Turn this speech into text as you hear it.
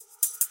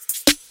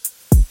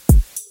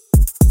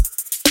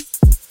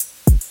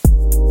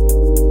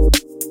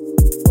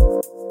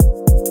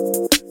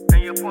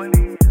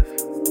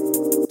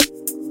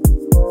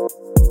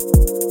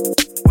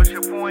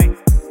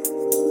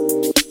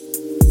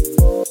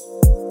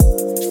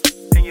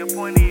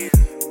point is?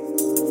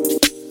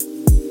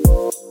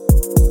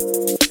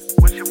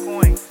 What's your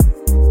point?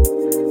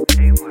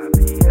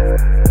 AYP,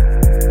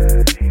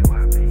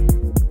 AYP.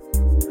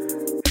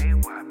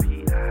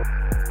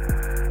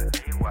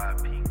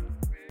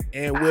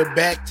 And we're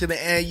back to the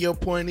And Your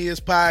Point Is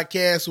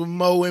podcast with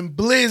Mo and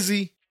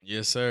Blizzy.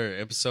 Yes, sir.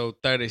 Episode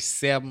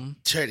 37.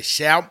 Try to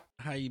shout.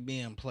 How you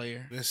been,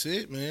 player? That's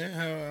it,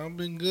 man. I've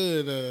been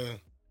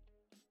good.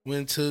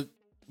 Went took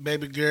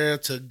baby girl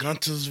to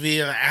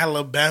Guntersville,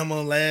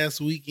 Alabama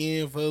last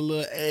weekend for a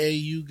little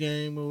AAU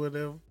game or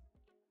whatever.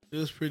 It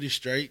was pretty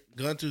straight.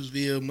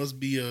 Guntersville must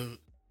be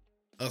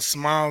a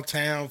small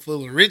town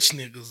full of rich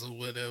niggas or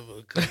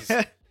whatever,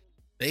 because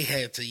they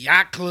had to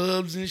yacht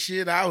clubs and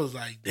shit. I was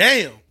like,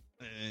 damn.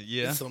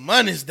 Yeah. Some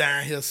money's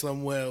down here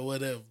somewhere or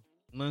whatever.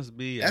 Must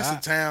be. That's a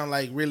town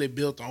like really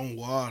built on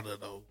water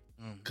though,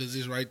 because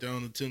it's right there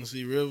on the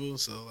Tennessee River.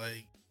 So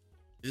like,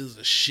 there's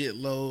a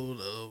shitload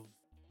of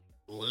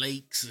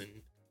lakes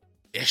and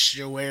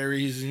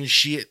estuaries and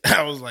shit.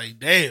 I was like,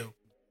 damn.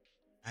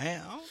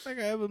 I don't think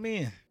I ever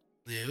been.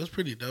 Yeah, it was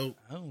pretty dope.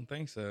 I don't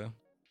think so.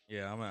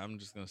 Yeah, I'm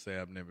just gonna say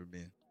I've never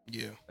been.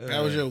 Yeah.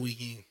 How was your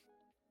weekend?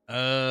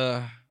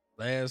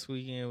 Last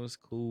weekend was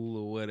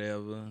cool or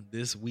whatever.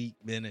 This week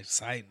been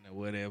exciting or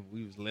whatever.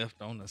 We was left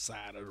on the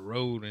side of the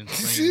road in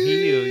Spring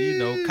Hill. You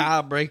know,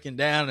 car breaking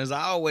down is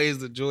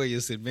always a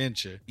joyous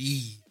adventure.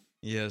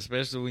 Yeah,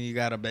 especially when you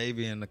got a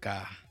baby in the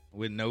car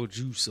with no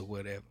juice or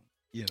whatever.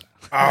 You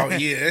know. Oh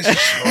yeah,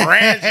 that's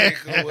tragic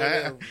or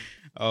whatever.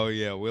 Oh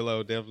yeah,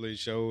 Willow definitely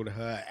showed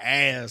her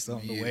ass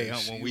on the way up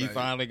when we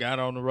finally got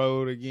on the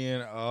road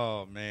again.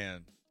 Oh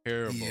man,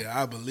 terrible. Yeah,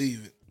 I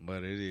believe it.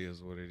 But it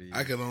is what it is.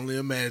 I can only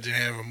imagine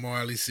having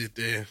Marley sit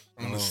there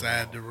on the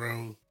side of the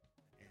road.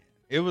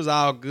 It was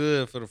all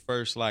good for the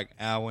first like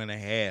hour and a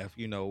half.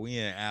 You know, we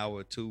in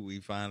hour 2, we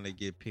finally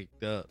get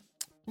picked up.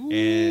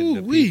 And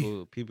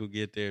the people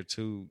get there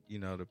too, you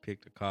know, to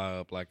pick the car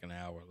up like an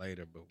hour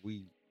later. But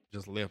we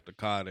just left the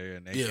car there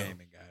and they came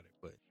and got it.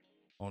 But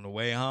on the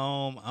way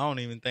home, I don't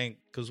even think,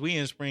 because we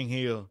in Spring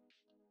Hill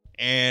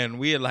and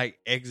we had like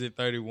exit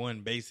 31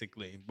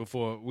 basically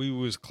before we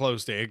was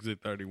close to exit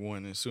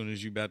 31 as soon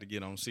as you about to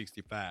get on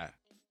 65.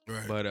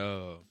 Right. But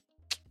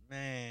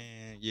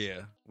man,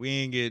 yeah,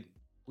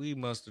 we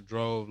must have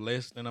drove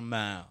less than a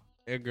mile.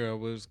 That girl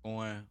was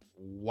going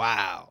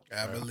wild.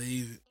 I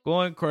believe it.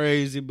 Going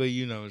crazy, but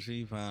you know,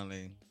 she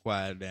finally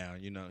quieted down.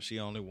 You know, she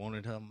only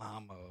wanted her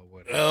mama or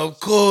whatever. Of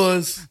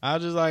course. I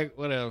was just like,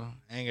 whatever.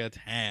 I ain't got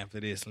time for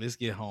this. Let's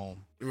get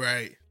home.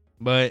 Right.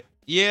 But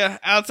yeah,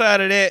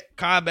 outside of that,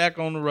 car back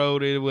on the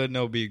road, it wasn't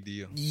no big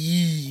deal.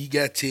 You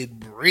got that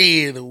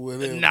bread or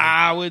whatever. Nah,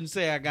 I wouldn't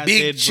say I got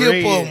big that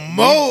chip bread. or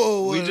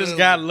more. We just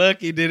got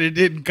lucky that it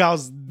didn't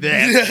cost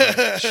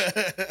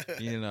that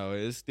much. You know,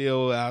 it's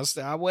still, I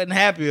wasn't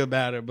happy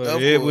about it,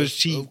 but it was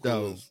cheap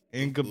though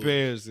in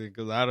comparison.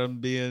 Because I done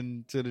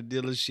been to the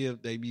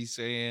dealership, they be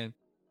saying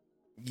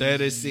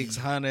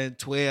 $3,600,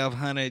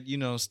 $1,200, you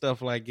know,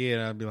 stuff like that.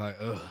 I'd be like,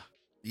 ugh.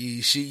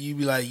 You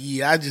be like,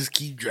 I just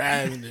keep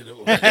driving it.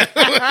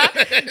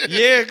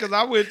 Yeah, because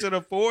I went to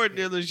the Ford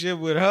dealership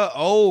with her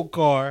old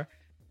car,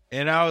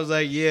 and I was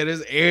like, yeah,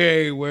 this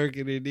air ain't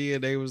working. And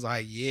then they was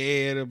like,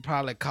 yeah, it'll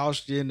probably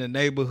cost you in the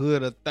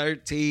neighborhood of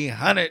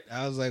 $1,300.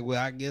 I was like, well,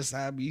 I guess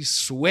I'll be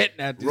sweating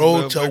at this.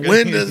 Roll to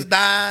windows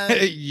down.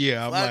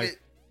 Yeah, I'm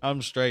like,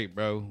 I'm straight,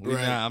 bro.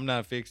 I'm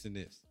not fixing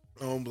this.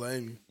 I don't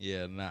blame you.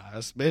 Yeah, nah,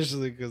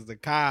 especially because the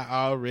car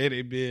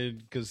already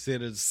been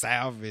considered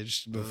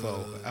salvaged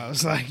before. I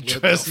was like,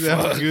 trust me,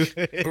 I'm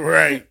good.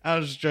 Right.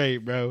 I'm straight,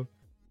 bro.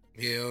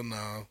 Hell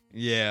no.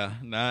 Yeah,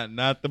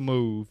 not the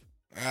move.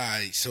 All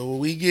right, so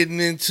we getting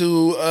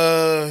into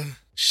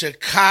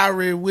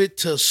SHACARRI with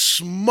to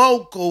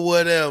smoke or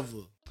whatever.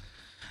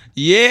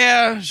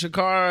 Yeah,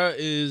 Shakara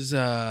is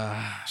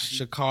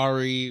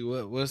SHACARRI.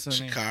 What's her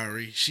name?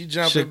 SHACARRI. She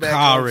jumping back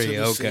onto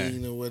the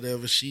scene or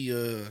whatever. She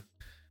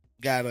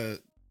got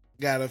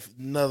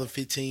another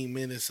 15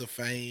 minutes of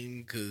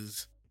fame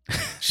because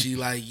she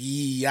like,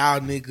 y'all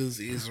niggas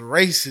is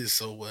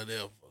racist or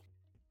whatever.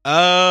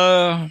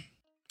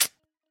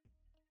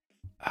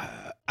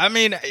 I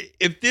mean,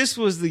 if this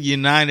was the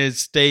United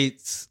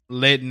States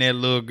letting that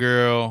little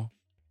girl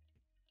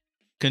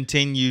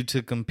continue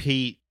to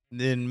compete,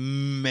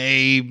 then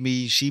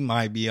maybe she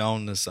might be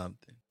on to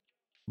something.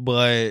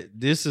 But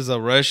this is a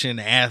Russian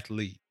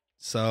athlete,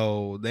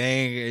 so they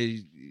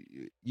ain't,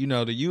 you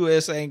know, the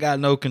U.S. ain't got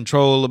no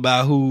control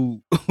about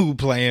who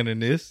playing in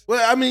this.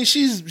 Well, I mean,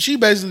 she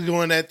basically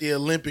going at the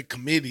Olympic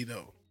Committee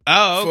though.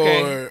 Oh,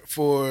 okay.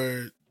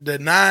 For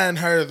denying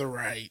her the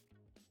right,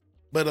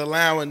 but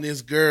allowing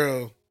this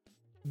girl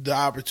the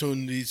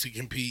opportunity to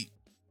compete.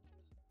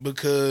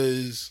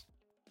 Because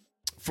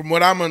from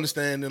what I'm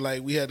understanding,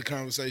 like we had the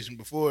conversation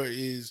before,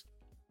 is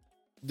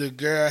the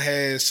girl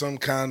has some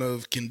kind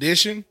of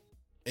condition.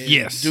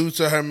 And due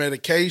to her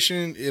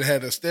medication, it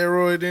had a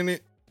steroid in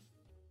it.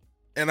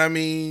 And I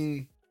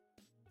mean,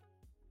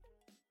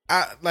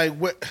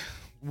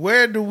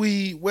 where do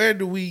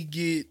we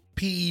get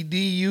PED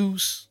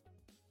use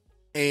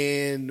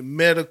and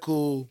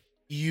medical,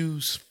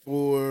 use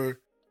for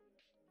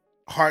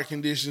heart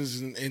conditions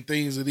and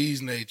things of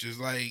these natures.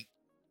 Like,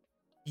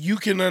 you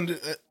can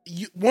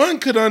one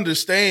could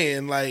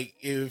understand, like,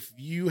 if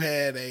you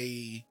had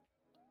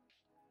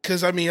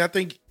because I mean, I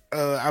think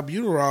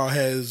albuterol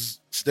has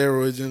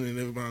steroids in it,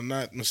 if I'm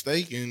not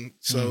mistaken.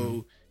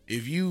 So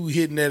if you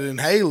hitting that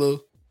inhaler,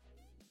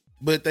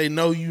 but they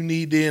know you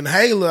need the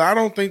inhaler, I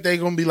don't think they're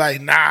gonna be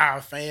like,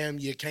 nah, fam,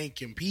 you can't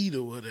compete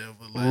or whatever.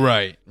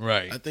 Like,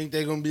 right. I think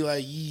they're gonna be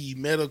like,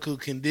 medical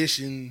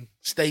condition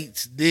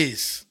states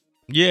this.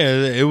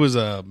 Yeah, it was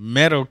a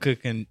medical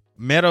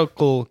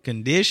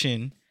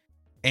condition,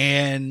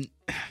 and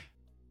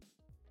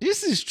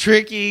this is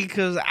tricky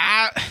because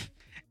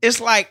it's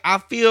like I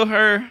feel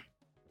her,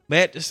 but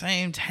at the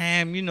same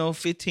time,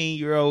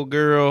 15-year-old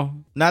girl.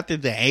 Not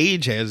that the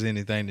age has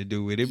anything to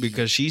do with it,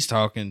 because she's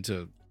talking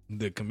to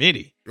the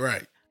committee,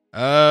 right?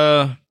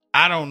 I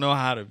don't know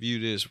how to view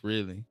this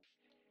really.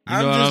 You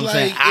know what I'm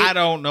saying? I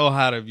don't know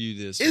how to view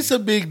this. It's a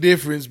big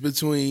difference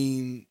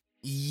between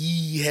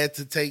ye had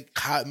to take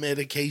hot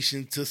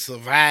medication to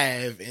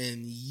survive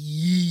and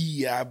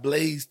ye I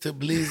blaze to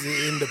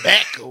blizzard in the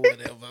back or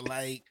whatever.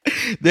 Like,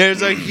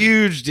 there's a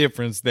huge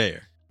difference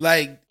there.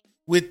 Like,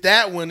 with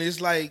that one, it's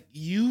like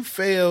you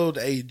failed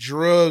a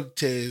drug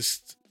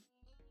test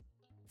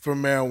for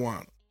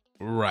marijuana.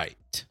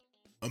 Right.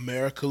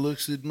 America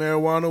looks at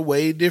marijuana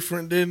way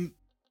different than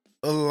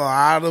a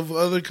lot of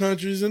other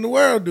countries in the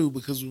world do,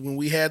 because when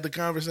we had the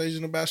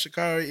conversation about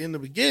SHACARRI in the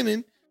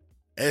beginning,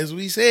 as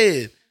we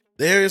said,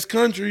 there is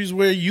countries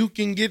where you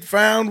can get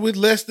found with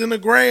less than a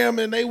gram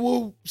and they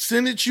will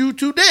sentence you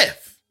to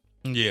death.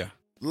 Yeah.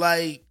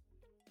 Like,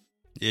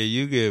 yeah,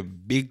 you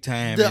get big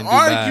time. The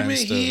argument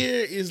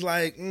here is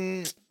like,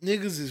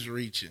 niggas is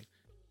reaching.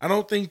 I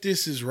don't think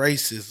this is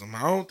racism.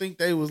 I don't think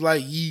they was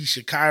like,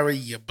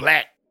 SHACARRI, you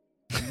black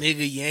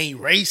nigga, you ain't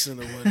racing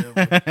or whatever.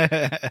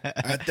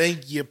 I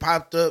think you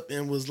popped up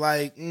and was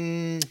like,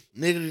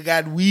 nigga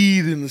got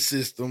weed in the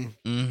system.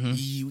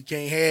 We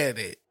can't have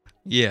that.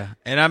 Yeah.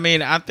 And I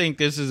mean, I think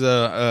this is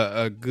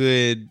a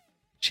good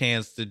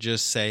chance to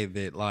just say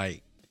that,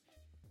 like,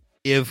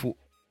 if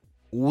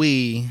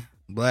we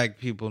black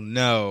people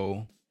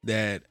know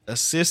that a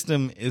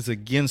system is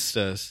against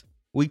us,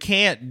 we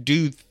can't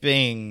do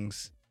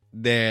things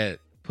that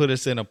put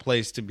us in a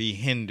place to be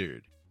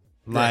hindered.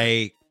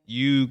 Like,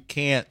 you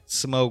can't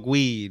smoke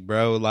weed,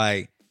 bro.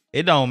 Like,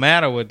 it don't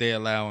matter what they're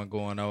allowing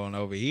going on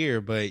over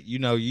here, but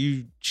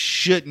you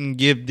shouldn't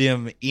give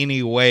them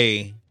any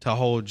way to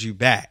hold you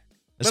back,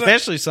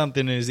 especially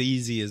something as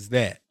easy as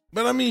that.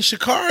 But I mean,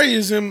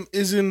 SHACARRI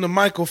is in the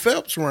Michael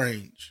Phelps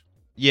range.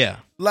 Yeah.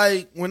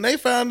 Like, when they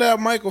found out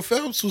Michael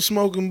Phelps was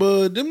smoking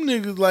bud, them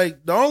niggas,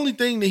 like, the only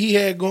thing that he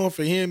had going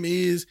for him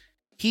is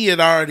he had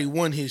already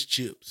won his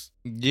chips.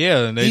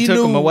 Yeah, and they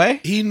took him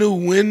away. He knew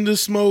when to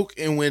smoke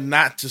and when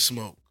not to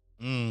smoke.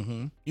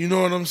 You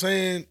know what I'm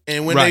saying?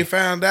 And when they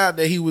found out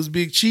that he was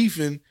Big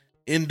Chiefin',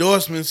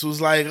 endorsements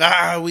was like,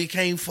 we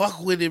can't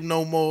fuck with him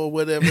no more or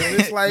whatever. And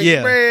it's like,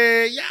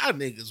 man, y'all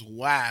niggas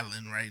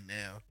wilding right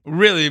now.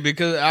 Really,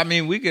 because, I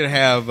mean, we could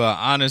have an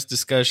honest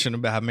discussion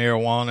about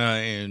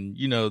marijuana and,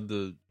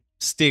 the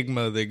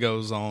stigma that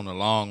goes on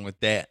along with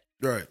that.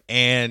 Right.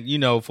 And,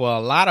 for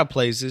a lot of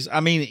places, I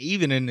mean,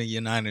 even in the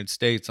United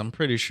States, I'm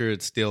pretty sure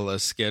it's still a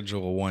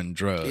Schedule 1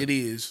 drug. It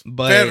is.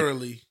 But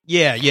federally.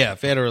 Yeah,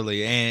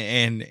 federally.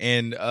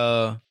 And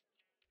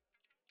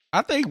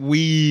I think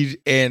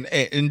weed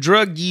and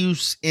drug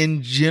use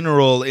in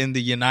general in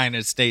the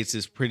United States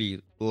is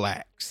pretty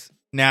lax.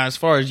 Now, as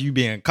far as you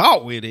being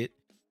caught with it,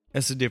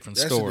 that's a different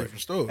story.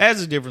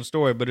 That's a different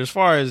story. But as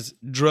far as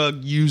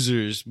drug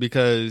users,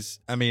 because,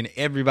 I mean,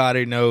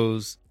 everybody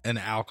knows an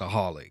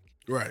alcoholic.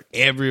 Right.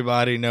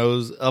 Everybody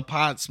knows a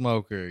pot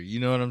smoker. You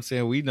know what I'm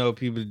saying? We know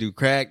people that do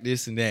crack,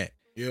 this and that.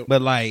 Yep.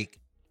 But, like,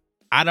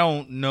 I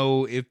don't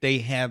know if they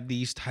have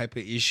these type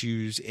of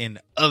issues in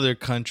other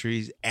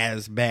countries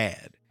as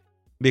bad,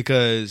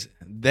 because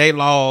they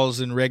laws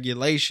and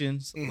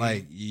regulations,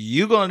 like,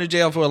 you going to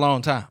jail for a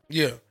long time.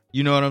 Yeah.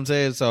 You know what I'm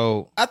saying?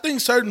 So I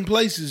think certain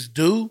places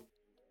do,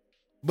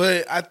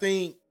 but I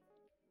think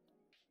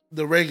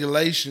the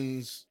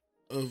regulations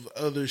of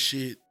other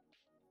shit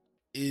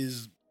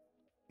is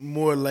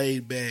more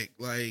laid back.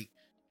 Like,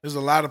 there's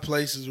a lot of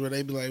places where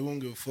they be like, we don't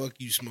give a fuck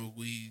you smoke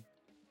weed.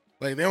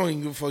 Like, they don't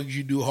even give a fuck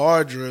you do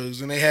hard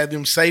drugs, and they have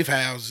them safe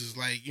houses.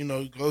 Like,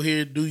 go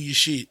here, do your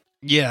shit.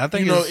 Yeah, I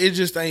think it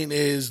just ain't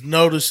as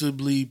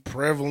noticeably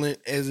prevalent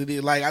as it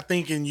is. Like, I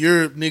think in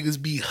Europe,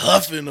 niggas be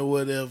huffing or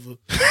whatever.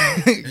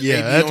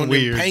 Yeah, that's on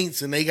weird. Them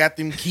paints, and they got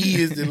them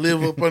kids that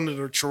live up under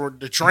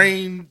the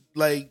train,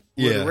 like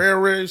where the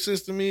railroad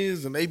system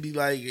is, and they be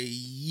like a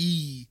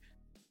yee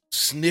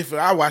sniffer.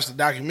 I watched a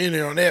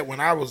documentary on that when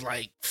I was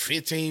like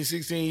 15,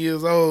 16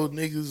 years old.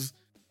 Niggas,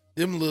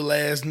 them little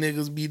ass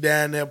niggas be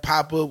down there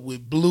pop up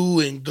with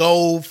blue and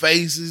gold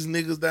faces.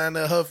 Niggas down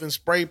there huffing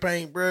spray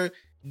paint, bro,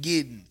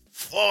 getting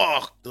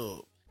fucked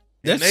up.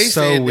 And That's they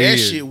so said weird. that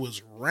shit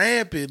was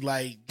rampant.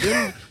 Like,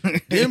 them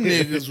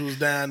niggas was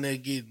down there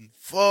getting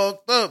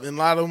fucked up, and a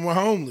lot of them were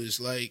homeless.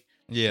 Like,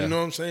 you know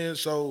what I'm saying?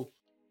 So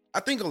I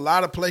think a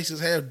lot of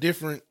places have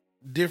different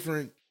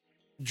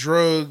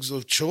drugs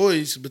of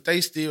choice, but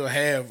they still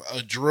have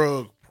a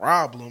drug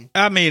problem.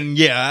 I mean,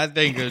 yeah, I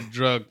think a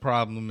drug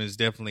problem is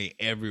definitely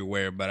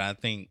everywhere, but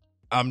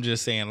I'm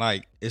just saying,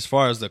 like, as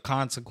far as the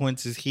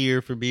consequences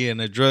here for being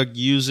a drug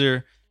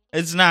user,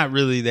 it's not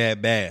really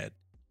that bad.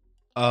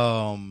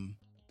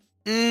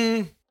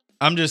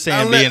 I'm just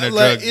saying being a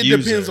drug user.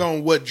 It depends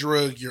on what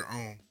drug you're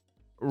on.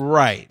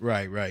 Right.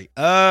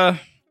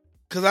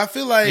 Because I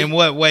feel like... In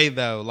what way,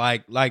 though?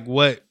 Like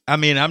what? I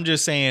mean, I'm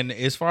just saying,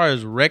 as far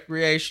as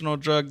recreational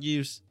drug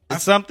use,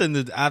 it's something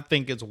that I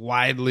think is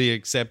widely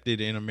accepted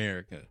in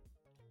America.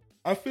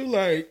 I feel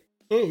like...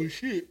 Oh,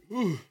 shit.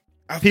 Ooh.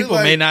 People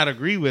may not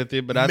agree with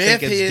it, but I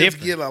think it's different. Meth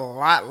heads get a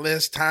lot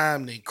less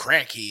time than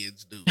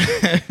crackheads do.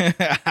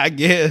 I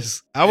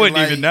guess. I wouldn't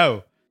even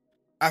know.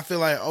 I feel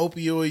like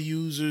opioid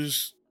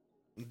users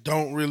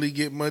don't really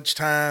get much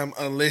time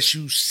unless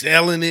you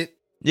selling it.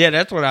 Yeah,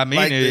 that's what I mean.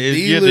 Like if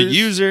you're the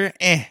user,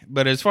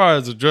 but as far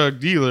as a drug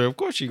dealer, of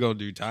course you're going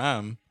to do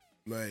time.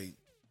 Like,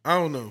 I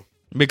don't know.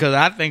 Because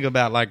I think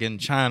about, like, in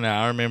China,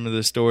 I remember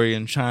the story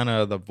in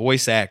China of the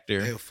voice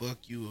actor. They'll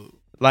fuck you up.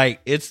 Like,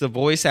 it's the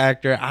voice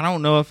actor. I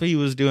don't know if he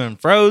was doing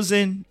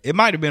Frozen. It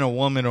might have been a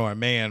woman or a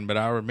man, but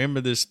I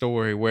remember this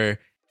story where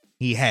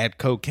he had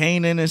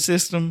cocaine in his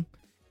system.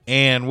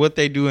 And what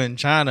they do in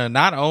China,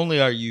 not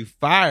only are you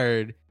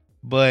fired,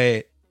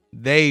 but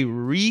they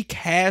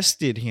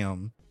recasted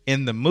him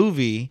in the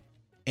movie,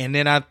 and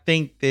then I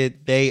think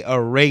that they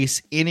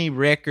erase any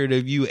record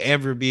of you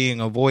ever being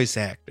a voice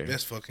actor.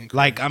 That's fucking crazy.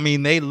 Like, I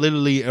mean, they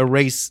literally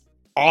erase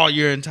all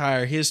your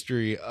entire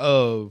history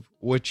of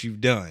what you've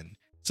done,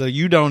 so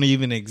you don't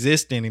even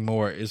exist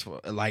anymore.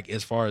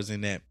 As far as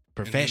in that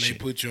profession, and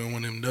they put you in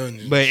one of them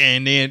dungeons. But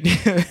and then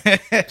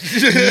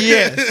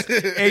yes,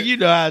 and you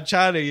know how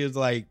China is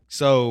like,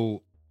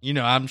 so. You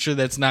know, I'm sure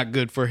that's not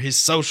good for his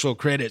social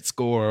credit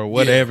score or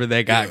whatever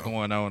they got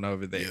going on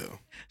over there. Yeah.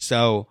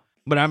 So,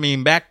 but I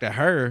mean, back to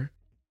her.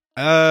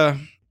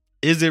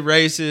 Is it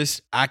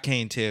racist? I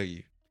can't tell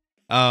you.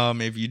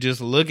 If you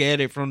just look at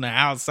it from the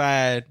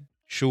outside,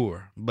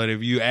 sure. But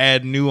if you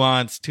add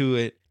nuance to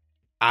it,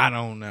 I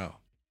don't know.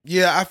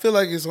 Yeah, I feel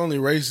like it's only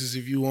racist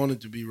if you want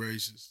it to be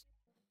racist.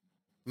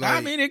 Like,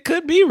 I mean, it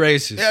could be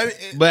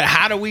racist, but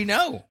how do we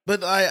know?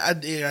 But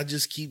I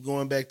just keep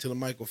going back to the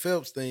Michael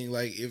Phelps thing.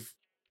 Like,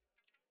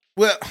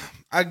 well,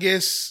 I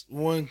guess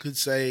one could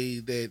say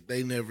that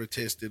they never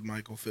tested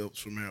Michael Phelps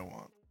for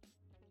marijuana.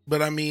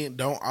 But I mean,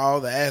 don't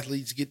all the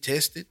athletes get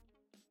tested?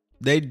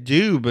 They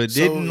do, but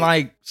didn't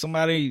like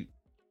somebody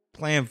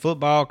playing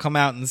football come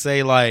out and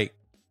say, like,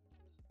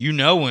 you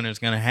know when it's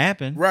going to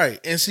happen. Right.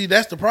 And see,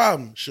 that's the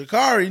problem.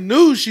 SHACARRI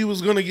knew she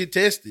was going to get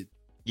tested.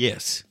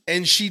 Yes.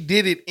 And she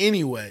did it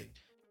anyway.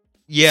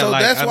 Yeah, so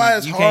that's why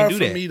it's hard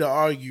for me to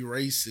argue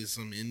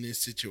racism in this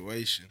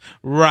situation.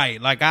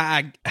 Right. Like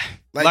I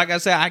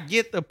said, I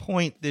get the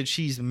point that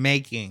she's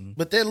making.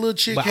 But that little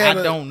chick she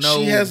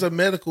has a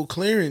medical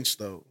clearance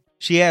though.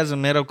 She has a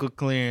medical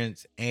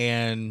clearance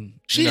and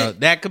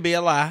that could be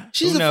a lie.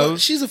 Who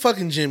knows? She's a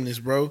fucking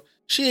gymnast, bro.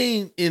 She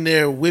ain't in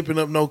there whipping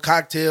up no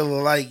cocktail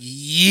or like,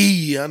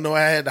 I know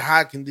I had the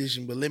heart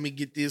condition, but let me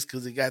get this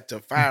because it got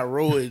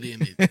thyroid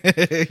in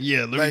it.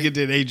 Yeah, let me get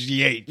that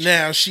HGH.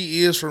 Now, she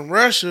is from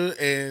Russia,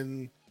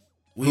 and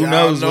who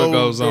knows what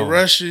goes on. The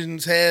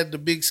Russians had the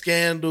big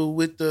scandal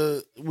with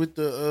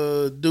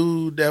the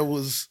dude that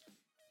was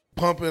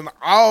pumping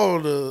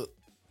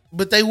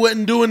but they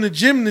wasn't doing the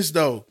gymnast,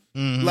 though.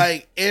 Mm-hmm.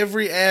 Like,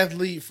 every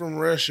athlete from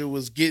Russia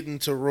was getting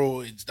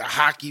steroids. The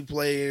hockey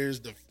players,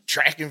 the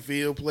track and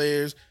field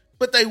players,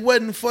 but they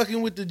wasn't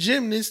fucking with the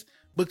gymnasts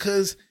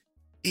because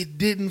it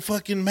didn't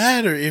fucking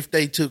matter if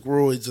they took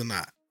roids or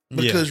not.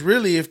 Because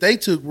really, if they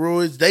took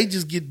roids, they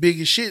just get big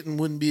as shit and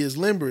wouldn't be as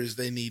limber as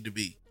they need to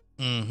be.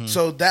 Mm-hmm.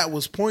 So that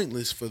was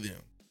pointless for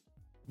them.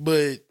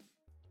 But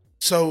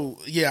so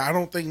yeah, I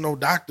don't think no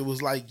doctor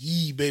was like,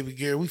 baby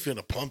girl, we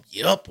finna pump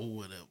you up or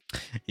whatever.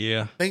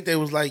 Yeah. I think they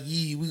was like,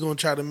 we gonna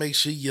try to make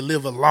sure you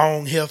live a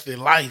long, healthy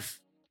life.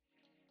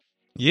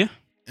 Yeah.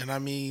 And I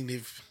mean,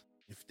 if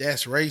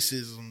that's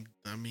racism,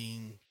 I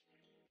mean,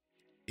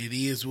 it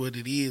is what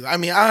it is. I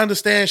mean, I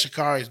understand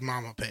SHACARRI's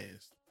mama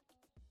passed.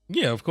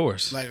 Yeah, of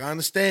course. Like, I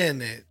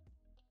understand that.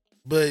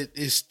 But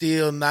it's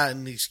still not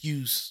an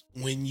excuse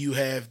when you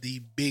have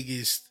the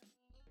biggest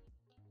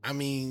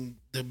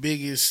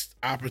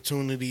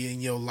opportunity in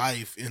your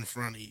life in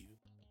front of you.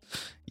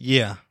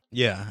 Yeah.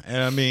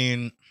 And I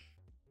mean,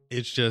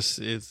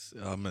 it's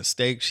a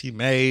mistake she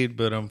made,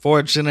 but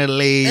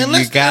unfortunately,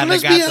 you got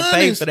to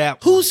pay for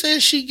that. Who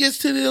says she gets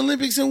to the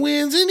Olympics and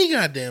wins any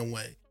goddamn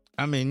way?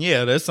 I mean,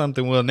 yeah, that's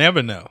something we'll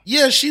never know.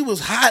 Yeah, she was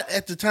hot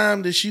at the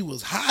time that she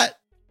was hot,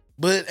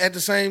 but at the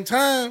same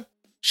time,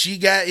 she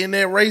got in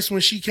that race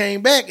when she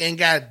came back and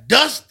got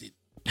dusted.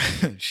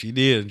 She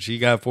did. She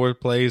got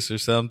fourth place or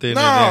something.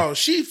 No,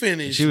 she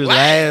finished. She was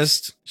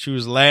last. She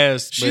was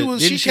last. Didn't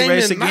she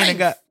race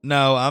again and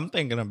No, I'm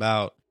thinking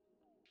about.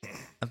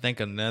 I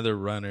think another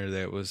runner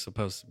that was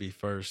supposed to be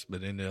first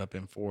but ended up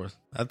in fourth.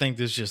 I think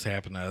this just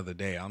happened the other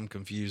day. I'm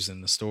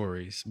confusing the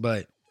stories.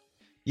 But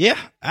Yeah,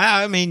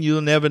 I mean,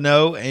 you'll never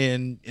know.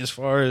 And as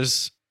far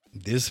as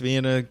this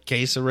being a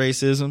case of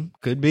racism,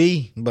 could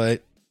be,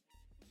 but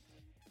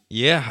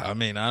yeah, I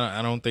mean,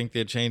 I don't think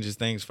that changes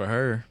things for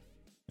her,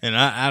 and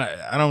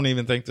I don't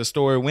even think the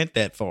story went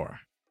that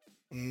far.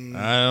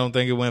 I don't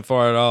think it went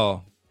far at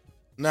all.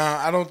 Nah,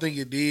 I don't think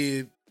it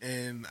did,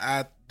 and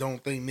I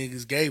don't think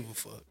niggas gave a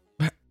fuck.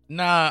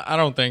 Nah, I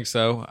don't think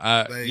so.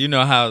 You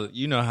know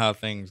how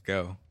things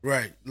go,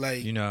 right?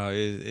 Like, you know,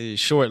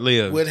 it's short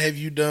lived. What have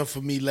you done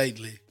for me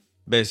lately?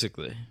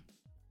 Basically,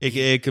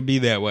 it could be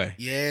that way.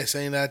 Your ass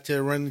ain't out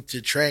there running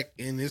to track,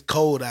 and it's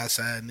cold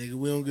outside, nigga.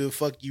 We don't give a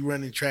fuck you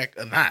running track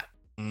or not.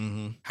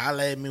 Mm-hmm.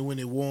 Holla at me when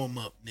it warm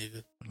up,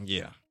 nigga.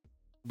 Yeah,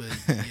 but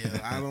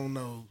yeah, I don't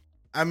know.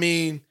 I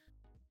mean,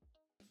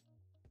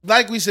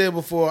 like we said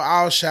before,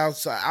 all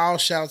shouts out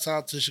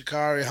to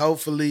SHACARRI.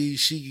 Hopefully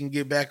she can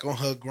get back on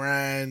her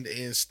grind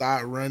and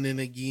start running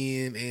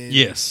again and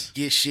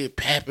get shit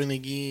popping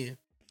again.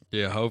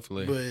 Yeah,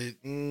 hopefully. But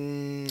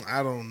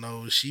I don't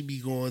know. She be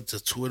going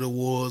to Twitter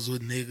wars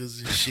with niggas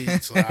and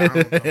shit. So I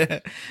don't know.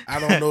 I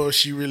don't know if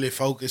she really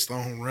focused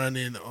on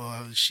running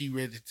or she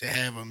ready to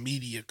have a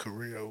media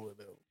career or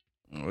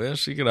whatever. Well,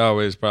 she could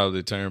always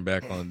probably turn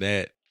back on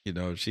that. You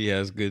know, if she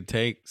has good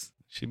takes,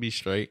 she be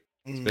straight.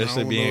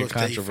 Especially being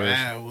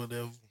controversial.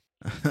 Whatever.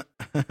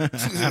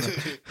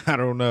 I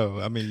don't know.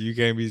 I mean, you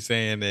can't be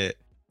saying that,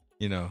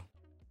 you know,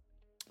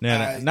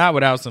 not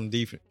without some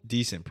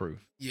decent proof.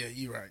 Yeah,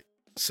 you're right.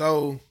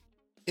 So,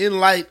 in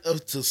light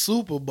of the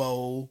Super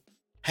Bowl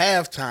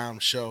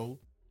halftime show,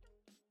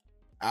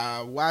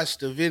 I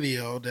watched a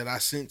video that I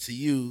sent to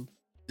you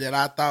that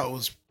I thought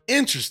was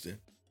interesting.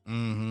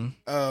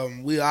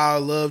 Mm-hmm. We all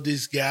love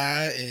this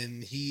guy,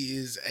 and he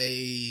is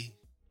a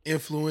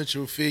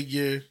influential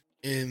figure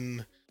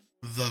in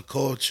the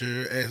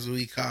culture, as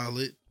we call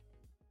it.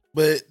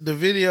 But the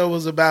video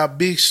was about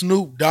Big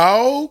Snoop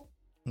Dogg.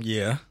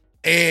 Yeah.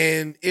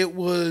 And it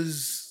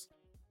was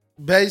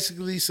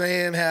basically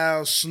saying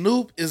how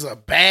Snoop is a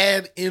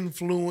bad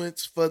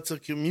influence for the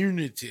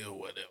community or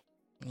whatever.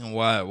 And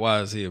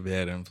why is he a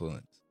bad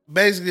influence?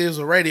 Basically, it was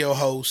a radio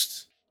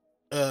host.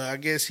 I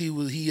guess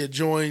he had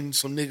joined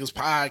some niggas'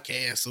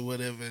 podcast or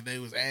whatever, and they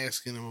was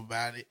asking him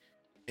about it.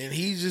 And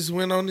he just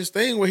went on this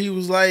thing where he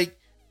was like,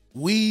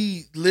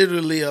 we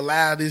literally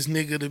allow this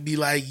nigga to be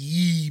like,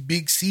 yee,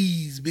 big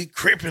C's, big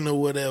crippin'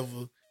 or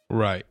whatever.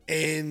 Right.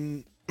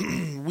 And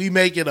we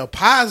make it a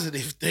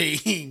positive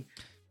thing.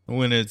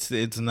 When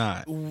it's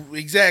not.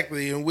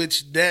 Exactly. In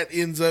which that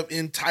ends up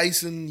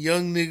enticing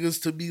young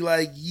niggas to be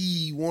like,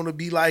 yee, want to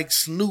be like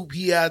Snoop.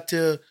 He out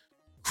there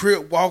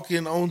Crip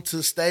walking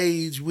onto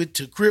stage with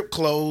the Crip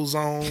clothes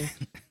on.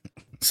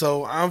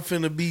 So I'm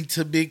finna be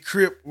to Big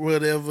Crip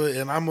whatever,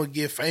 and I'm gonna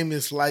get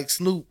famous like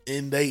Snoop.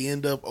 And they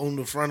end up on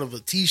the front of a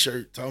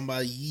t-shirt talking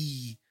about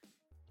yee,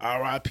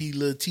 R.I.P.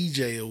 Lil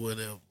TJ or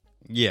whatever.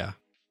 Yeah.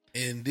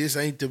 And this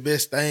ain't the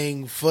best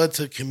thing for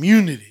the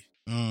community.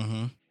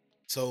 Mm-hmm.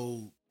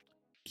 So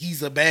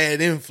he's a bad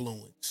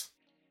influence.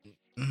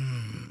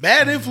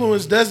 Bad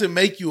influence doesn't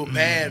make you a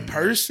bad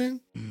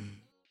person.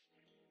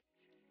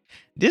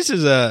 This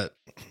is it's a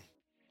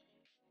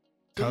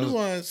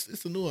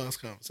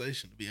nuanced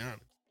conversation, to be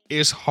honest.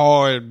 It's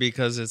hard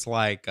because it's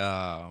like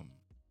how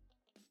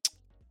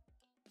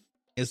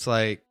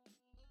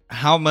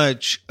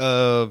much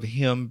of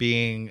him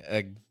being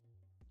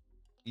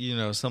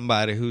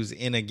somebody who's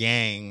in a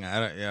gang.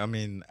 I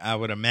mean, I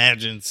would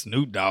imagine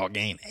Snoop Dogg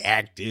ain't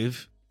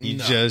active. He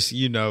just,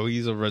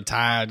 he's a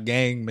retired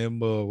gang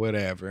member or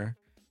whatever.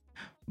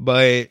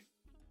 But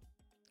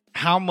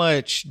how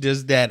much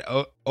does that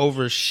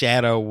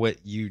overshadow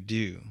what you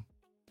do?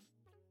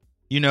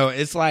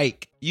 It's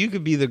like you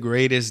could be the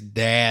greatest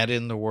dad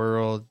in the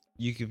world.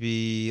 You could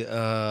be,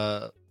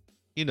 a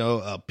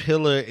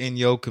pillar in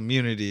your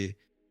community,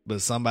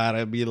 but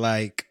somebody be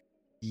like,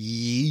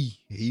 "Yee,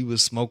 he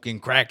was smoking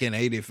crack in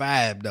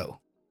 '85 though."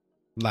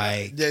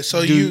 Like,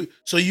 so you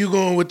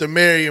going with the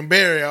Marion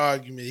Barry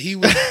argument? He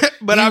was,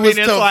 but I mean,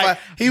 it's like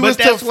he was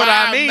that's what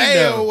I mean,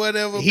 though. Or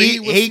whatever.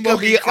 He could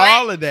be crack.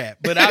 all of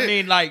that, but I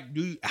mean, like,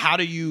 how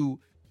do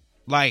you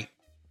like?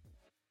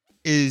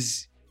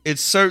 It's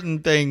certain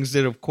things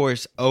that, of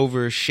course,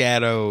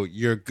 overshadow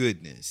your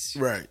goodness,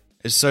 right?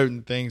 It's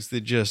certain things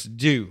that just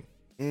do,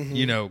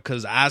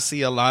 because I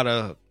see a lot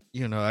of,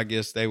 I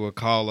guess they would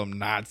call them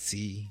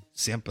Nazi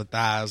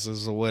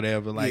sympathizers or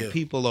whatever. Like,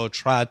 people will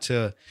try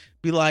to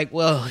be like,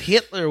 well,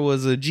 Hitler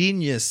was a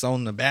genius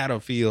on the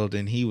battlefield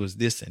and he was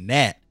this and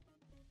that.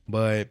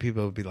 But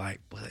people will be like,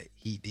 but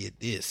he did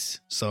this.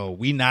 So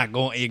we not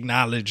going to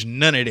acknowledge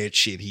none of that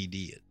shit he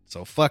did.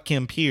 So fuck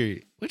him,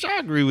 period. Which I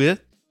agree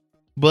with.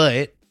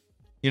 But,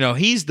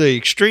 he's the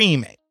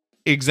extreme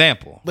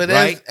example. But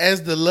right?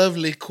 as the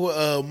lovely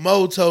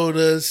Mo told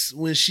us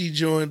when she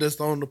joined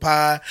us on the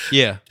pod,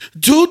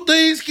 two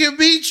things can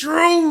be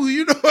true.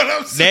 You know what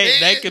I'm saying?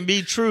 They can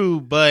be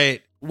true,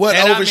 but what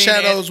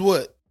overshadows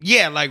what?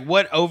 Yeah, like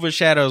what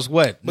overshadows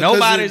what? Because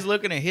Nobody's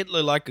looking at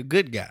Hitler like a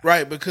good guy.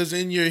 Right, because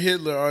in your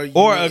Hitler argument,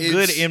 Or a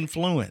good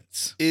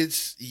influence.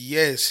 It's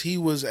yes, he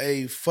was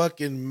a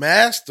fucking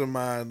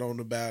mastermind on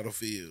the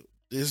battlefield.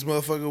 This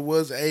motherfucker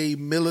was a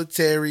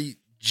military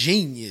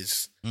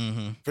genius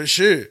for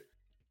sure.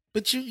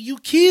 But you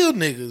killed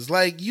niggas.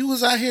 Like you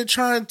was out here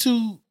trying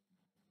to.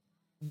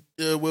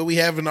 What we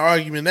have an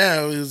argument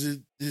now is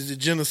it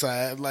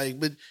genocide? Like,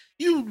 but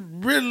you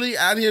really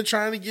out here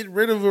trying to get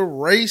rid of a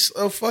race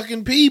of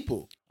fucking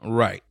people.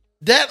 Right.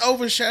 That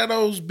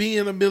overshadows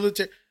being a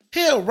military.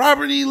 Hell,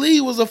 Robert E.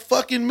 Lee was a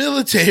fucking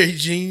military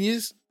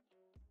genius.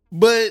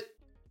 But,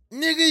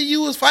 nigga,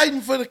 you was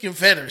fighting for the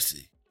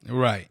Confederacy.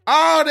 Right.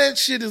 All that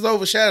shit is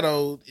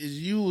overshadowed is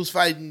you was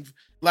fighting.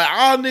 Like,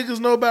 all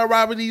niggas know about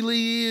Robert E.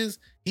 Lee is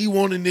he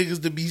wanted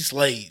niggas to be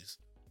slaves.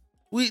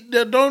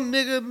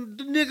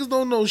 Niggas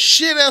don't know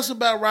shit else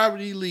about Robert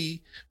E.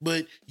 Lee,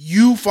 but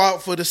you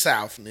fought for the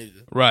South,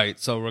 nigga. Right.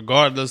 So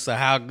regardless of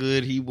how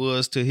good he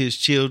was to his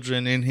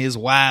children and his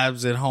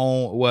wives at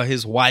home, well,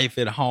 his wife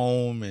at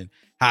home, and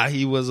how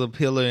he was a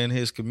pillar in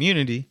his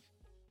community,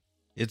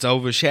 it's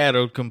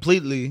overshadowed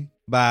completely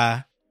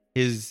by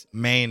his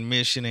main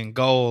mission and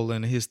goal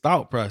and his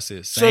thought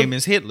process. Same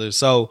as Hitler.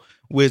 So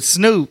with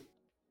Snoop,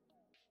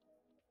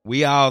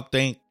 we all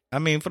think, I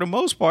mean, for the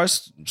most part,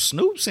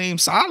 Snoop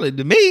seems solid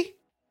to me.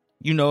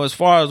 You know, as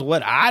far as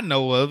what I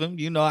know of him,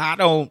 you know, I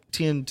don't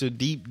tend to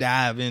deep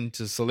dive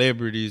into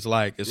celebrities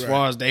like as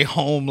far as their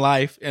home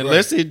life,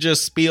 unless it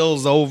just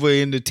spills over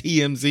into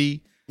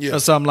TMZ or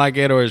something like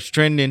that, or it's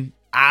trending.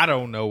 I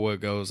don't know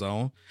what goes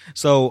on.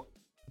 So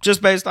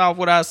just based off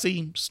what I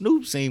see,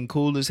 Snoop seemed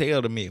cool as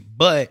hell to me.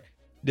 But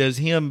does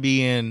him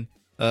being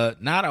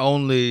not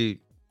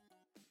only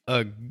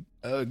a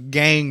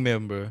gang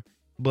member,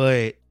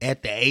 but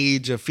at the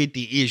age of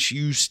 50-ish,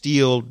 you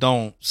still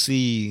don't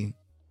see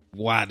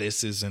why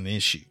this is an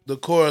issue. The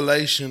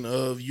correlation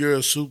of you're a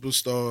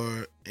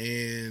superstar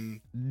and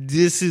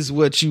this is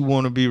what you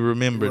want to be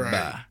remembered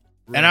by.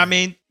 Right. And I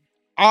mean,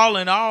 all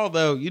in all,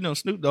 though, you know,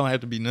 Snoop don't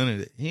have to be none of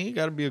that. He ain't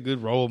got to be a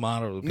good role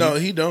model. No,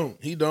 he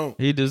don't. He don't.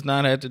 He does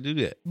not have to do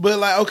that. But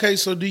like, okay,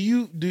 so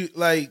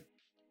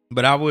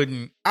but I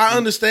wouldn't. I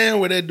understand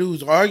where that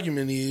dude's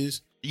argument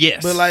is.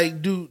 Yes. But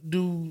like,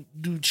 do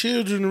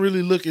children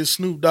really look at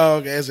Snoop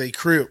Dogg as a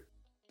Crip?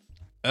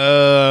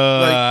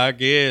 I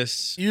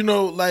guess. You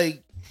know,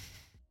 like,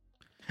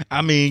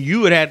 I mean,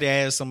 you would have to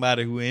ask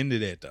somebody who into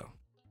that though.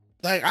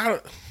 Like,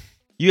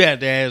 you have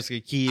to ask a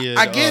kid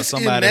or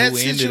somebody who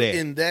into that.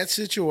 In that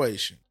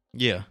situation,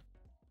 yeah.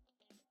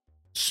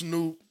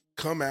 Snoop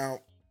come out.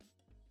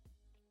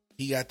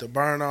 He got the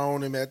burner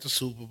on him at the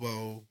Super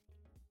Bowl.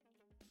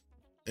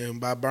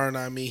 And by burn,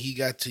 I mean he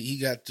got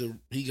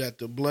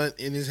the blunt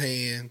in his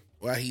hand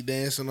while he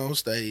dancing on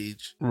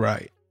stage.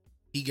 Right.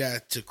 He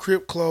got the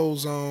Crip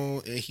clothes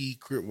on and he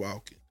Crip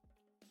walking.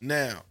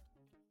 Now,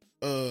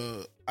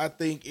 I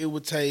think it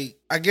would take.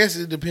 I guess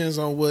it depends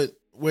on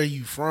where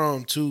you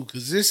from too,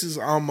 because this is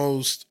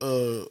almost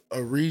a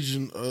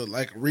region,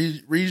 like a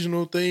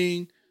regional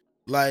thing.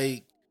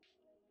 Like,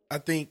 I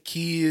think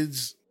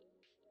kids.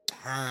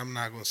 I'm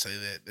not gonna say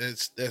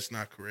that. That's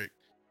not correct.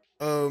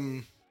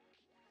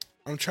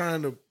 I'm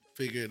trying to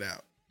figure it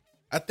out.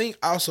 I think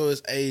also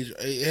it's age.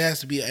 It has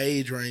to be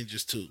age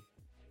ranges too.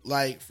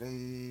 Like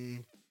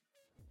from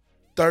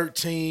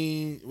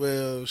 13.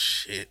 Well,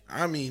 shit.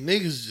 I mean,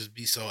 niggas just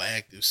be so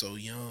active, so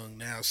young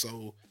now.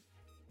 So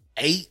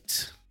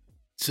 8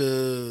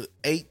 to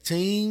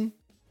 18.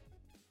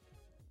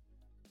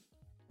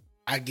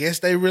 I guess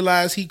they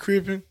realize he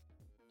crippin'.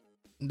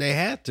 They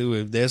had to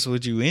if that's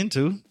what you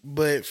into.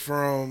 But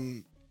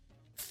from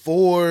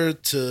 4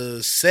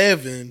 to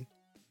 7.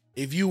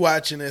 If you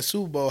watching that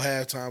Super Bowl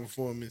halftime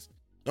performance,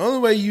 the only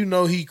way you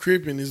know he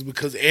crippin' is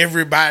because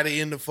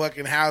everybody in the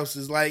fucking house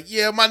is like,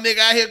 yeah, my nigga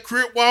out here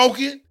Crip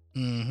walking.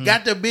 Mm-hmm.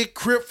 Got the big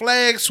Crip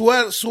flag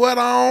sweat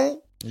on.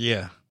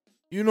 Yeah.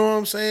 You know what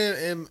I'm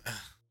saying? And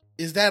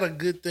is that a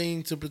good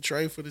thing to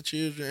portray for the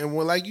children? And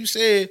well, like you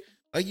said,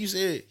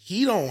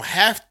 he don't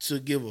have to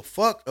give a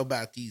fuck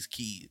about these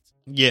kids.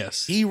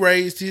 Yes. He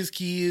raised his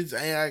kids,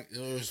 and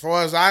as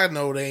far as I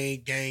know, they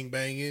ain't gang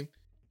banging.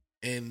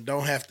 And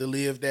don't have to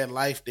live that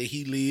life that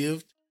he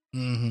lived.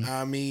 Mm-hmm.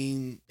 I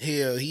mean,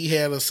 hell, he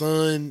had a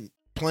son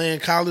playing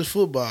college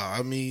football.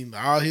 I mean,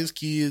 all his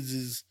kids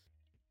is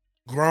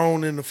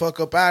grown and the fuck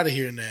up out of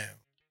here now.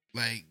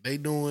 Like, they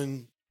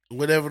doing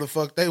whatever the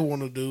fuck they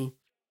want to do.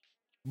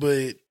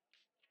 But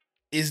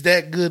is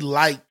that good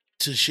light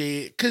to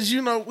share? Because,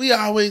 you know, we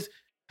always...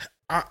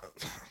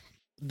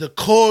 the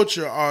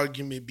culture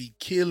argument be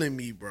killing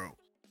me, bro.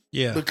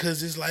 Yeah.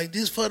 Because it's like,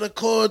 this for the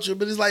culture,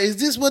 but it's like, is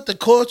this what the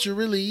culture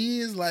really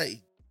is? Like,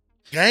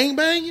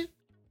 gangbanging?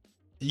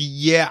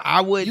 Yeah,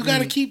 I would. You got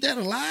to keep that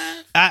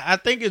alive? I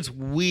think it's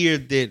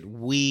weird that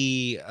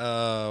we,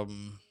 that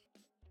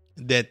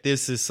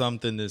this is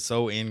something that's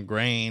so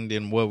ingrained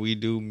in what we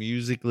do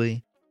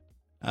musically.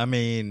 I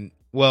mean,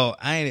 well,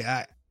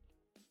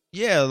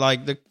 Yeah,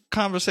 like the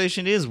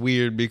conversation is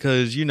weird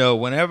because, you know,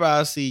 whenever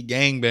I see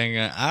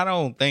gangbanging, I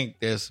don't think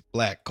that's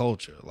black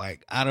culture.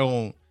 Like, I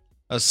don't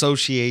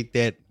associate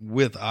that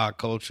with our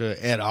culture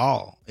at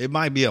all. It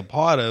might be a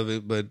part of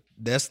it, but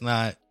that's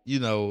not, you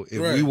know, if we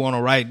Right. want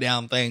to write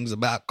down things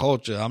about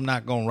culture, I'm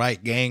not going to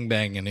write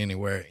gangbanging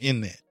anywhere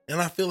in that. And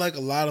I feel like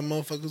a lot of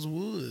motherfuckers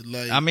would.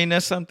 Like, I mean,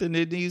 that's something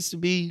that needs to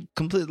be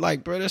complete.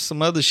 Like, bro, that's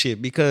some other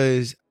shit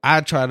because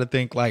I try to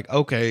think like,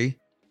 okay,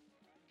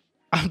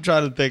 I'm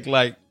trying to think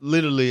like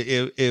literally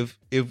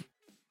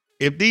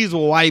if these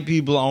were white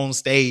people on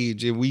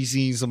stage and we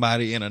seen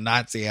somebody in a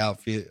Nazi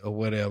outfit or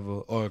whatever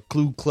or a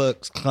Ku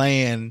Klux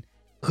Klan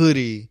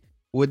hoodie,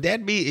 would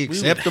that be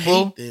acceptable?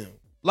 We would hate them.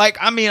 Like,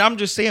 I mean, I'm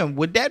just saying,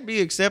 would that be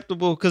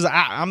acceptable? Because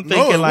I'm No,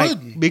 thinking it like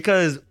wouldn't.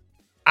 because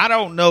I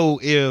don't know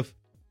if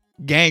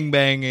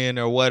gangbanging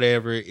or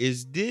whatever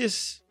is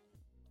this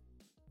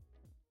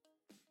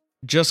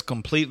just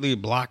completely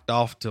blocked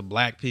off to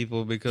black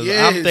people because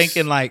I'm Yes.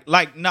 thinking like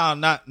no,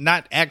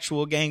 not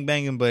actual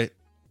gangbanging, but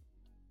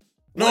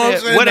No, I'm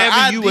saying whatever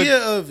the you would,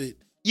 idea of it.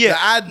 yeah,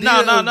 The idea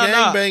no, of I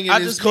gangbanging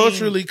is just mean-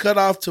 culturally cut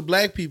off to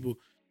black people.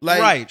 Like,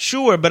 right,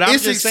 sure, but I'm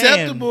it's just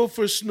acceptable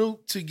for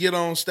Snoop to get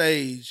on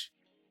stage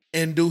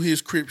and do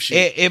his Crip shit.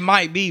 saying it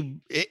might be,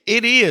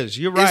 it is.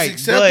 You're right,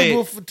 It's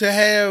acceptable but to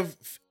have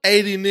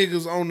 80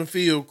 niggas on the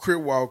field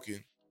Crip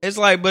walking. it's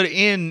like, but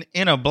in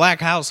a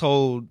black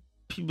household,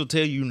 people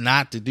tell you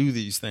not to do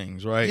these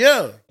things, right?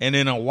 Yeah. And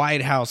in a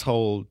white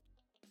household,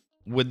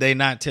 would they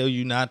not tell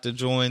you not to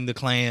join the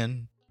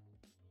Klan?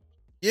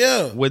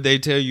 Yeah. Would they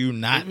tell you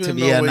not to Depending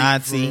be on a where you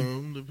Nazi?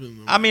 from, depending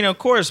on- I mean, of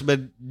course,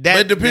 but that.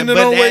 But depending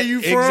on where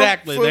you from,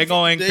 exactly, they're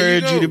going to there you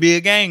encourage you go. to be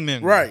a gang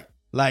member, Right.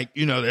 Like,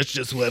 you know, that's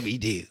just what we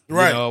do,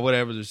 Right. You know,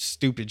 whatever the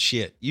stupid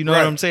shit. You know Right.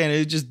 what I'm saying?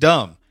 It's just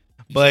dumb.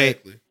 But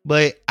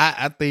Exactly.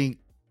 I think,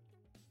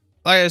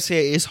 like I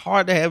said, it's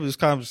hard to have this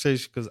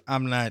conversation because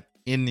I'm not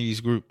in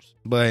these groups.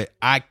 But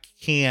I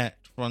can't,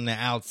 from the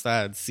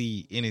outside,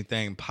 see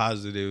anything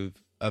positive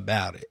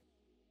about it.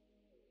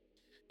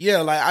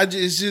 Yeah, like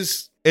it's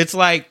just It's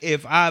like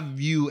if I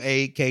view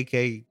a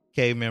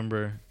KKK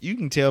member, you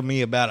can tell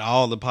me about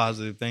all the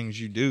positive things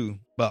you do,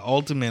 but who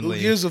ultimately,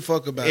 gives a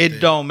fuck about it that?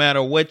 don't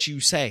matter what you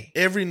say.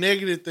 Every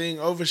negative thing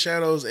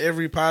overshadows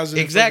every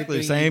positive. Exactly,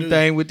 fucking thing you same do.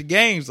 thing with the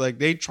games. Like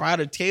they try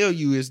to tell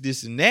you it's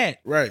this and that,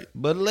 Right.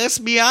 but let's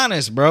be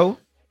honest, bro.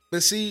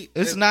 But see,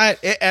 It's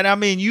not. And I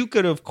mean, you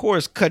could of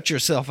course cut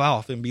yourself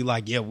off and be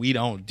like, "Yeah, we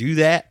don't do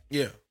that,"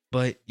 yeah,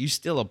 but you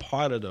still a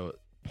part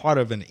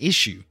of an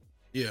issue.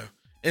 yeah.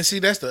 And see,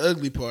 that's the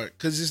ugly part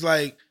because it's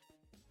like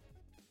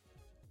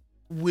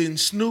when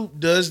Snoop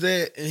does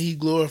that and he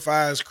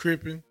glorifies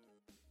Crippin,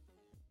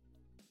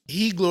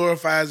 he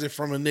glorifies it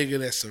from a nigga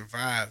that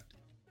survived,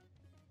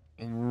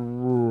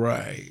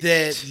 Right.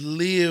 that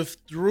lived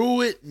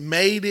through it,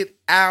 made it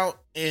out,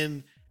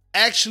 and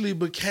actually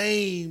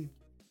became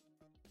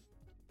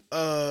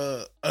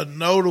a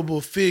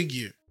notable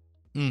figure.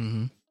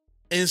 Mm-hmm.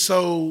 And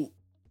so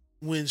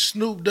when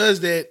Snoop does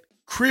that,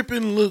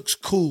 Crippin looks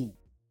cool.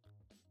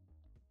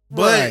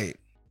 But Right.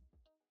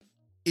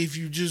 if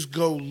you just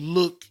go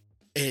look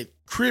at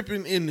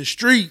Crippin in the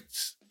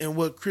streets and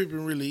what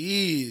Crippin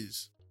really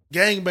is,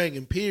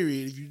 gangbanging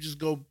period, if you just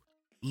go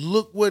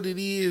look what it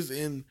is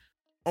and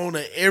on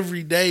an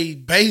everyday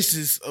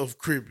basis of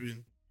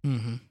Crippin,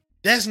 Mm-hmm.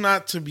 that's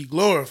not to be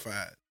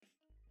glorified.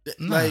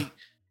 Nah. Like,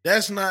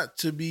 that's not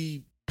to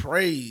be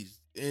praised.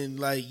 And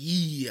like,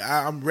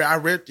 yeah, I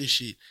rep this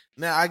shit.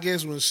 Now, I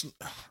guess when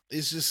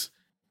it's just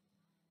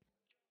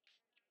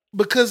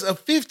because a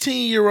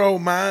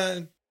 15-year-old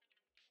mind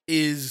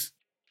is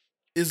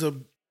a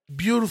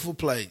beautiful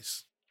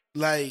place.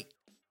 Like,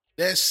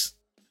 that's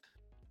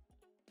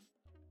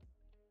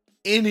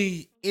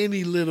any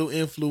little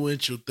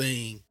influential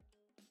thing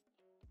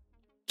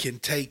can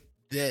take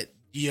that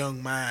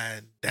young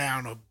mind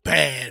down a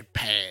bad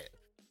path.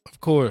 Of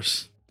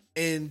course.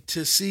 And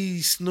to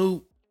see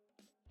Snoop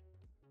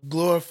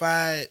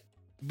glorified,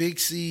 Big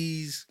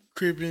C's,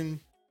 Crippin,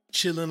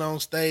 chilling on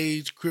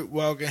stage, Crip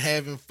walking,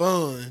 having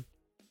fun,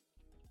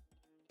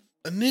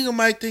 a nigga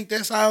might think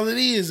that's all it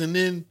is. And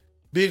then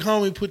Big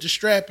Homie put the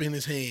strap in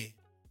his hand.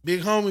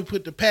 Big Homie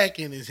put the pack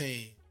in his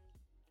hand.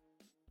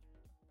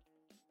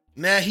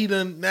 Now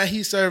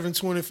he's serving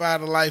 25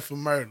 to life for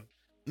murder.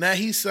 Now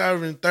he's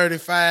serving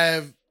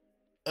 35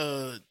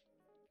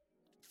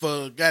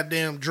 for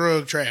goddamn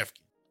drug trafficking.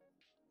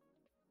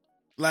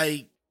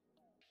 Like,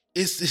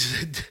 it's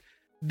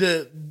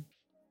the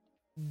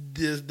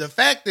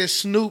fact that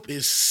Snoop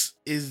is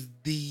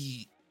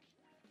the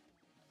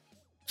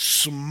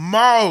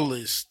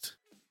smallest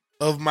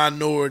of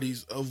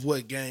minorities of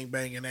what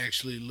gangbanging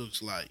actually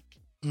looks like.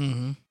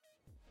 Mm-hmm.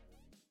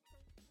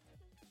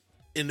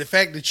 And the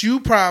fact that you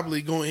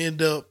probably gonna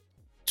end up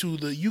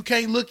you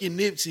can't look at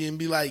Nipsey and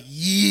be like,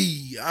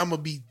 yeah, I'm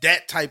gonna be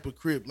that type of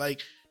Crip.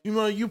 Like, you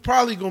know, you're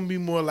probably gonna be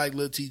more like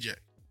Lil TJ.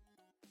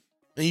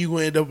 And you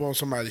gonna end up on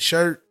somebody's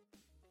shirt,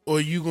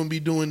 or you gonna be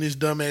doing this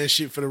dumbass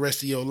shit for the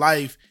rest of your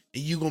life,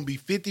 and you gonna be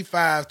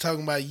 55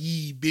 talking about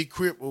big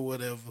Crip or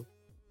whatever.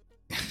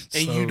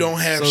 and you don't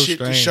have shit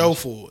strange. to show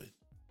for it.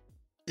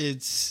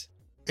 It's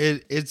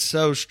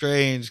so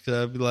strange because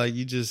I'd be like,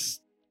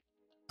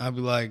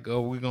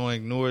 are we going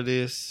to ignore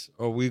this?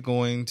 Are we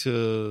going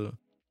to,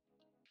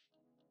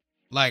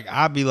 like,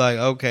 I'd be like,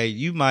 okay,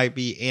 you might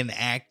be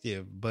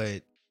inactive,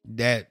 but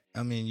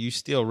you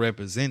still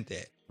represent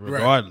that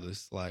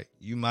regardless. Right. Like,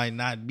 you might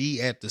not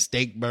be at the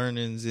stake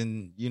burnings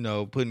and,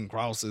 putting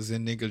crosses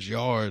in niggas'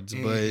 yards,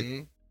 but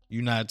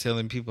you're not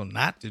telling people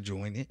not to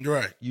join it.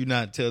 Right. You're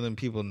not telling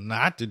people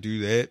not to do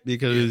that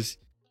because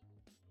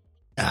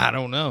I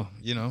don't know,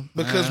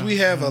 Because we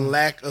have a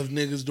lack of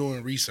niggas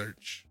doing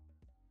research.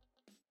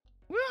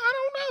 Well, I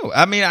don't know.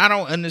 I mean, I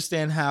don't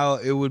understand how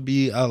it would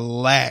be a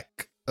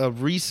lack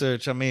of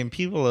research. I mean,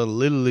 people are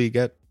literally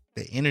got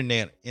the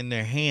internet in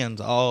their hands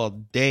all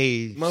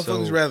day.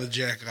 Motherfuckers rather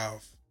jack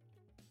off.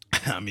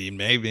 I mean,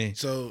 maybe.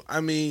 So,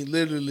 I mean,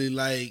 literally,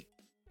 like,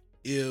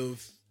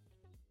 if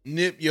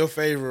Nip your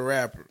favorite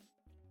rapper,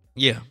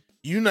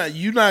 you're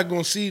not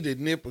gonna see that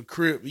Nip a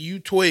Crip. You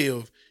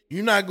 12,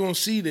 you're not gonna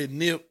see that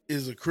Nip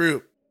is a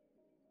Crip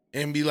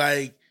and be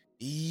like,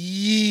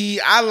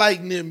 yeah, I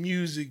like Nip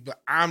music,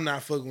 but I'm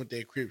not fucking with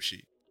that Crip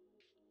shit.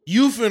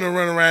 You finna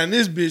run around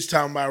this bitch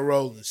talking about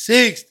rolling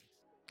 60.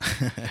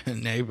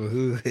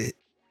 Neighborhood.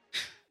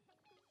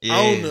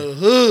 On the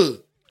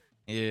hood.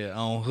 Yeah,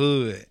 on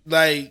hood.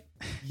 Like,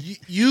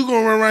 you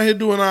gonna run around here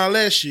doing all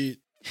that shit.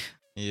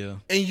 Yeah.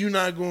 And you're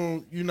not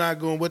going,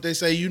 what they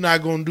say, you're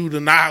not going to do the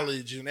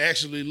knowledge and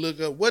actually look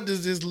up, what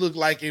does this look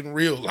like in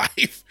real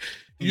life?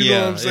 You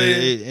know what I'm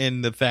saying?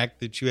 And the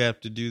fact that you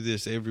have to do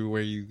this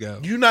everywhere you go.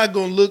 You're not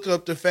going to look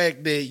up the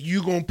fact that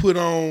you're going to put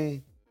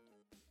on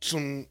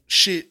some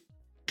shit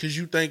because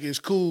you think it's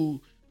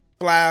cool,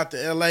 fly out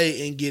to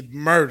LA and get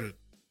murdered.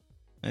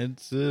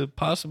 It's a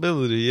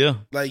possibility, yeah.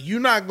 Like, you're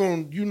not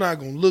going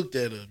to look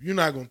that up. You're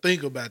not going to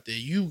think about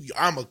that.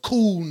 I'm a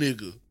cool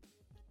nigga.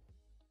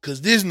 Cause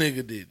this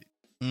nigga did it.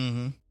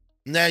 Mm-hmm.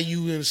 Now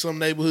you in some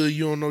neighborhood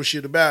you don't know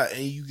shit about,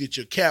 and you get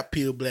your cap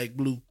peeled black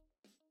blue.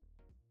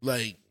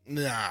 Like,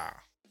 nah.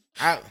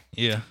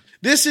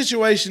 This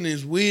situation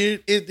is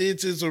weird.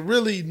 It's a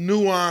really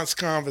nuanced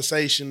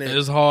conversation. That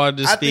it's hard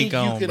to speak on.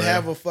 I think you could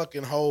have a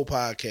fucking whole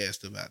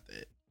podcast about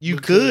that. You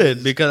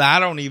could, because I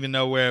don't even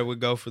know where it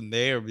would go from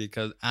there,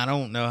 because I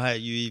don't know how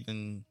you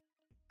even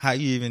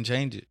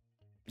change it.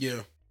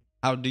 Yeah.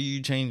 How do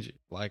you change it?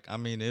 Like, I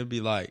mean, it'd be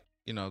like,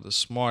 the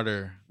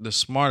smarter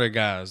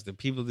guys, the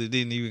people that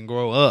didn't even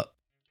grow up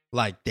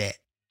like that,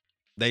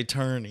 they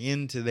turn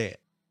into that.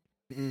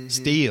 Mm-hmm.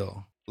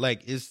 Still,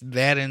 like, it's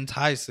that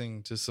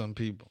enticing to some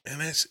people. And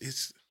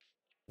it's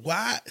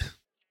why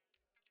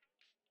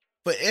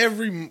for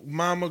every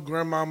mama,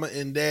 grandmama,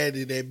 and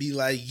daddy that be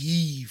like,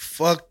 yee,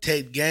 fuck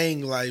that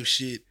gang life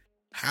shit.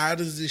 How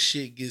does this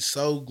shit get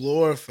so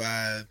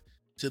glorified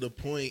to the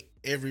point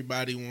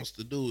everybody wants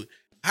to do it?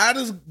 How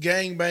does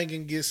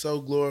gangbanging get so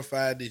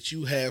glorified that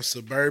you have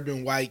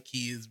suburban white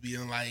kids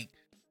being like,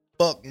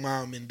 fuck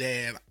mom and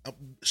dad,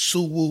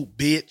 sue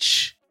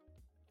bitch?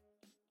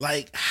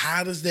 Like,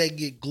 how does that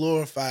get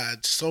glorified?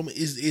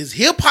 Is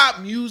hip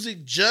hop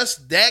music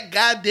just that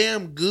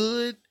goddamn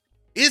good?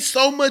 It's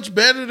so much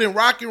better than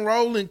rock and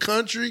roll and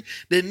country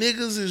that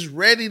niggas is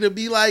ready to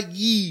be like,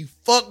 yee,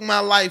 fuck my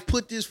life,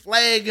 put this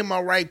flag in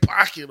my right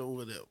pocket or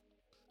whatever.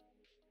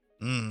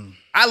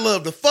 I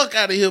love the fuck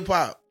out of hip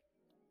hop.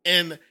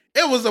 And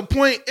it was a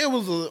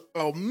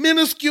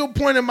minuscule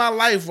point in my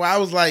life where I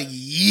was like,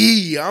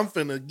 yeah, I'm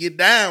finna get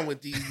down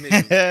with these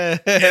niggas.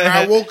 And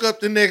I woke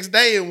up the next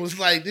day and was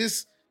like,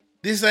 this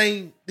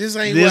ain't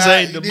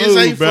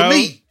for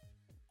me.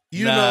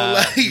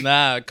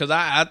 Because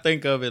I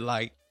think of it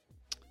like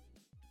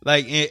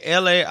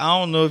in LA, I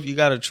don't know if you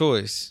got a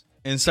choice.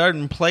 In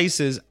certain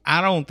places,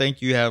 I don't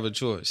think you have a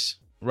choice.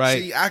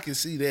 Right? See, I can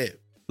see that.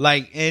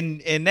 Like,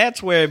 and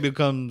that's where it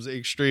becomes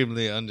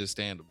extremely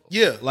understandable.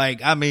 Yeah.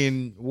 Like, I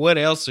mean, what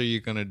else are you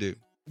going to do?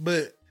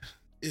 But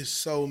it's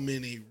so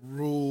many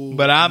rules.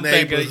 But I'm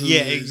thinking,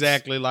 yeah,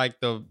 exactly. Like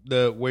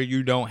the where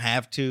you don't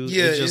have to.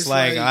 Yeah, it's just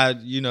like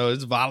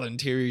it's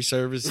voluntary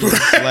services.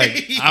 Right.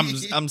 Like,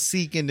 I'm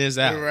seeking this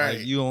out. Right.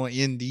 Like, you on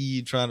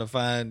Indeed trying to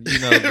find,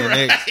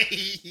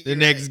 the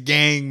next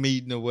gang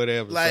meeting or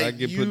whatever. Like, so I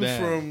get put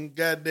down. From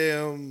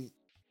goddamn,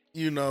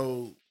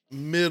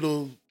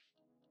 middle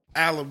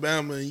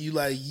Alabama, and you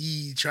like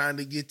trying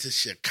to get to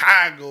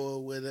Chicago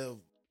or whatever.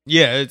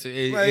 Yeah,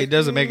 it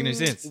doesn't make any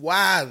sense.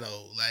 Why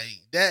though?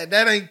 Like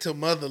that ain't to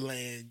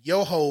motherland.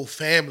 Your whole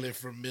family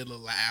from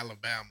middle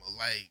Alabama.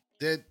 Like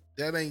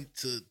that ain't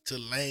to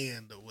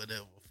land or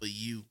whatever for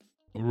you.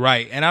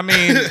 Right. And I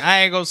mean,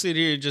 I ain't gonna sit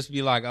here and just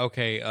be like,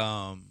 okay,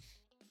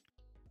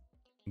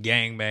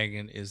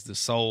 gangbanging is the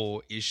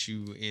sole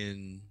issue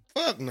in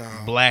fuck no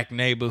black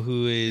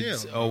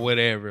neighborhoods or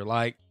whatever.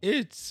 Like,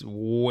 it's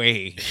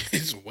way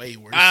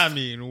worse. I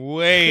mean,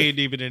 way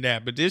deeper than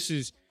that. But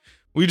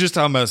we just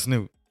talking about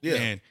Snoop. Yeah.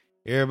 And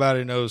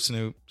everybody knows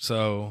Snoop,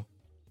 so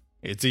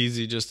it's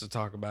easy just to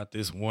talk about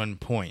this one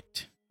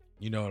point.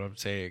 You know what I'm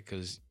saying?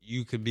 Because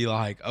you could be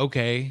like,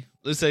 okay,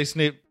 let's say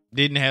Snoop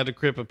didn't have the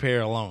Crip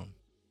apparel on.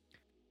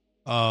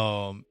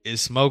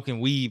 Is smoking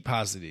weed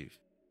positive?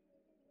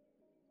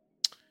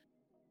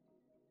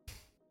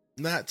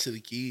 Not to the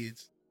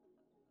kids.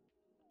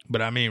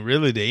 But I mean,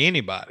 really, to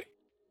anybody.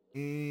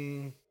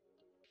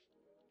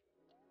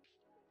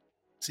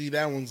 See,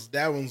 that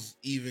one's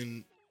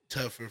even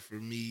tougher for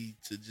me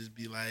to just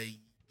be like,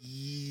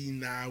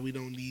 nah, we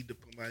don't need to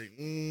put like,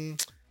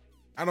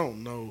 I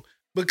don't know,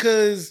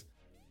 because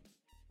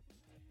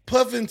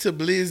puffing to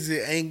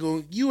Blizzard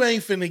you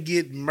ain't finna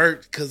get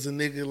murked because a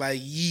nigga like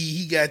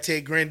he got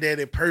that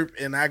granddaddy perp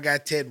and I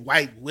got that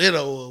white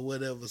widow or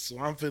whatever, so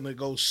I'm finna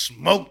go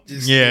smoke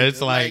this. Yeah, nigga.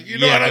 it's like you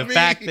know what I mean?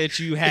 fact that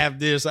you have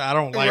this, I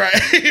don't like.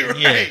 Right.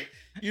 Yeah.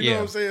 You know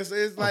what I'm saying? So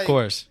it's like, of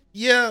course.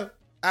 Yeah,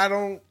 I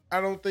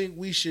don't think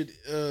we should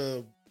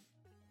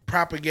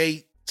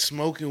propagate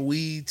smoking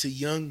weed to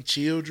young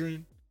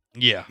children.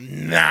 Yeah.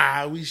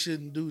 Nah, we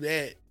shouldn't do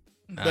that.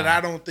 Nah. But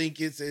I don't think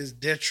it's as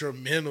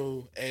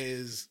detrimental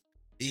as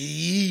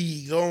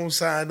go on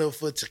sign up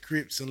for the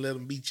Crips and let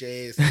them beat your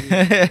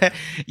ass.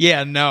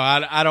 Yeah, no,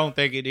 I don't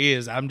think it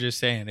is. I'm just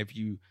saying, if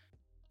you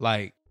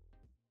like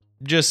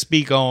just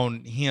speak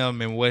on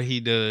him and what he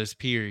does,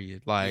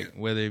 period. Like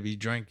whether it be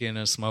drinking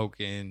or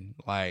smoking,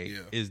 like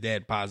is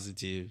that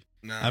positive?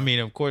 Nah. I mean,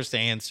 of course the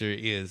answer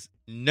is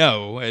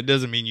no. It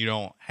doesn't mean you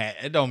don't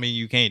it don't mean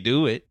you can't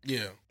do it.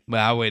 Yeah. But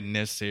I wouldn't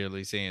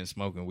necessarily saying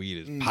smoking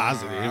weed is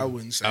positive. I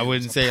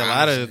wouldn't say a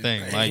lot of the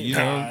things. Like, you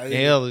know,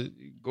 hell,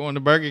 going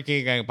to Burger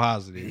King ain't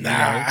positive.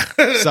 Nah.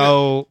 You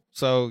know?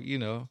 So, you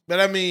know. But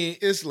I mean,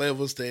 it's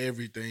levels to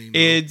everything. Though.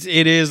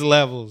 It is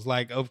levels.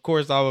 Like, of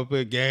course, I would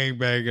put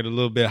gangbanging a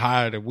little bit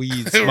higher than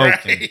weed smoking.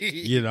 Right.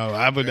 You know,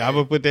 I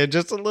would put that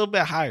just a little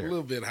bit higher. A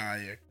little bit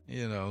higher.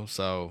 You know,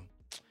 so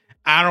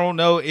I don't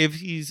know if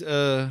he's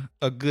a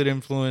good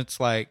influence,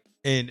 like,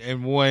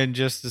 and one,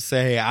 just to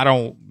say, I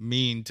don't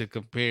mean to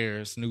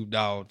compare Snoop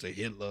Dogg to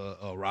Hitler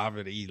or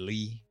Robert E.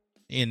 Lee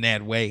in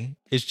that way.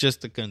 It's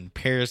just a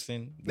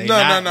comparison. They're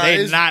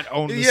not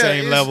on the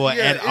same level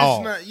at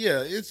all.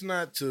 It's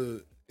not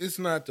to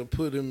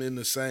put him in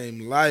the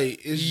same light.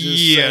 It's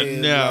just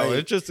saying, like,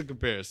 it's just a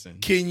comparison.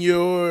 Can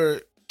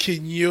your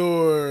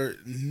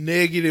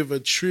negative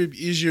attribute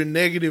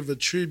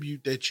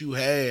that you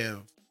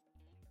have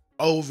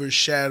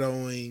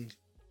overshadowing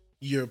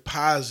your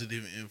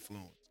positive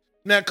influence?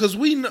 Now, because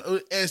we know,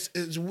 as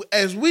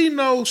we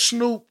know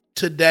Snoop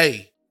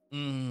today,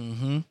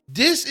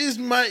 this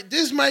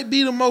might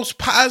be the most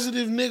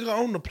positive nigga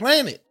on the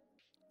planet.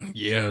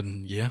 Yeah.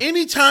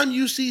 Anytime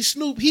you see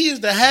Snoop, he is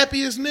the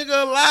happiest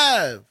nigga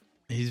alive.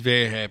 He's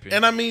very happy.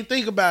 And I mean,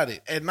 think about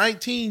it. At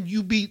 19,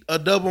 you beat a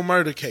double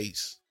murder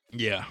case.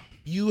 Yeah.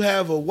 You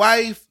have a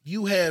wife.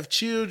 You have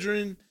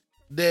children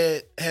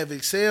that have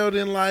excelled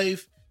in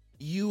life.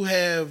 You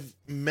have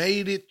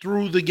made it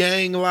through the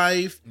gang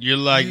life. You're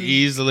like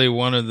easily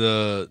one of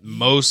the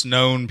most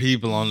known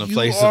people on the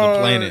face of the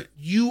planet.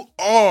 You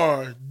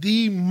are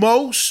the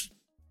most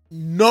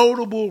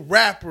notable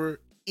rapper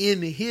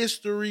in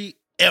history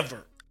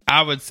ever.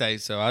 I would say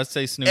so. I'd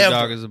say Snoop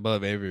Dogg is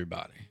above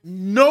everybody.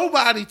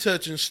 Nobody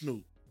touching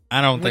Snoop.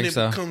 I don't think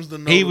so.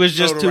 He was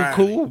just too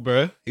cool,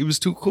 bro. He was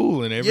too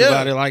cool, and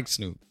everybody liked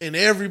Snoop. And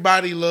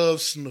everybody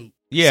loves Snoop.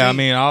 Yeah, I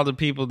mean, all the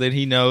people that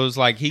he knows,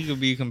 like, he could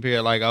be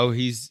compared, like, oh,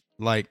 he's,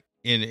 like,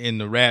 in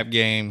the rap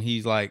game,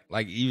 he's, like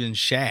even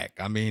Shaq.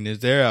 I mean, is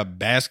there a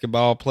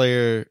basketball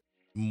player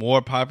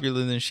more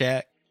popular than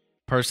Shaq,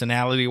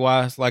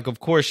 personality-wise? Like, of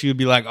course, you'd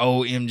be like, oh,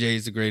 MJ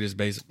is the greatest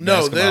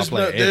basketball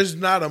player. There's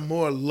not a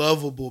more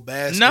lovable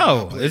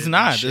basketball player. No, it's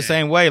not. The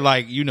same way,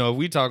 like, you know, if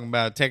we talking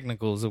about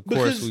technicals, of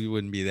course, we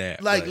wouldn't be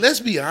that. Like,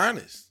 let's be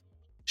honest.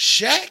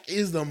 Shaq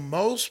is the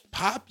most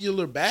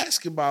popular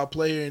basketball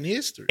player in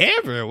history.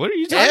 Ever. What are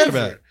you talking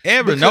about?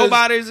 Ever.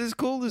 Nobody's as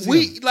cool as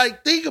him.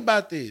 Like, think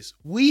about this.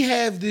 We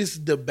have this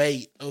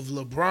debate of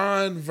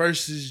LeBron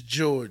versus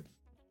Jordan.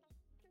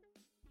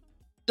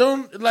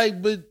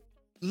 But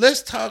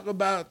let's talk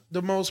about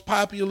the most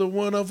popular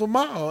one of them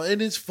all,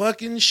 and it's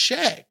fucking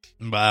Shaq.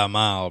 By a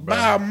mile, bro.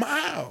 By a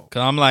mile.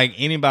 Because I'm like,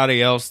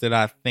 anybody else that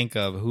I think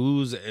of,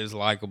 who's as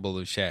likable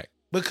as Shaq?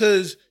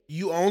 Because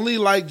you only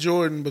like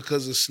Jordan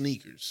because of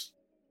sneakers.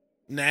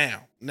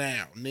 Now,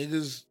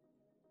 niggas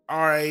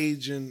our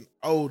age and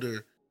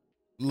older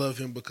love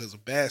him because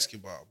of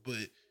basketball,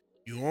 but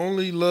you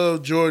only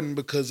love Jordan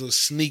because of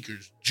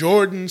sneakers.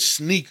 Jordan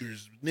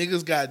sneakers.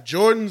 Niggas got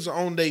Jordans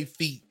on their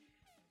feet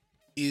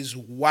is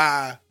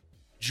why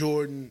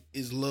Jordan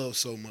is loved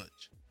so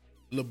much.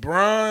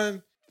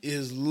 LeBron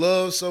is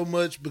loved so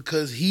much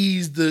because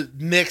he's the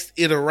next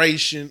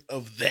iteration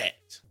of that.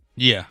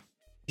 Yeah.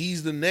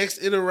 He's the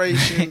next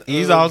iteration. He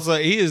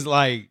is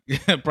like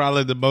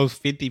probably the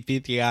most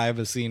 50-50 I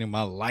ever seen in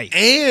my life.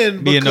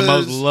 And being the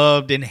most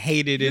loved and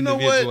hated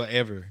individual what?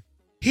 Ever.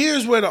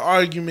 Here's where the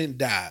argument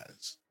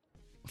dies.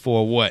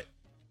 For what?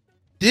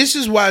 This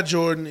is why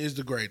Jordan is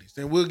the greatest.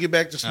 And we'll get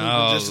back to Snoop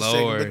in just a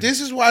second. But this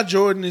is why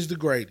Jordan is the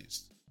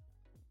greatest.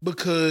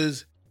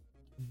 Because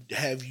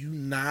if you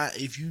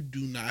do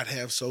not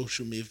have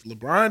social media, if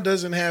LeBron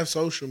doesn't have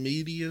social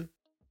media,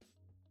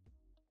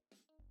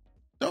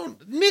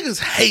 niggas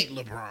hate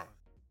LeBron.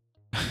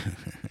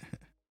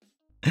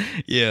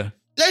 Yeah.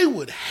 they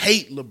would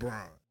hate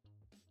LeBron.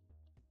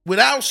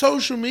 Without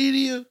social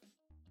media,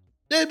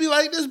 they'd be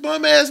like, this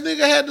bum ass nigga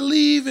had to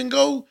leave and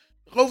go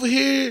over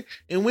here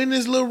and win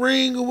this little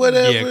ring or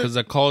whatever. Yeah, because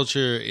the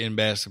culture in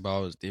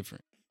basketball is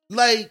different.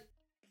 Like,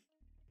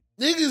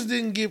 niggas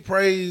didn't get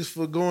praised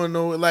for going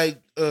nowhere.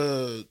 Like,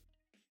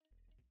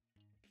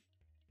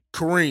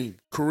 Kareem.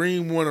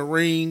 Kareem won a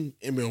ring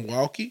in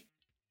Milwaukee.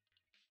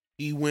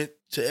 He went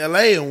to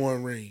LA and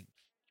won rings.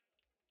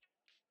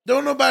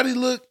 Don't nobody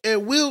look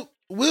at Wilt.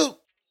 Wilt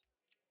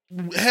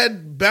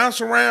had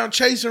bounced around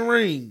chasing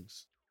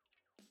rings.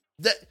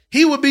 That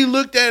he would be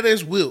looked at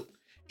as Wilt.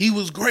 He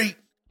was great,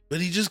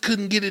 but he just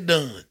couldn't get it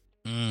done.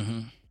 Mm-hmm.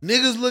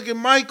 Niggas look at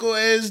Michael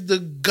as the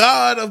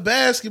god of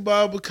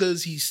basketball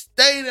because he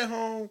stayed at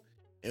home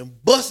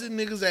and busted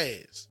niggas'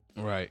 ass.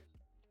 Right.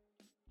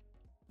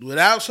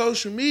 Without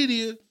social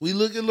media, we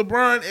look at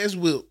LeBron as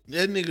Wilt.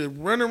 That nigga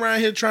running around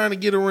here trying to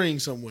get a ring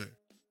somewhere.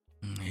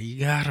 He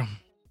got him.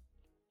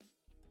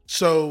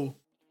 So,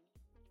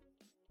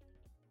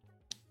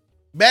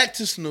 back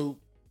to Snoop.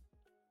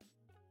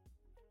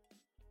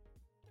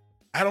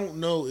 I don't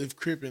know if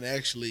CRIPPIN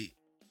actually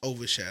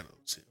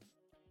overshadows him.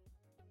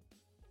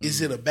 Is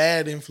it a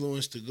bad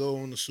influence to go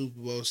on the Super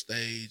Bowl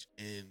stage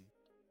and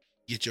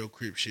get your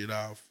Crip shit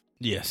off?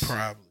 Yes.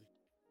 Probably.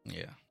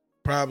 Yeah.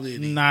 Probably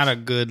it is. Not a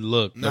good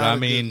look, but Not I a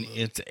mean, good look.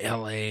 it's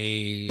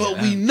LA.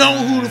 But we know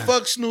who the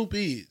fuck Snoop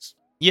is.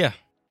 Yeah.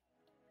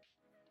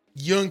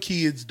 Young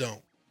kids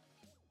don't.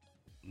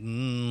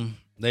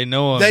 They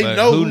know him, They but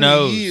know who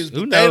knows? he is,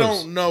 Who but knows? they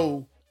don't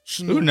know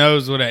Snoop. Who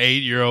knows what an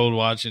 8-year-old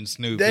watching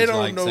Snoop They is don't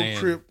like know saying?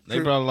 Crip. They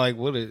probably like,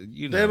 what is,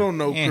 you know. They don't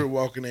know eh. Crip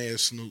walking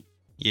ass Snoop.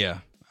 Yeah.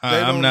 They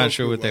I'm don't know not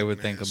sure Crip what they would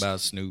walking think ass about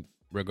Snoop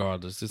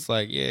regardless. It's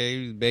like, yeah,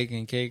 he was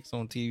baking cakes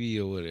on TV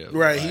or whatever.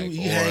 Right. Like,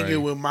 he or-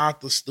 hanging with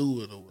Martha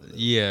Stewart or whatever.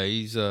 Yeah,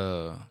 he's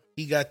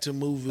He got to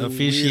move with Wiz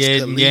officiating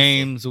Khalifa.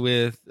 games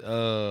with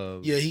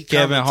he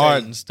Kevin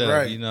Hart commentating, and stuff,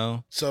 right. you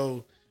know.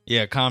 So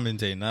Yeah,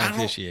 commentating, not I don't-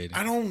 officiating.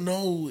 I don't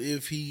know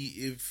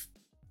if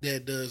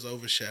that does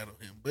overshadow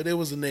him, but it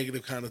was a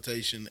negative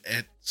connotation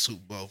at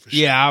Super Bowl for sure.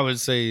 Yeah, I would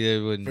say it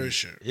wouldn't. For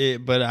sure.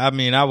 But I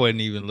mean, I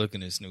wasn't even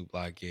looking at Snoop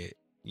like it.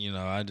 You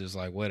know, I just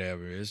like,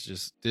 whatever. It's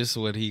just, this is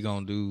what he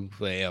gonna do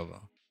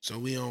forever. So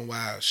we on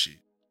wild shit.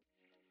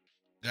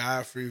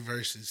 Godfrey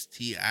versus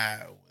T.I.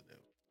 or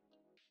whatever.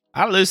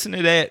 I listened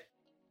to that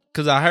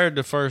because I heard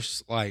the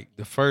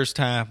first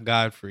time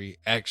Godfrey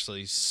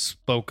actually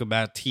spoke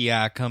about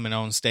T.I. coming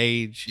on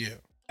stage Yeah.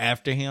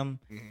 after him.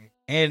 Mm-hmm.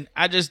 And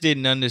I just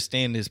didn't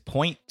understand his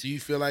point. Do you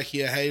feel like he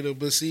a hater?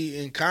 But see,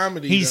 in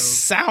comedy, He though,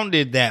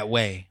 sounded that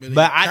way, But in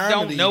but I don't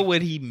comedy- know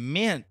what he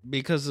meant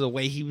because of the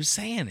way he was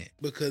saying it.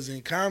 because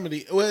in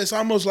comedy, well, it's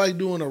almost like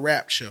doing a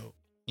rap show.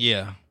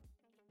 Yeah.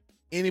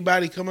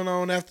 Anybody coming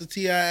on after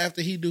T.I.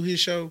 after he do his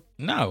show?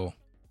 No.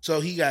 So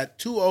he got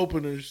two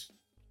openers,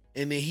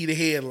 and then he the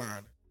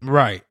headliner.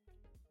 Right.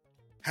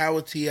 How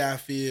would T.I.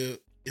 feel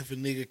if a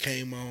nigga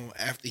came on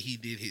after he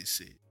did his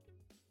set?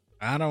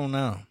 I don't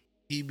know.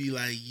 He'd be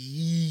like,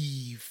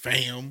 yee,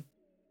 fam.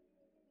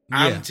 Yeah.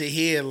 I'm the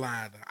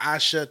headliner. I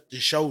shut the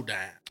show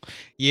down.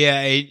 Yeah,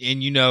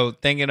 and you know,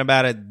 thinking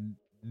about it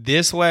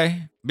this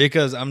way,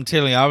 because I'm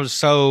telling you, I was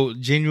so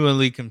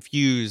genuinely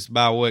confused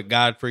by what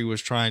Godfrey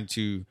was trying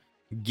to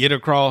get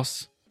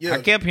across. Yeah.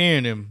 I kept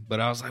hearing him,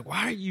 but I was like,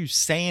 why are you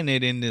saying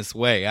it in this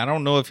way? I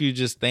don't know if you're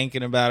just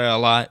thinking about it a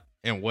lot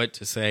and what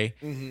to say.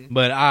 Mm-hmm.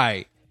 But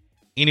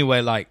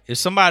anyway, like if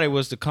somebody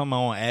was to come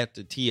on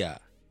after T.I.,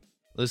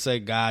 let's say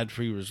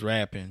Godfrey was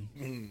rapping,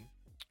 Mm-hmm.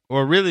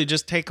 or really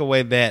just take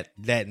away that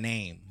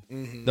name,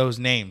 Mm-hmm. those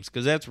names,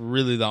 because that's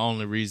really the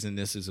only reason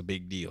this is a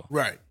big deal.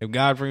 Right. If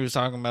Godfrey was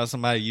talking about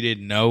somebody you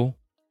didn't know,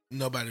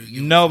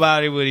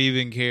 Nobody would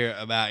even care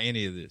about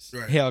any of this.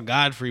 Right. Hell,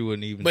 Godfrey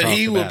wouldn't even But talk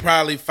he about would it.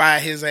 probably fire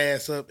his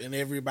ass up and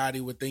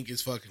everybody would think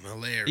it's fucking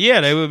hilarious.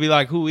 Yeah, they would be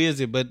like, who is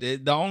it? But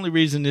the only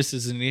reason this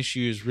is an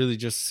issue is really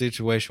just a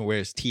situation where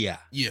it's T.I.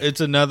 Yeah. It's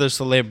another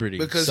celebrity.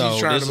 Because so he's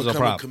trying this to is a become a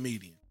problem.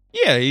 comedian.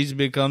 Yeah, he's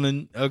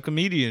becoming a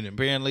comedian.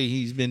 Apparently,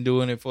 he's been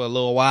doing it for a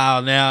little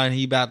while now, and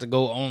he about to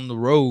go on the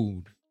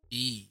road.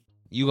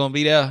 You gonna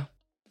be there?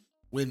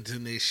 Went to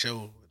their show or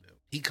whatever.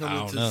 He I coming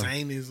don't to know.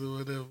 Zany's or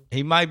whatever.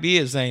 He might be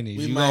at Zany's.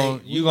 We You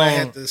might gonna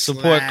have to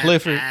support slide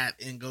Clifford? out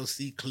and go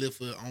see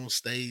Clifford on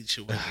stage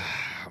or whatever.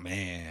 Oh,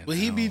 man. Would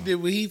he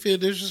would he feel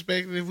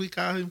disrespected if we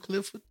call him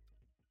Clifford?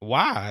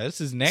 Why? That's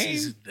his It's name.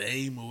 his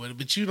name or whatever.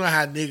 But you know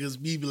how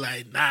niggas be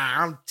like,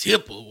 nah, I'm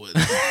Tip or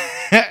whatever.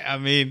 I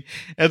mean,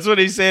 that's what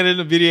he said in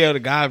the video to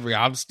Godfrey.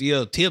 I'm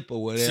still Tip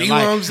or whatever. See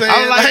Like, what I'm saying?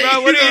 I was like, Like,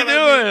 bro, what you are you know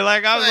what I doing? mean?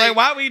 Like, I was Like, like,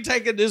 why are we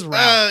taking this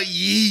route?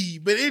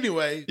 But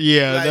anyway.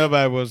 Yeah, like,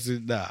 nobody wants to.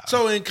 Nah.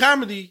 So in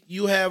comedy,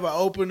 you have an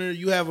opener,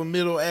 you have a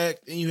middle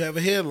act, and you have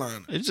a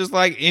headliner. It's just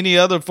like any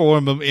other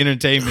form of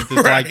entertainment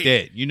that's Right. like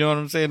that. You know what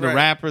I'm saying? The Right.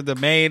 rapper, the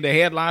main, the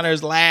headliner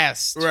is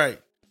last. Right.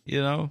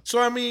 You know?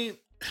 So I mean,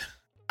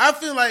 I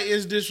feel like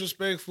it's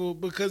disrespectful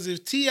because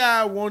if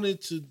T.I.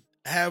 wanted to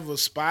have a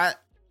spot,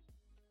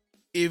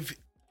 if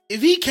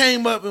he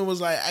came up and was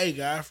like, hey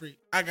Godfrey,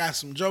 I got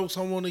some jokes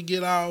I want to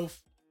get off.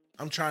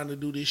 I'm trying to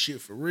do this shit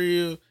for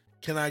real.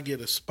 Can I get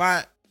a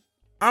spot?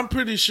 I'm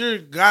pretty sure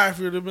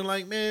Godfrey would have been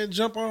like, man,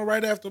 jump on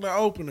right after the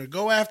opener.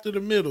 Go after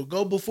the middle.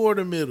 Go before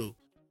the middle.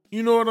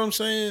 You know what I'm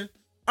saying?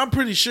 I'm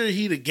pretty sure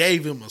he'd have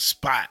gave him a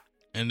spot.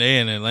 And they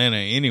in Atlanta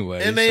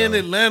anyway.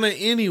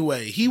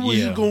 He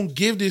was going to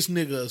give this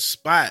nigga a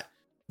spot.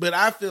 But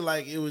I feel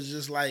like it was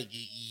just like,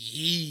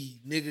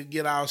 nigga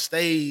get off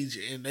stage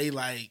and they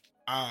like,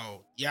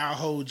 oh, y'all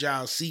hold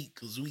y'all seat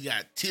because we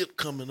got Tip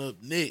coming up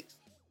next.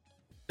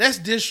 That's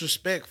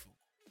disrespectful.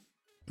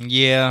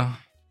 Yeah.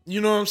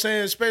 You know what I'm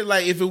saying? Especially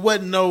like if it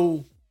wasn't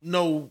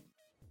no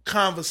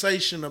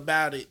conversation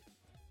about it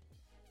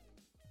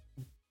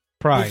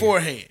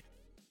beforehand.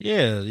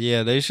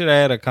 Yeah, they should have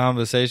had a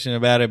conversation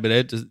about it, but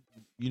it just,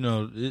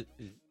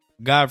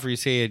 Godfrey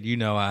said, it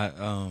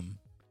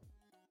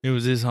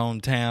was his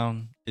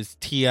hometown. It's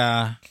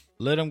T.I.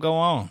 Let him go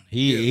on.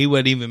 He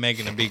wasn't even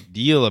making a big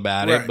deal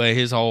about it, but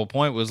his whole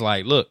point was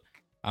like, look,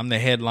 I'm the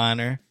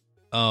headliner.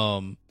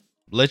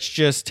 Let's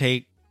just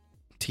take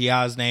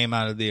T.I.'s name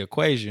out of the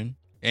equation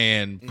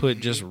and put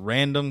just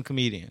random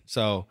comedian.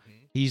 So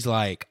he's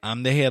like,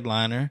 I'm the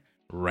headliner,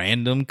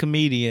 random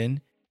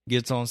comedian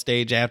gets on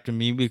stage after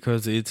me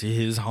because it's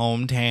his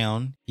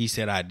hometown. He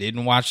said, I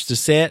didn't watch the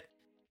set.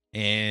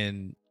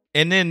 And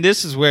then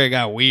this is where it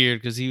got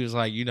weird because he was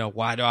like,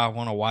 why do I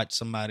want to watch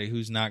somebody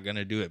who's not going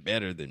to do it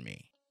better than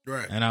me?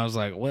 Right. And I was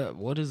like,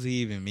 what does he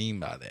even mean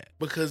by that?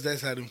 Because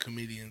that's how them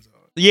comedians are.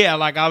 Yeah,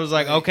 like I was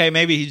like, okay,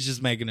 maybe he's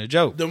just making a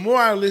joke. The more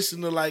I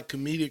listen to like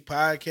comedic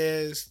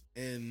podcasts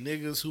and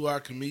niggas who are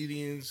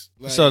comedians,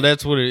 like, so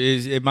that's what it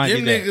is. It might be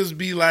that. Niggas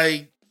be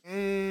like,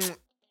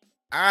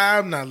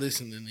 I'm not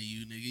listening to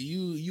you,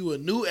 nigga. You a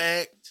new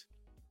act.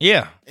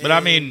 Yeah, but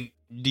I mean,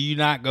 do you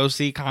not go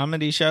see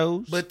comedy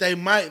shows? But they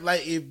might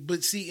like if,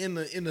 but see in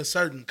a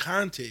certain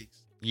context.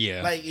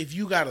 Yeah, like if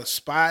you got a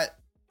spot,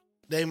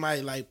 they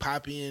might like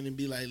pop in and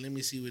be like, let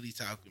me see what he's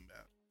talking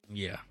about.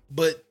 Yeah,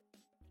 but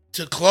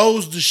to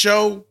close the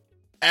show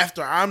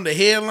after I'm the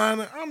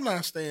headliner, I'm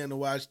not staying to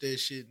watch that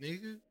shit,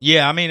 nigga.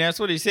 Yeah, I mean, that's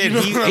what he said.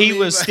 He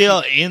was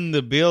still in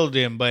the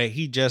building, but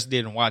he just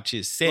didn't watch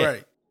his set.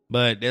 Right.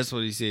 But that's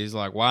what he said. He's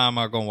like, why am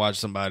I going to watch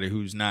somebody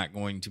who's not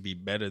going to be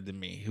better than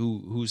me?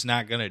 Who's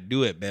not going to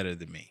do it better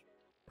than me?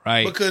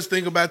 Right? Because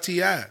think about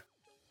T.I.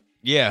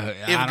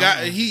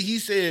 Yeah. He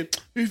said,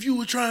 if you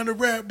were trying to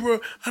rap, bro,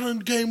 I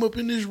done came up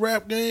in this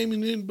rap game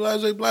and then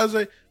blase.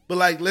 But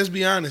like, let's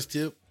be honest,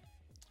 Tip.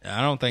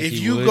 I don't think if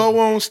you go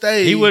on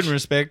stage, he wouldn't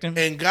respect him.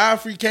 And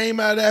Godfrey came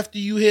out after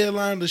you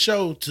headlined the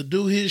show to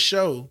do his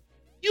show.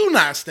 You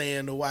not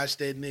staying to watch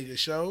that nigga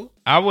show.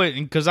 I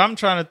wouldn't, because I'm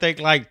trying to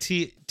think like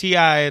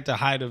T.I. at the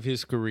height of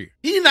his career.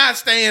 He not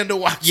staying to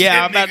watch. Yeah,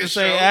 that I'm about nigga to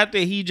say show. after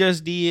he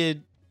just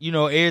did,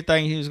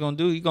 everything he was gonna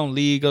do, he gonna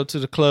leave, go to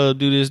the club,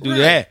 do this, do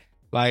that.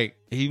 Like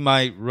he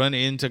might run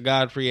into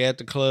Godfrey at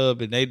the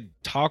club and they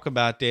talk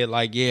about that.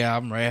 Like, yeah,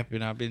 I'm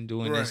rapping, I've been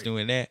doing this,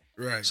 doing that.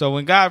 Right. So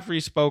when Godfrey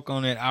spoke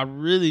on it, I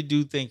really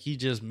do think he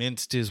just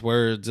minced his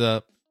words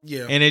up.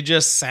 Yeah. And it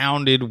just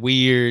sounded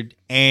weird,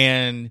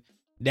 and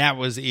that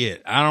was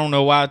it. I don't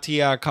know why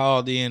T.I.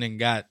 called in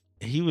and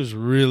he was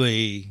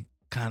really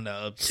kind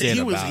of upset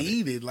he was about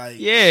heated. it. Like,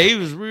 yeah, he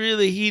was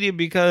really heated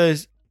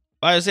because,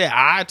 like I said,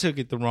 I took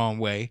it the wrong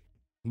way,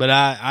 but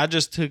I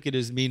just took it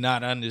as me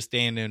not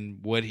understanding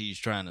what he's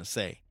trying to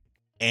say.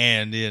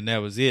 And then that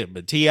was it.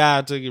 But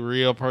T.I. took it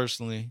real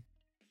personally.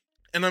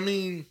 And I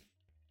mean,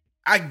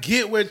 I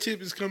get where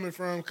Tip is coming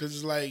from because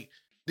it's like,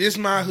 this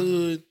my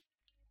hood.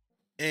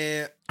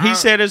 And he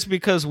said it's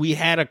because we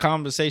had a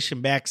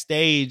conversation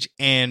backstage,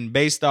 and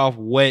based off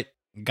what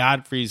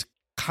Godfrey's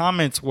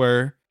comments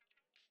were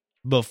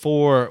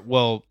before,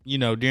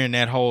 during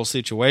that whole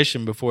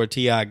situation before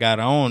T.I.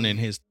 got on and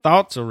his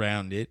thoughts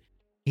around it,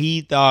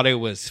 he thought it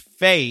was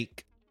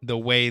fake the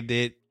way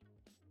that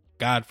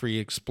Godfrey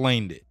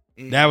explained it.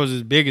 That was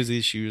his biggest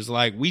issue. It's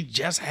like, we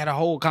just had a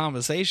whole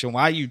conversation.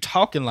 Why are you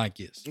talking like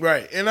this?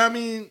 Right. And I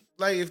mean,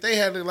 like, if they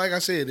had it, like I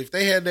said, if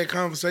they had that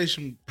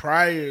conversation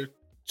prior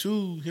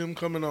to him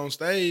coming on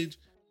stage,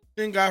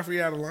 then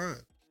Godfrey out of line.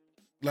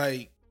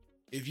 Like,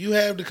 if you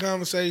have the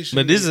conversation.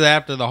 But this is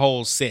after the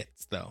whole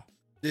sets, though.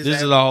 This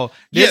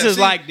is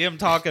like them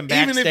talking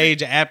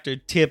backstage after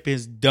Tip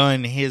has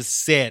done his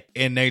set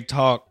and they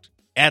talked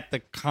at the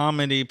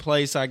comedy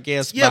place, I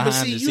guess. Yeah, but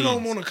see, you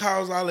don't want to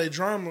cause all that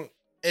drama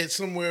at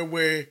somewhere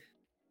where,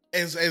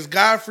 as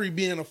Godfrey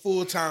being a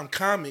full-time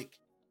comic,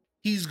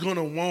 he's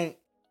gonna want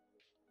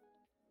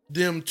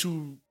them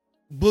to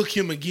book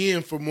him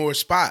again for more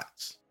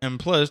spots. And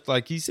plus,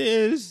 like he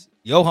says,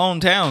 your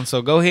hometown,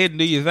 so go ahead and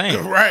do your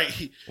thing.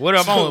 Right. What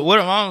am I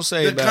gonna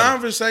say about the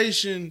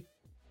conversation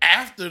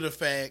after the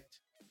fact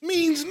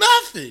means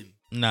nothing.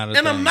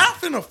 I'm not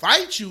finna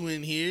fight you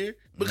in here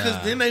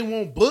because then they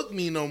won't book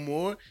me no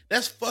more.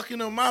 That's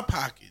fucking up my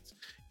pockets.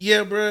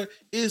 Yeah, bro,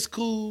 it's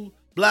cool.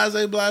 Blase.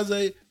 I'm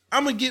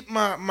gonna get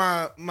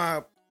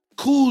my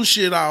cool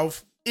shit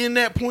off in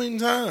that point in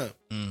time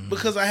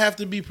because I have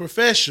to be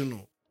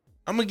professional.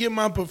 I'm gonna get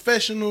my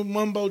professional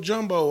mumbo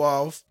jumbo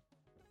off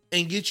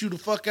and get you the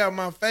fuck out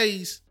my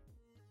face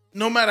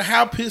no matter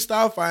how pissed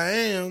off I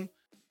am,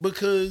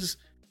 because,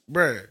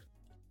 bruh,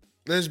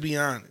 let's be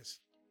honest.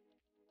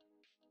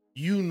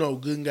 You know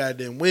good and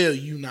goddamn well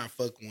you not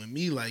fucking with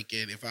me like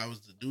that if I was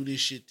to do this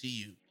shit to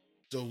you.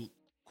 So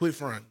quit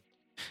fronting.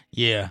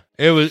 Yeah,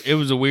 it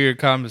was a weird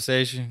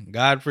conversation.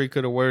 Godfrey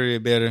could have worded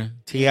it better.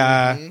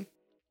 T.I.,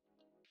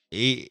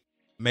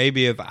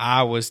 maybe if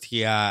I was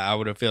T.I., I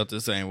would have felt the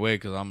same way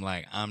because I'm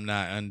like, I'm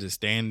not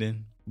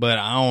understanding. But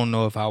I don't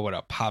know if I would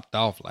have popped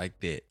off like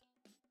that.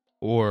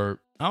 Or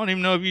I don't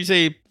even know if you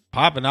say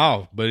popping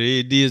off, but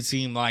it did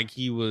seem like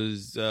he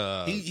was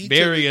he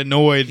very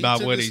annoyed by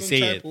what he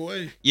said.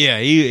 Yeah,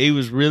 he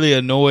was really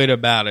annoyed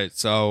about it.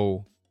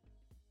 So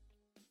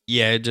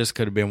yeah, it just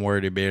could have been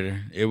worded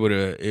better. They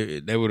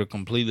would have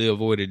completely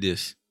avoided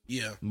this.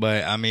 Yeah.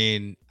 But I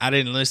mean, I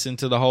didn't listen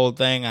to the whole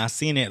thing. I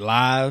seen it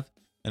live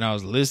and I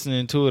was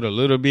listening to it a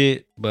little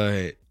bit,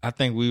 but I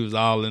think we was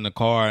all in the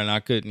car and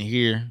I couldn't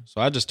hear. So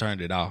I just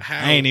turned it off.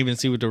 I ain't even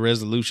see what the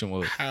resolution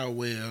was. How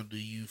well do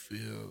you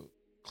feel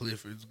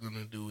Clifford's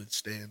gonna do it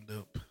stand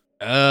up?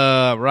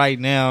 Right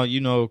now,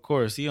 of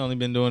course, he only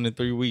been doing it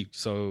 3 weeks.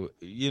 So,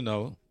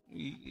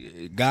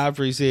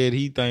 Godfrey said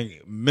he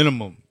think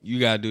minimum you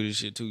gotta do this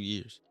shit 2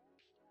 years.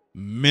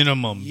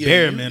 Minimum,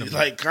 bare minimum.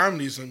 Like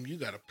comedy is something you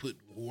gotta put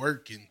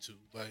work into.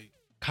 Like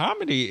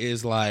comedy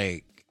is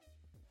like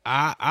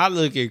I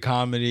look at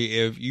comedy,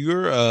 if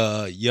you're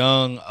a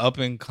young up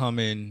and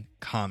coming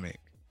comic,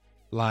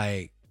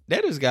 like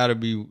that has got to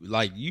be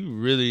like you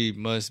really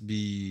must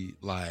be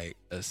like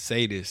a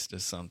sadist or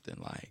something.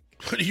 Like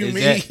what do you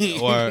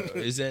mean? Or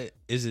is it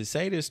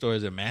sadist or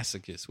is it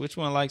masochist? Which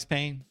one likes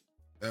pain?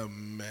 A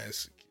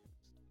masochist.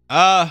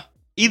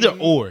 Either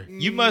or.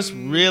 You must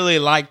really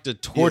like to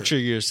torture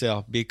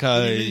yourself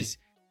because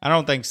I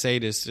don't think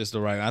sadist is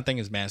the right one. I think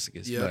it's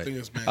masochist. Yeah, I think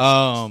it's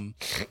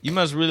masochist. You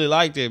must really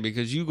like that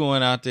because you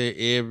going out there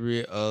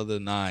every other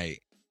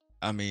night.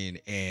 I mean,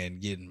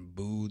 and getting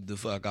booed the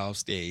fuck off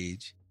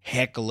stage,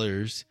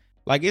 hecklers.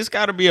 Like it's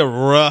got to be a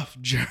rough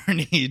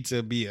journey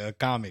to be a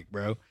comic,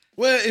 bro.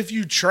 Well, if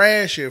you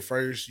trash at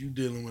first, you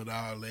dealing with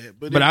all that.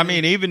 But I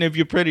mean, even if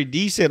you're pretty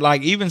decent,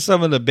 like even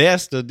some of the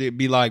best will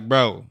be like,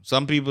 bro,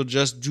 some people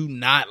just do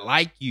not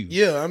like you.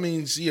 Yeah, I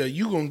mean,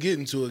 you gonna get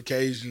into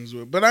occasions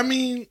but I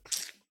mean,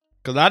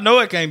 because I know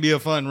it can't be a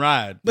fun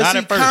ride. But not see,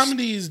 at first.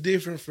 Comedy is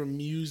different from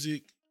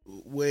music,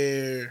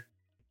 where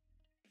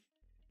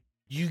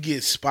you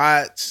get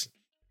spots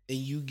and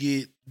you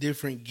get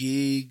different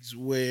gigs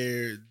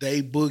where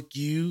they book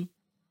you,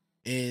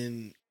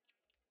 and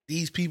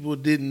these people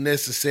didn't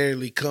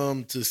necessarily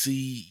come to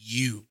see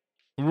you.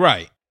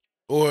 Right.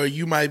 Or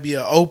you might be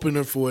an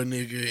opener for a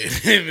nigga,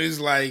 and it's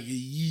like,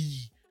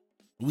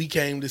 we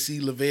came to see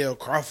Lavelle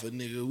Crawford,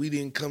 nigga. We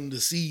didn't come to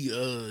see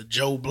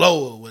Joe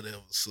Blow or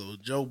whatever. So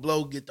Joe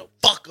Blow, get the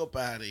fuck up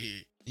out of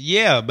here.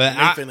 Yeah, but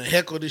they finna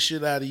heckle the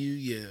shit out of you.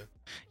 Yeah.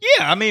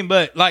 Yeah, I mean,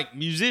 but like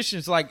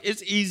musicians, like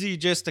it's easy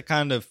just to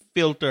kind of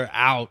filter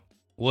out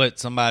what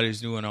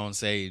somebody's doing on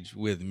stage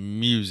with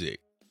music.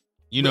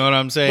 You know what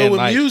I'm saying? But with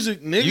like,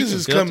 music, niggas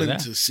is coming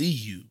to see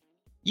you.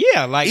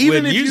 Yeah, like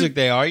even with music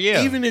they are,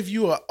 yeah. Even if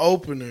you are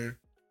opener,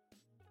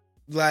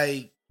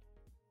 like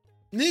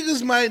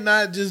niggas might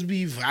not just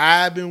be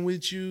vibing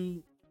with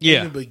you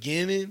in the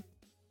beginning.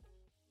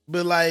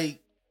 But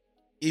like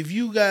if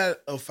you got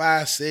a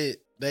 5 set,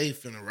 they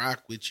finna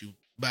rock with you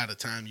by the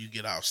time you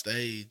get off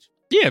stage.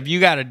 Yeah, if you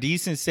got a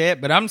decent set,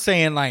 but I'm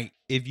saying like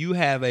if you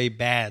have a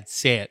bad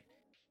set,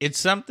 it's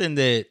something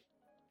that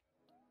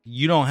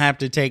you don't have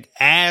to take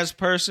as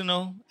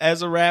personal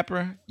as a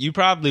rapper. You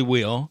probably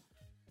will.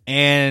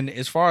 And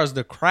as far as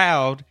the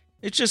crowd,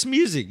 it's just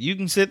music. You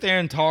can sit there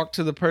and talk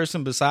to the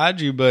person beside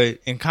you, but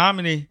in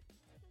comedy,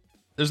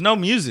 there's no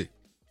music.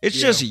 It's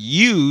just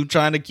you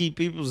trying to keep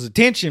people's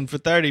attention for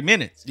 30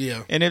 minutes.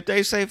 Yeah. And if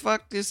they say,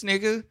 fuck this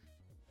nigga,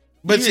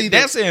 but see,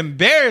 that's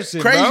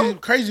embarrassing, bro.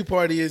 Crazy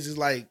part is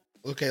like,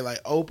 okay, like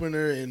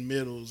opener and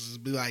middles is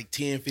be like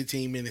 10,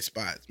 15 minute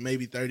spots,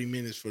 maybe 30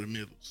 minutes for the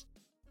middles.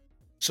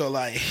 So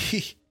like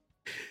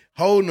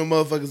holding the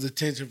motherfuckers'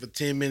 attention for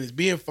 10 minutes,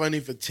 being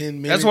funny for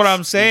 10 minutes. That's what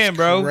I'm saying,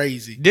 bro.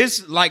 Crazy.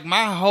 This, like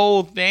my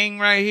whole thing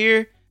right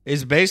here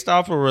is based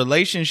off a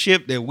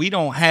relationship that we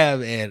don't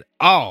have at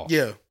all.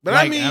 Yeah. But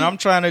like, I mean, and I'm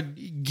trying to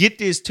get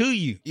this to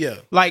you. Yeah.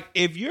 Like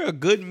if you're a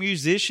good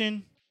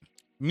musician,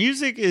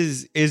 music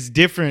is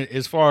different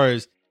as far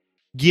as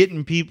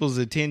getting people's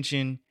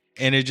attention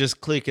and it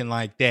just clicking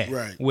like that.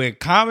 Right. With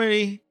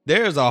comedy,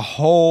 there's a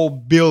whole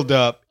build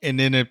up, and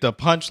then if the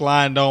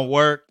punchline don't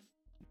work,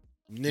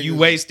 you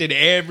wasted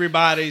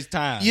everybody's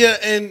time. Yeah,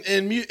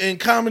 and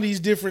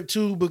comedy's different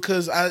too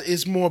because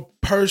it's more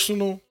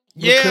personal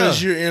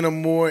because you're in a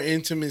more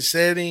intimate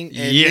setting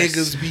and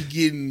niggas be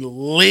getting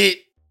lit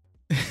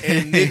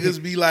and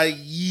niggas be like,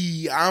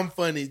 I'm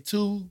funny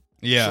too.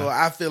 Yeah. So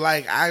I feel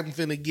like I'm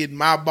finna get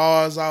my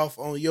bars off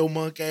on your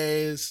monk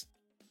ass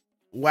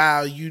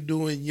while you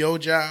doing your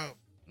job.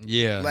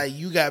 Yeah. Like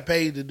you got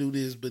paid to do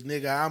this, but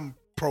nigga, I'm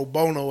pro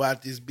bono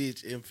out this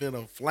bitch and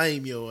finna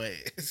flame your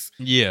ass.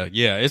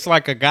 Yeah. It's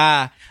like a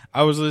guy.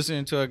 I was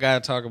listening to a guy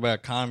talk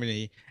about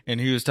comedy, and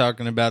he was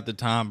talking about the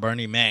time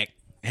Bernie Mac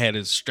had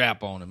his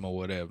strap on him or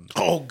whatever.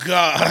 Oh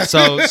God!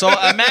 So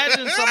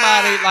imagine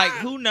somebody like,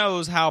 who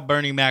knows how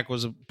Bernie Mac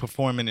was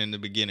performing in the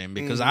beginning,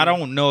 because I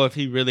don't know if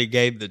he really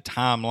gave the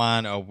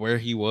timeline of where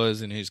he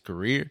was in his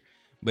career,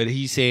 but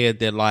he said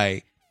that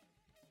like,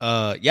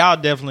 y'all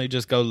definitely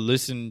just go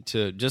listen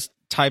to, just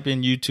type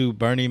in YouTube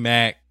Bernie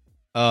Mac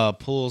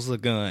pulls a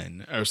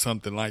gun or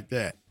something like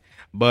that.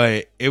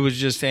 But it was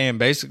just saying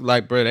basically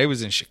like, bro, they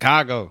was in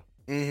Chicago.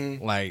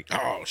 Mm-hmm. Like,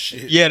 oh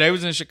shit, yeah, they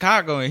was in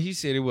Chicago, and he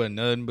said it wasn't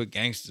nothing but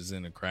gangsters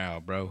in the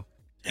crowd, bro.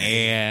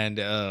 And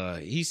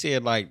he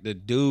said like the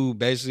dude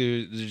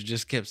basically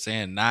just kept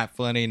saying not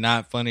funny,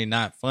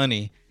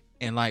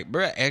 and like,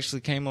 bro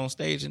actually came on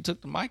stage and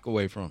took the mic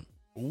away from him.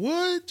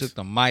 What? Took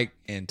the mic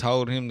and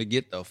told him to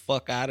get the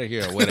fuck out of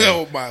here or whatever.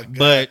 Oh my God.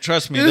 But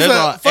trust me, there's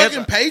a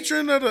fucking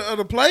patron of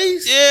the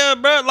place? Yeah,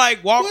 bro,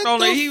 like walked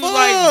on it. He was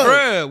like,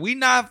 bro, we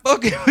not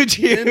fucking with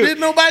you. And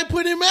didn't nobody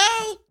put him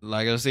out?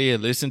 Like I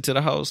said, listen to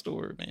the whole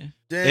story, man.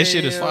 Damn, that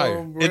shit is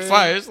fire. Bro. It's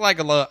fire. It's like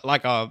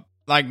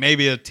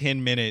maybe a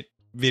 10-minute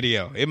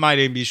video. It might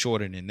even be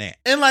shorter than that.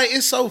 And like,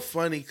 it's so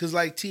funny because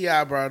like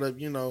T.I. brought up,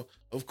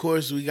 of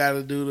course we got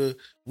to do the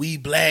we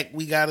black,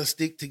 we got to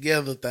stick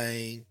together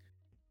thing.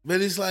 But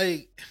it's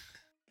like,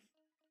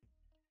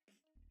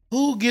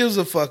 who gives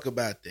a fuck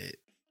about that?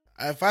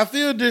 If I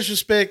feel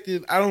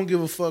disrespected, I don't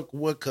give a fuck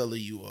what color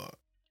you are.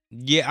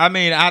 Yeah, I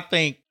mean, I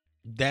think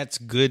that's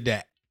good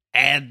to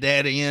add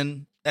that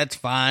in. That's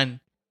fine.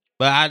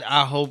 But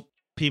I hope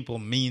people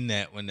mean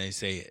that when they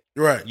say it.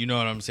 Right. You know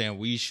what I'm saying?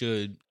 We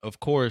should, of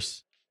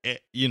course,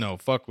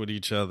 fuck with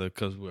each other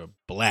because we're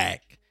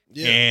black.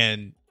 Yeah.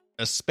 And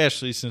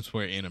especially since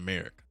we're in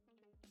America.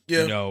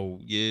 Yeah.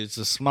 It's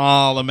a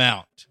small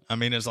amount. I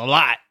mean, it's a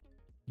lot.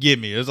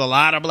 There's a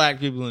lot of black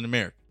people in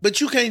America. But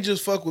you can't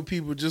just fuck with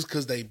people just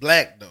because they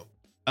black, though.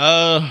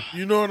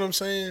 You know what I'm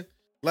saying?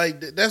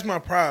 Like, that's my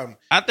problem.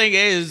 I think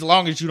as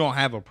long as you don't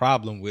have a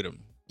problem with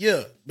them.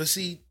 Yeah, but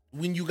see,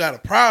 when you got a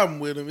problem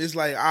with him, it's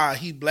like,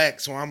 he black,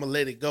 so I'm gonna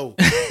let it go.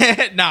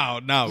 No,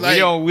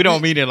 like, we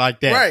don't mean it like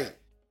that. Right.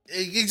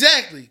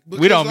 Exactly.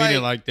 We don't mean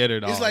it like that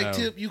at all. It's like,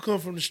 Tip, you come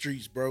from the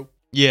streets, bro.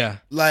 Yeah.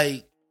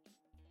 Like,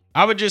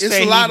 I would just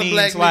say it's a lot of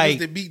black niggas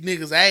that beat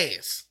niggas'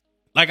 ass.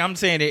 Like I'm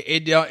saying,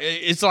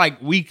 it's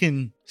like we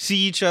can see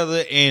each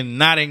other and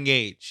not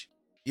engage.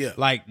 Yeah.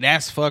 Like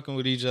that's fucking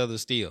with each other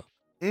still.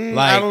 Like,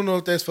 I don't know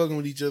if that's fucking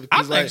with each other.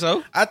 I think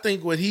so. I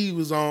think what he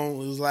was on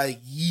was like,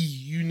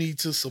 you need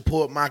to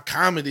support my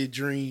comedy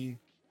dream.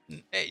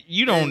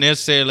 You don't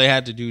necessarily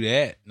have to do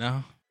that.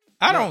 No.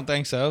 I don't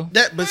think so.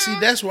 But see,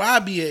 that's where I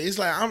be at. It's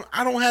like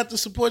I don't have to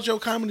support your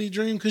comedy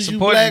dream because you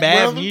support black,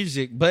 bad brother.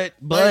 music, but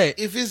like,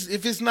 if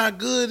it's not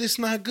good, it's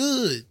not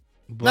good.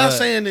 But not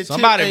saying that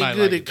somebody Tip ain't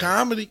good at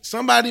comedy.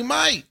 Somebody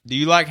might. Do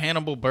you like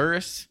Hannibal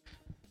Buress?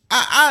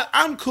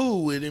 I'm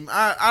cool with him.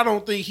 I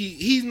don't think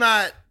he's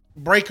not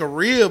break a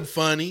rib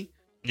funny.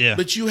 Yeah,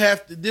 but you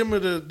have to. Them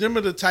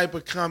are the type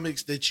of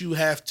comics that you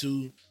have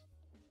to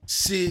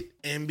sit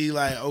and be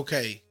like,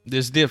 okay,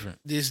 this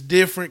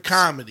different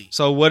comedy.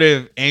 So what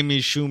if Amy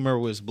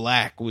Schumer was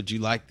black? Would you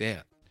like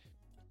that?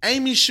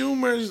 Amy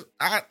Schumer's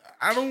I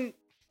don't.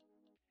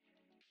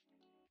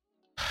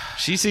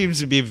 She seems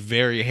to be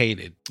very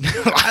hated,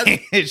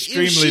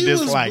 extremely if she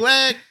disliked. Was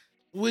black,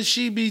 would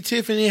she be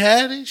Tiffany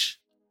Haddish?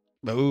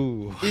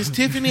 Ooh, is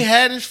Tiffany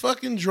Haddish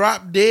fucking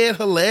drop dead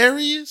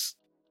hilarious?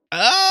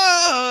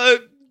 No,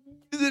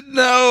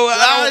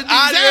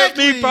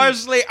 exactly. Me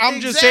personally,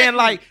 I'm just saying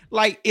like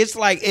it's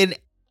like, and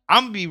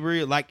I'm gonna be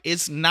real, like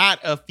it's not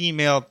a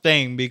female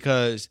thing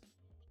because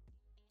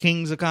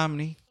kings of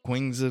comedy,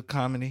 queens of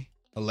comedy,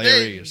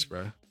 hilarious,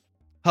 bro.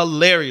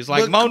 Hilarious.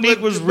 Like Monique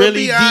was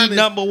really the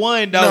number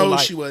one though. No,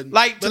 like, she wasn't.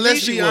 Like, but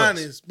let's be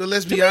honest.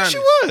 She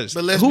was.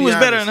 But who was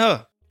better than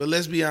her? But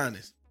let's be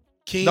honest.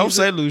 Don't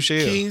say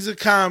Lucille. Kings of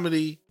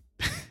comedy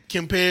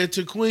compared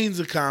to queens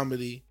of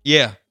comedy.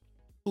 Yeah.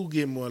 Who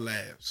get more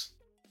laughs?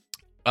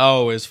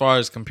 Oh, as far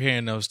as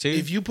comparing those two?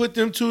 If you put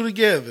them two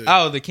together.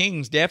 Oh, the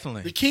Kings,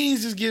 definitely. The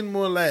Kings is getting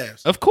more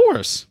laughs. Of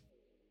course.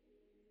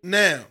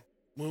 Now,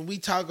 when we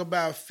talk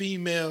about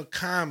female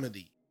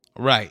comedy.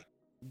 Right.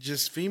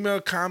 Just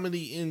female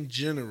comedy in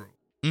general.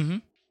 Mm-hmm.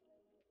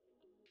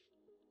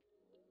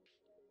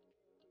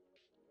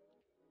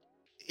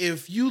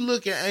 If you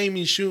look at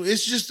Amy Schumer,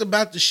 it's just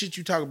about the shit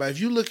you talk about. If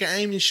you look at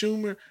Amy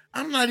Schumer,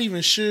 I'm not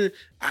even sure.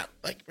 I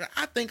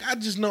think I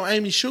just know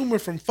Amy Schumer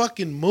from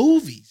fucking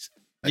movies.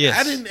 Like,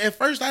 yes. At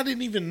first I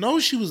didn't even know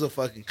she was a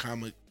fucking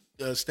comic,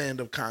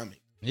 stand-up comic.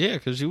 Yeah,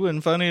 because she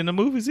wasn't funny in the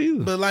movies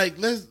either. But like,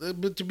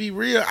 but to be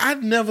real, I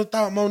never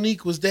thought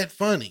Monique was that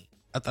funny.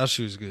 I thought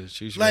she was good.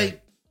 She was like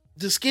great.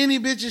 The skinny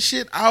bitches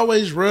shit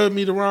always rubbed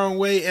me the wrong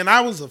way, and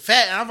I've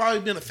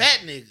always been a fat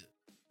nigga.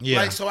 Yeah.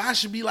 Like, so I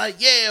should be like,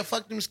 yeah,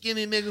 fuck them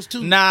skinny niggas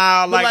too.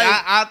 Nah, like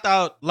I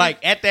thought,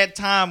 like at that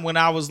time when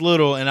I was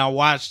little and I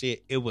watched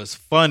it, it was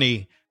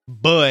funny.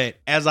 But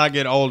as I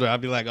get older,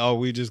 I'd be like, oh,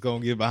 we just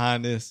gonna get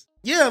behind this.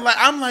 Yeah, like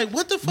I'm like,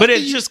 what the fuck? But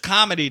it's just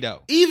comedy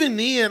though. Even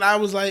then, I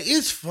was like,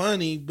 it's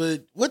funny,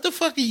 but what the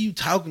fuck are you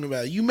talking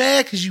about? You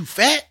mad because you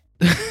fat?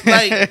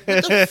 Like,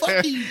 what the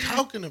fuck are you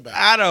talking about?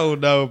 I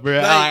don't know, bro.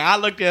 Like, I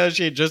look at that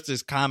shit just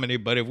as comedy,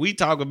 but if we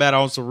talk about it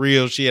on some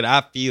real shit,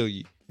 I feel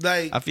you.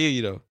 Like, I feel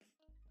you though.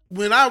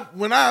 When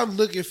I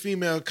look at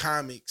female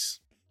comics,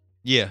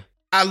 Yeah.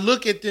 I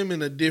look at them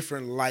in a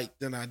different light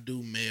than I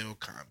do male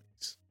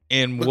comics.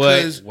 In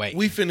because what way?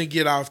 We finna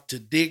get off to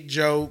dick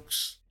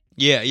jokes.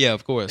 Yeah,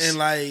 of course. And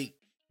like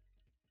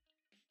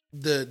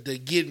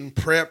the getting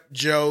prepped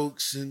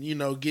jokes and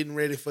getting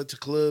ready for the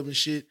club and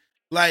shit.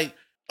 Like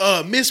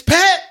Miss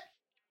Pat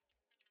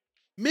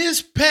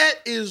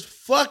is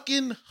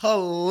fucking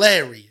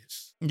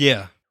hilarious.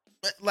 Yeah.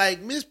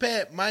 Like Miss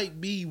Pat might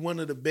be one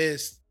of the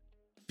best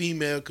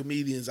female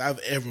comedians I've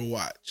ever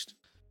watched.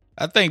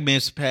 I think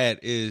Miss Pat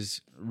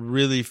is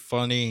really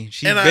funny.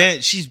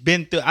 She's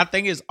been through. I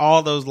think it's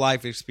all those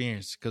life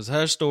experiences because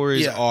her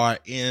stories are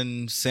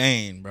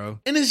insane, bro.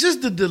 And it's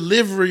just the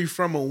delivery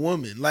from a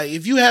woman. Like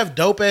if you have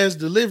dope ass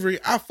delivery,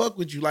 I fuck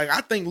with you. Like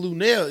I think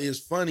Lunel is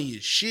funny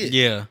as shit.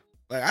 Yeah,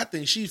 like I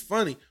think she's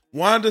funny.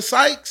 Wanda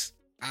Sykes,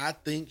 I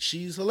think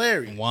she's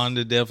hilarious.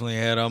 Wanda definitely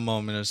had her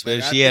moment,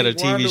 especially like, she had a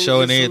TV Wanda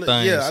show and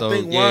everything. Yeah, so, I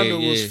think Wanda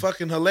was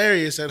fucking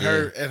hilarious at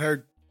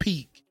her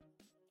peak.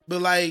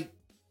 But like.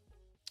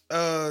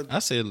 I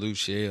said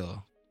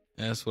Lucielle.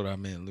 That's what I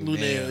meant.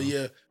 Lunel,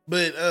 yeah.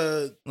 But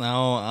I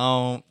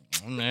don't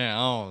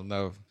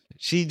know.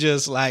 She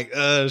just like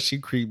she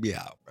creeped me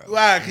out, bro.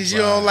 Why? Because you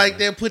don't like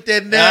that. Put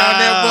that down,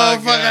 that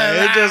motherfucker.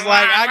 God. It's just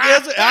like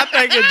I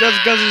think it's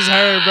just because it's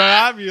her, bro.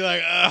 I'd be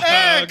like,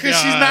 because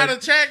she's not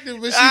attractive,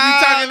 but she be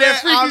talking that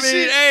freaky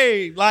shit.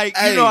 Hey, like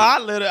I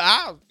let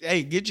her.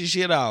 Get your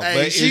shit off.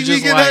 Hey, but she it's be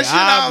just getting like her shit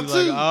I'd off be too.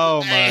 like,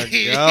 oh my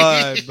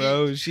god,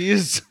 bro, she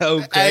is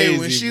so crazy. Hey,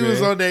 when she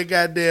was on that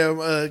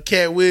goddamn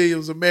Cat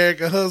Williams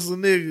American Hustle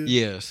nigga.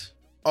 Yes.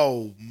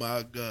 Oh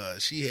my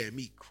god, she had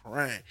me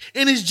crying,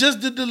 and it's just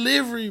the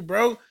delivery,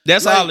 bro.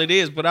 That's all it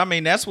is. But I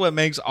mean, that's what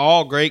makes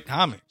all great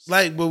comics.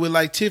 Like, but with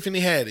like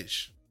Tiffany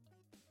Haddish,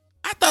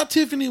 I thought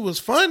Tiffany was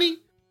funny,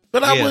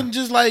 but I wasn't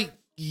just like,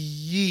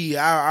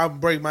 I'll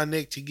break my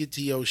neck to get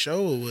to your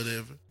show or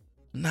whatever.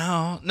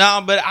 No,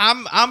 but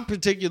I'm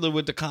particular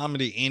with the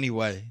comedy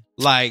anyway.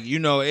 Like,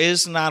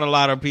 it's not a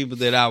lot of people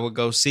that I would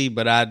go see,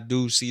 but I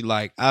do see,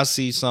 like, I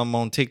see some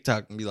on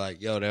TikTok and be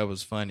like, yo, that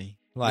was funny.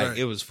 Like,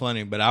 It was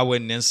funny, but I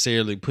wouldn't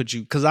necessarily put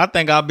you, because I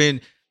think I've been,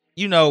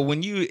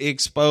 when you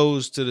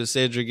exposed to the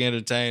Cedric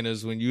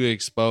Entertainers, when you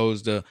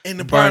exposed to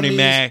Bernie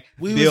Mac,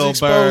 Bill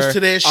Burr, to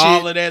that shit,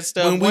 all of that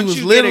stuff, once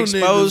you get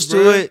exposed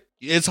to it,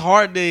 it's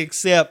hard to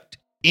accept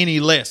any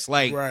less.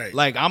 Like,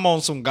 like I'm on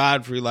some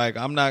Godfrey, like,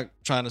 I'm not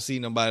trying to see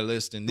nobody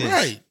less than this.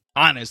 Right.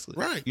 Honestly.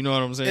 Right. You know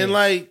what I'm saying? And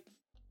like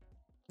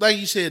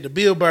you said, the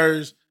Bill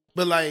Burrs,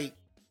 but like,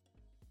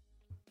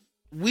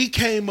 we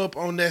came up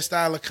on that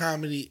style of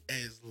comedy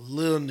as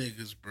little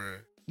niggas, bro.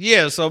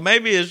 Yeah, so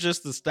maybe it's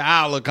just the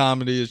style of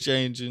comedy is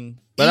changing,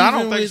 but I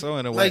don't think so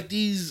in a way. Like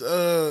these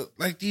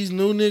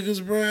new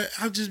niggas, bro.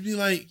 I'll just be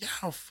like,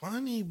 y'all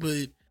funny,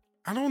 but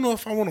I don't know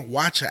if I want to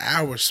watch an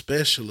hour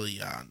special of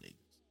y'all niggas.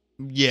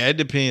 Yeah, it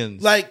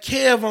depends. Like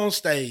Kev on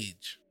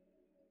stage.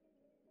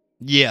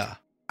 Yeah,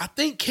 I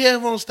think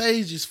Kev on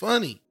stage is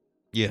funny.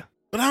 Yeah.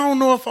 But I don't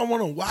know if I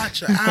want to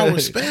watch an hour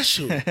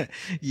special.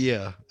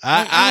 Yeah,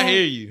 I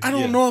hear you. I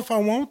don't know if I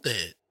want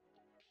that.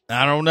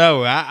 I don't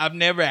know. I've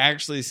never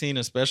actually seen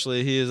a special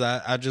of his.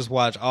 I just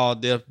watch All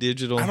Def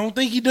Digital. I don't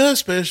think he does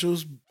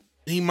specials.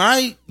 He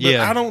might, but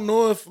I don't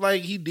know if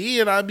like he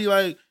did. I'd be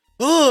like,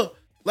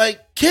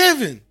 like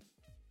Kevin,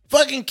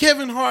 fucking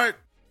Kevin Hart.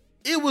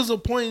 It was a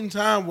point in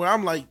time where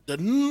I'm like, the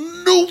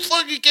new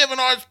fucking Kevin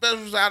Hart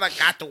specials out. I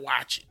got to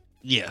watch it.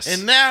 Yes.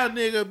 And now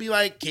nigga be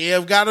like,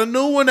 Kev got a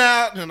new one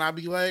out. And I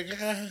be like,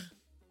 okay.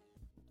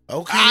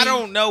 I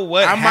don't know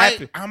what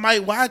happened. I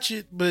might watch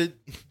it, but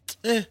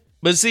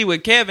But see,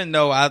 with Kevin,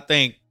 though, I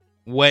think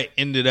what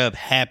ended up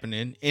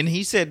happening, and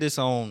he said this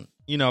on,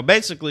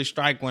 basically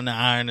strike when the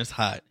iron is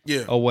hot.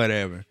 Yeah. Or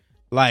whatever.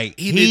 Like,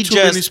 he did too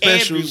just many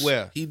specials.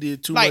 Everywhere. He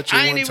did too much at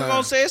I ain't one even time.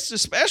 going to say it's the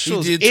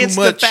specials. He did too it's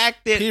much, the fact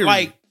that, period.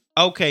 like,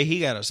 okay, he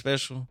got a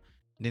special,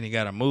 then he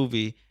got a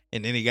movie,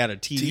 and then he got a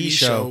TV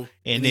show,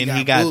 and then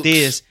he got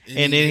this,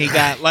 and then he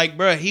got, like,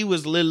 bro, he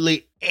was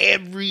literally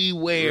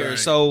everywhere. Right.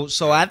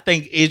 So I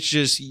think it's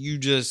just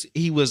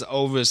he was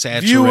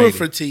oversaturated. Viewer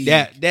fatigue.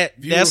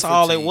 That's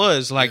all it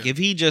was. Like, if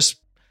he just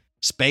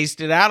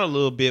spaced it out a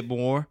little bit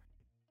more,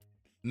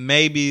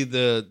 maybe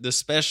the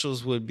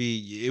specials would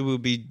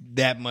be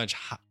that much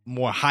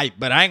more hype.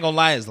 But I ain't gonna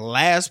lie, his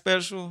last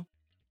special,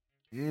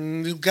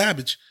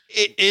 garbage.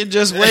 It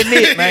just wasn't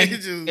it, man.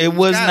 it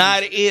was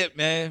not it,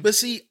 man. But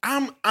see,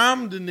 I'm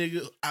the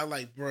nigga. I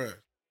like, bruh.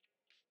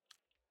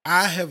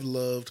 I have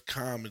loved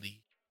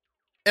comedy,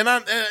 and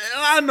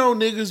I know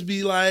niggas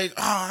be like,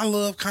 oh, I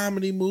love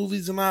comedy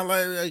movies, and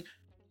I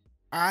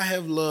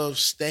have loved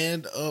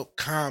stand up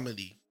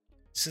comedy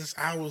since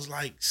I was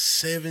like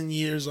 7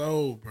 years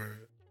old, bruh.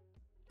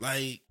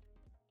 Like,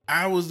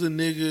 I was the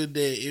nigga that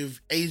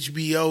if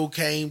HBO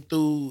came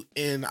through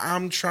and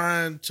I'm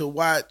trying to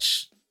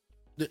watch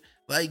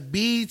like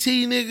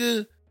BT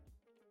nigga,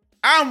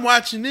 I'm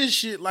watching this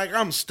shit like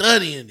I'm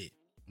studying it.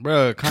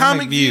 Bro,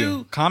 Comic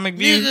View.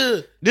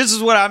 Nigga, This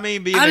is what I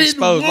mean being I didn't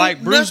exposed. want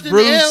Like Bruce,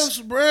 nothing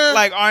else, bruh.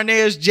 like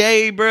Arnez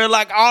J, bro.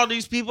 Like all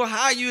these people.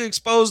 How you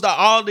exposed to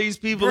all these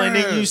people and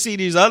then you see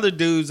these other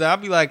dudes? I'll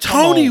be like,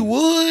 come Tony on.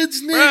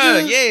 Woods,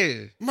 nigga. Bruh,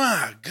 yeah.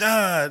 My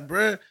God,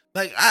 bruh.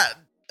 Like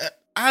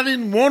I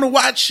didn't want to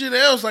watch shit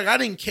else. Like I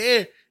didn't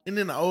care. And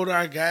then the older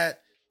I got,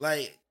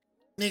 like,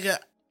 nigga,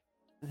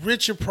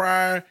 Richard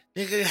Pryor,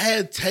 nigga,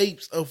 had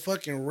tapes of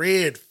fucking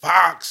Red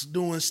Fox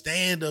doing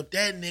stand-up.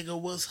 That nigga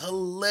was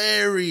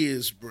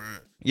hilarious, bro.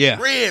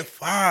 Yeah. Red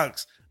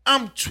Fox.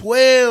 I'm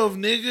 12,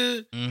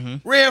 nigga.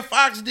 Mm-hmm. Red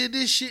Fox did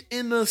this shit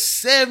in the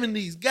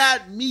 70s.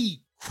 Got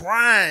me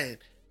crying.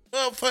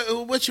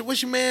 What's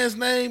your man's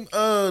name?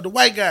 The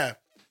white guy.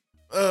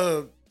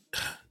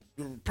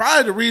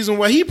 Probably the reason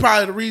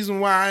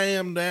why I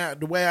am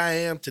the way I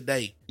am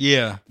today.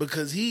 Yeah.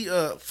 Because he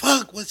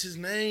what's his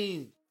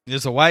name?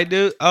 It's a white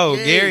dude? Oh,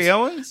 Yes. Gary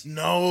Owens?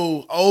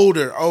 No,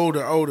 older.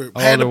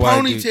 Had a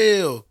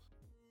ponytail.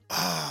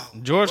 Oh,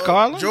 George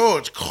Carlin?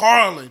 George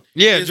Carlin.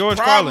 Yeah, is George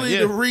probably Carlin. Yeah.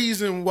 the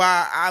reason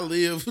why I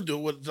live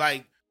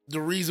the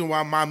reason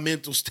why my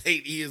mental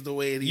state is the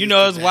way it is. You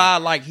know, it's today. why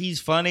like he's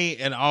funny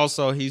and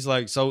also he's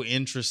like so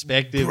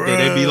introspective that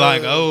they be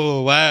like,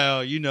 oh wow,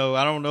 you know,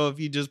 I don't know if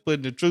he just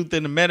putting the truth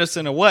in the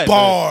medicine or what.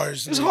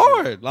 Bars. It's nigga.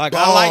 hard. Like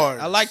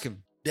I like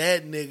him.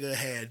 That nigga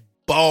had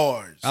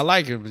bars. I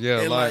like him.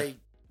 Yeah, And like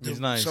he's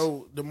nice.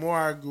 So the more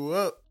I grew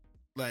up,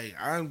 like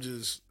I'm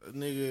just a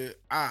nigga.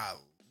 I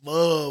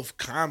love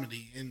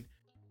comedy, and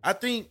I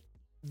think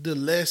the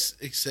less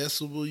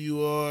accessible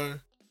you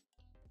are,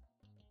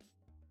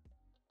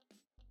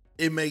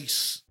 it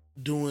makes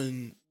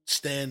doing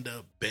stand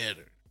up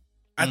better.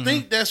 I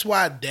think that's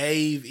why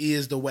Dave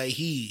is the way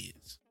he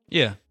is.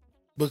 Yeah,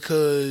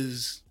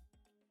 because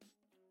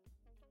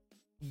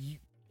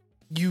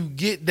you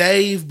get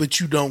Dave, but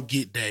you don't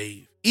get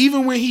Dave.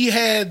 Even when he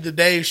had the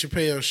Dave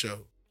Chappelle show.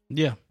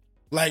 yeah.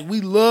 Like,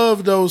 we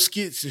love those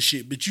skits and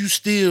shit, but you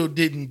still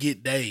didn't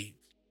get Dave.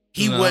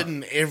 He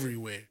wasn't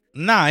everywhere.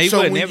 Nah, he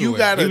wasn't everywhere. So when you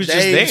got he a was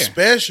Dave just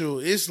there. special,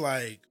 it's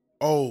like,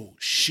 oh,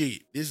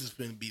 shit, this is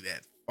finna be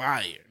that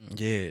fire.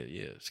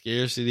 Yeah.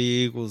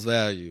 Scarcity equals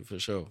value for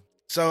sure.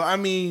 So, I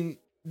mean,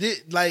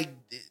 this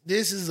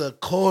is a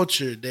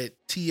culture that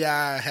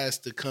T.I. has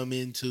to come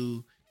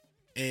into,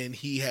 and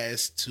he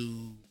has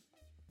to...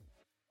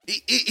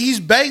 He's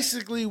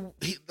basically,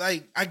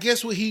 I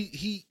guess what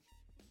he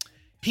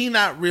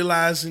not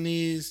realizing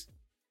is,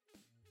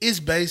 it's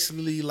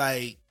basically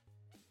like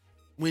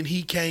when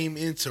he came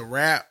into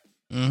rap,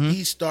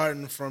 he's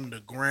starting from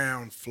the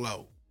ground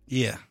floor.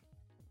 Yeah.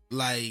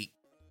 Like,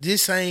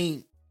 this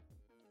ain't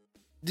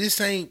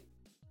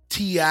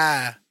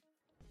T.I.,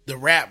 the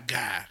rap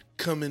guy,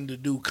 coming to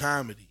do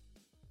comedy.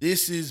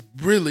 This is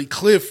really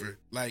Clifford.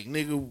 Like,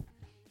 nigga,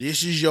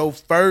 this is your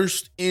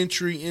first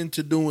entry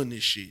into doing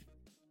this shit.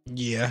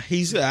 Yeah,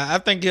 I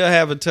think he'll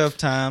have a tough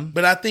time.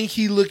 But I think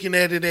he looking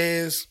at it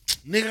as,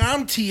 nigga,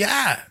 I'm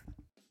T.I.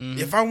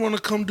 If I want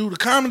to come do the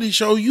comedy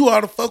show, you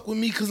ought to fuck with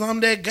me because I'm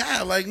that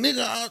guy. Like,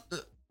 nigga,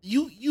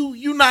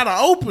 you not an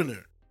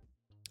opener.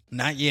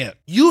 Not yet.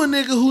 You a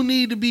nigga who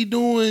need to be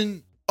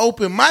doing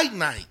open mic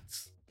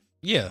nights.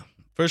 Yeah,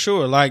 for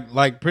sure.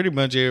 Like pretty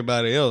much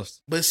everybody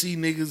else. But see,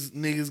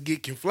 niggas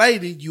get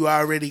conflated. You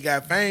already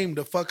got fame.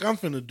 The fuck I'm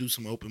finna do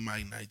some open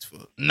mic nights for.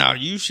 No,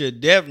 you should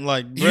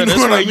definitely, bro, You know that's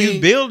what where I mean?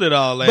 you build it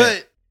all at.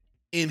 But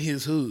in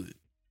his hood.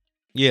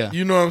 Yeah.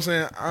 You know what I'm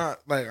saying?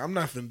 I'm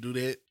not finna do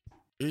that.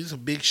 It's a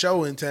big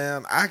show in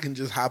town. I can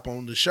just hop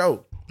on the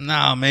show.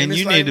 Nah, man, And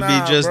it's you like, need to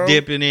nah, be just bro.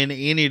 dipping in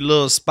any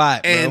little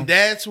spot, bro. And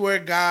that's where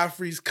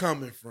Godfrey's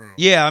coming from.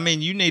 Yeah, I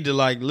mean, you need to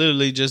like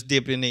literally just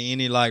dip into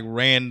any like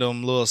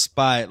random little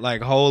spot,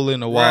 like hole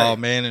in the wall, Right.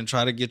 man, and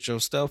try to get your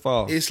stuff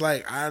off. It's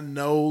like, I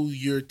know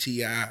you're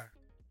T.I.,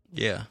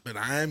 Yeah. but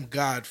I'm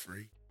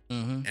Godfrey,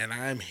 Mm-hmm. and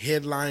I'm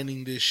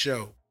headlining this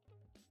show.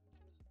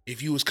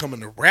 If you was coming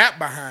to rap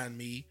behind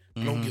me,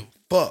 I don't give a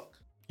fuck.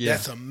 Yeah.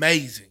 That's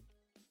amazing.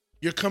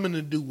 You're coming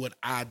to do what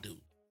I do.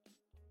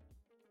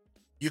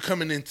 You're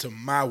coming into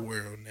my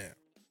world now.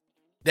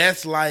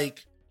 That's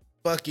like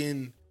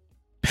fucking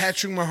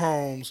Patrick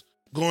Mahomes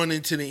going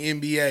into the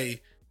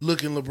NBA,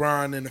 looking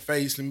LeBron in the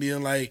face and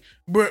being like,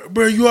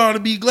 bro, you ought to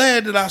be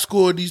glad that I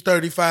scored these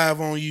 35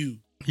 on you.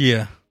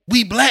 Yeah.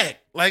 We black.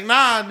 Like,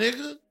 nah,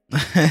 nigga.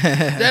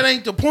 That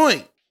ain't the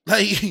point.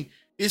 Like,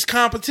 it's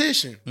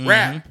competition.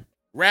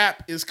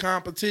 Rap is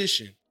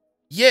competition.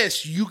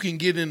 Yes, you can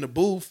get in the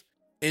booth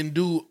and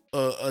do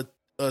a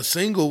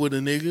single with a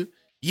nigga.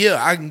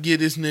 Yeah, I can get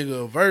this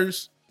nigga a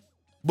verse.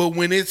 But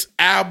when it's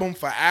album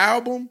for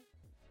album,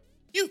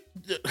 I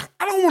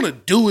don't want to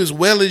do as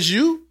well as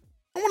you.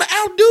 I want to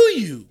outdo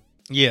you.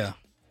 Yeah.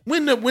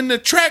 When the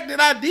track that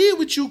I did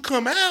with you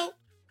come out,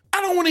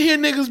 I don't want to hear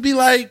niggas be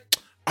like,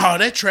 oh,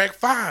 that track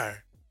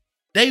fire.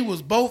 They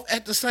was both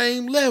at the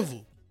same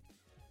level.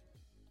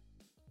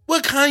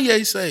 What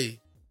Kanye say?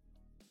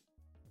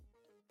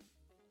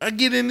 I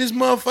get in this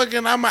motherfucker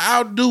and I'ma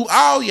outdo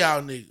all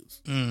y'all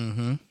niggas.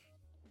 Mm-hmm.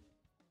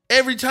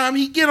 Every time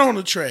he get on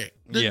the track.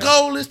 The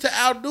goal is to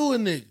outdo a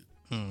nigga.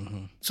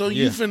 Mm-hmm. So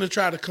you finna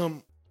try to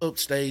come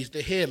upstage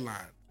the headline.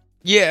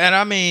 Yeah, and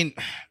I mean,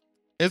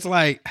 it's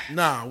like...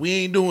 Nah, we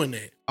ain't doing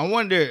that. I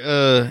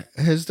wonder,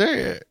 has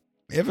there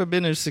ever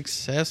been a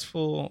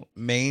successful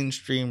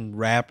mainstream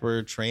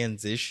rapper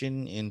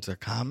transition into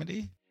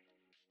comedy?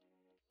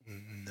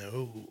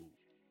 No.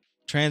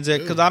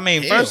 Because I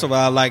mean, first of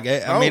all, like,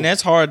 I mean,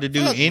 that's hard to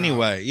do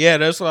anyway. No. Yeah,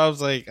 that's what I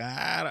was like.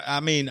 I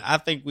mean, I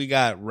think we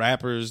got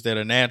rappers that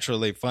are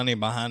naturally funny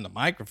behind the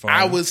microphone.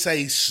 I would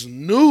say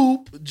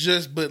Snoop,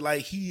 but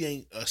like he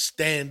ain't a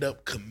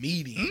stand-up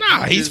comedian.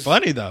 Nah, he's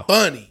funny though.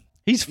 Funny.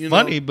 He's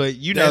funny, but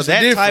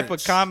that type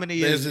of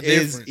comedy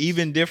is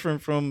even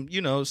different from,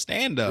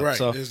 stand-up. Right,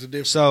 so, there's a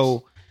difference.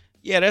 So,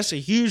 yeah, that's a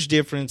huge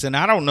difference. And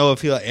I don't know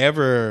if he'll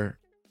ever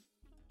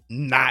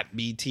not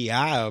be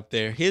T.I. up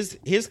there.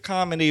 His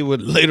comedy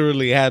would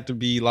literally have to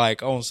be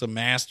like on some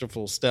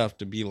masterful stuff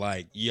to be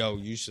like, yo,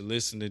 you should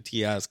listen to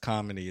T.I.'s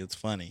comedy. It's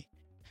funny.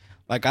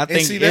 Like, I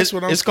think it's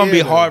going to be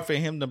hard for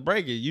him to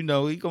break it. He's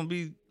going to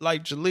be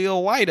like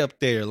Jaleel White up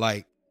there,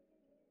 like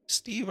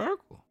Steve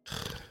Urkel.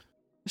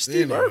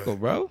 Steve Urkel,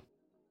 bro.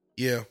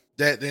 Yeah.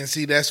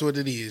 That's what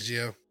it is,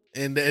 yeah.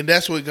 And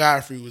that's what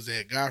Godfrey was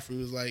at. Godfrey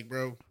was like,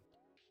 bro,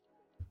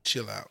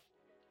 chill out.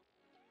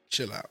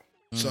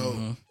 Mm-hmm.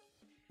 So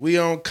we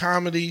on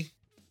comedy,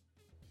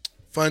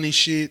 funny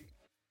shit,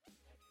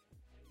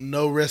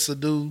 no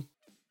residue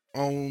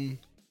on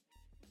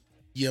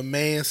your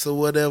mans or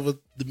whatever,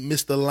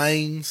 Mr.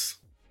 Lanes.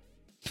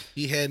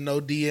 He had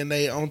no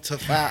DNA on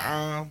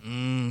firearm.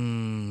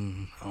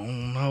 I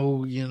don't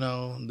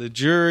know, the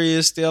jury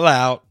is still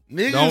out.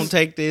 Niggas, don't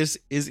take this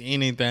as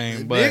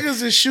anything. But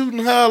niggas is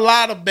shooting her a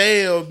lot of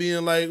bail,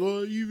 being like,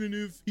 well, even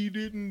if he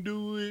didn't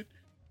do it,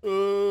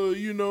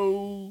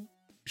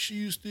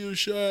 she still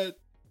shot.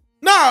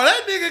 No,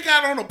 that nigga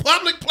got on a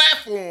public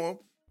platform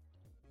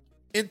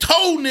and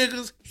told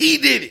niggas he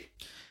did it.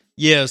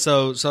 Yeah,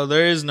 so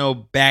there is no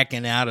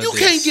backing out of this. You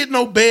can't get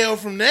no bail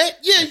from that.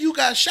 Yeah, you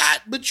got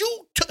shot, but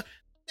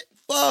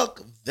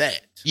fuck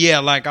that. Yeah,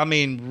 like, I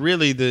mean,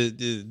 really,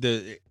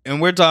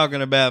 and we're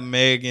talking about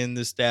Megan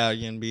Thee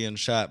Stallion being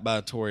shot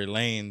by Tory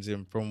Lanez,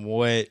 and from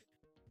what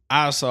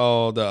I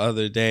saw the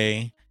other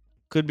day,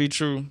 could be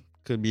true,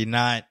 could be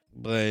not,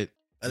 but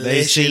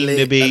they seem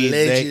to be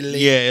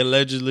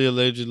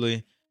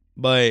allegedly.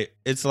 But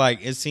it's like,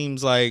 it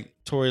seems like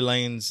Tory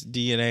Lanez's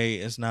DNA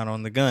is not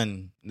on the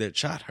gun that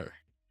shot her.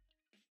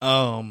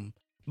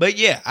 But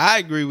yeah, I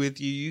agree with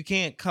you. You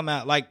can't come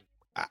out like,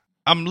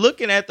 I'm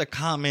looking at the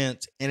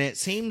comments and it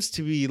seems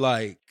to be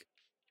like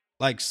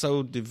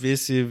so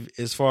divisive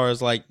as far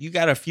as like, you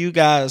got a few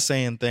guys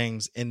saying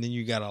things and then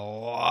you got a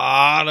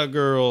lot of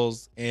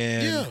girls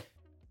and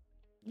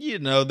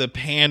the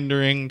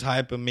pandering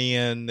type of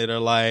men that are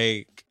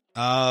like,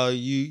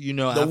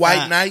 the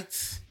white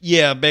knights.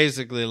 Yeah,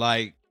 basically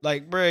like,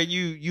 bro,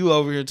 you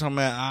over here talking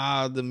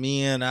about, the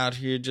men out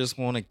here just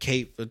want to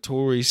cape for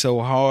Tory so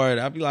hard.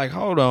 I'd be like,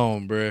 hold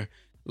on, bro.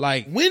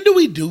 Like, when do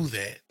we do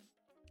that?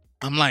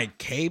 I'm like,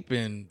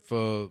 caping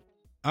for,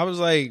 I was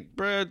like,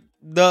 bro,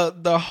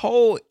 the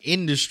whole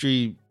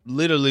industry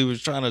literally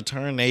was trying to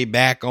turn their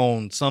back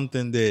on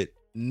something that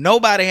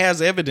nobody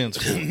has evidence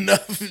for. no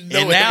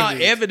and now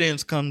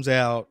evidence comes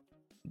out,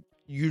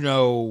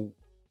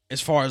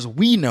 as far as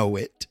we know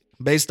it,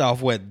 based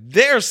off what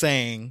they're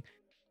saying.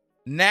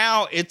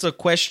 Now it's a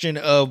question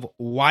of,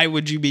 why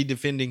would you be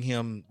defending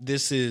him?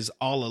 This is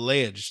all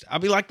alleged. I'll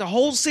be like, the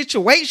whole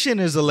situation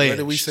is alleged. What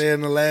did we say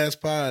in the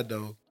last pod,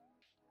 though?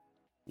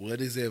 What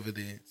is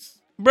evidence?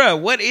 Bro,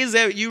 what is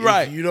that? You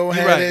right. You don't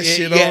have that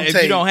shit on tape.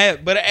 If you don't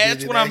have, but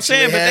that's what I'm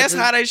saying. But that's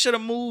how they should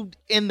have moved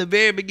in the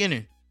very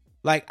beginning.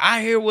 Like,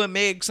 I hear what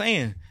Meg's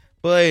saying,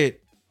 but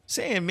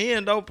saying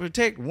men don't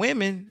protect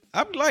women,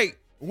 I'm like,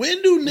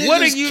 when do niggas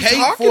what are you cape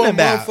talking for a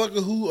about?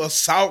 Motherfucker who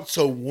assaults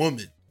a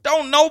woman?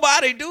 Don't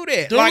nobody do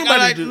that. Don't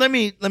nobody do. Let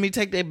me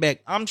take that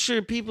back. I'm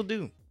sure people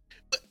do.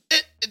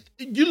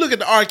 You look at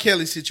the R.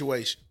 Kelly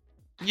situation.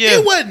 Yeah.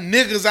 It wasn't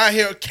niggas out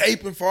here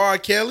caping for R.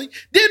 Kelly.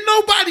 Didn't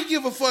nobody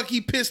give a fuck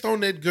he pissed on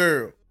that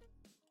girl.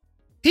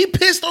 He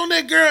pissed on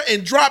that girl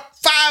and dropped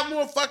 5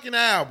 more fucking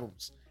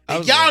albums.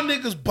 And y'all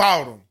niggas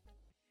bought them.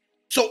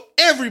 So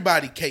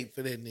everybody caped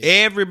for that nigga.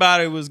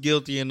 Everybody was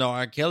guilty in the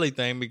R. Kelly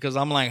thing, because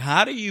I'm like,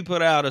 how do you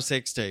put out a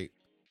sex tape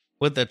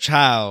with a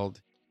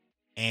child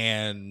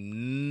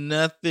and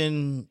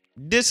nothing?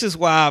 This is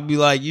why I'll be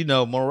like,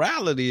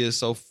 morality is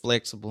so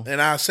flexible.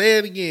 And I'll say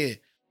it again.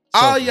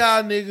 All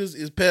y'all niggas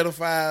is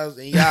pedophiles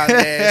and y'all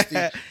nasty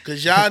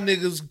because y'all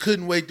niggas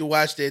couldn't wait to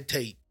watch that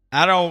tape.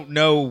 I don't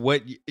know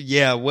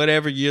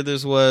whatever year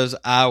this was,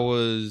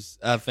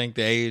 I think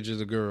the age of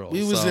the girl.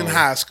 We was in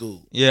high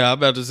school. Yeah, I'm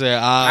about to say,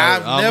 I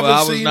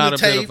was not a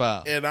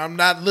pedophile. And I'm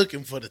not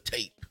looking for the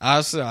tape.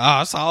 I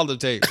saw the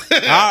tape.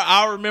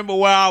 I remember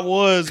where I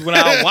was when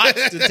I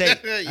watched the tape.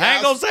 I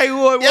ain't gonna say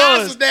who it was.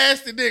 Y'all some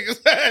nasty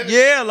niggas.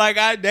 Yeah, like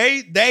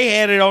they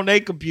had it on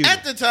their computer.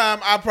 At the time,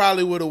 I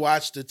probably would have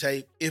watched the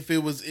tape if it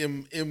was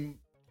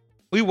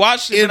We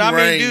watched it, in but I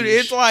mean, dude, range.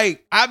 it's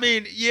like, I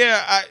mean,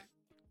 yeah,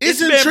 It's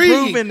been intriguing.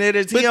 proven that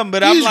it's him,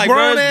 but I'm like,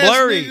 bro, it's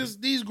blurry.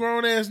 These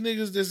grown ass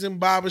niggas that's in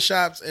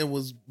barbershops and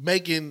was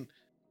making,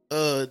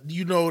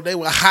 they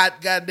were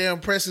hot goddamn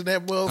pressing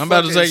that motherfucker. I'm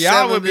about to say, y'all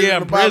selling would be it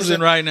in prison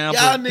right now.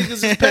 Y'all niggas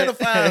is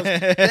pedophiles.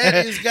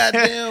 That is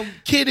goddamn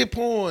kiddie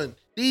porn.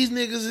 These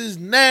niggas is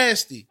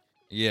nasty.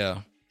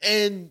 Yeah.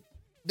 And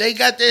they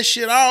got that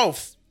shit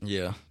off.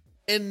 Yeah.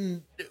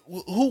 And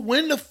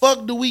when the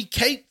fuck do we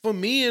cape for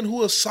men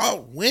who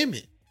assault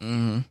women?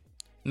 Mm-hmm.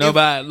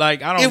 Nobody, I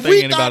don't if think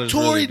we anybody's thought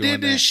Tory really doing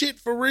did this that. shit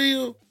for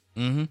real,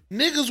 Mm-hmm.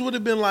 niggas would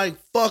have been like,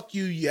 fuck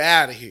you, you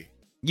out of here.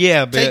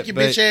 Yeah, but take your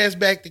bitch ass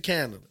back to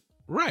Canada.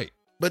 Right.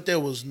 But there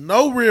was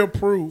no real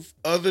proof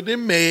other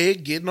than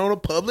Meg getting on a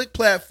public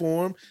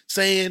platform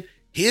saying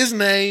his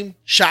name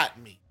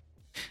shot me.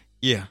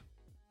 Yeah.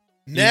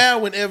 Now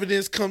when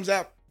evidence comes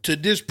out to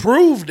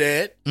disprove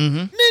that,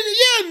 Mm-hmm.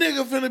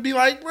 nigga finna be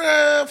like,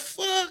 bruh,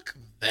 fuck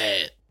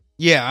that.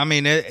 Yeah, I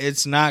mean,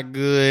 it's not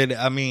good.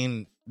 I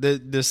mean,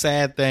 the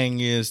sad thing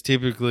is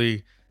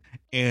typically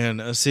in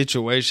a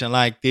situation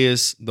like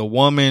this, the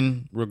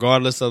woman,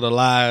 regardless of the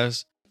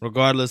lies,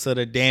 regardless of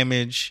the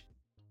damage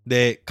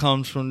that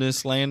comes from this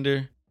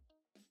slander,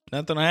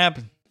 nothing will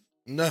happen.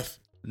 Nothing.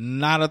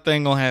 Not a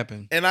thing will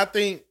happen. And I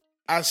think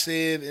I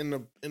said in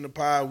the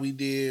pod we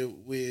did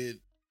with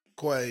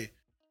Quay,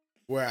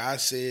 where I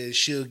said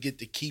she'll get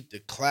to keep the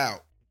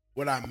clout.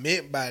 What I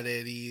meant by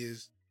that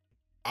is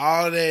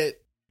all that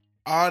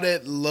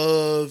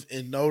love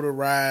and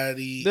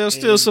notoriety. They'll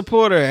still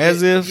support her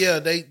as if I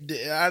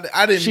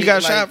didn't. she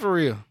got shot for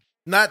real.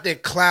 Not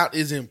that clout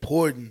is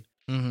important,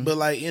 Mm-hmm. but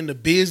like in the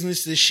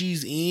business that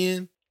she's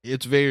in,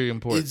 It's very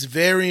important. it's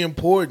very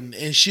important,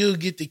 and she'll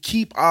get to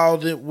keep all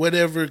that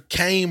whatever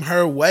came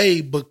her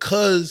way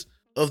because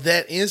of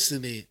that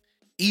incident,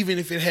 even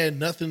if it had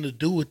nothing to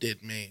do with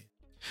that man.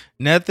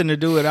 Nothing to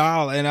do at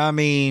all. And I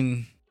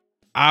mean,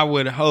 I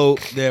would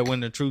hope that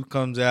when the truth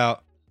comes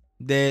out,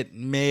 that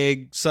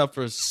Meg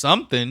suffers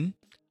something.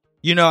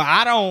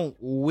 I don't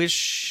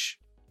wish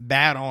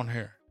bad on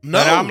her. No.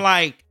 But I'm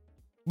like,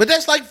 But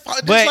that's like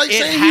but it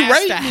saying you has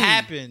raped to me.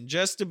 happen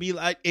just to be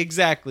like,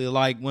 exactly.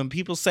 Like when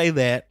people say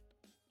that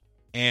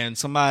and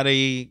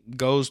somebody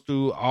goes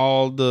through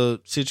all the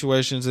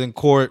situations in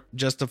court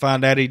just to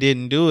find out he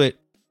didn't do it,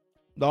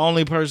 the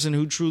only person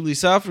who truly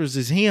suffers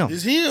is him.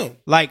 It's him.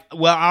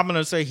 I'm going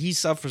to say he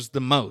suffers the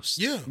most.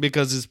 Yeah.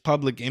 Because his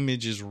public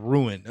image is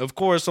ruined. Of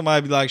course,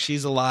 somebody be like,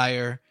 she's a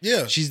liar.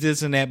 Yeah. She's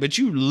this and that. But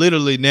you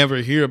literally never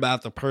hear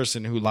about the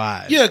person who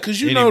lied. Yeah,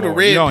 because you know the anymore.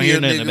 red You don't hear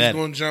pill nothing niggas about it.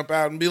 gonna jump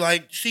out and be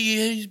like, see,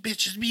 these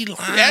bitches be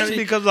lying. That's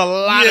because a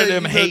lot of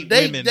them hate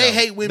women. They though.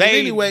 hate women They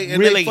anyway, and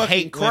really they fucking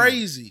hate women.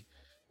 crazy.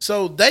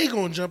 So they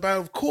gonna jump out,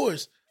 of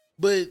course.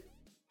 But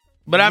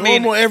I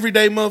mean, normal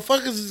everyday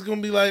motherfuckers is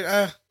gonna be like,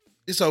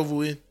 it's over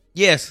with.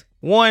 yes.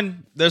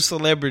 One, they're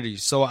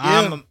celebrities. So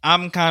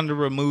I'm kind of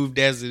removed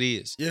as it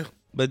is. Yeah.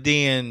 But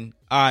then,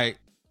 all right,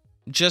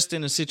 just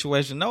in a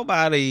situation,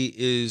 nobody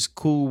is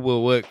cool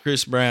with what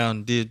Chris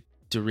Brown did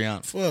to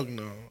Rihanna. Fuck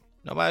no.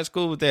 Nobody's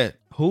cool with that.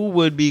 Who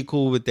would be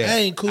cool with that? I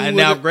ain't cool with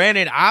now, it.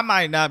 granted, I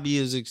might not be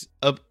as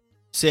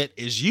upset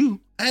as you.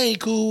 I ain't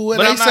cool with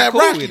But what I'm not A$AP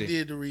cool Rocky with it.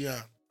 did to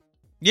Rihanna.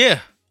 Yeah,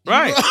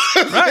 right,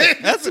 right.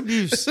 That's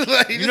abuse. You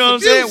know what I'm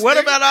saying? What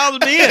about all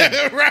the men?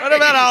 Right. What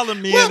about all the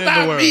men What in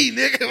about the world? me,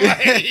 nigga?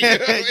 Like, you know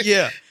what I mean?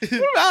 Yeah.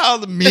 What about all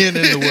the men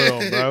in the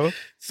world, bro?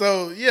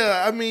 So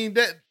yeah, I mean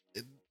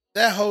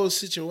that whole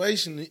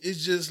situation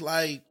is just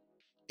like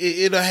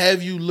it'll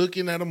have you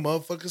looking at a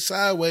motherfucker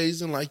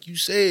sideways, and like you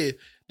said,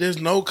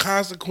 there's no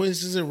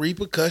consequences and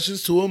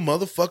repercussions to a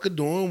motherfucker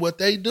doing what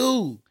they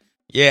do.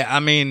 Yeah, I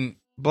mean,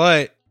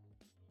 but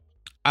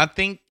I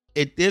think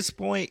at this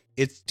point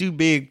it's too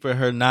big for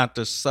her not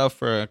to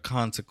suffer a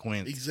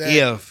consequence. Exactly.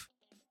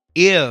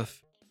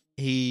 If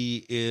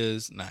he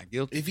is not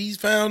guilty. If he's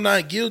found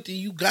not guilty,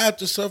 you got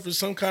to suffer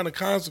some kind of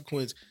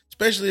consequence,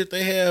 especially if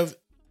they have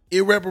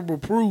irreparable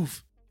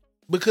proof.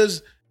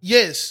 Because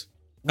yes,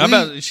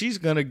 she's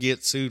gonna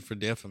get sued for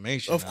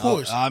defamation. Of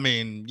course. I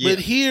mean, yeah. But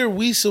here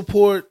we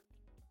support,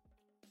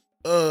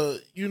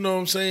 you know what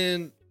I'm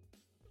saying,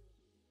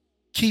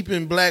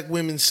 keeping black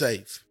women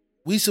safe.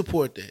 We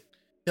support that.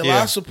 Hell,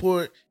 Yeah. I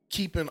support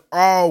keeping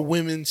all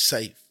women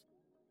safe.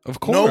 Of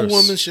course, No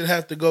woman should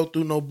have to go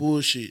through no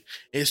bullshit,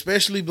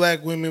 especially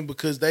black women,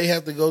 because they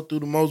have to go through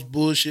the most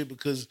bullshit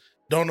because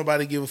don't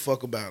nobody give a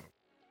fuck about them.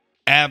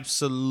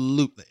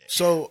 Absolutely.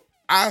 So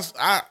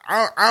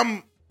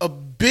I'm a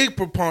big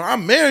proponent.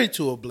 I'm married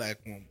to a black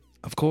woman.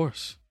 Of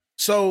course.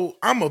 So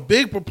I'm a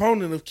big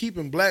proponent of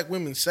keeping black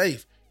women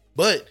safe.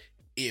 But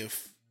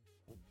if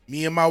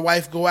me and my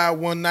wife go out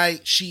one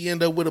night, she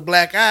end up with a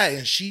black eye,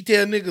 and she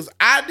tell niggas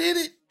I did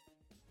it,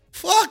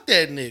 fuck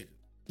that nigga.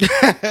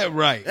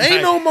 Right.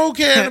 Ain't no more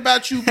caring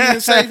about you being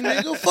safe,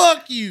 nigga.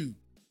 Fuck you.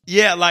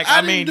 Yeah, like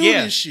I mean, didn't do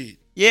yeah. this shit.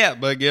 Yeah,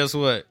 but guess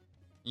what?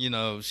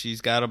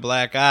 She's got a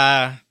black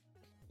eye.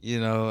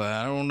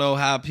 I don't know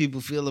how people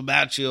feel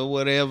about you or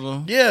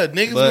whatever. Yeah,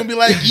 niggas gonna be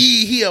like,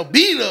 he a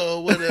beater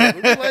or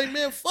whatever. Be like,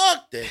 man,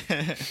 fuck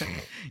that.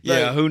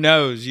 Yeah, Like, who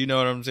knows? You know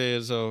what I'm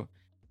saying? So,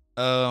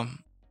 I'm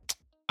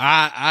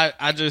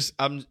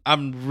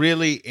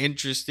really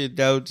interested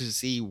though to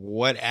see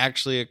what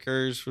actually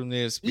occurs from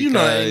this. Because,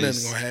 ain't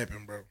nothing gonna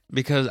happen, bro.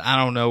 Because I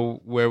don't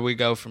know where we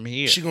go from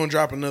here. She gonna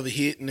drop another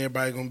hit and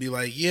everybody gonna be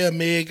like, yeah,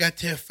 man, got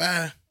that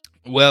fire.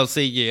 Well,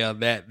 see, yeah,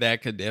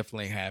 that could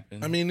definitely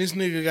happen. I mean, this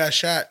nigga got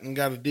shot and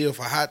got a deal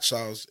for hot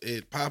sauce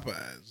at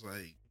Popeyes.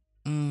 Like,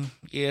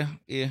 yeah.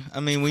 I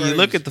mean, when crazy. you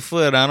look at the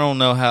foot, I don't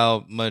know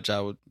how much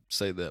I would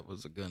say that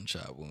was a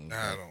gunshot wound.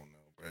 I don't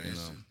know, bro.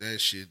 That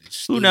shit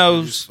is who stupid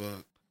knows? as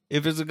fuck.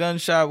 If it's a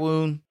gunshot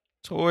wound,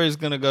 Tory's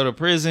gonna go to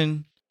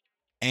prison,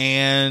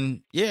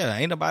 and yeah,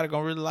 ain't nobody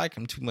gonna really like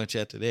him too much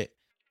after that.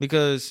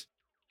 Because,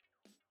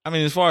 I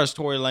mean, as far as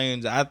Tory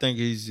Lanez, I think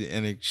he's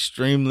an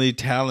extremely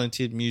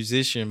talented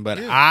musician, but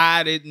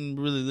I didn't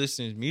really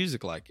listen to his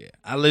music like that.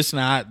 I listened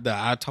to the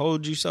I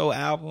Told You So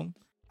album.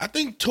 I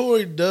think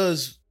Tory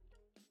does.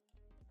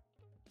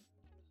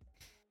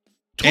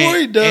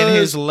 And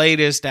his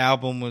latest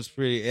album was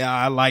pretty.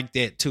 I like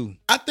that too.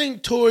 I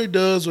think Tory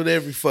does what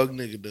every fuck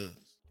nigga does.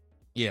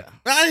 Yeah.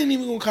 I ain't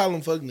even gonna call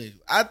him fuck nigga.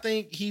 I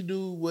think he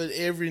do what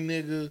every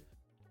nigga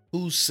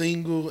who's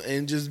single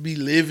and just be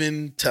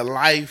living to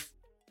life.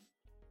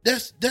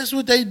 That's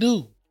what they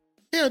do.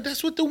 Yeah,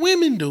 that's what the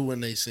women do when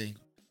they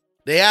single.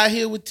 They out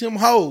here with them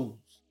hoes.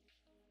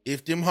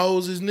 If them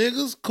hoes is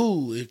niggas,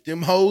 cool. If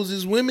them hoes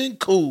is women,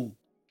 cool.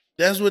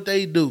 That's what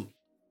they do.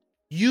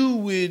 You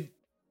with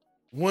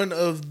one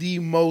of the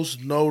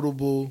most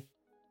notable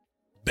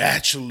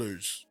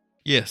bachelors.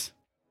 Yes.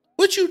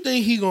 What you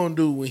think he gonna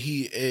do when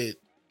he at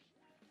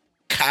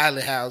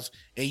Kylie house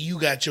and you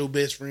got your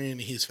best friend in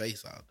his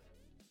face all day?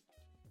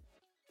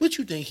 What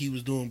you think he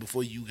was doing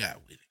before you got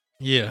with it?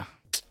 Yeah.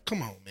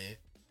 Come on, man.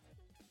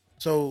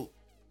 So,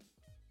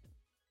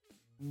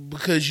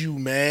 because you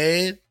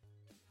mad,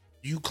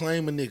 you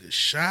claim a nigga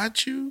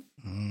shot you?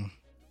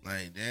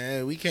 Like,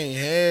 damn, we can't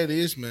have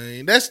this,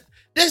 man. That's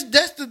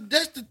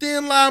the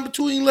thin line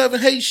between love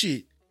and hate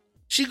shit.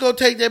 She go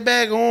take that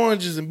bag of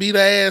oranges and beat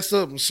her ass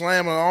up and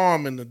slam her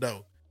arm in the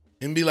door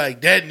and be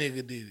like, that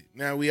nigga did it.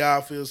 Now we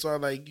all feel sorry,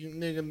 like, you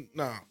nigga,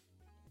 nah.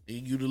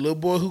 You the little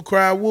boy who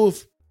cried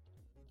wolf.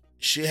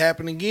 Shit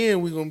happen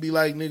again, we gonna be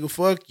like, nigga,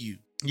 fuck you.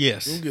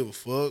 Yes. You don't give a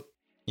fuck.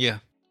 Yeah.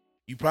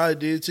 You probably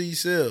did it to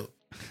yourself.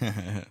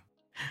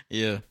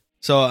 Yeah.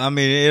 So, I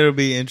mean, it'll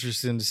be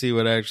interesting to see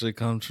what actually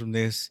comes from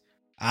this.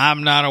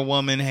 I'm not a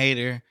woman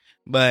hater,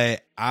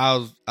 but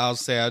I'll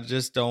say I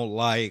just don't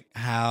like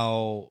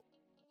how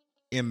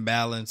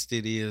imbalanced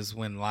it is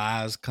when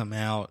lies come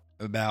out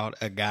about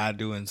a guy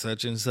doing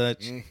such and such.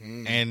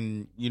 Mm-hmm.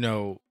 And,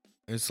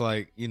 it's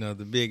like,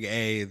 the big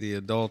A, the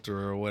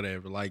adulterer or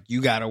whatever. Like,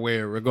 you got to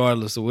wear it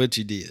regardless of what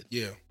you did.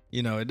 Yeah.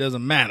 It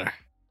doesn't matter.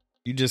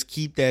 You just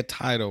keep that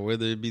title,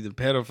 whether it be the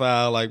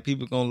pedophile, like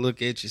people gonna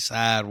look at you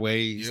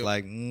sideways,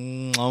 like,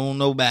 I don't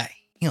know about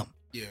him.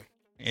 Yeah.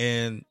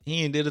 And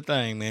he ain't did a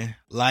thing, man.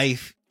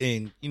 Life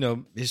and,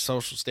 his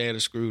social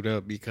status screwed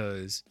up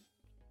because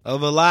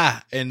of a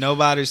lie, and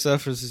nobody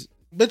suffers.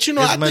 But,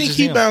 I think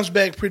he bounced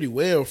back pretty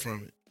well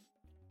from it.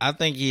 I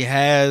think he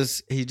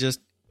has. He just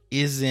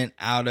isn't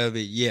out of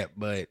it yet.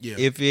 But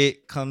if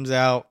it comes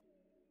out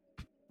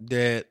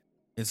that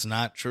it's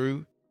not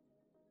true,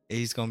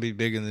 he's going to be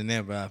bigger than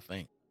ever, I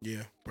think.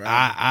 Yeah.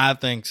 I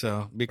think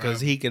so.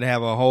 Because he could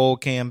have a whole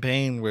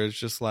campaign where it's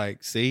just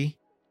like, see?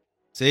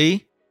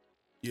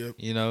 Yep.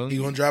 He going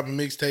to drop a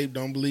mixtape,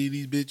 don't believe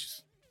these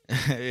bitches.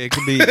 It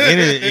could be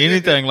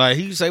anything. Like,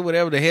 he can say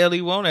whatever the hell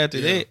he want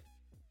after that.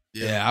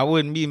 Yeah, I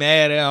wouldn't be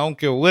mad at it. I don't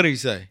care what he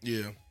say.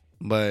 Yeah.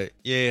 But,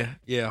 yeah,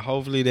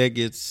 hopefully that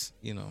gets,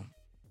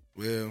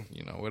 well,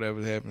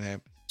 whatever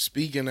happened.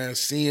 Speaking of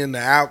seeing the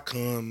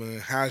outcome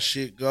and how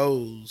shit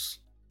goes,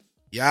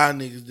 y'all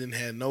niggas didn't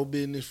have no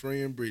business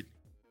freeing Britney.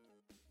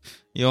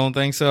 You don't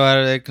think so out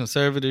of that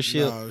conservative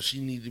shit? No,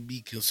 she need to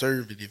be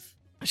conservative.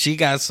 She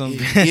got some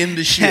in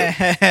the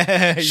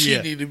ship.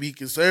 She need to be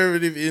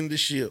conservative in the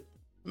ship.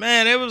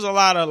 Man, it was a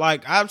lot of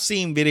I've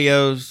seen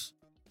videos,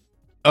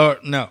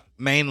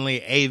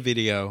 mainly a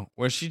video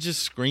where she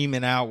just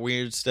screaming out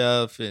weird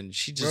stuff and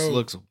she just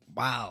looks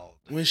wild.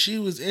 When she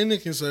was in the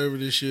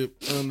conservatorship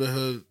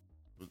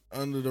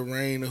under the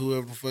reign of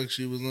whoever the fuck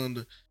she was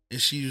under,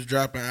 and she was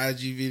dropping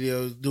IG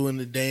videos, doing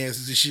the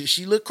dances and shit,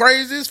 she looked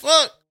crazy as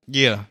fuck.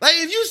 Yeah. Like,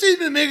 if you see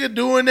the nigga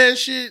doing that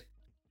shit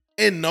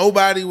and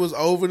nobody was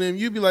over them,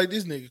 you'd be like,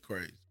 this nigga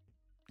crazy.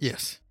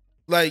 Yes.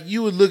 Like,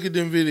 you would look at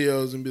them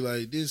videos and be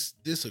like, this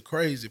a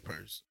crazy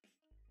person.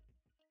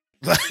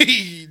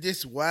 Like,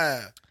 this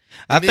wild.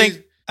 I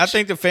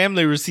think the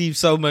family received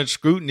so much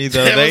scrutiny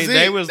though.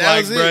 They was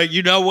like, bro,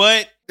 you know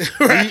what?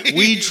 Right.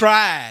 We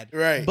tried.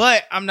 Right.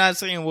 But I'm not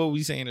saying what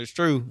we saying is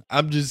true.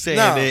 I'm just saying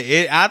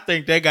that I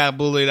think they got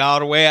bullied all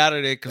the way out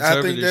of that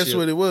conservative I think that's shit.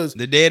 what it was.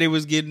 The daddy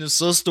was getting it, the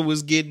sister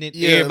was getting it,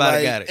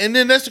 everybody got it. And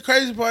then that's the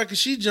crazy part, because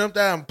she jumped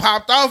out and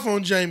popped off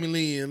on Jamie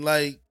Lee and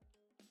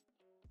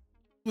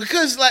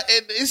Because like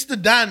it's the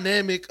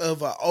dynamic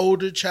of an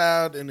older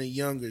child and a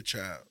younger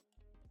child.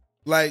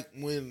 Like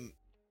when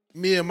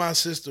me and my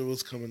sister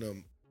was coming up,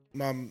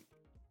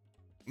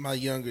 my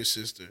younger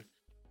sister,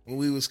 when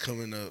we was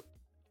coming up,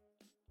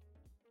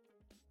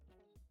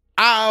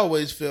 I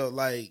always felt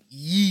like,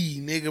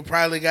 nigga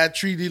probably got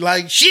treated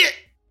like shit.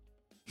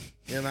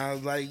 And I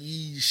was like,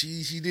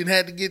 she didn't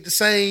have to get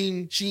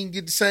she didn't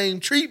get the same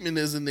treatment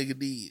as a nigga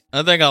did.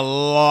 I think a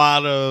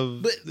lot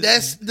of, but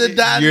that's the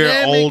dynamic.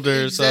 You're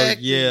older,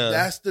 exactly. so yeah.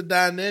 That's the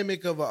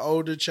dynamic of an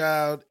older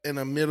child and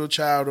a middle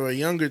child or a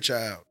younger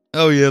child.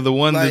 Oh yeah, the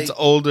one like, that's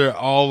older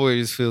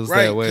always feels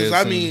right, that way.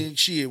 Because I mean,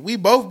 shit, we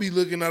both be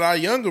looking at our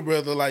younger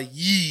brother like,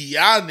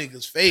 y'all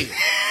niggas fail.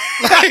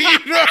 Like,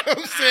 you know what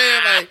I'm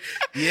saying? Like,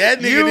 that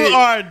nigga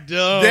are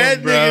dumb.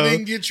 That bro. nigga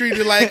didn't get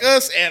treated like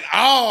us at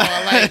all.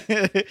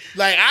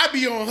 Like I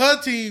be on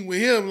her team with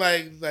him.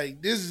 Like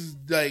this is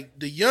like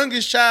the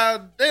youngest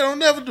child. They don't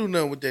never do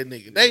nothing with that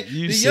nigga.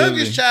 The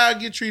youngest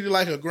child get treated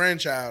like a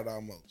grandchild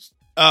almost.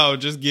 Oh,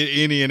 just get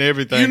any and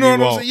everything. You know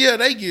what I'm saying? Yeah,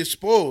 they get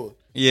spoiled.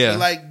 Yeah, but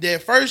like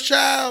that first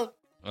child.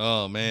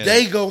 Oh man,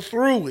 they go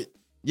through it.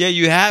 Yeah,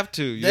 you have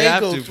to. You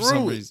have to for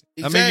some reason.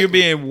 Exactly. I mean, you're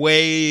being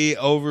way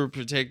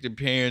overprotective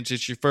parents.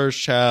 It's your first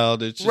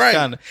child. It's just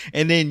kind of,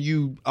 and then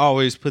you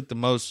always put the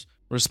most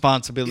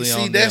responsibility on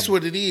them. See, that's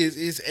what it is.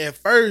 Is at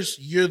first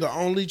you're the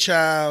only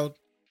child,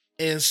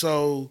 and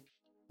so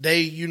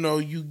they,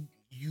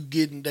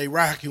 they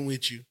rocking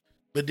with you.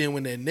 But then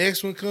when that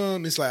next one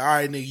comes, it's like, all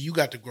right, nigga, you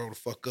got to grow the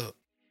fuck up.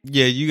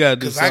 Yeah, you got to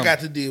do something. Because I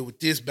got to deal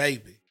with this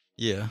baby.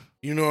 Yeah,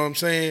 you know what I'm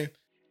saying.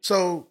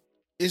 So.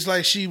 It's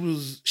like she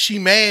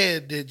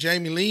mad that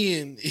Jamie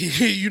Lynn,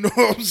 you know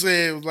what I'm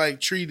saying, was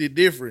like treated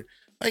different.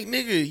 Like,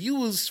 nigga, you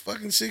was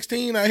fucking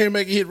 16 out here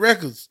making hit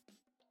records.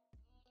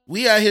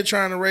 We out here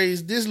trying to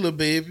raise this little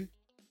baby.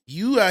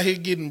 You out here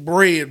getting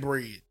bread.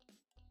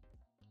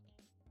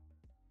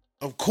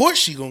 Of course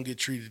she gonna get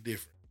treated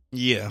different.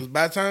 Yeah. Because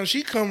by the time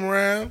she come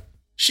around,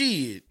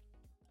 shit,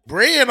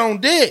 bread on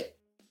deck.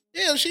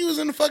 Yeah, she was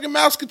in the fucking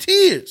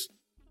Mouseketeers.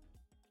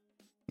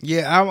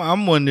 Yeah,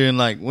 I'm wondering,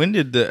 like, when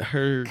did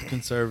her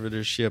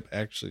conservatorship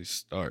actually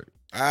start?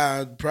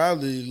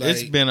 Probably like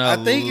it's been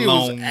I think it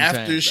was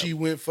after time, she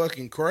went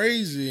fucking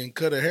crazy and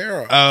cut her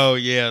hair off. Oh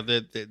yeah,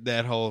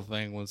 that whole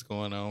thing was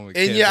going on. With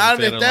and yeah,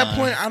 at that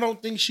point, I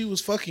don't think she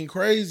was fucking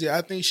crazy.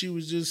 I think she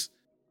was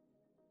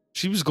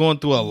going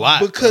through a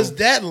lot because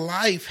that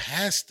life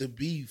has to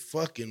be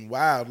fucking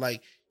wild.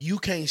 Like you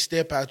can't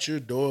step out your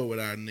door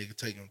without a nigga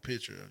taking a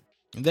picture of you.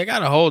 They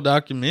got a whole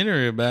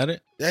documentary about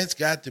it. That's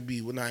got to be.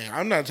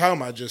 I'm not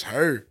talking about just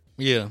her.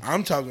 Yeah.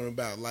 I'm talking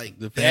about like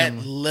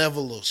that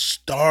level of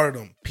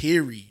stardom,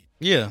 period.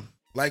 Yeah.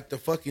 Like the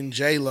fucking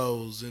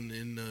J-Lo's and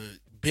the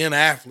Ben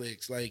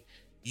Afflecks. Like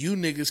you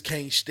niggas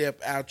can't step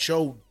out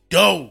your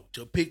door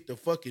to pick the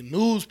fucking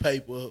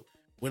newspaper up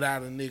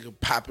without a nigga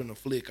popping a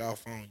flick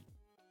off on you.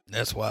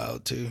 That's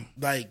wild too.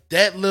 Like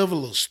that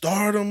level of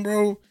stardom,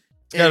 bro.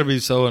 It's gotta be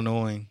so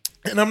annoying.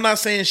 And I'm not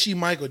saying she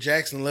Michael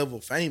Jackson level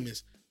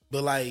famous.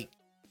 But like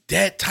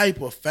that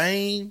type of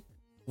fame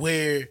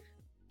where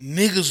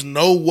niggas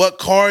know what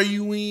car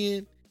you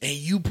in and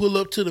you pull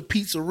up to the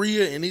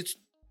pizzeria and it's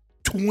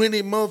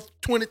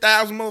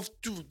 20,000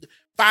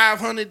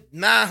 500,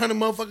 900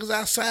 motherfuckers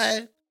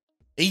outside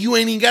and you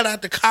ain't even got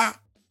out the car.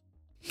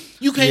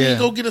 You can't even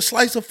go get a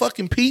slice of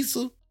fucking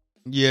pizza.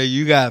 Yeah,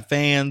 you got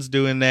fans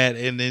doing that,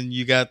 and then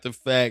you got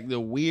the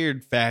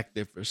weird fact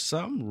that for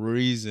some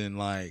reason,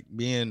 like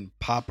being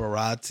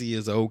paparazzi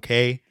is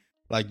okay.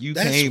 Like you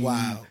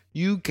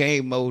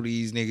can't mow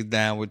these niggas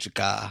down with your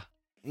car.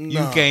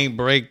 No. You can't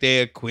break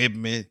their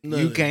equipment.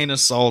 You can't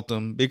assault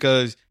them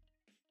because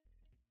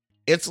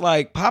it's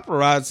like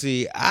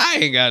paparazzi. I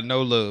ain't got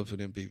no love for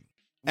them people.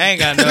 I ain't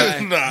got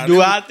no.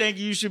 Do I think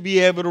you should be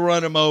able to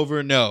run them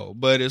over? No.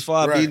 But as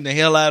far as beating the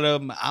hell out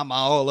of them, I'm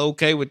all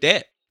okay with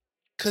that.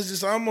 Cause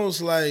it's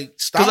almost like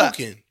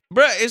stalking.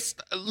 Bruh, it's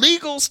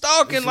legal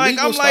stalking. It's like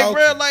legal I'm stalking.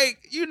 Like, bruh, like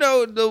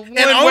the one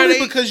and only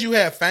because you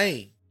have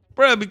fame.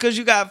 Bruh, because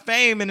you got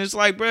fame, and it's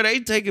like, bruh, they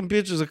taking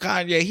pictures of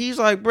Kanye. He's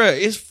like, bruh,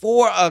 it's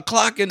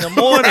 4:00 in the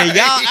morning. Right.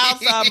 Y'all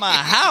outside my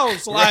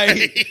house. Like,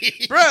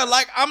 bruh,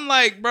 like, I'm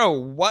like, bro,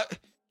 what?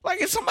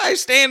 Like, if somebody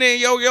standing in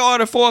your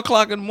yard at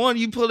 4:00 in the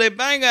morning, you pull that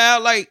banger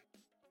out, like,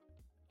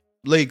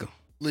 legal.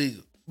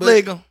 But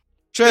legal.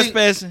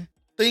 Trespassing.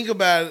 Think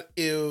about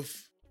it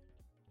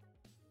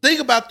think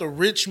about the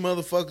rich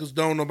motherfuckers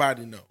don't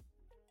nobody know.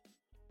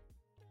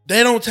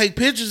 They don't take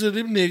pictures of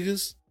them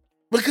niggas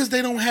because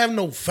they don't have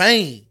no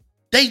fame.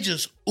 They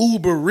just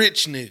uber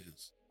rich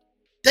niggas.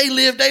 They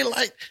live they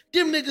life.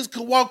 Them niggas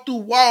could walk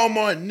through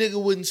Walmart and nigga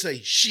wouldn't say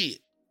shit.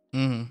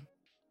 Mm-hmm.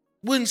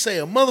 Wouldn't say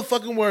a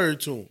motherfucking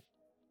word to them.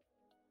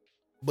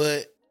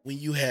 But when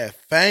you have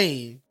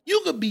fame,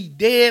 you could be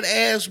dead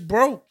ass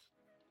broke.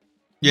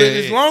 Yeah, but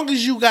as long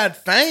as you got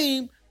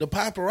fame, the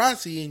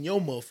paparazzi in your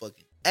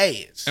motherfucking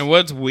ass. And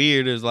what's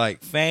weird is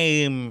like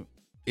fame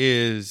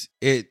is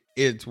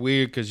it's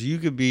weird because you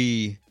could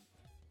be,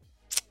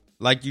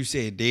 like you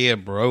said,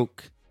 dead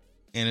broke.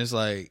 And it's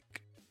like,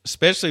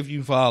 especially if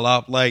you fall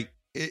off, like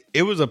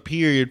it was a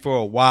period for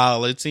a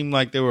while. It seemed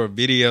like there were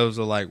videos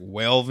of like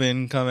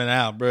Welvin coming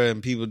out, bro,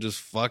 and people just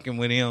fucking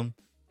with him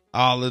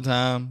all the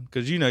time.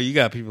 Because, you know, you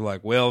got people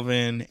like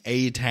Welvin,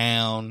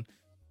 A-Town.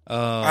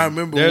 I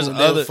remember there's when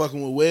they were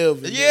fucking with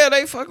Welvin. Yeah,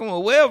 they fucking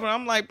with Welvin.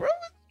 I'm like, bro,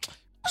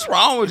 what's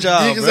wrong with y'all,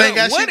 Niggas bro? ain't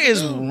got What shit to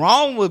is do.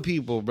 wrong with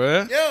people,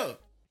 bro? Yeah.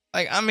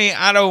 Like, I mean,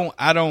 I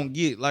don't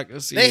get, like, I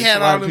see, They it's had a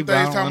lot all of them people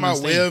I things don't talking about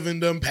understand.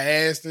 Welvin done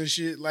passed and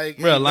shit. Like,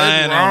 Bro, ain't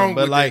lying nothing on wrong him,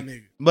 but with like, that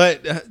nigga.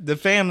 but the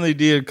family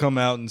did come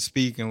out and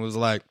speak and was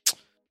like,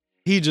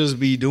 he just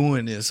be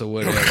doing this or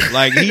whatever.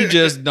 Like, he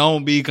just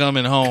don't be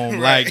coming home.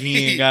 Right. Like,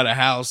 he ain't got a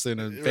house and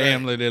a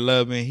family that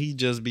love him. He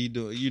just be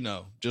doing, you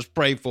know, just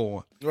pray for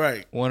him.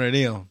 Right. One of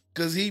them.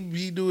 Because he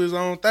do his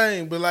own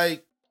thing. But,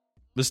 like,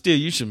 But still,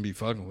 you shouldn't be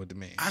fucking with the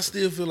man. I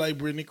still feel like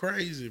Britney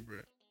crazy, bro.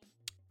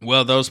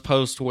 Well, those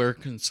posts were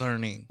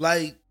concerning.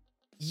 Like,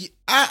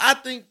 I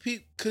think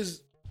people,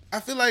 because I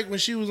feel like when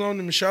she was on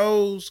them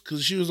shows,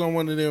 because she was on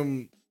one of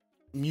them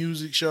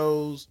music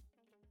shows,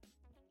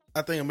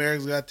 I think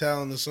America's Got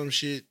Talent or some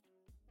shit,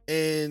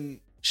 and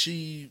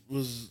she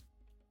was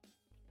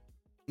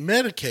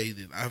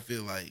medicated. I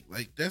feel like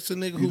that's a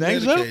nigga who You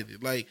think so?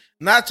 medicated. Like,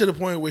 not to the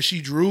point where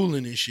she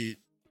drooling and shit,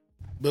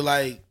 but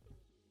like,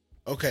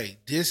 okay,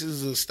 this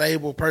is a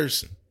stable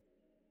person.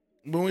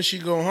 But when she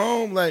go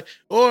home, like,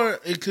 or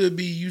it could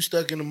be you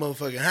stuck in the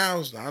motherfucking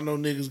house. I know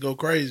niggas go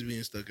crazy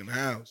being stuck in the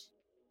house.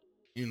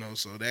 You know,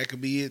 so that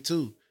could be it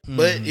too.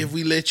 But if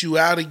we let you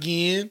out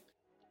again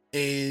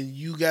and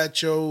you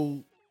got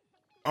your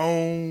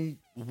own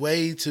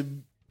way to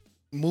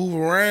move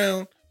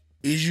around,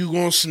 is you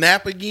gonna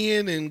snap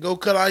again and go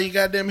cut all your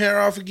goddamn hair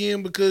off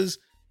again because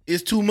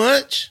it's too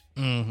much?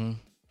 Mm-hmm.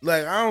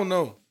 Like, I don't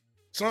know.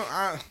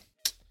 I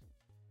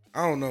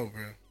don't know,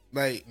 bro.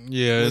 Like,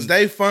 Yeah. was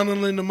they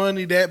funneling the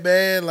money that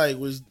bad? Like,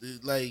 was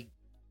like,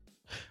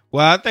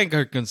 Well, I think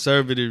her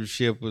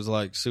conservatorship was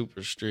like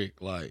super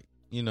strict, like,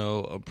 you know,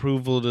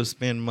 approval to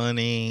spend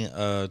money,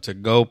 to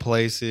go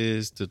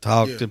places, to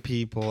talk to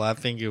people. I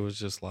think it was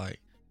just like,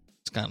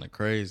 it's kind of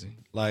crazy.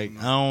 Like,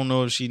 I don't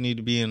know if she need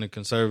to be in a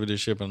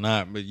conservatorship or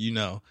not, but you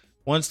know,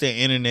 once the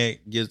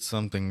internet gets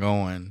something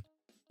going,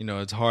 you know,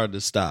 it's hard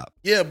to stop.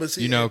 yeah, but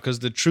see, You know, because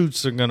the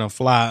truths are gonna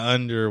fly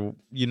under,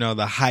 you know,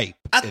 the hype.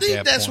 I think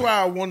that that's point. where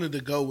I wanted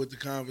to go with the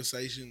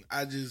conversation.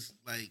 I just,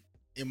 like,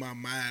 in my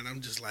mind, I'm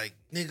just like,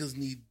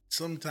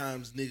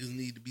 sometimes niggas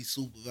need to be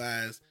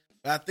supervised.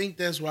 But I think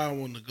that's why I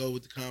want to go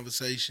with the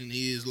conversation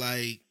is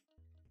like,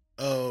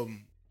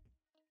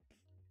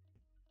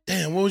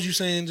 damn, what was you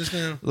saying just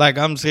now? Like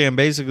I'm saying,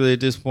 basically at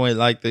this point,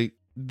 like the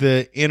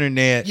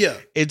internet, Yeah.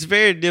 it's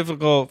very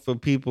difficult for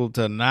people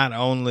to not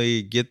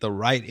only get the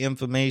right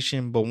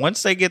information, but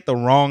once they get the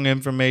wrong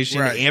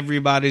information, Right.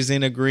 everybody's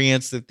in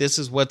agreement that this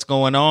is what's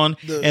going on,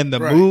 and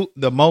right.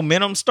 the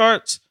momentum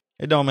starts.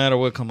 It don't matter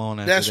what come on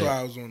after That's that. where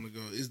I was on to go.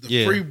 Is the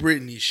Yeah. free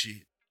Britney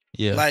shit.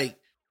 Yeah, Like,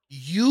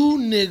 you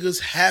niggas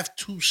have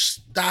to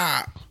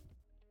stop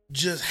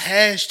just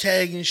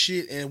hashtagging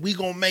shit and we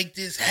gonna make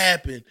this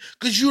happen.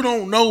 Cause you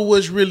don't know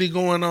what's really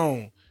going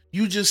on.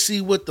 You just see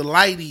what the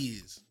light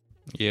is.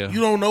 yeah. You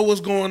don't know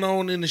what's going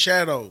on in the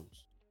shadows.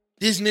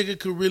 This nigga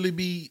could really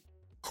be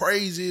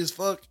crazy as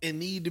fuck and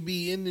need to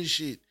be in this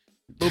shit.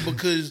 But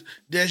because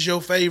that's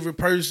your favorite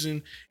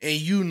person and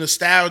you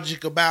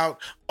nostalgic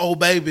about, oh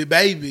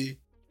baby,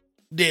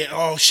 that,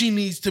 oh, she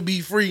needs to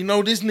be free.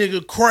 No, this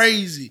nigga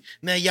crazy.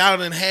 Now y'all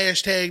done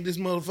hashtag this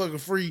motherfucker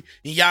free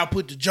and y'all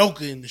put the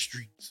Joker in the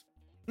streets.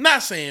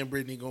 Not saying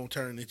Britney gonna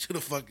turn into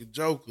the fucking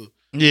Joker.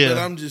 Yeah. But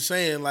I'm just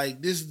saying,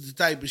 like, this is the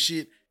type of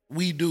shit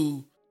we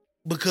do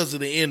because of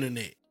the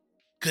internet.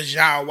 Cause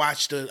y'all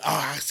watch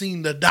I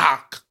seen the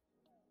doc.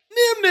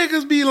 Them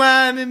niggas be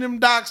lying in them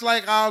docs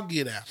like I'll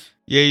get out.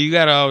 Yeah, you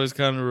gotta always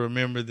kind of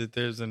remember that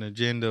there's an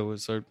agenda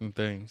with certain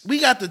things. We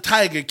got the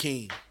Tiger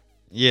King.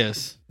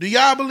 Yes. Do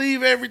y'all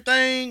believe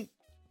everything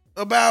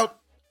about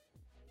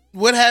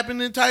what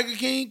happened in Tiger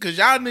King? Cause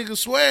y'all niggas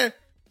swear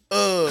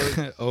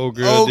Old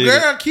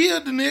girl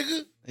killed the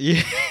nigga.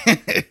 Yeah.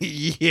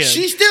 Yeah.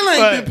 She still ain't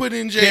But been put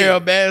in jail. Carol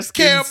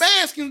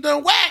Baskins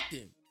done whacked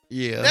him.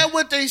 Yeah. That's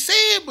what they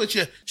said, but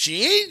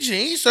she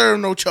ain't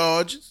served no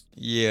charges.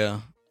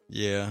 Yeah.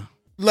 Yeah.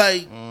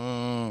 Like,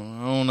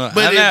 I don't know.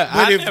 But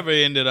I if- never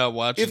ended up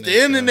watching if that the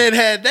show. internet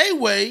had their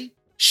way,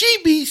 she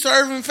be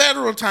serving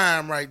federal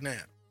time right now.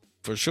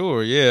 For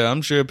sure, yeah.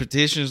 I'm sure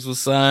petitions were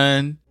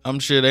signed. I'm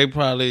sure they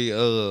probably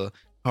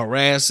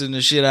harassing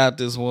the shit out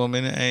this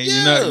woman. And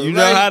you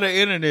know like, how the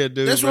internet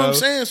do. That's bro. what I'm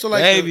saying. So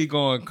like, they be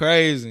going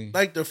crazy.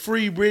 like the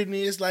free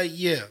Britney, it's like,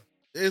 yeah,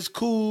 it's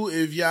cool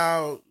if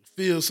y'all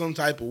feel some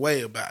type of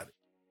way about it.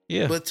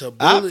 Yeah. But to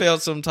I bullet,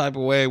 felt some type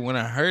of way when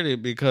I heard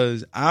it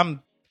because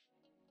I'm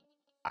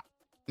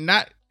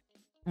not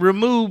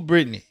remove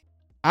Britney.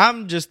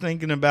 I'm just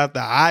thinking about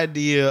the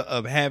idea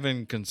of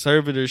having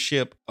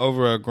conservatorship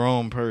over a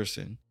grown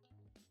person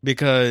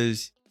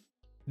because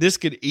this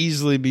could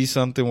easily be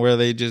something where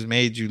they just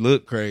made you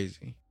look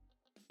crazy.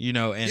 You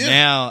know, and Yeah.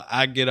 now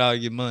I get all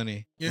your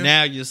money. Yeah.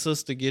 Now your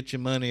sister get your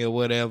money or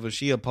whatever.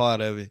 She a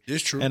part of it.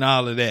 It's true. And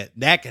all of that.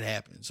 That could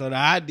happen. So the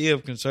idea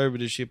of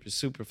conservatorship is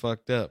super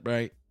fucked up,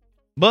 right?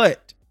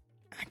 But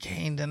I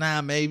can't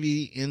deny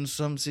maybe in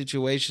some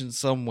situation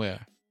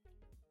somewhere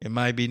it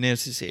might be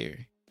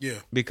necessary. Yeah.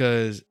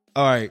 Because,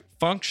 all right,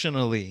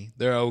 functionally,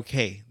 they're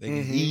okay. They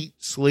can eat,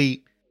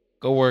 sleep,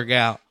 go work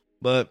out.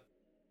 But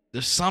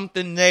there's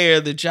something there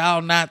that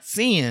y'all not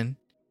seeing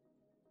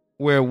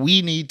where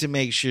we need to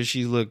make sure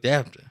she's looked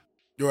after.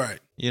 Right.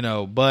 You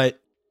know,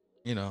 but,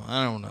 you know,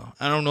 I don't know.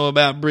 I don't know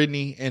about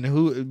Brittany and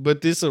who,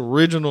 but this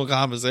original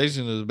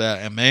conversation is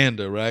about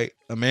Amanda, right?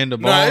 Amanda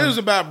Barnes. No, it was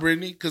about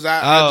Brittany because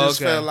I just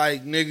felt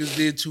like niggas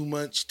did too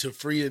much to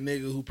free a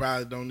nigga who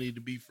probably don't need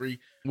to be free.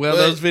 Well,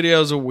 But those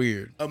videos are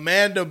weird.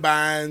 Amanda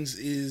Bynes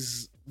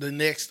is the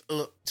next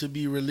up to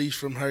be released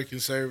from her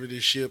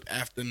conservatorship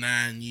after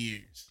 9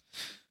 years.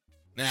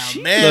 Now,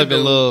 She look a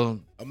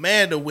little.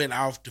 Amanda went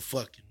off the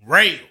fucking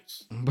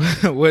rails.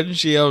 Wasn't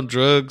she on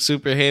drugs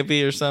super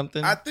heavy or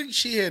something? I think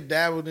she had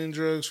dabbled in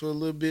drugs for a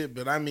little bit,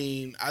 but I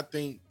mean, I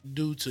think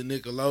due to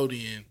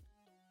Nickelodeon,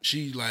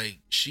 she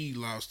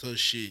lost her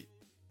shit.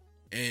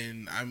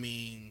 And I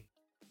mean,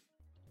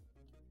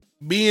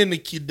 being the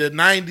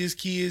 90s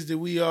kids that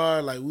we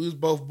are, like we was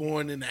both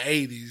born in the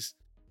 80s,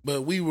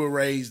 but we were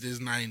raised as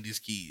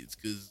 90s kids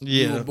because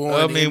we were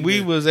born we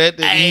was at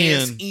the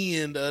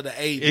end of the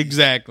 80s.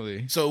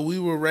 Exactly. So we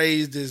were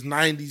raised as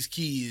 90s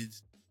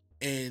kids,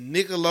 and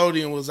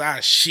Nickelodeon was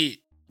our shit.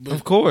 But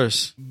of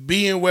course.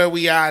 being where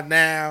we are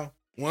now,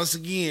 once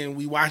again,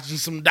 we watching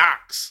some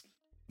docs,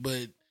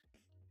 but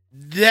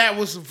that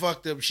was some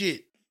fucked up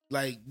shit.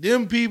 Like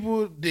them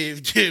people,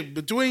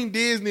 between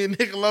Disney and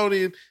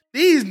Nickelodeon,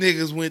 these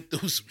niggas went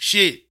through some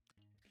shit,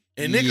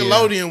 and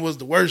Nickelodeon was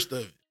the worst of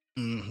it.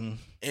 Mm-hmm.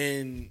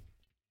 And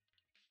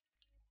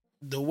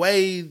the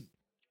way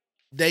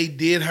they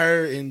did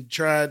her and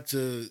tried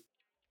to,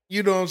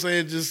 you know what I'm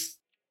saying, just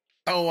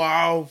throw her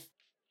off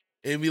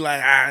and be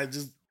like,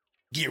 just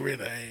get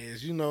rid of her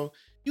ass. You know,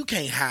 you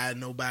can't hide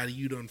nobody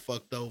you done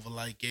fucked over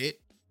like that.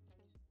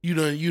 You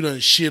done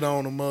shit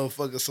on a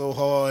motherfucker so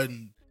hard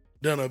and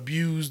done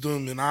abused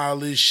them and all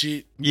this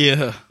shit.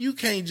 Yeah. You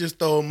can't just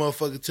throw a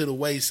motherfucker to the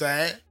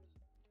wayside.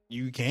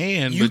 You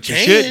can, You but can,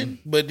 you shouldn't.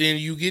 but then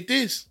you get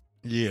this.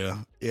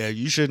 Yeah. Yeah,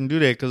 you shouldn't do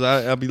that because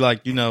I'll be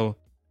like, you know,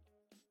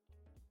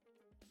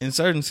 in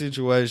certain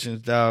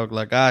situations, dog,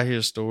 like I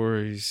hear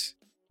stories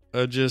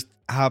of just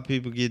how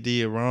people get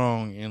did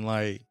wrong. And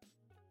like,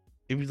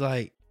 it be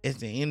like, at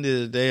the end of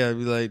the day, I'd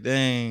be like,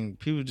 dang,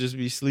 people just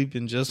be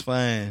sleeping just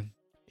fine.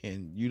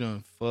 And you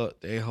done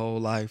fucked their whole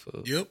life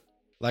up. Yep.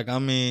 Like, I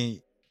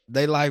mean,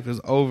 their life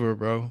is over,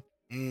 bro.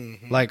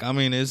 Mm-hmm. Like, I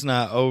mean, it's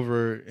not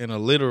over in a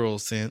literal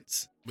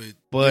sense. But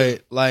Yeah.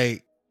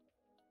 Like,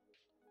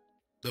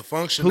 the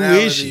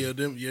functionality she? of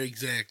them, yeah,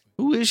 exactly.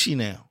 who is she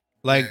now?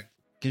 Like, Exactly.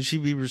 can she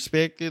be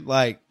respected?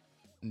 Like,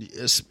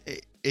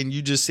 and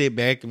you just sit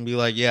back and be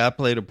like, yeah, I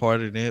played a part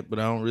in it, but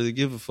I don't really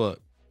give a fuck.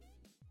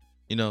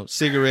 You know,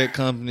 cigarette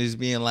companies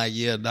being like,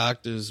 yeah,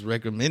 doctors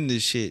recommend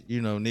this shit.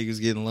 You know,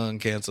 niggas getting lung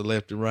cancer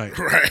left and right.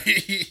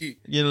 Right.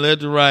 You know,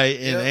 left and right.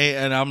 And, Yep.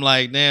 and I'm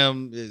like,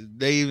 damn,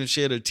 they even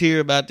shed a tear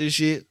about this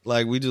shit.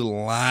 Like, we just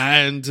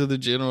lying to the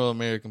general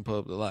American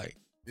public. Like,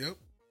 Yep.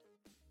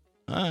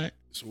 all right.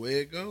 That's the way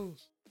it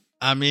goes.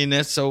 I mean,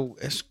 it's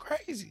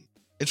crazy.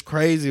 It's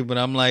crazy, but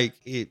I'm like,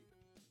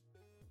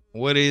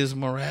 what is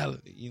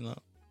morality? You know,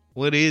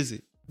 what is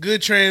it?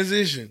 Good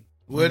transition.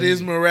 What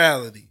is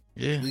morality?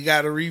 Yeah. We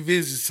got to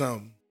revisit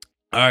something.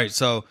 All right,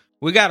 so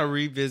we got to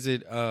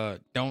revisit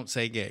Don't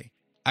Say Gay.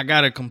 I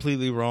got it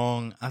completely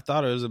wrong. I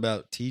thought it was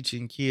about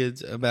teaching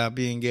kids about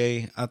being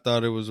gay. I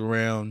thought it was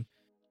around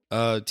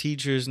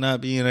teachers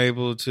not being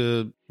able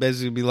to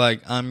basically be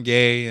like, I'm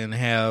gay, and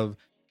have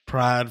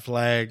pride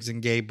flags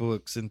and gay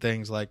books and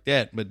things like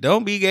that. But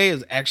Don't Be Gay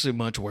is actually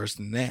much worse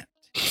than that.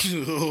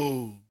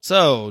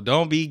 So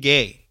don't be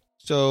gay.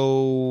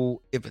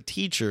 So if a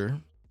teacher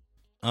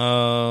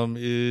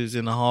is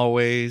in the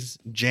hallways,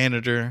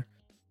 janitor,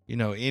 you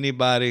know,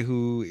 anybody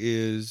who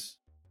is,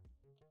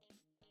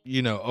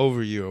 you know,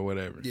 over you or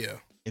whatever. Yeah.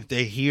 If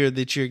they hear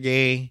that you're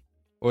gay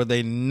or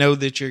they know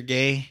that you're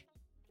gay,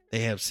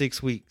 they have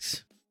 6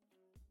 weeks.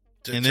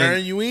 To And turn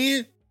then- you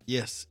in?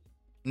 Yes.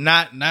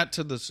 Not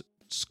to the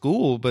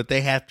school, but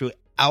they have to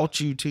out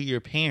you to your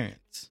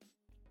parents.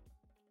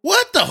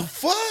 What the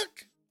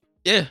fuck?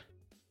 Yeah.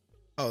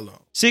 Hold on.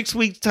 6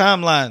 weeks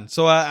timeline.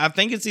 So I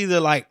think it's either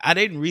like, I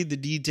didn't read the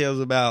details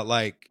about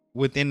like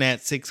within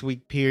that 6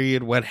 week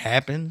period, what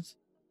happens.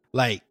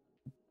 Like,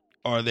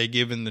 are they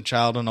giving the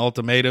child an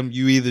ultimatum?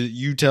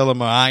 You tell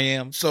them or I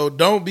am. So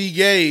don't be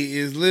gay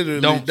is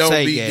literally don't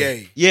say be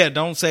gay. Yeah,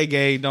 don't say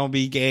gay, don't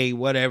be gay,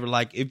 whatever.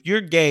 Like if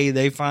you're gay,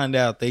 they find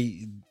out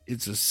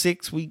it's a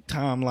 6 week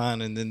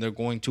timeline and then they're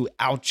going to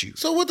out you.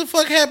 So what the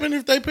fuck happened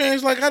if they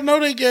parents like, I know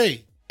they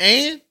gay?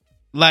 And?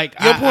 Like,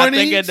 Your I point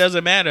think is? it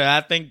doesn't matter.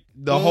 I think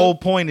the whole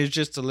point is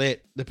just to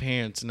let the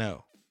parents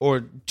know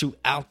or to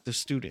out the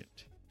student.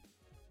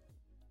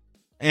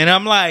 And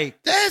I'm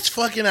like, that's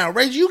fucking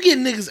outrageous. You get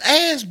niggas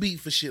ass beat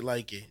for shit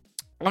like it.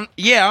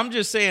 I'm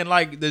just saying,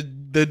 like, the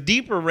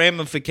deeper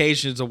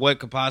ramifications of what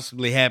could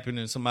possibly happen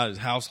in somebody's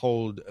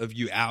household of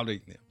you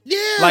outing them.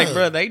 Yeah. Like,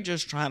 bro, they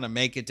just trying to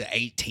make it to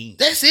 18.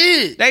 That's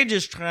it. They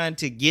just trying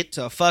to get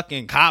to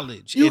fucking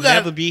college You and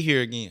never be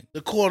here again.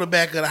 The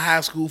quarterback of the high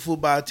school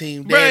football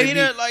team. Bro, he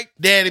done, like,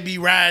 daddy be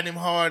riding him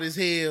hard as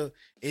hell,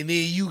 and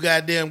then you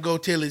goddamn go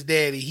tell his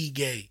daddy he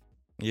gay.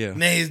 Yeah.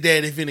 Now his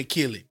daddy finna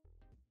kill him.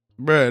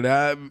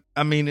 Bro,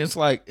 I mean, it's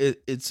like,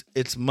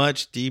 it's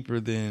much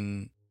deeper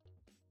than...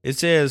 It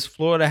says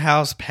Florida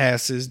House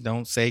passes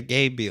don't say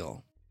gay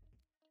bill.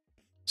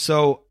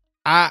 So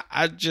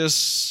I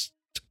just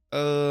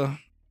I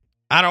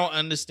don't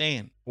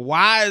understand.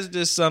 Why is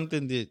this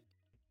something that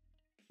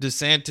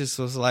DeSantis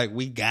was like,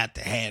 we got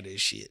to have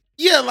this shit?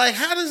 Yeah, like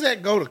how does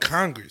that go to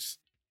Congress?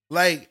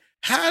 Like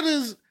how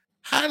does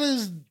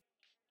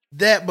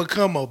that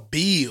become a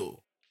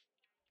bill?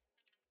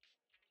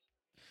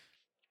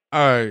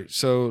 All right,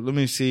 so let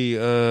me see.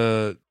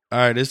 All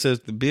right, it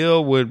says the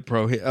bill would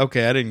prohibit.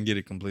 Okay, I didn't get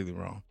it completely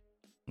wrong.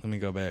 Let me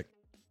go back.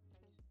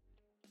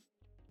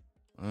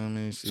 Let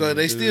me see. So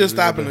they still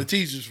stopping the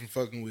teachers from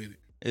fucking with it.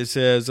 It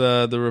says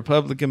the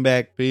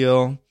Republican-backed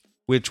bill,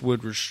 which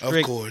would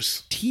restrict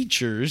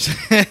teachers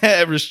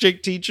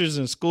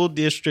in school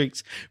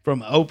districts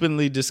from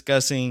openly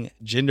discussing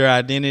gender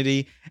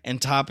identity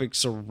and topics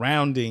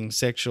surrounding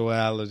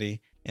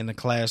sexuality in the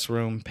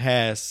classroom,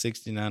 passed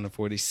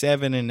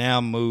 69-47 and now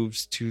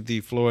moves to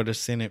the Florida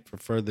Senate for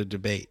further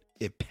debate.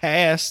 It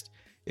passed.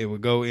 It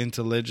would go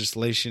into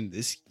legislation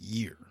this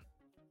year.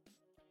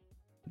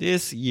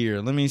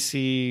 Let me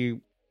see.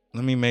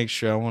 Let me make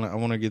sure. I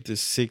want to get this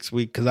 6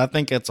 week because I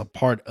think that's a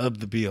part of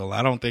the bill.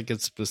 I don't think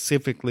it's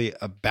specifically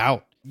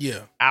about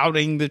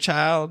outing the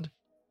child,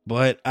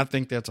 but I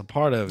think that's a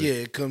part of it. Yeah,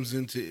 it comes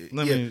into it.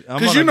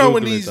 Because you know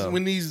when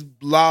these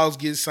laws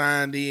get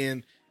signed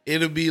in,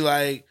 it'll be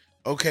like,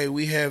 okay,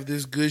 we have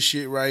this good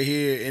shit right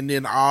here, and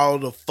then all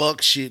the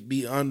fuck shit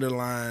be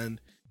underlined,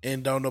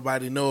 and don't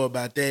nobody know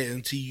about that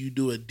until you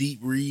do a deep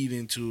read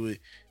into it,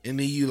 and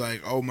then you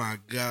like, oh my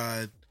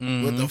God,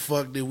 what the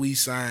fuck did we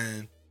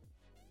sign?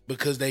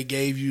 Because they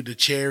gave you the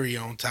cherry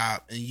on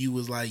top, and you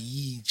was like,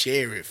 yee,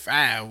 cherry,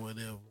 fire,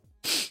 whatever.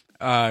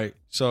 All right,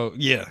 so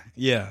yeah.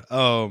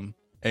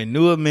 A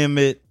new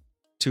amendment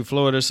to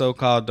Florida's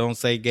so-called Don't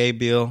Say Gay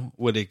bill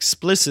would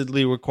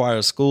explicitly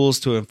require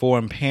schools to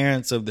inform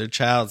parents of their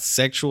child's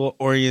sexual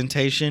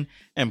orientation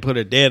and put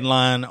a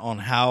deadline on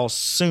how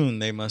soon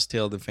they must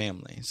tell the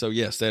family. So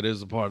yes, that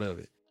is a part of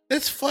it.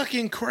 That's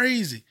fucking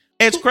crazy.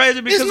 It's crazy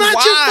because it's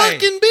not your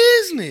fucking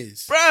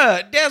business.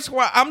 Bruh, that's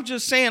why I'm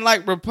just saying,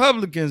 like,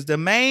 Republicans, the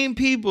main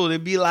people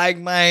that be like,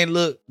 man,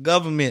 look,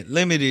 government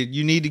limited.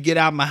 You need to get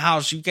out of my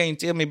house. You can't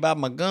tell me about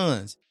my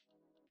guns.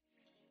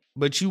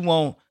 But you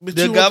want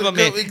the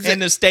government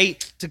and the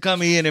state to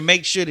come in and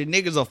make sure that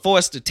niggas are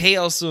forced to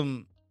tell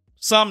something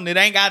that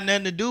ain't got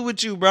nothing to do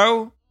with you,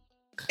 bro.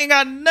 Ain't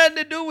got nothing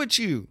to do with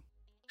you.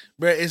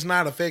 Bro, it's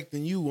not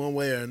affecting you one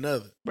way or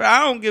another. Bro, I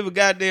don't give a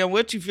goddamn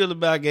what you feel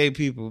about gay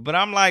people. But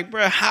I'm like,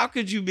 bro, how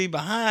could you be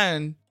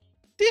behind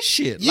this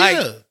shit? Yeah. Like,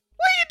 what are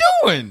you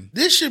doing?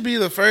 This should be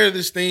the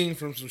furthest thing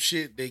from some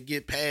shit that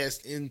get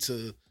passed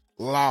into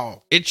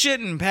law. It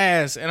shouldn't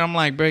pass. And I'm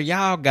like, bro,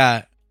 y'all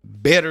got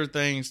better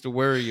things to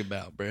worry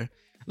about, bro.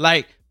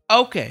 Like,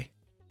 okay.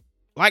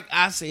 Like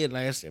I said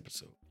last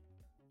episode.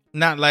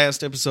 Not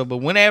last episode, but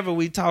whenever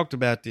we talked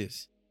about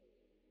this,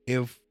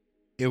 if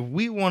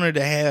we wanted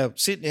to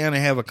sit down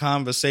and have a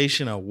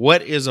conversation of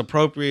what is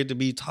appropriate to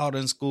be taught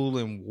in school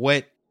and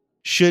what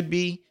should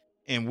be,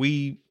 and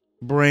we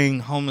bring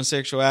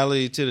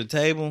homosexuality to the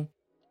table,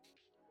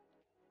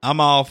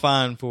 I'm all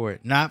fine for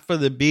it. Not for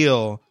the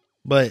bill,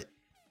 but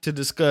to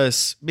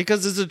discuss,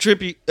 because it's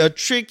a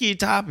tricky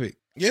topic.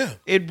 Yeah.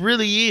 It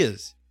really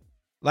is.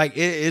 Like,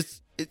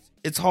 it's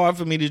hard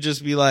for me to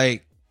just be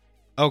like,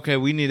 okay,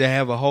 we need to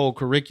have a whole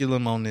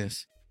curriculum on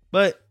this.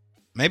 But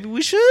maybe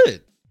we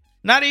should.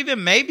 Not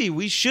even maybe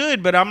we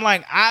should, but I'm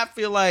like, I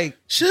feel like...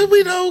 Should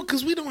we though?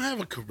 Because we don't have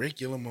a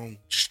curriculum on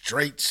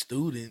straight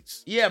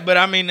students. Yeah, but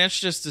I mean, that's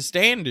just the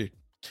standard.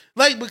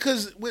 Like,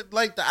 because with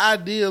like the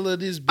ideal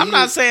of this bill... I'm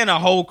not saying a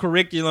whole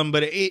curriculum,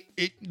 but it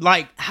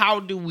like, how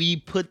do we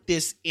put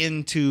this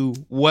into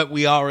what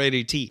we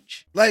already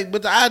teach? Like,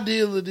 but the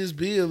ideal of this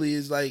bill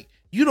is like,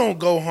 you don't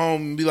go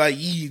home and be like,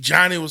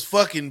 Johnny was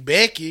fucking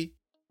Becky.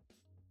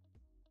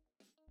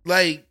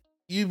 Like,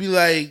 you be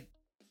like,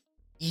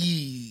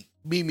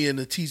 meet me in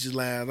the teacher's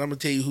lounge. I'm going to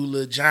tell you who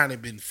little Johnny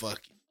been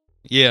fucking.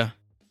 Yeah.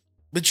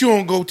 But you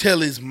don't go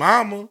tell his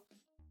mama.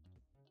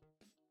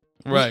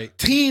 Right.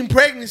 Teen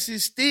pregnancy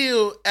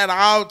still at an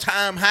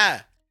all-time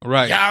high.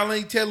 Right. Y'all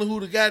ain't telling who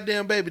the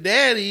goddamn baby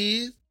daddy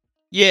is.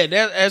 Yeah,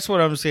 that's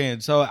what I'm saying.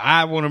 So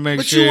I want to make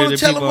but sure that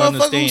people understand. But you want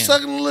to tell a motherfucker who's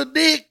sucking a little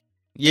dick,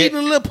 eating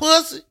a little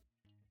pussy?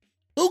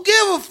 Who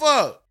give a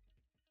fuck?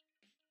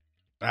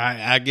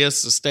 I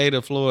guess the state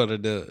of Florida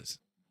does.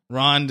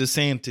 Ron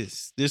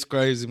DeSantis, this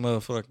crazy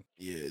motherfucker.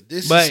 Yeah,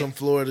 this is some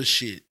Florida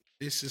shit.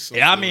 This is some.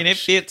 Yeah, I mean, it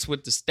fits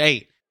with the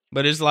state,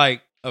 but it's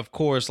like, of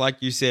course,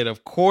 like you said,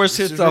 of course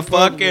It's it's the a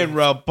fucking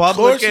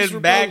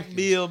Republican back Republicans.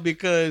 bill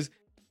because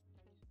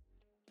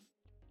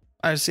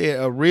I said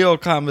a real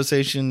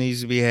conversation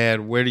needs to be had.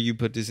 Where do you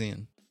put this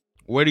in?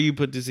 Where do you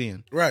put this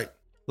in? Right.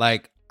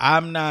 Like,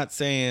 I'm not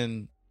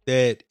saying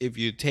that if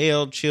you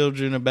tell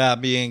children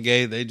about being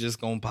gay, they just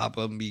gonna pop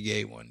up and be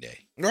gay one day.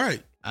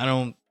 Right. I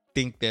don't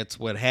think that's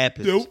what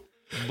happens. Nope.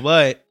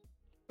 But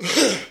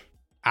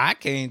I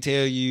can't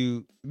tell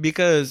you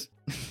because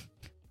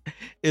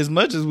as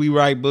much as we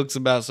write books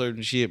about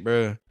certain shit,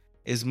 bro,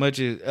 as much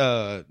as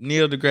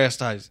Neil deGrasse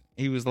Tyson,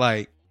 he was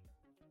like,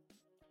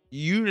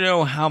 you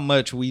know how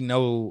much we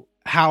know,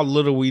 how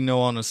little we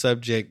know on a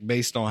subject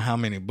based on how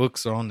many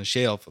books are on the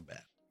shelf about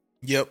it.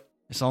 Yep.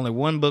 It's only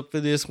one book for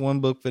this,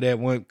 one book for that,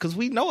 one because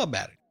we know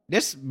about it.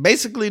 That's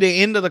basically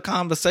the end of the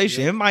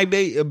conversation. Yep. It might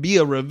be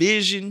a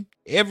revision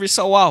every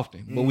so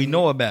often, but we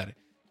know about it.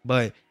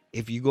 But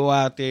if you go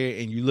out there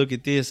and you look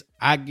at this,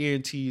 I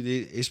guarantee you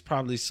that it's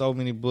probably so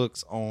many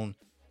books on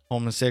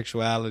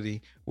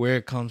homosexuality, where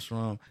it comes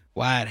from,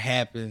 why it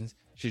happens.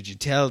 Should you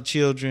tell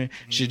children?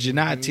 Should you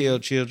not tell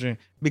children?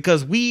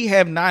 Because we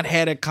have not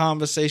had a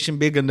conversation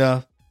big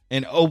enough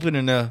and open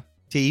enough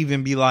to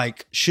even be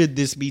like, should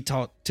this be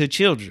taught to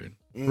children?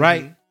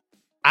 Right?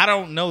 I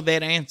don't know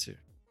that answer.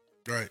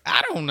 Right.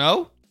 I don't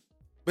know.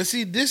 But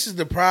see, this is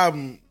the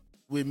problem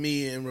with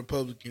me and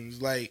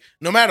Republicans. Like,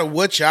 no matter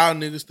what y'all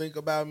niggas think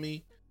about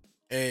me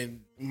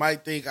and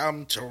might think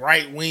I'm to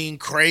right wing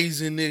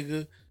crazy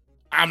nigga,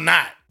 I'm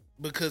not.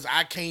 Because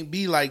I can't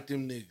be like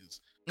them niggas.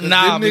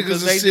 Nah, them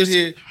because niggas they will sit just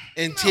here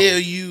and tell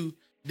you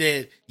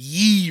that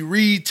ye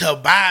read the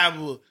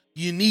Bible,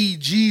 you need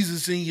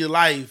Jesus in your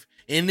life,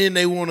 and then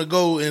they want to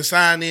go and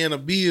sign in a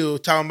bill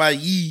talking about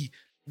ye.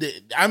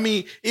 I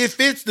mean, it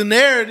fits the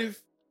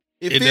narrative.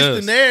 It fits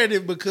does. the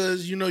narrative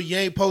because, you know, you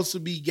ain't supposed to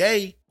be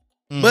gay,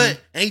 but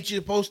ain't you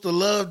supposed to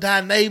love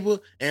thy neighbor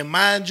and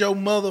mind your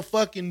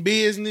motherfucking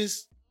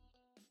business?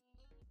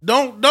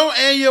 Don't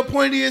and your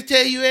point is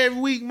tell you every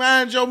week,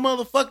 mind your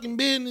motherfucking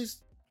business.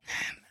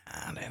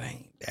 Nah, that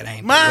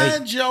ain't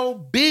Mind your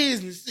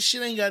business. This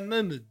shit ain't got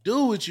nothing to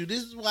do with you.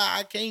 This is why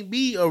I can't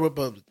be a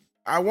Republican.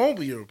 I won't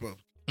be a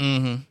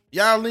Republican.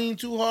 Y'all lean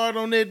too hard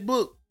on that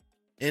book.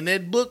 And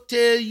that book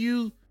tell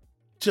you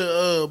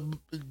to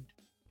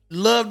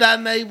love thy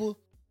neighbor.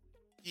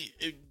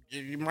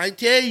 It might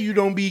tell you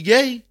don't be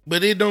gay,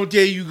 but it don't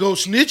tell you go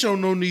snitch on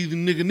no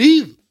nigga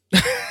neither.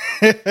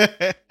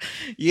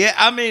 Yeah,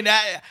 I mean,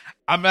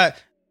 I'm not,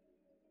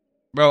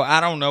 bro. I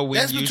don't know when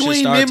That's you should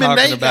between start them and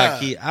talking they about guys.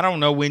 kids. I don't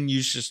know when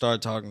you should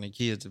start talking to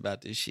kids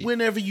about this shit.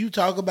 Whenever you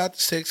talk about the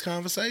sex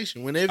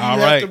conversation, whenever you All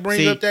have right. to bring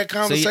See, up that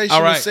conversation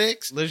all right. of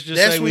sex, Let's just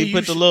that's say when we you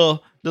put the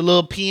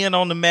little pin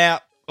on the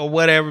map or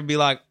whatever. Be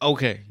like,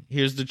 okay,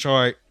 here's the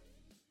chart.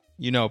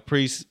 You know,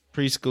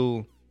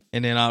 preschool,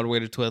 and then all the way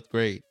to 12th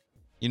grade.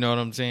 You know what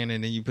I'm saying?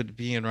 And then you put the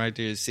pin right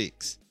there at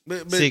 6,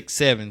 but 6,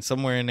 7,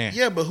 somewhere in there.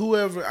 yeah, but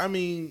whoever, I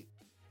mean,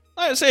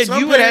 Like I said, some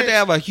you would have to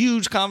parents- have a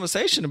huge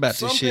conversation about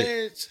some this shit.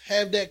 parents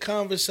have that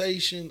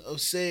conversation of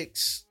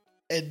sex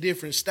at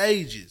different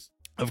stages.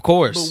 Of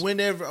course. But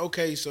whenever,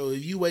 okay, so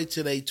if you wait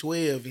till they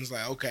 12 and it's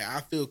like, okay,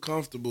 I feel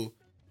comfortable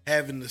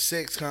having the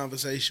sex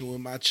conversation with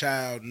my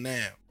child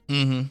now.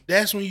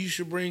 That's when you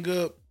should bring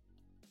up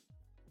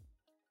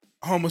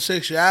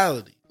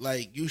homosexuality.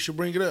 Like, you should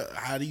bring it up.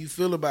 How do you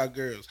feel about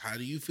girls? How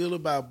do you feel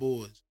about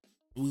boys?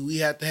 We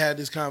have to have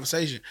this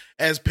conversation.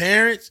 As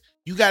parents,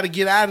 you got to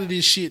get out of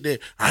this shit that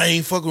I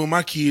ain't fucking with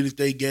my kid if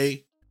they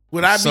gay.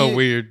 Would I So be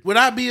weird. Would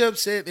I be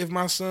upset if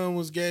my son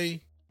was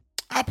gay?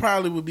 I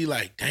probably would be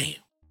like, damn.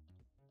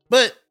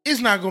 But it's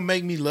not gonna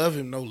make me love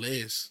him no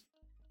less.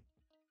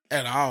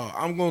 At all.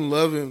 I'm gonna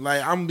love him.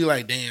 Like, I'm gonna be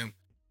like, damn,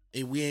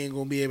 if we ain't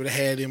gonna be able to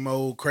have them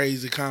old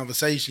crazy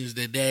conversations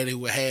that daddy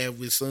would have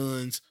with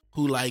sons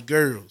who like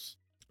girls.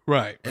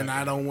 Right. And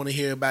I don't want to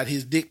hear about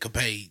his dick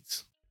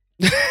capades.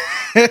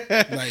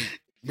 Like,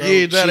 Bro, you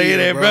ain't trying to hear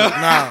that, bro.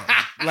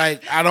 Nah.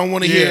 Like, I don't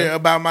want to Yeah. hear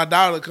about my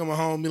daughter coming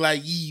home and be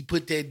like, you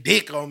put that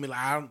dick on me. Like,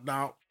 I don't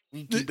know.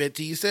 You keep that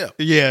to yourself.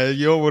 Yeah,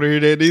 you don't want to hear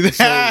that either.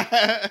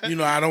 So, you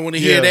know, I don't want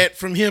to hear Yeah. that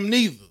from him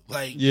neither.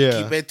 Like,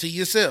 Yeah. keep that to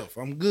yourself.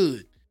 I'm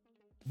good.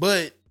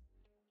 But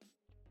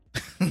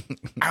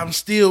I'm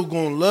still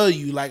gonna love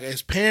you. Like,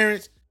 as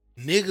parents,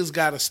 niggas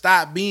gotta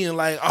stop being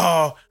like,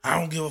 oh, I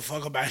don't give a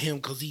fuck about him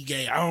because he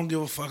gay. I don't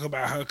give a fuck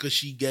about her because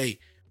she gay.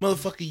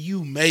 Motherfucker,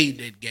 you made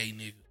that gay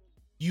nigga.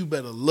 You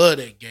better love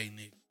that gay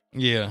nigga.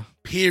 Yeah.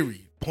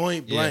 Period.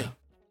 Point blank.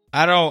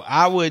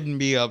 I wouldn't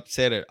be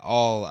upset at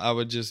all. I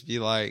would just be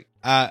like,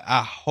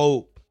 I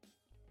hope,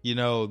 you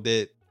know,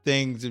 that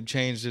things have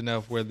changed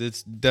enough where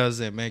this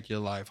doesn't make your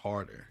life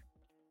harder.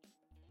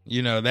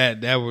 You know,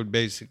 that would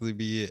basically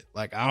be it.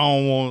 Like, I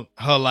don't want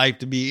her life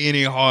to be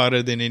any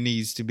harder than it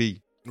needs to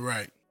be.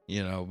 Right.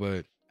 You know,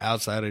 but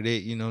outside of that,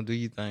 you know, do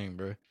your thing,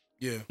 bro.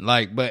 Yeah.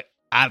 Like, but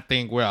I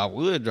think where I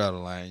would draw the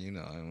line, you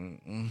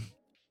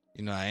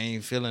know, I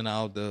ain't feeling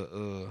all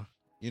the,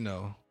 you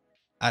know,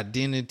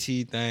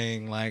 identity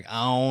thing. Like,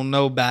 I don't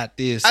know about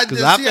this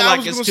because I feel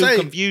like it's too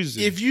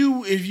confusing. If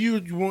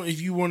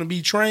you want to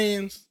be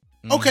trans,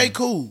 okay,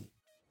 cool.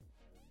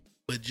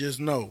 But just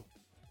know,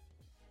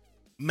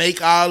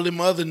 make all them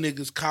other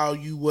niggas call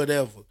you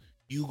whatever.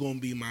 You gonna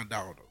be my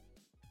daughter.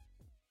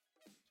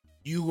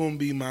 You gonna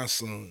be my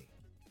son.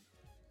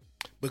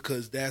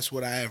 Because that's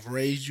what I have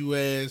raised you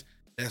as.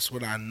 That's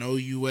what I know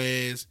you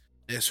as.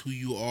 That's who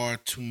you are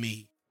to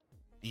me.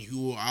 And you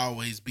will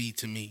always be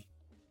to me.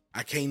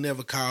 I can't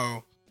never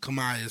call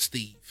Kamaya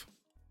Steve.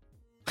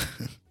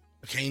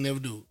 I can't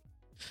never do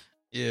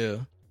it. Yeah.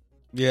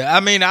 Yeah, I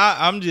mean,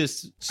 I'm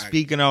just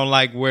speaking on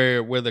like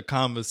where the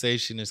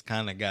conversation has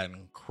kind of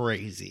gotten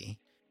crazy.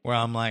 Where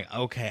I'm like,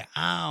 okay,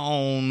 I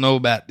don't know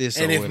about this.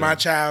 And if my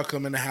child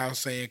come in the house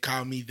saying,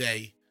 call me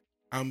they,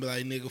 I'm be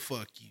like, nigga,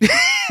 fuck you.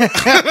 All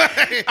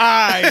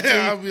right,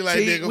 I'll be like,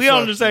 nigga, we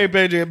on the same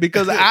page here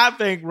because I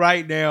think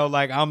right now,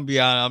 like, I'm be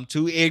honest, I'm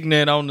too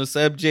ignorant on the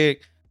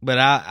subject, but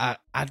I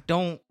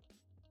don't,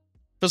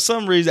 for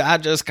some reason, I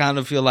just kind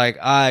of feel like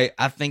I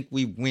think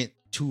we went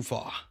too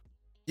far.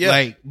 Yeah.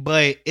 Like,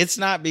 but it's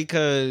not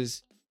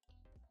because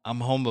I'm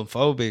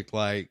homophobic.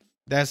 Like,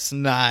 that's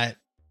not,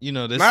 you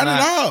know, that's not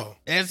at all.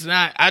 It's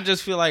not. I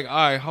just feel like, all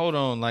right, hold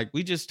on. Like,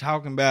 we just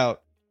talking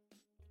about,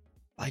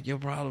 like, your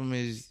problem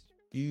is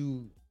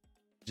you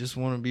just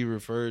want to be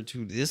referred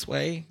to this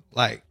way.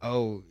 Like,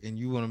 oh, and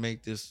you want to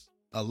make this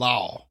a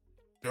law.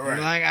 Right.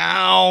 Like,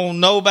 I don't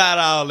know about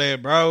all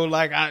that, bro.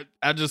 Like,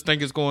 I just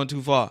think it's going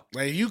too far.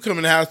 Like, you come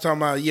in the house talking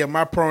about, yeah,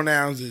 my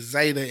pronouns is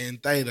Zeta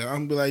and Theta.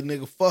 I'm be like,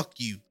 nigga, fuck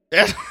you.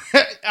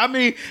 I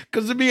mean,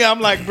 because to me, I'm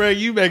like, bro,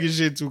 you making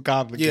shit too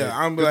complicated. Yeah,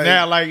 I'm like,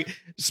 now, like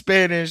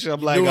Spanish, I'm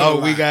like, oh,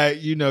 we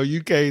got, you know,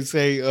 you can't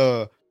say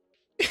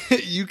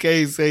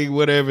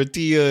whatever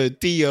Tia,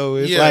 Tio.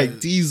 It's like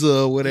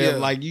Tiza or whatever.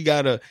 Yeah. Like, you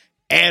gotta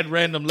add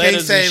random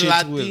letters. Can't say and shit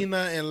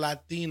Latina and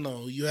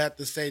Latino. You have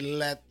to say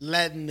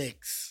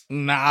Latinx.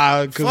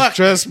 Nah, because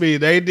trust me,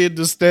 they did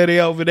the study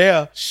over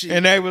there,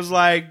 and they was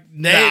like,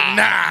 nah,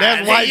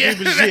 that's white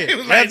people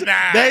shit.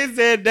 They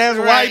said that's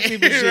white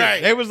people shit.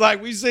 Right. They was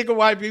like, we sick of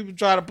white people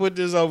trying to put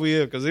this over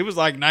here, because it was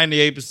like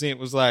 98%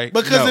 was like,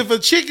 because if a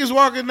chick is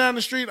walking down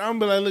the street, I'm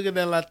be like, look at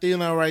that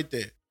Latina right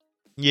there.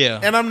 Yeah.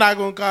 And I'm not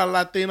going to call her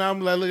Latina.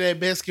 I'm like, look at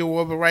that Mexican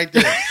woman right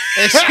there.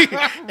 And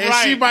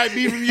she might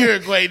be from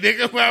Uruguay,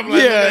 nigga. I'm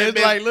like, yeah,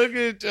 it's like, look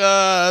at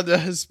the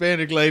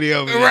Hispanic lady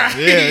over there. Right.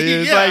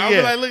 Yeah,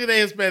 I'm like, look at that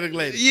Hispanic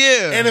lady.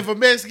 Yeah. And if a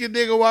Mexican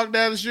nigga walk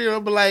down the street,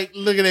 I'm be like,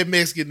 look at that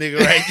Mexican nigga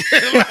right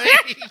there.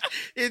 Like,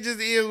 it just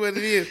is what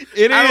it is.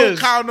 I don't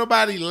call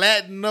nobody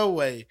Latin no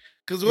way.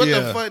 Because what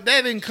the fuck?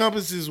 That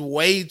encompasses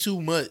way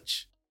too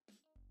much.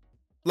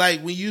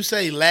 Like, when you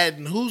say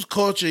Latin, whose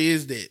culture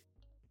is that?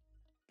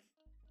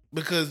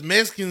 Because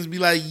Mexicans be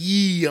like,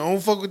 yeah, I don't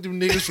fuck with them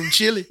niggas from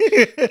Chile. You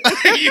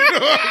know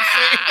what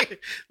I'm saying?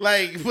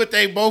 Like, but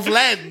they both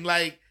Latin.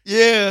 Like,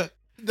 yeah.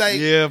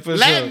 Like, yeah, for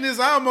Latin sure. is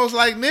almost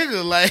like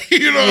nigga. Like,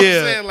 you know what I'm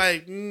saying?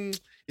 Like,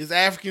 is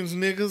Africans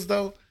niggas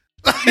though?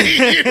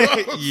 You know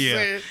what I'm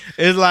saying?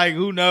 It's like,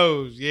 who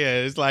knows?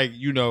 Yeah, it's like,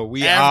 you know,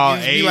 we all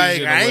Asian be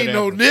like, I ain't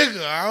no whatever.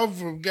 nigga. I'm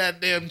from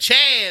goddamn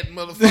Chad,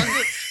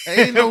 motherfucker.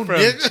 I ain't no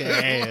nigga.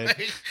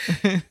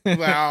 Chad.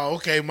 Like, oh,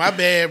 okay, my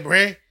bad,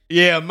 bruh.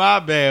 Yeah, my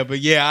bad. But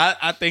yeah,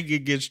 I think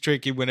it gets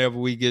tricky whenever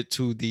we get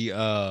to the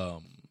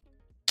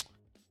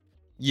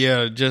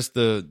just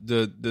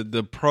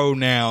the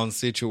pronoun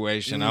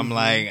situation. I'm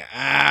like,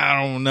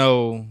 I don't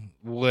know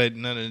what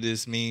none of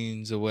this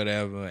means or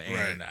whatever.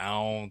 And I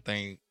don't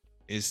think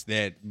it's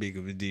that big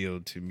of a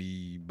deal to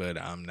me, but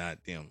I'm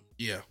not them.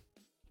 Yeah.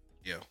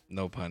 Yeah.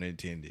 No pun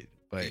intended.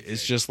 But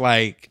it's just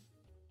like,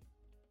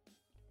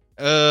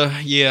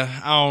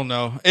 I don't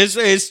know.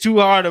 It's too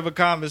hard of a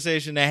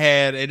conversation to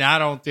have, and I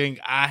don't think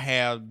I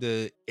have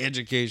the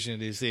education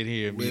to sit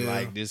here and be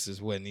like, this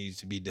is what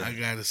needs to be done. I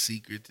got a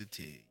secret to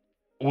tell you.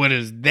 What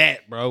is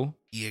that, bro?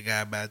 You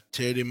got about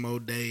 30 more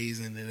days,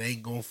 and it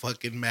ain't gonna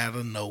fucking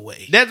matter no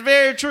way. That's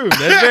very true.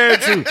 That's very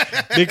true.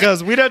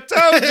 Because we done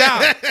told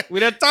y'all. We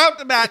done talked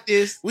about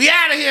this. We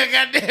out of here,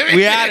 goddammit.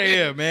 We out of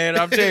here, man.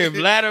 I'm telling you,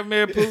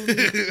 Vladimir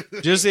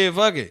Putin just said,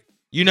 fuck it.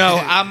 You know,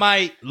 I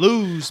might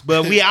lose,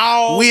 but we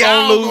all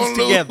gonna lose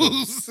together.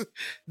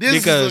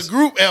 This is a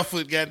group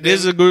effort, goddamn. This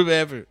is a group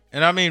effort.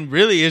 And I mean,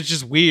 really, it's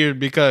just weird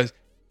because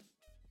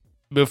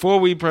before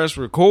we press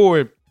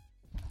record,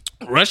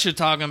 Russia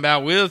talking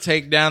about we'll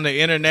take down the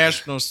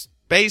International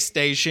Space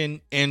Station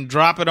and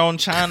drop it on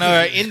China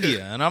or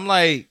India. And I'm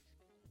like,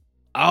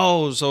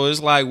 oh, so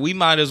it's like we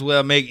might as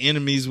well make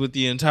enemies with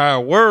the entire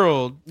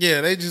world. Yeah,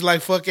 they just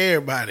like fuck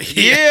everybody.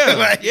 Yeah,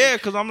 like, yeah,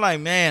 because I'm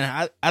like,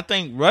 man, I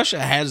think Russia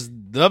has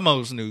the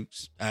most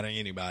nukes out of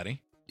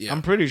anybody. Yeah.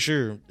 I'm pretty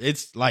sure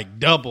it's like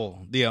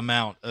double the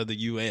amount of the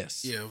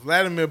U.S. Yeah,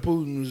 Vladimir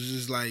Putin was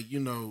just like,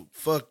 you know,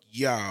 fuck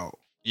y'all.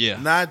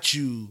 Yeah. Not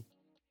you,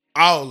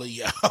 all of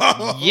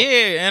y'all.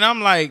 Yeah, and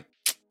I'm like,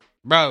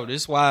 bro,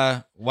 this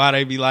why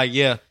they be like,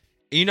 yeah.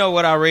 You know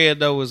what I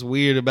read, though, was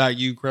weird about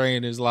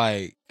Ukraine is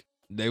like,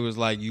 they was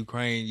like,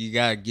 Ukraine, you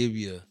gotta give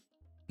your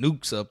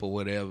nukes up or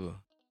whatever,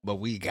 but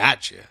we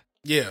got you.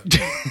 Yeah,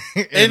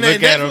 and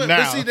look at them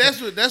now. See,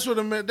 that's what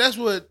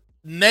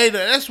NATO,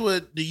 that's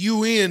what the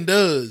UN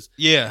does.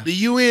 Yeah, the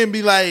UN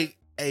be like,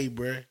 hey,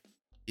 bro,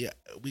 yeah,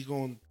 we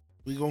gonna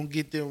We gonna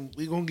get them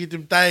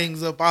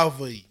things up off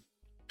of you.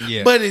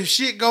 Yeah. But if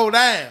shit go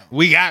down,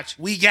 we got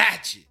you. We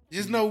got you.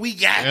 Just know we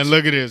got you. And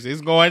look at this.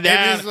 It's going down.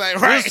 And it's like,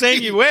 right. We'll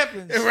send you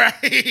weapons.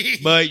 Right.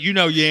 But you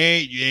know you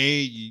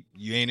ain't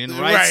in the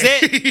right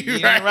set. You ain't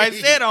in the right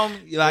set on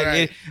me. Like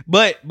Right.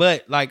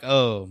 but like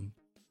what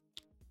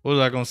was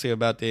I gonna say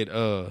about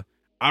that?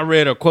 I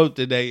read a quote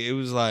today. It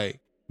was like,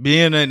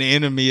 being an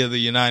enemy of the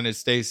United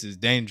States is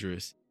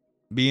dangerous.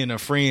 Being a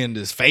friend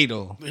is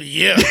fatal.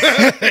 Yeah.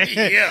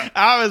 Yeah.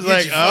 I was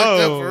like, you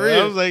fucked up for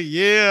real. I was like,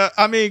 yeah.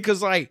 I mean,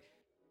 because like,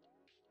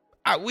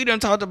 we done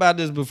talked about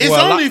this before. It's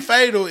only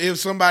fatal if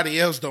somebody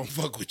else don't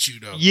fuck with you,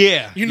 though.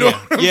 Yeah. You know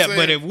what I'm saying?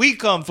 But if we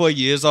come for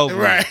you, it's over.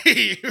 Right.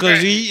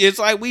 Because it's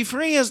like, we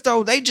friends,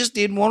 though. They just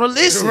didn't want to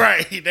listen.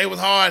 Right. They was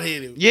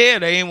hard-headed. Yeah,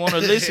 they didn't want to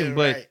listen.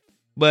 Right.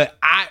 But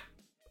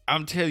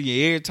I'm telling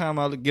you, every time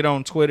I get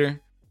on Twitter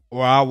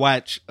or I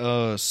watch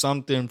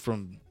something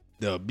from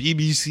the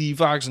BBC,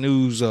 Fox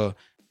News,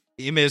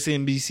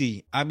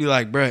 MSNBC, I be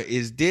like, bruh,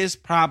 is this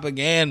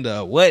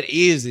propaganda? What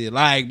is it?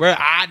 Like, bruh,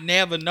 I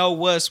never know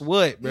what's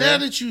what, bruh. Now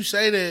that you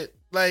say that,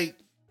 like,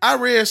 I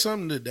read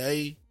something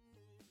today,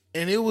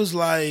 and it was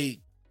like,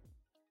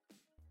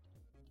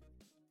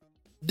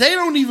 they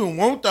don't even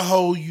want the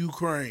whole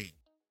Ukraine.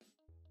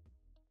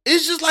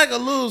 It's just like a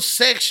little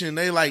section.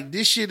 They like,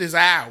 this shit is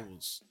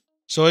ours.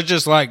 So it's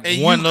just like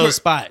And one little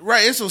spot.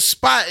 Right, it's a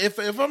spot. If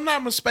I'm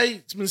not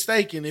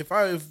mistaken, if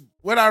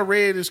what I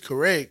read is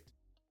correct,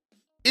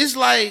 it's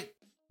like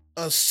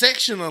a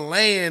section of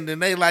land,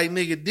 and they like,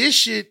 nigga, this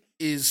shit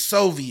is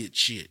Soviet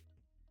shit.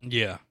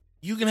 Yeah.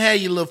 You can have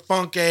your little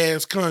funk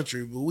ass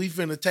country, but we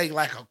finna take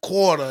like a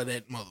quarter of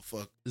that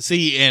motherfucker.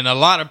 See, and a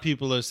lot of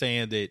people are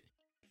saying that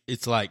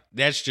it's like,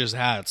 that's just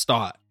how it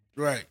starts.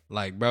 Right.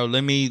 Like, bro,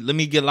 let me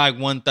get like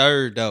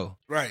 1/3 though.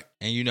 Right.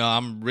 And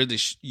I'm really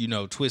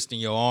twisting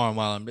your arm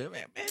while I'm there.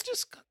 Man,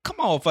 just come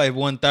on for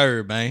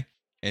 1/3, man.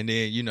 And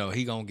then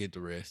he gonna get the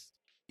rest.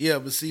 Yeah,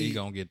 but see, he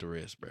gonna get the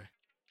rest, bro.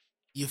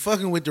 You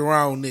fucking with the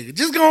wrong nigga.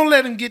 Just gonna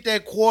let him get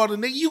that quarter,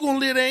 nigga. You gonna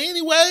live there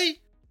anyway.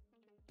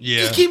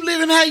 Yeah. Just keep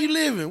living how you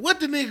living. What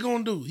the nigga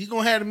gonna do? He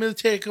gonna have the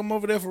military come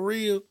over there for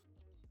real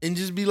and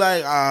just be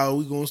like,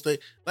 we gonna stay.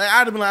 Like,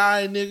 I'd have been like, all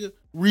right, nigga,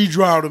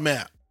 redraw the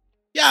map.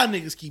 Y'all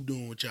niggas keep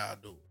doing what y'all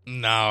do.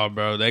 Nah,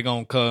 bro. They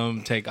gonna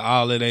come take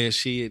all of that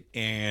shit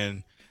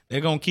and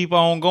they're gonna keep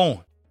on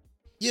going.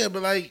 Yeah,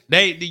 but like,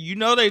 they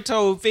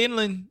told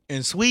Finland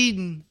and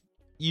Sweden,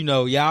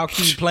 y'all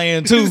keep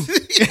playing too.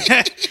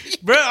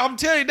 Bro, I'm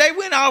telling you, they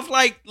went off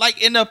like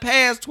in the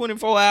past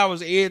 24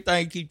 hours,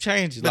 everything keep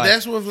changing. But like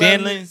that's what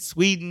Finland,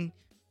 Sweden,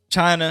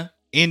 China,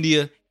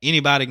 India,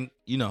 anybody,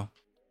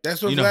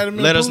 That's what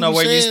Vladimir let Putin us know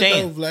where you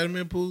stand. Though.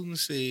 Vladimir Putin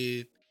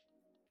said,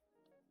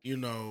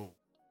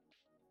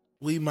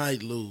 we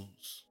might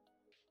lose,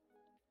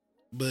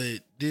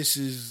 but this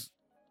is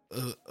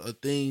a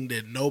thing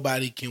that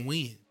nobody can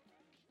win.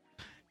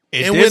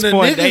 At this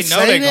point, they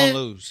know they're going to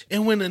lose.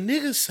 And when a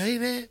nigga say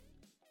that,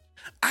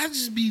 I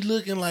just be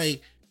looking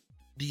like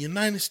the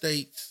United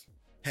States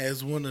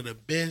has one of the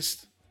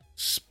best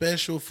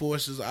special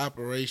forces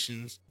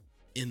operations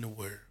in the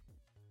world.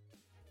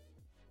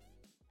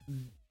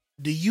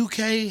 The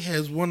UK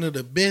has one of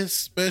the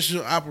best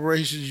special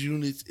operations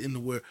units in the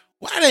world.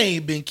 Why they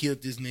ain't been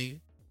killed this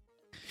nigga?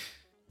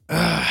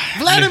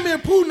 Vladimir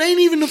Putin ain't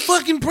even the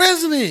fucking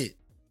president.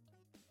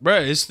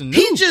 Bruh, it's the news.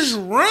 He just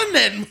run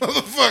that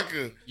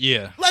motherfucker.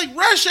 Yeah. Like,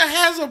 Russia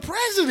has a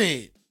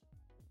president.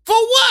 For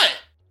what?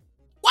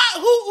 Why?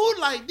 Who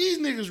like, these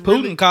niggas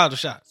Putin really called the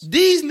shots.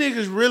 These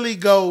niggas really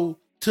go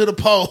to the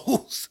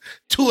polls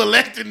to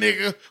elect a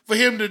nigga for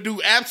him to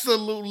do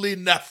absolutely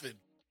nothing.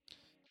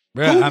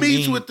 Bruh, Who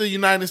meets with the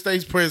United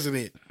States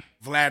president?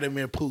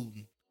 Vladimir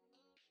Putin.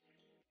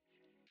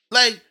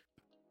 Like,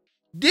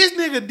 this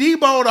nigga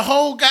Debo the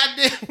whole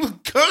goddamn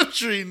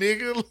country,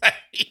 nigga.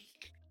 Like,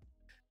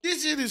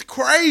 this shit is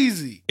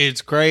crazy.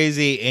 It's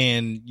crazy,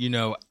 and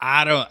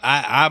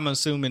I'm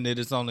assuming that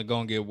it's only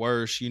gonna get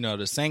worse.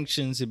 The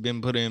sanctions have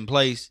been put in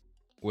place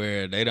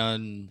where they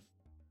done,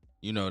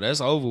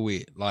 that's over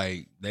with.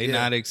 Like, they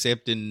not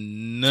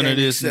accepting none of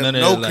this, none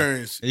of no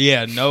currency.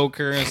 Yeah, no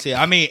currency.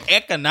 I mean,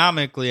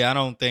 economically, I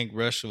don't think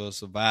Russia will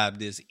survive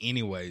this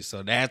anyway.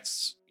 So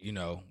that's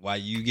why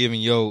you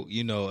giving your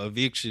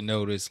eviction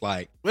notice.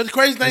 Like, but the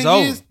crazy thing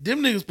is,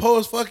 them niggas poor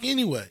as fuck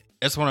anyway.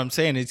 That's what I'm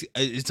saying.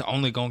 It's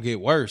only gonna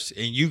get worse,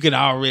 and you can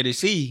already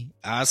see.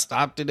 I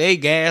stopped today,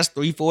 gas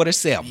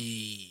 $3.47.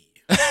 Yeah.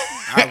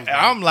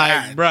 I'm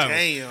like, bro,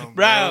 damn,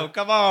 bro,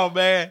 come on,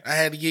 man. I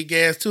had to get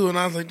gas too, and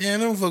I was like, damn,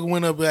 them fucking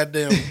went up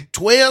goddamn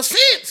 12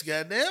 cents,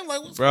 goddamn.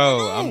 Like, what's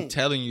going on? I'm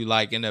telling you,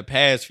 like, in the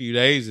past few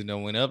days, it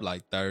done went up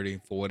like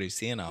 30, 40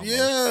 cents almost.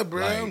 Yeah,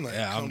 bro. Like,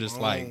 I'm just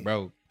like,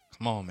 bro,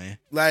 come on, man.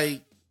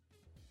 Like,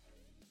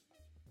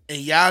 and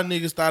y'all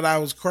niggas thought I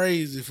was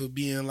crazy for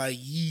being like,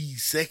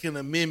 Second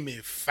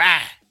Amendment,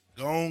 fire.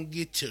 Go on,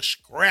 get your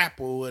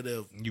scrap or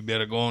whatever. You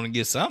better go on and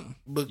get something.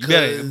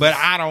 Because, but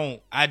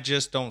I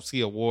just don't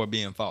see a war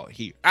being fought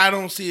here. I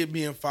don't see it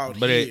being fought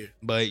here.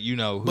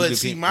 Who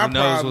see, my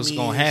knows what's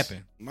going to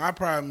happen? My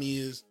problem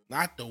is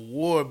not the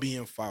war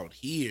being fought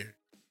here.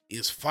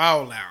 It's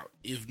fallout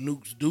if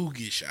nukes do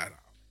get shot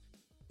off.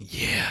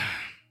 Yeah.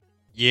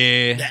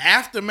 The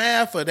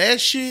aftermath of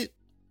that shit,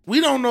 we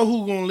don't know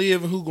who gonna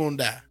live and who gonna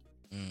die.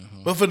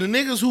 Mm-hmm. But for the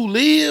niggas who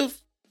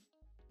live,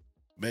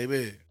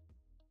 baby,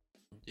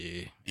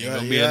 ain't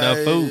gonna be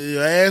enough food.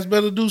 Your ass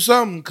better do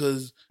something,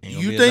 cause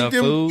you think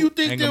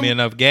ain't gonna be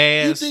enough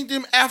gas. You think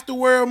them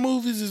afterworld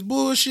movies is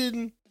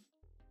bullshitting?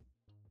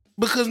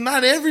 Because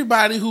not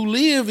everybody who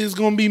live is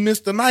gonna be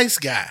Mr. Nice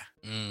Guy.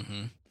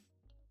 Mm-hmm.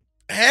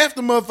 Half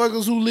the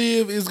motherfuckers who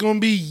live is gonna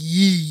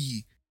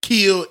be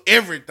kill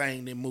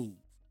everything that move.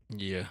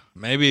 Yeah,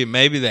 maybe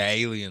the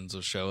aliens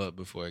will show up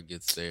before it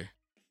gets there.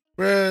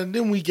 Bruh,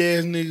 them weak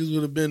ass niggas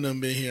would have been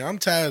here. I'm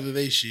tired of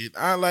they shit.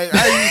 I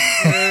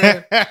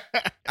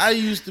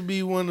used to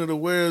be one of the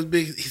world's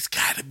biggest. It's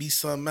got to be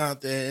something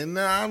out there, and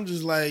now I'm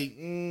just like,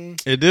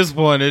 At this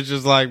point, it's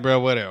just like, bro,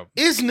 whatever.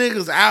 It's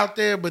niggas out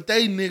there, but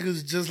they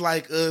niggas just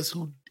like us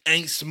who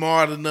ain't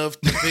smart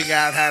enough to figure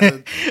out how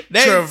to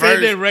they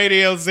sending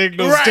radio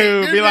signals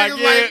too. Be like,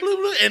 yeah, like, blue,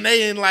 blue, and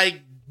they in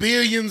like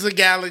billions of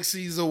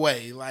galaxies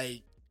away.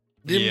 Like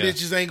them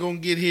bitches ain't gonna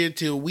get here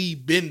till we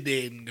been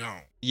dead and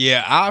gone.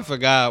 Yeah, I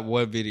forgot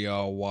what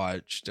video I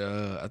watched.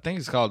 I think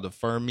it's called the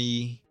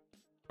Fermi's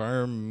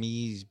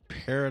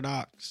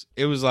Paradox.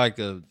 It was like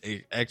a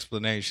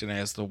explanation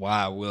as to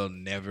why we'll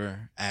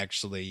never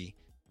actually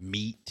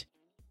meet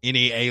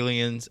any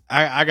aliens.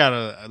 I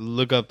gotta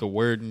look up the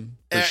wording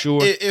for sure.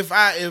 If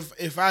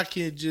I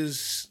can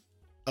just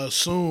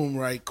assume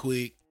right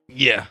quick,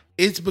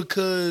 it's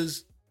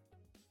because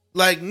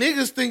like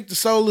niggas think the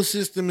solar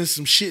system is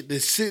some shit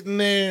that's sitting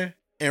there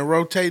and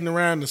rotating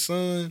around the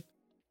sun.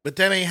 But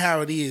that ain't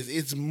how it is.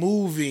 It's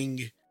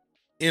moving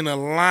in a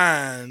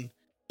line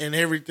and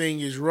everything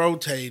is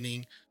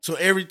rotating. So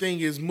everything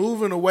is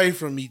moving away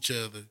from each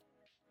other.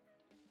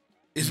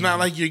 It's not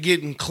like you're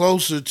getting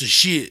closer to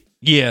shit.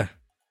 Yeah.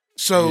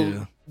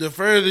 So the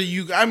further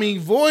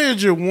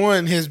Voyager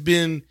 1 has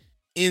been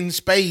in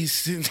space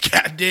since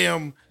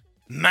goddamn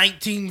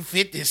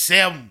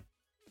 1957.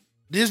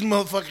 This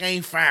motherfucker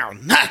ain't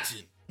found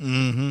nothing.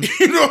 Mm-hmm.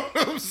 You know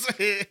what I'm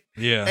saying?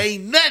 Yeah.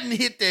 Ain't nothing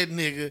hit that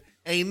nigga.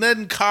 Ain't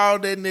nothing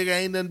called that nigga.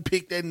 Ain't nothing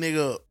picked that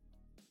nigga up.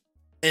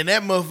 And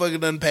that motherfucker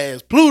done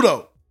passed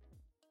Pluto.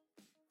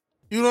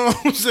 You know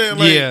what I'm saying?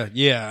 Like,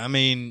 yeah. I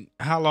mean,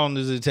 how long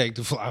does it take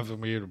to fly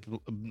from here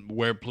to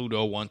where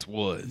Pluto once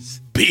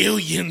was?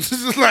 Billions.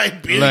 This is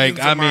like billions.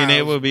 Like, I mean,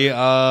 it would be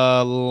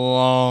a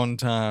long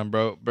time,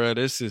 bro. Bro,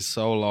 this is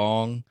so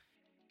long.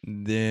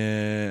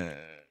 Then,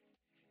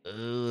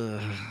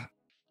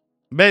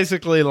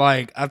 basically,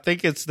 like, I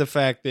think it's the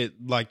fact that,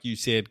 like you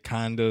said,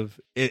 kind of,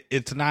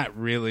 it's not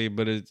really,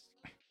 but it's,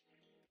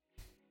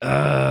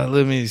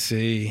 let me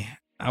see.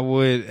 I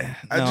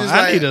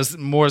need a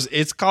more,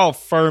 it's called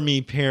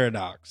Fermi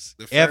Paradox.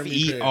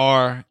 Fermi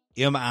Paradox.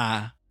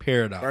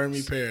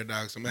 Fermi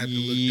Paradox. I'm going to have to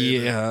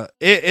look that up.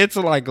 It's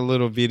like a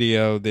little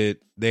video that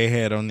they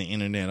had on the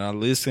internet. I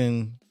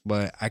listened,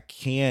 but I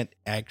can't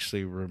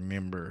actually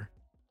remember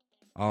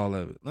all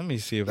of it. Let me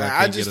see if I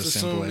can get a simple explanation. I just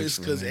assume it's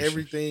because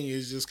everything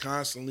is just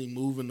constantly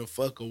moving the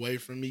fuck away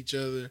from each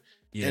other.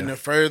 Yeah. And the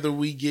further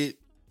we get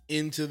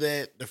into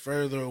that, the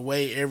further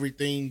away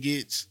everything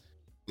gets.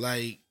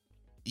 Like,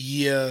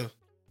 yeah,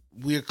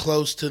 we're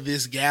close to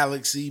this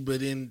galaxy,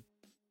 but in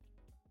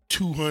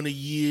 200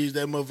 years,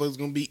 that motherfucker's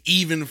going to be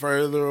even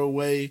further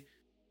away.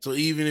 So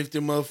even if the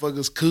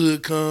motherfuckers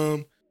could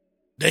come,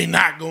 they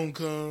not gonna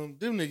come.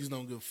 Them niggas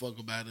don't give a fuck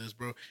about us,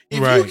 bro. If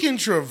you can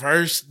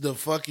traverse the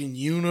fucking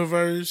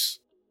universe,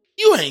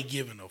 you ain't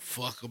giving a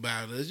fuck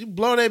about us. You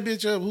blow that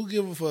bitch up, who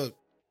give a fuck?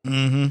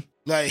 Mm-hmm.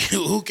 Like,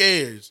 who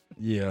cares?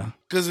 Yeah.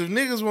 Because if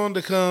niggas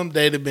wanted to come,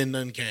 they'd have been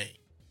done came.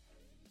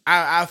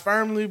 I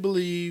firmly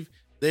believe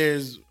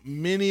there's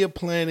many a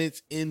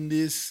planets in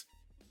this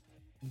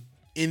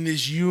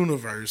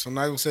universe. I'm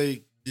not gonna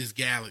say this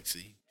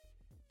galaxy.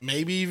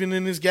 Maybe even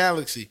in this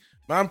galaxy.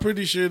 But I'm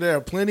pretty sure there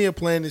are plenty of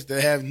planets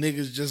that have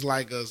niggas just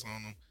like us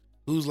on them.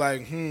 Who's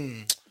like,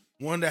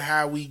 wonder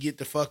how we get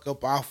the fuck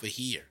up off of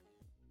here.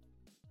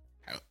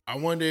 I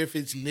wonder if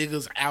it's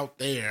niggas out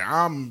there.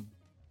 I'm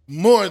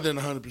more than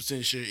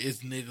 100% sure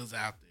it's niggas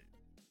out there.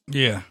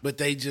 Yeah. But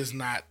they just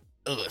not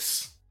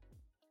us.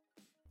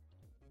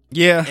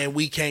 Yeah. And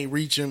we can't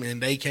reach them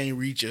and they can't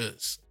reach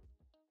us.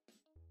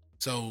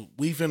 So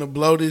we finna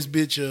blow this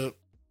bitch up.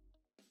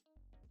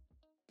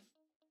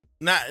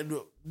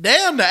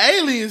 Damn, the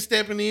alien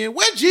stepping in.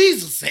 Where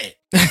Jesus at?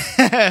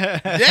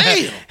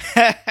 Damn.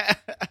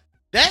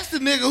 That's the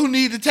nigga who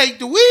need to take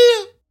the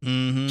wheel.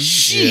 Mm-hmm.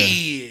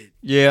 Shit.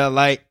 Yeah,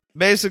 like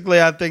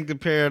basically I think the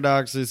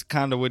paradox is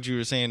kind of what you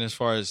were saying as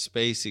far as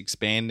space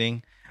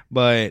expanding.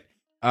 But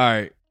all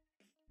right,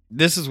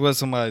 this is what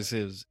somebody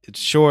says. It's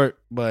short,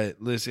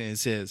 but listen, it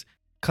says,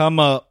 come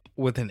up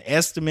with an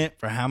estimate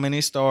for how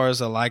many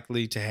stars are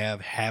likely to have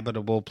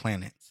habitable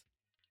planets.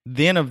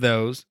 Then of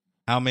those,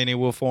 how many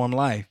will form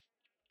life?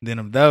 Then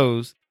of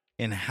those,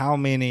 and how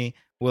many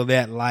will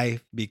that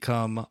life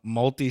become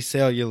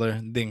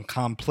multicellular, then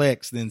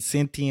complex, then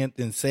sentient,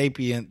 then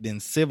sapient, then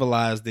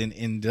civilized, then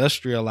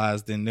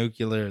industrialized, then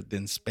nuclear,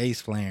 then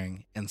space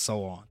flaring, and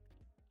so on.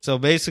 So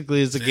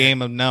basically, it's a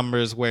game of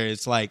numbers where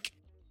it's like,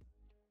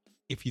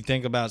 if you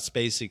think about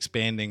space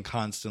expanding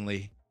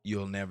constantly,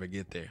 you'll never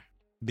get there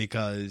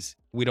because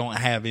we don't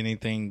have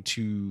anything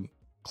to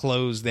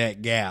close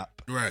that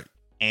gap. Right.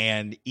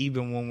 And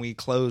even when we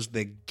close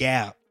the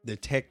gap, the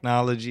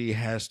technology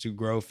has to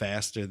grow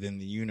faster than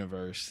the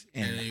universe.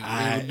 And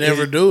it'll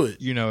never do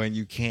it. You know, and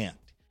you can't.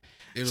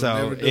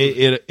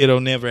 It'll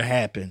never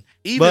happen.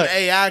 Even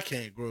AI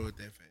can't grow it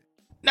that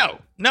fast.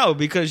 No,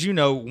 because, you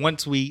know,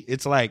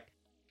 it's like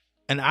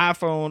an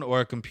iPhone or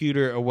a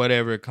computer or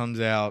whatever comes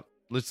out.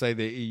 Let's say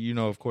that, you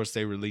know, of course,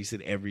 they release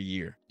it every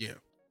year. Yeah.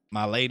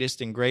 My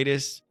latest and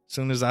greatest, as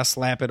soon as I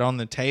slap it on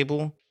the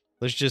table,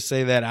 let's just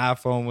say that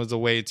iPhone was a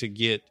way to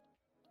get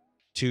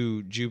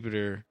to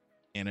Jupiter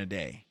in a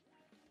day.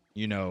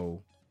 You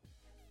know,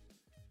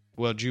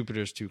 well,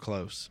 Jupiter's too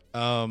close.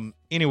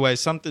 Anyway,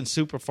 something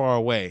super far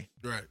away.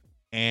 Right.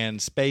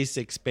 And space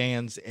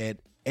expands at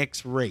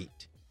X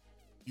rate.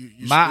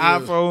 My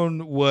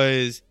iPhone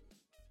was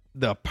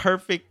the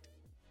perfect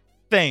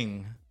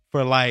thing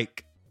for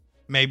like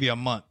maybe a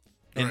month.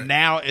 And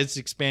now it's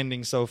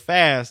expanding so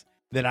fast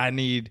that I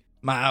need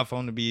my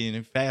iPhone to be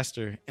even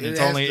faster. And it's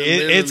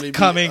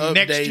coming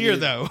next year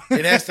though.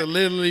 It has to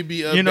literally be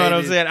updated. You know what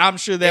I'm saying? I'm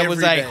sure that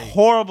was a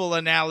horrible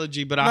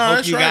analogy, but I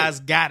hope you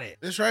guys got it.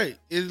 That's right.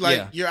 It's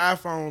like your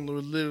iPhone will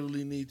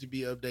literally need to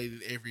be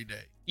updated every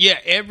day. Yeah,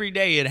 every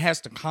day it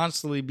has to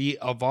constantly be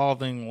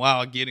evolving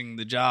while getting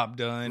the job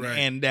done. Right.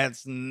 And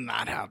that's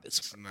not how this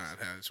works.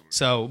 Not how this works.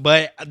 So,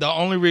 but the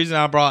only reason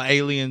I brought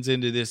aliens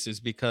into this is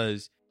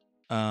because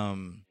I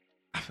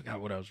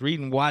forgot what I was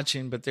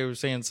watching, but they were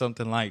saying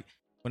something like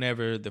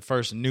whenever the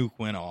first nuke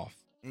went off,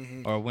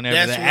 or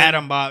whenever the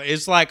atom bomb,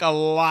 it's like a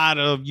lot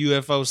of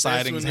UFO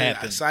sightings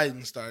happened.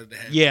 Sightings started to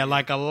happen. Yeah,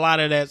 like a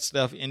lot of that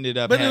stuff ended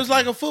up happening. It was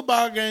like a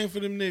football game for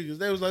them niggas.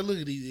 They was like, look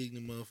at these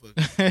ignorant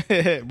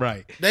motherfuckers.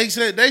 Right. They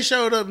said they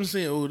showed up and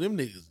said, oh, them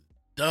niggas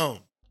dumb.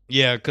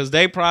 Yeah, because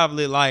they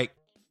probably like,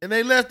 and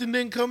they left and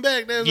didn't come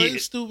back. They was like,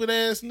 stupid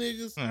ass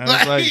niggas. I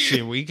was like,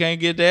 shit, we can't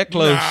get that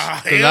close.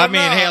 Because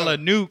hell, a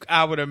nuke,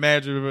 I would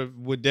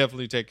imagine, would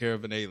definitely take care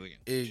of an alien.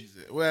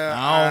 Exactly. Well,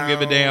 I don't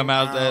give a damn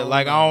out there.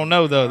 Like, I don't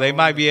know, though. They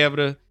might be able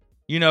to,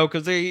 you know,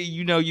 because they,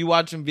 you know, you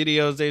watching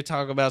videos, they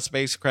talk about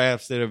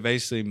spacecrafts that are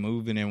basically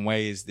moving in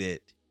ways that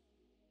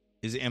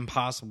is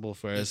impossible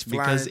for us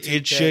because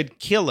it should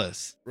kill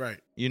us. Right.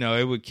 You know,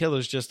 it would kill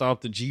us just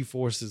off the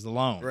G-forces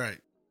alone. Right.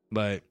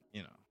 But,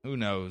 you know, who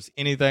knows?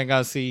 Anything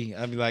I see,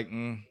 I'd be like,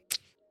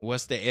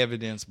 what's the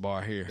evidence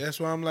bar here? That's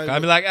why I'm like,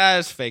 I'd be like,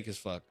 it's fake as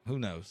fuck. Who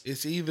knows?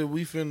 It's either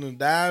we finna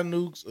die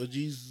nukes or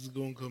Jesus is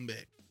gonna come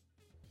back.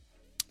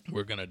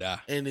 We're gonna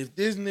die. And if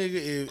this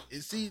nigga,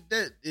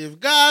 if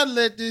God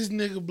let this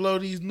nigga blow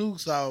these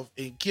nukes off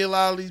and kill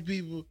all these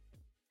people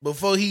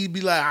before he be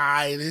like, all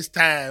right, it's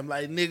time.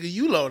 Like, nigga,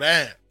 you low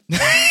down.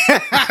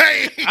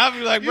 I'll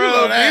be like, bro,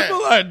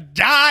 people are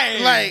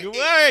dying. Like,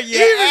 where you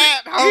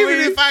at, homie? Even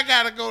if I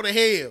gotta go to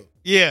hell.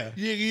 Yeah.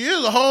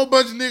 There's a whole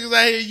bunch of niggas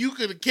out here you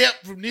could have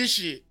kept from this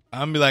shit.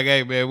 I'm be like,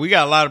 hey, man, we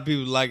got a lot of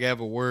people who like to have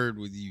a word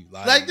with you.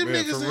 Like them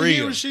niggas in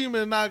Hiroshima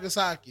and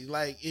Nagasaki.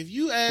 Like, if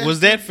you ask...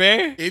 Was that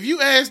fair? If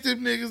you ask them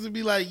niggas to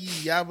be like,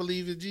 y'all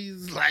believe in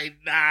Jesus? Like,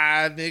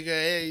 nah, nigga,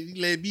 hey,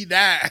 let me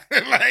die.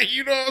 Like,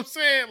 you know what I'm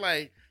saying?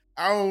 Like,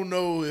 I don't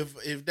know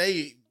if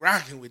they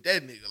rocking with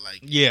that nigga. Like,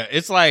 yeah,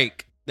 it's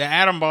like the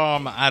atom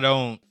bomb, I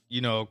don't,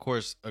 you know, of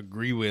course,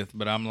 agree with,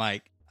 but I'm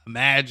like,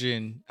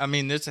 imagine, I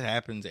mean, this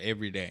happens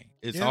every day.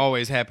 It's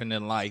always happened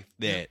in life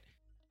that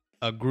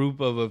a group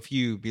of a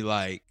few be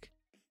like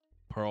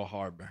Pearl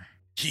Harbor.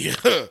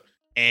 Yeah.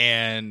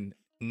 And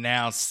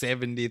now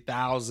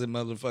 70,000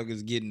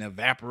 motherfuckers getting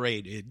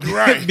evaporated.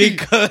 Right.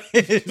 because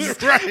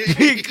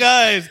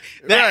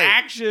the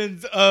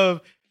actions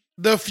of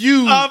a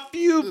few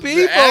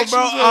people,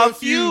 bro. A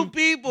few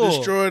people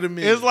destroy the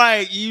million. It's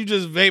like you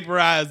just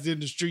vaporized in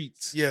the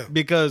streets. Yeah.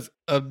 Because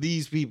of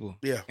these people.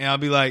 Yeah. And I'll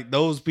be like,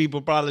 those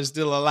people probably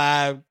still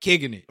alive,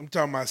 kicking it. I'm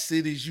talking about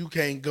cities you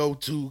can't go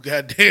to,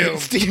 goddamn.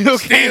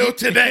 Still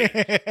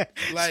today.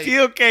 Like,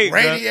 still can't.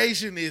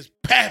 Radiation is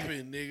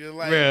papping, nigga.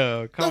 Like,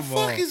 bro, the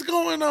fuck is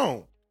going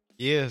on?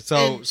 Yeah,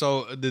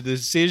 so the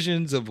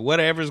decisions of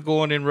whatever's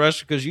going in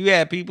Russia, because you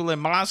had people in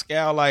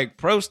Moscow like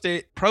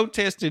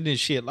protesting and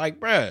shit.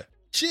 Like, bruh,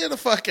 chill the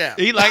fuck out.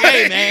 He like,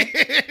 hey man,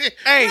 hey,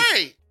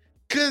 right?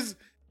 Because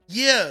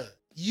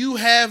you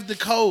have the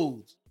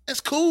codes. That's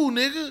cool,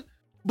 nigga.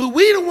 But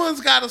we the ones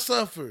gotta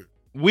suffer.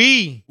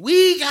 We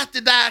got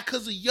to die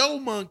because of your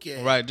monkey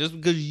ass. Right? Just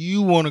because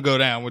you want to go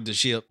down with the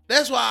ship.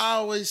 That's why I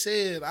always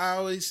said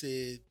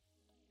that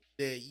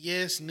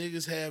yes,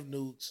 niggas have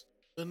nukes.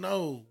 But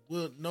no,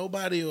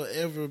 nobody will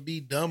ever be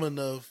dumb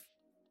enough.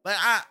 Like,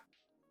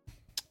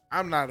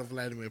 I'm not a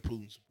Vladimir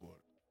Putin supporter.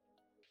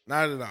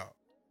 Not at all.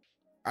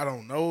 I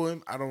don't know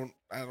him. I'm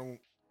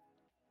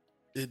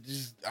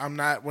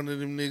not one of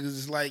them niggas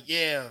that's like,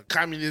 yeah,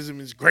 communism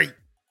is great.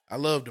 I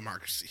love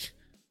democracy.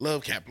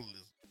 Love capitalism.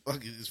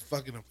 It's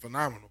fucking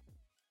phenomenal.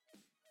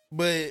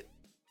 But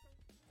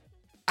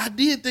I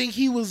did think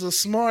he was a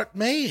smart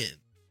man.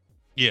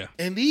 Yeah.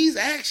 And these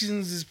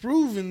actions is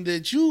proving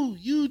that you're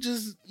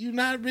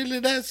not really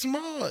that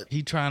smart.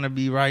 He trying to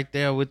be right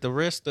there with the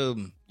rest of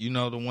them. You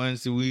know, the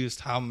ones that we was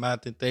talking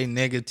about, that they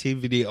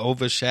negativity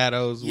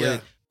overshadows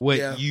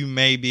what you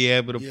may be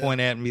able to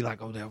point at and be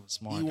like, oh, that was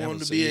smart. He that wanted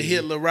was to be a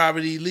Hitler,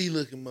 Robert E. Lee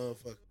looking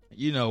motherfucker.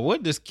 You know,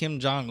 what does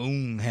Kim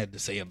Jong-un had to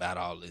say about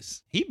all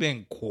this? He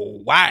been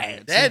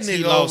quiet that since nigga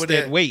he lost over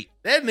there, that weight.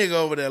 That nigga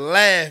over there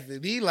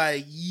laughing. He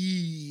like,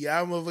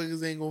 y'all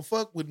motherfuckers ain't gonna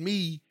fuck with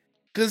me.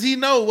 Cause he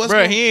know what's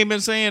Bruh, he ain't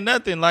been saying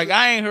nothing. Like,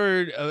 I ain't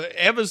heard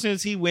ever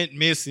since he went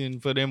missing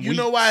for them weeks. You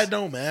know why it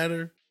don't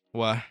matter?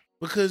 Why?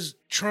 Because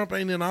Trump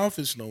ain't in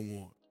office no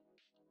more.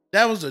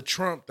 That was a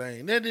Trump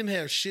thing. That didn't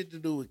have shit to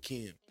do with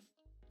Kim.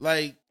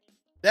 Like,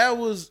 that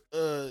was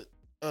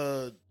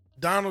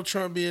Donald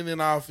Trump being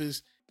in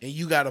office and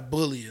you got to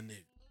bully a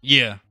nigga.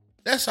 Yeah.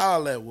 That's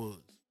all that was.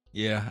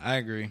 Yeah, I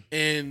agree.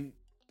 And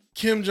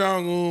Kim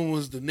Jong-un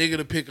was the nigga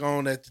to pick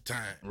on at the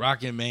time.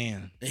 Rocket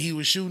Man. And he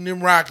was shooting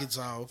them rockets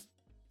off.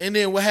 And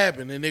then what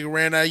happened? The nigga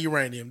ran out of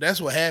uranium. That's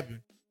what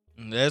happened.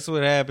 That's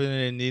what happened.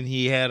 And then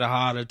he had a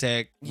heart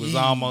attack. Was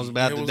almost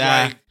about to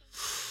die. Like,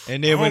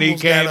 and then when he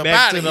came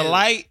back to the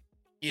light,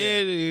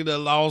 yeah, he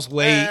lost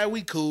weight.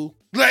 We cool.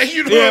 Like,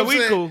 you know what I'm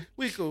saying?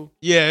 We cool.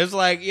 Yeah, it's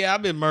like,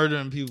 I've been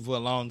murdering people for a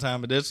long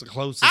time, but that's the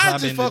closest I've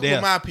been to death. I just fuck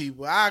with my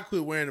people. I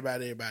quit worrying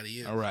about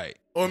everybody else. All right.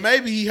 Or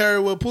maybe he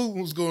heard what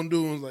Putin was going to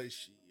do and was like,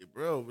 shit,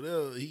 bro,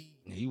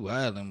 he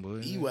wildin',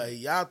 boy.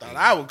 Y'all thought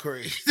I was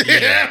crazy.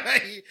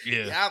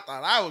 Y'all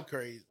thought I was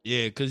crazy.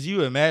 Yeah, because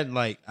you imagine,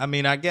 like, I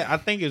mean, I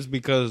think it's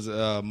because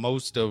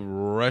most of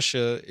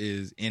Russia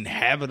is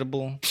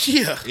inhabitable.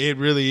 Yeah. It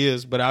really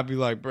is. But I'd be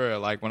like, bro,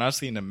 like, when I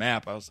seen the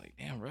map, I was like,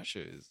 damn,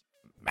 Russia is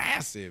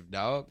massive,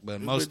 dog.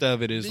 But most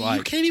of it is like,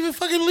 you can't even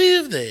fucking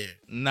live there.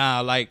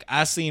 Nah, like,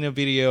 I seen a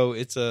video.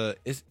 It's I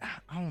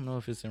don't know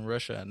if it's in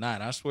Russia or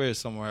not. I swear it's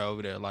somewhere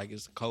over there. Like,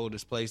 it's the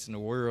coldest place in the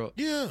world.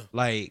 Yeah.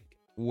 Like,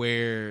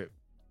 where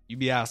you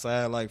be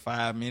outside like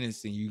 5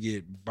 minutes and you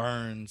get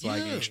burns,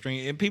 like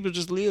extreme, and people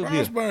just live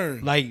here.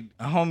 Burn. Like,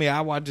 homie, I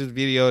watched this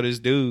video of this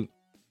dude.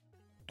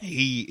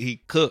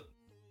 He cooked,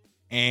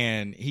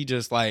 and he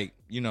just, like,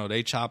 you know,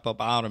 they chop up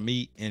all the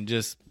meat and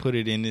just put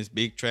it in this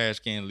big trash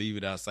can, leave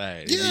it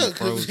outside. Yeah,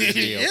 because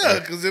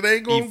it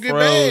ain't gonna get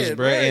bad,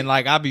 bro. Right? And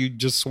like, I be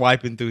just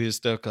swiping through his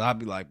stuff because I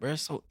be like, bro,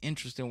 it's so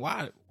interesting.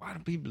 Why do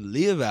people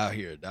live out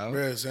here, dog?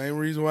 Bro, same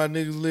reason why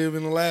niggas live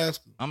in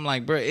Alaska. I'm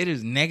like, bro, it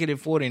is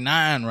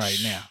 -49 right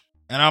now.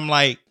 And I'm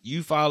like,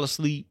 you fall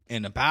asleep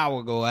and the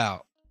power go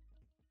out.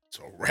 It's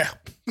a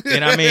wrap.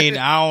 And I mean,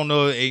 I don't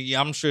know.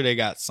 I'm sure they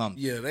got something.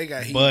 Yeah, they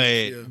got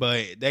heat.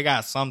 But they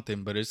got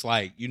something. But it's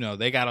like, you know,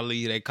 they got to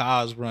leave their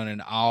cars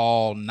running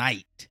all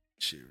night.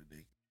 Shit,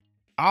 ridiculous.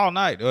 All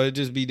night. Or it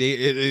just be,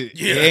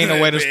 it ain't no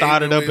way to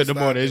start it up in the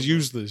morning. It's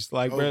useless.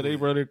 Like, bro, they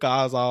running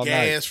cars all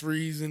night. Gas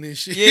freezing and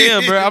shit.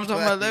 Yeah, bro. I'm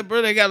talking about that,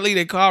 bro. They got to leave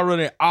their car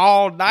running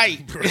all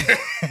night.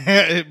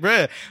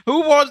 Bro,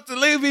 who wants to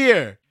live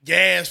here?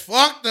 Gas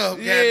fucked up.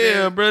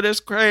 Yeah, bro,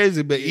 that's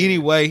crazy. But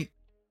anyway,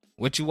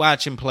 what you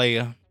watching,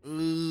 player?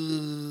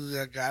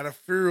 I got a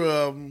few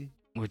of them.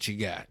 What you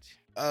got?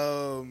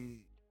 The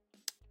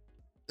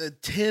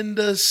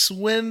Tinder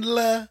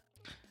Swindler.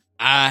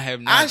 I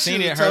have not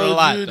seen it. Heard a lot.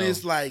 I told you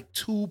this like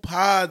 2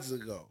 pods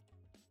ago.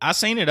 I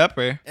seen it up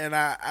there, and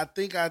I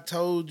think I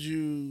told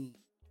you.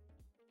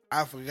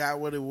 I forgot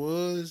what it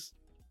was,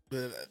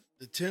 but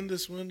the Tinder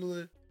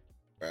Swindler,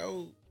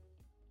 bro.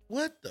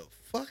 What the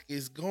fuck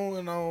is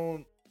going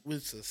on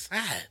with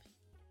society?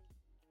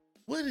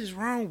 What is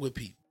wrong with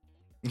people?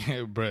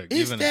 Yeah, bro.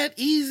 Is that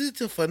easy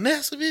to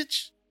finesse a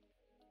bitch?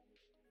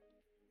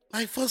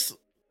 Like for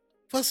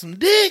some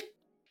dick?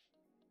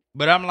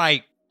 But I'm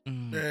like,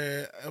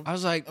 I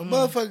was like, a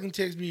motherfucker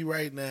text me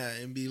right now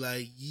and be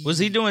like, was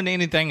he doing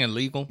anything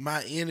illegal?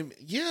 My enemy.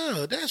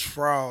 Yeah, that's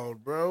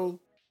fraud,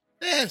 bro.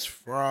 That's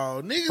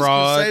fraud. Niggas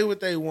can say what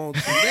they want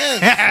to.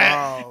 That's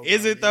fraud.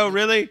 Is it though,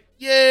 really?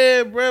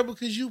 Yeah, bro,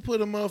 because you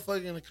put a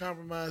motherfucker in a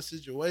compromised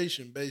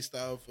situation based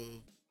off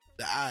of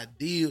the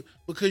ideal,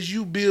 because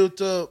you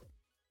built up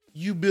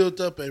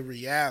a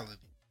reality.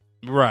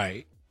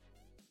 Right.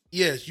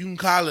 Yes, you can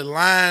call it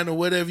lying or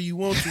whatever you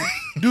want to.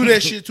 Do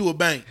that shit to a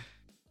bank.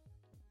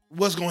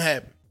 What's gonna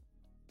happen?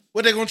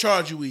 What they gonna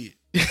charge you with?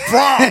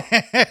 Fraud.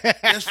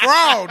 That's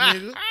fraud,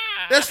 nigga.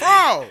 That's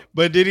fraud.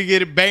 But did he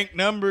get bank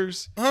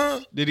numbers?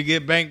 Huh? Did he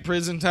get bank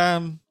prison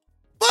time?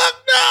 Fuck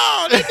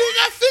no. That dude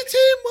got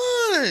 15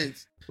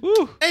 months.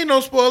 Ooh. Ain't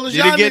no spoilers.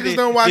 Y'all niggas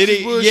don't watch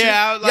this bullshit.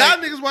 Yeah,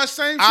 y'all niggas watch the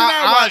same shit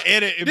I watch.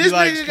 Edit and be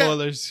like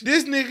spoilers.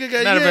 This nigga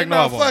got,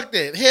 no, fuck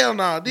that. Hell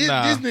no. These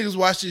niggas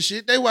watch this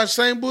shit. They watch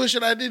the same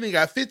bullshit I did. He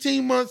got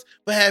 15 months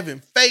for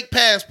having fake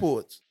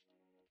passports.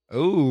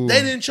 Ooh.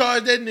 They didn't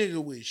charge that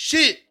nigga with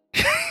shit.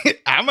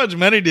 How much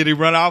money did he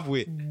run off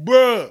with?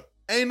 Bruh.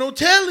 Ain't no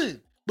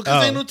telling.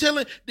 Because ain't no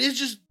telling. There's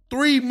just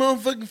 3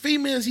 motherfucking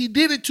females he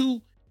did it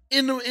to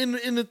in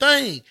the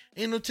thing.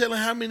 Ain't no telling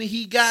how many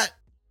he got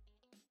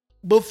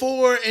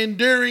before and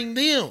during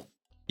them.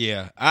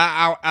 Yeah,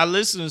 I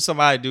listened to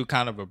somebody do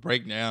kind of a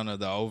breakdown of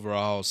the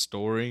overall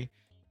story,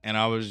 and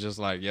I was just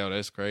like, yo,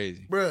 that's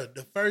crazy. Bruh,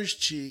 the first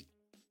chick,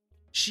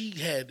 she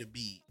had to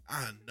be,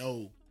 I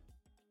know,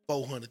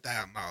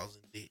 $400,000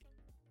 in debt.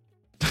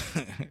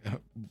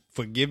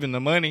 For giving the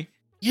money.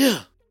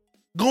 Yeah.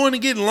 Going to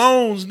get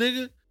loans,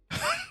 nigga.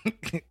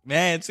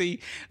 Man,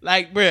 see,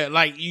 like, bro,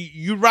 like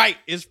you right,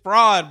 it's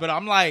fraud, but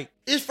I'm like,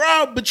 it's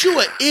fraud, but you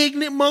an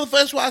ignorant motherfucker.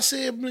 That's why I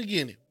said in the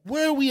beginning.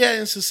 Where are we at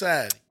in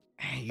society?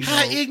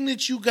 How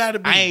ignorant you gotta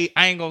be?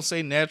 I ain't gonna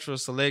say natural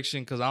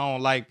selection because I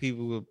don't like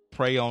people who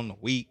prey on the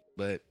weak,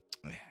 but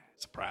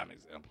it's a prime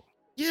example.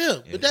 Yeah,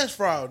 but that's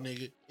fraud,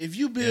 nigga. If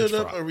you build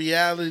up a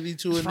reality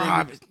to a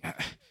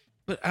nigga,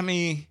 but I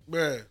mean,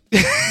 bruh,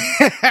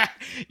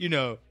 you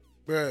know,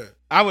 bruh,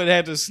 I would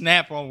have to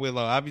snap on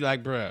Willow. I'd be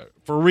like, bruh,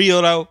 for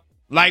real though,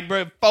 like,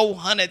 bruh,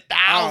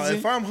 400,000.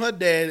 If I'm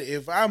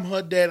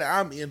her dad,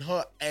 I'm in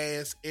her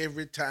ass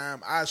every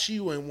time. She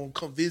ain't won't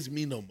come visit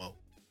me no more.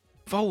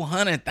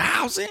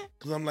 400,000?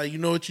 Because I'm like, you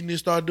know what you need to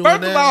start doing.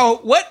 First of all,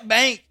 what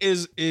bank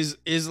is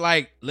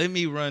like, let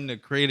me run the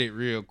credit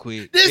real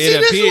quick? This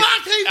is why I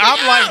can't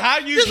I'm like, how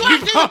you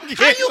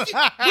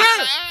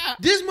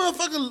this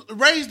motherfucker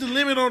raised the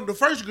limit on the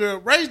first girl,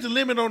 raised the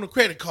limit on the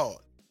credit card.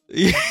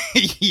 Yeah.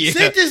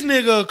 Sent this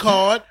nigga a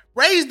card,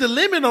 raised the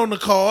limit on the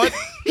card.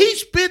 He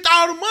spent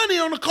all the money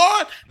on the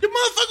card. The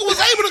motherfucker was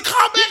able to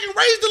come back and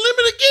raise the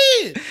limit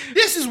again.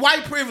 This is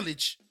white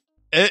privilege.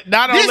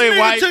 Not only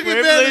white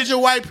privilege,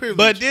 of white privilege,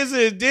 but this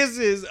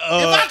is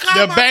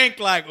the bank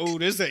like, oh,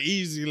 this is an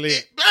easy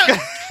lick.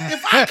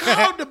 If I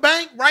called the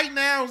bank right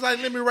now, I was like,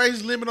 let me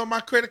raise the limit on my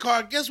credit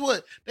card. Guess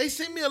what? They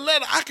sent me a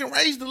letter. I can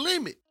raise the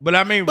limit. But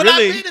I mean,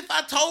 really, I mean, if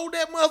I told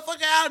that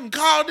motherfucker out and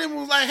called them and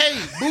was like, hey,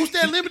 boost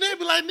that limit, they'd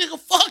be like, nigga,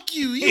 fuck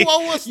you. You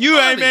owe us you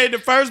money. Ain't made the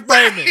first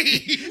payment.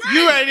 Right.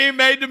 You ain't even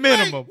made the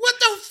minimum. Like, what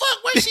the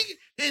fuck? Where she?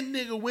 And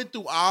nigga went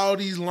through all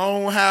these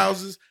loan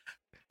houses,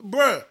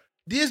 bruh.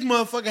 This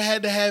motherfucker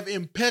had to have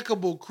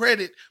impeccable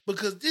credit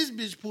because this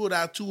bitch pulled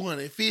out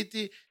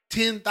 250,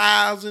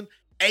 10,000,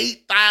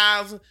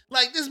 8,000.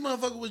 Like, this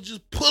motherfucker was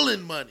just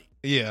pulling money.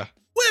 Yeah.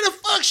 Where the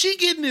fuck she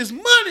getting this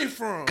money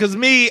from? Because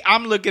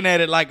I'm looking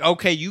at it like,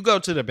 okay, you go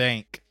to the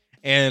bank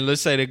and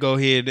let's say they go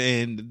ahead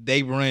and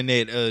they run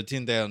that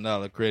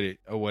 $10,000 credit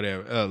or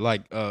whatever,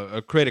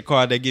 a credit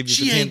card they give you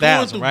for $10,000, right? She ain't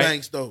going through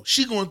banks though.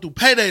 She going through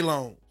payday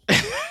loans.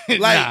 Like,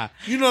 nah.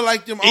 You know,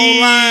 like them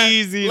online,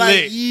 easy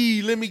like,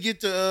 lick. let me get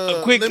the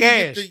quick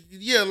cash.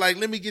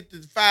 Let me get the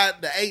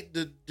 5, the 8,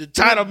 the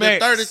title the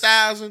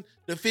 30,000,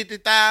 the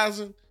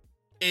 50,000,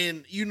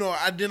 and you know,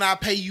 then I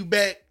pay you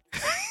back.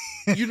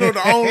 You know, the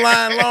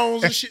online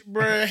loans and shit,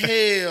 bruh.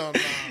 Hell no.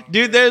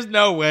 Dude, there's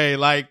no way.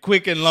 Like,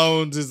 Quicken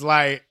Loans is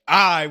like,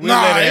 it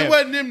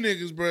wasn't them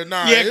niggas, bro.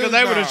 Nah, yeah, because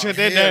they would have shut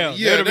that down.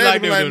 Yeah,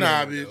 they'd be like,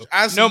 nah, bitch.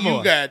 I see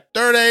you got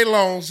 38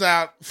 loans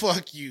out.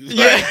 Fuck you.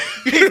 Yeah.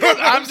 Like, you know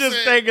I'm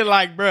just thinking,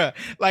 like, bruh,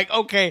 like,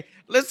 okay,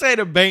 let's say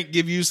the bank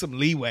give you some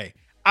leeway.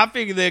 I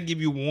figure they'll give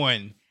you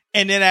one.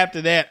 And then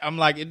after that, I'm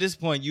like, at this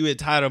point, you at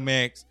Title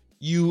Max,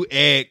 you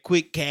at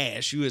Quick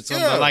Cash, you at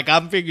something. Yeah. Like,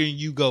 I'm figuring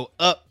you go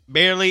up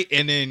barely,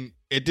 and then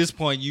at this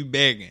point, you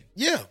begging.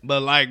 Yeah.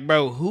 But, like,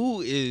 bro,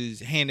 who is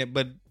handed,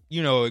 but,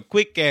 you know, at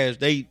Quick Cash,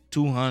 they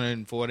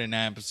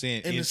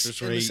 249%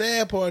 interest rate. And the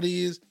sad part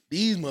is,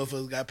 these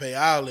motherfuckers got to pay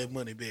all that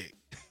money back.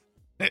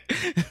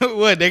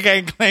 What, they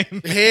can't claim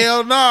it?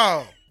 Hell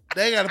no.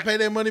 They got to pay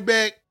their money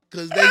back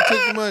because they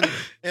took the money.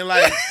 And,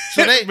 like,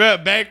 so they... Bro,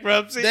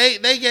 bankruptcy? They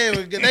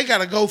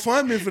got a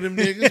GoFundMe for them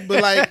niggas,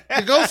 but, like,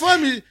 the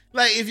GoFundMe,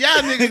 like, if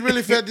y'all niggas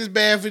really felt this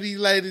bad for these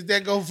ladies,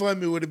 that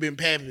GoFundMe would have been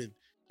papping.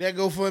 That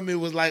GoFundMe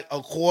was like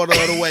a quarter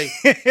of the way.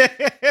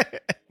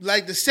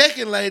 Like the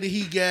second lady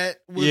he got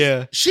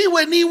was, she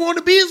wasn't even want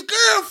to be his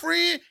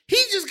girlfriend. He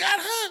just got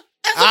her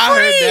as a friend.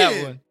 Heard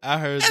that one. I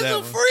heard that one. As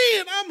a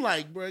friend. I'm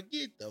like, bro,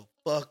 get the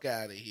fuck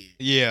out of here.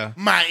 Yeah.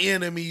 My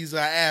enemies are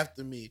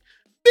after me.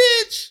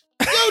 Bitch,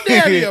 your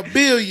daddy a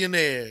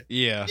billionaire.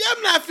 Yeah.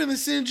 I'm not finna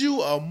send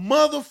you a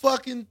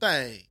motherfucking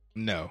thing.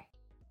 No.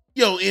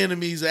 Your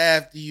enemies are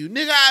after you.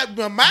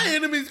 Nigga, my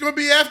enemies gonna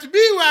be after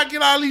me when I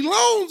get all these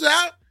loans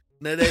out.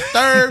 Now that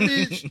third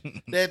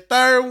bitch, that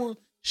third one,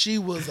 she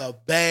was a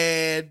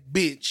bad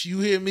bitch. You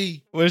hear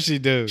me? What'd she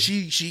do?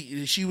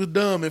 She was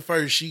dumb at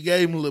first. She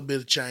gave him a little bit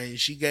of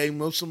change. She gave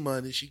him some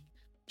money. She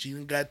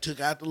took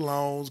out the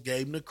loans,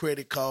 gave him the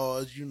credit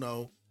cards. You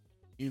know,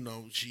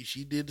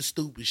 she did the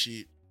stupid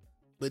shit.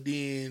 But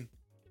then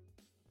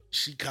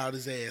she caught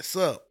his ass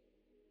up.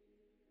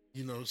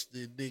 You know,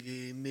 the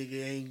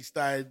nigga ain't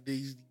started.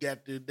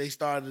 They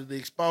started to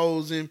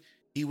expose him.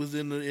 He was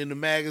in the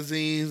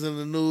magazines and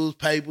the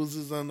newspapers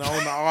and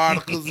on the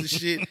articles and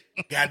shit.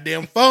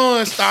 Goddamn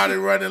funds started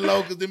running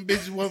low because them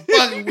bitches wasn't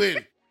fucking with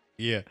him.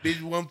 Yeah.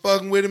 Bitches wasn't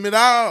fucking with him at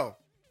all.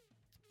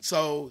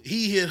 So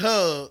he hit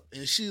her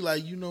and she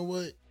like, you know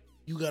what?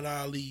 You got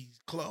all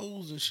these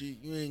clothes and shit.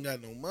 You ain't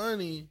got no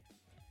money.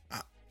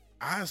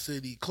 I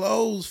said these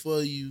clothes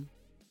for you.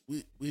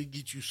 We'll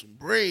get you some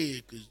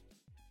bread because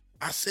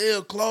I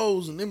sell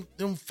clothes and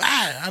them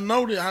fire. I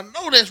know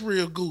that's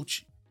real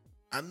Gucci.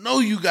 I know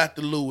you got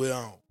the Louis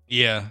on.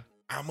 Yeah.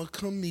 I'ma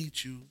come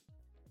meet you.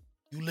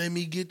 You let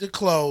me get the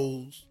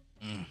clothes.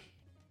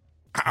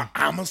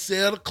 I'ma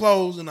sell the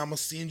clothes and I'ma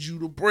send you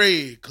the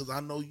bread because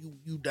I know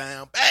you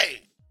down bad.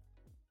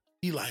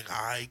 He like,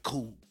 all right,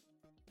 cool.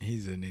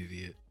 He's an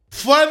idiot.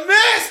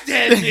 Finesse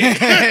that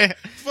nigga.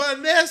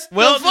 Finesse the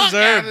fuck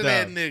out of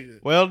that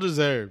nigga. Well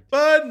deserved.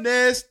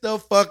 Finesse the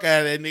fuck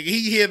out of that nigga.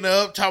 He hitting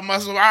her up talking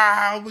about some,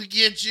 I'm gonna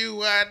get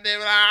you,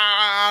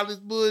 all this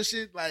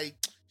bullshit. Like,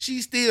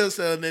 she still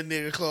selling that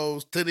nigga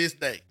clothes to this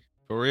day.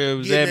 For real,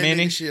 was Getting that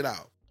many? Nigga shit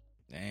out.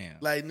 Damn.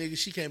 Like, nigga,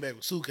 she came back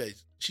with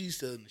suitcases. She's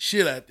selling the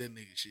shit out that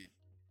nigga shit.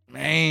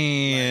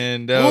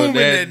 Man, like, though,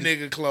 that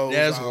nigga clothes.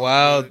 That's off,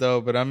 wild, bro.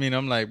 though. But I mean,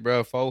 I'm like,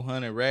 bro,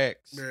 400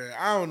 racks. Bro,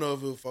 I don't know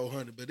if it was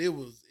 400, but it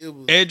was.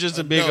 It's just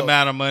a big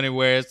amount of money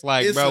where it's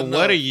like, it's bro, enough.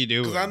 what are you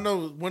doing? Because I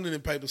know one of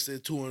them papers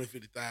said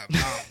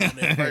 $250,000 on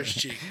that first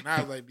chick, and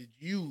I was like, bitch,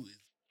 you is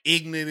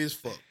ignorant as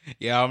fuck.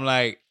 Yeah, I'm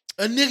like,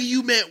 a nigga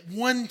you met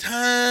one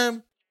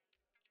time,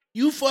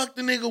 you fucked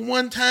the nigga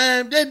one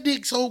time. That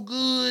dick so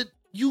good,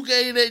 you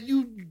gave that.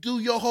 You do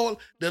your whole.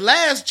 The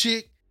last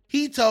chick.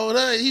 He told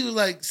her, he was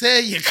like,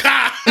 sell your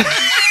car. Nigga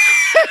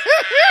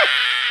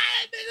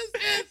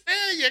said,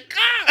 sell your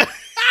car.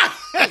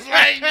 I was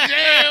like,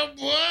 damn,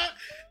 boy.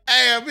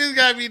 Hey, a bitch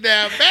got me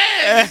down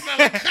bad. Sell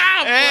a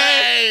car, boy.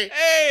 Hey,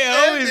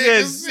 homie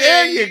said,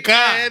 sell your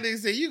car. That nigga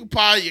said, you can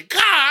park your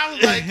car. I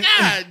was like,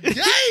 God damn,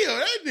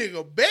 that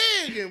nigga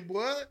begging,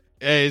 boy.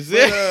 Hey,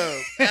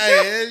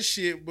 that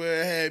shit, boy,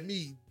 had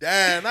me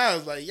dying. I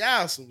was like,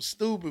 y'all some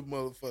stupid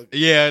motherfuckers.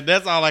 Yeah,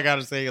 that's all I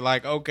gotta say.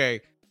 Like,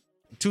 okay.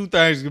 Two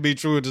things can be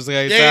true at the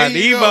same time.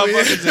 These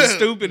motherfuckers is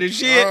stupid as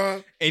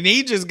shit, and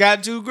he just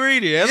got too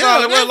greedy. That's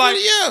all it was. Like,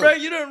 bro,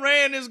 you done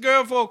ran this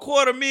girl for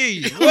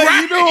 $250,000. What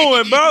are you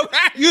doing, bro?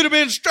 You'd have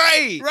been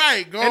straight,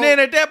 right? And then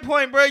at that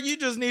point, bro, you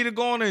just need to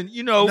go on and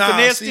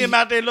finesse him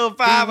out that little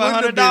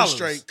 $500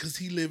 straight because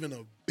he living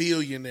a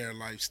billionaire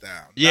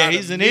lifestyle. Yeah,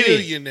 he's an idiot.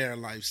 Billionaire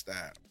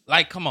lifestyle.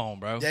 Like, come on,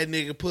 bro. That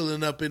nigga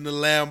pulling up in the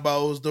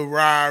Lambos, the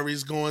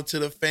Rarries, going to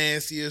the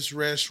fanciest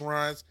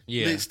restaurants,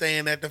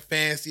 staying at the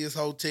fanciest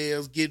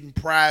hotels, getting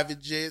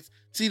private jets.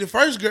 See, the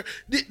first girl,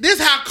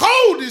 this how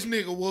cold this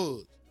nigga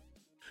was.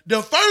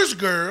 The first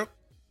girl,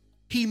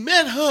 he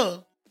met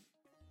her,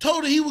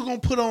 told her he was going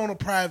to put on a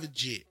private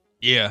jet.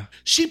 Yeah.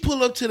 She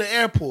pull up to the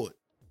airport.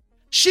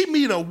 She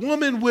meet a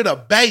woman with a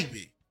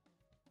baby.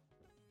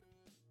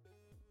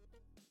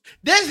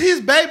 That's his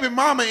baby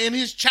mama and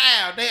his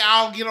child. They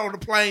all get on the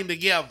plane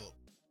together.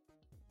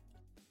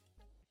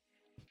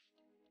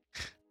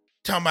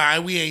 Talking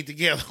about we ain't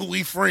together,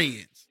 we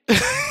friends.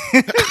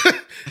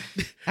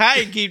 How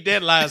you keep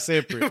that lie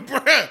separate?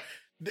 Bruh,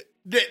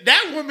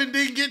 that woman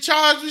didn't get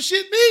charged with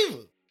shit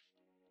neither.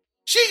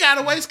 She got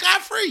away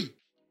scot-free.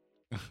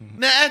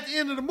 Now at the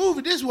end of the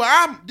movie, this is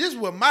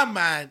where my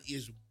mind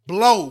is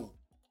blown.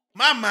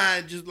 My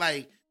mind just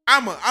like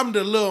I'm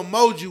the little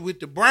emoji with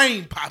the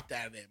brain popped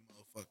out of that.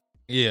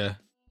 Yeah.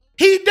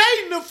 He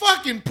dating the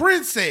fucking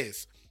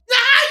princess. Now,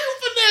 how you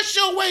finesse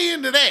your way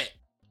into that?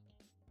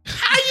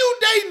 How you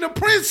dating the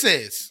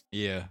princess?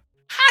 Yeah.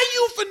 How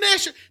you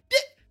finesse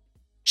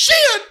she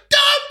a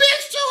dumb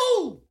bitch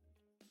too.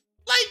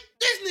 Like,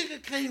 this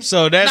nigga came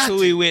So that's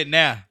who he with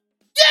now?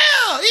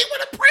 Yeah, he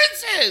with a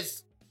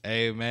princess.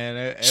 Hey, man.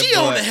 That she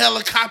on the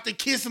helicopter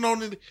kissing on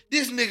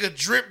this nigga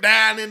drip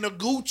down in the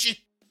Gucci.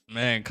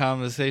 Man,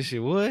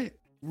 conversation what?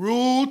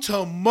 Rule to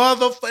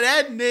motherfucker.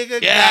 That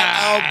nigga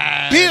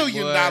got $1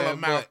 billion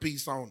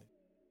mouthpiece on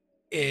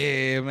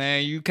it. Yeah,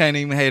 man, you can't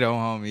even hate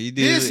on homie. He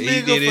did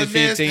finessed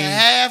 15.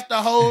 half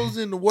the hoes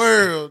in the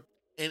world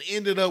and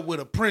ended up with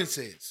a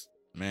princess.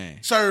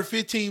 Man. Served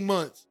 15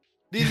 months.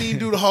 Didn't even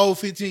do the whole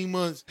 15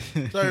 months.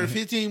 Served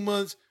 15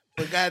 months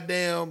for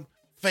goddamn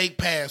fake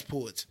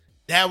passports.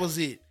 That was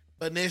it.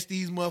 Finesse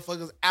these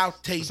motherfuckers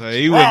out taste. So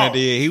he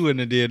wouldn't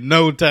have did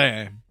no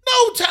time.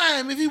 No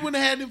time if he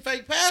wouldn't have had them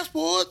fake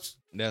passports.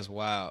 That's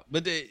wild.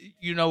 But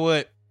you know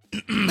what?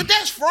 But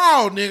that's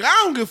fraud, nigga.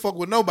 I don't give a fuck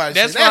with nobody.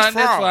 That's fine.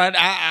 That's fine.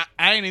 I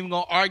ain't even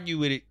gonna argue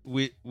with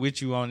it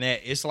with you on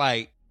that. It's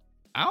like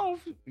I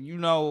don't,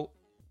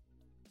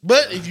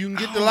 But if you can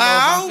get the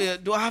lie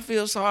out, do I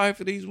feel sorry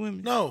for these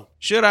women? No.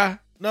 Should I?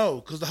 No,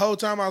 because the whole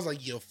time I was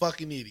like, you're a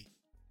fucking idiot.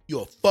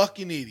 You're a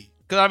fucking idiot.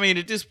 Because I mean,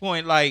 at this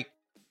point, like,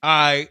 all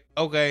right,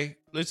 okay,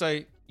 let's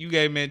say you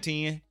gave him a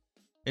 10,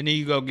 and then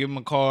you go give him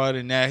a card,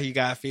 and now he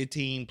got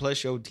 15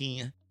 plus your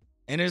 10.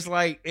 And it's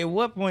like, at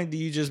what point do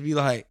you just be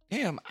like,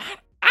 damn,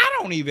 I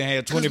don't even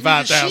have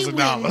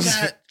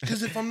 $25,000?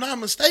 Because if I'm not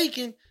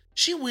mistaken,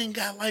 she went and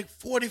got like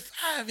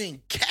 45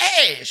 in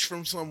cash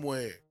from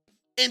somewhere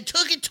and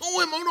took it to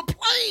him on a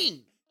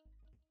plane.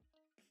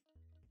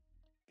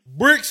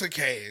 Bricks of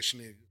cash,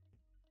 nigga.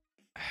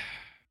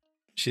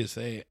 Shit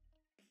sad.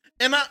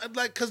 And I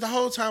like, because the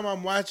whole time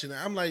I'm watching it,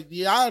 I'm like,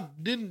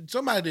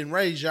 somebody didn't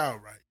raise y'all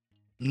right.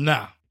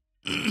 Nah.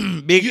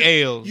 Big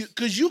L's.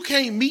 Because you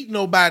can't meet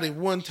nobody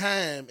one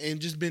time and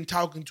just been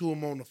talking to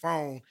them on the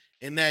phone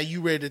and now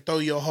you ready to throw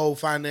your whole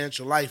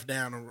financial life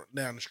down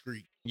the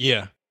street.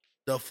 Yeah.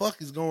 The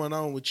fuck is going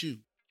on with you?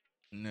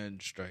 Nothing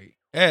straight.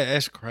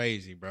 That's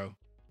crazy, bro.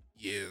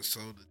 Yeah, so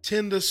the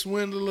Tinder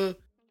swindler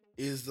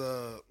is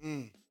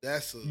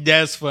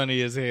that's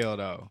funny as hell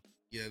though.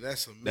 Yeah,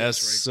 that's a mess.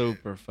 That's right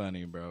super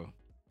funny, bro.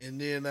 And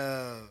then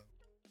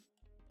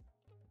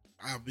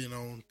I've been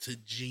on to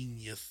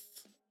Genius.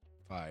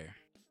 Fire.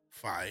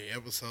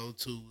 Episode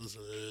 2 was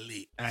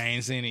lit. I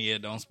ain't seen it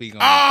yet. Don't speak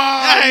on Oh, it.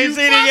 I ain't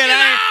seen it yet.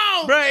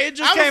 know! Bro, it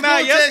just came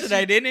out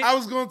yesterday, didn't it? I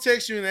was gonna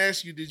text you and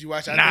ask you, did you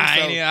watch it?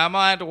 I'm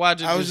gonna have to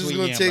watch it. I was just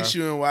gonna text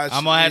you and watch it.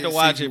 I'm gonna have to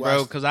watch it,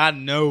 bro, because I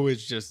know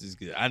it's just as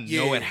good. I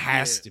know it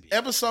has to be.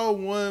 Episode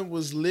 1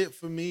 was lit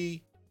for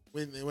me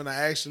when I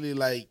actually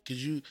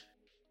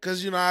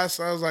because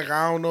I was like,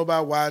 I don't know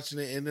about watching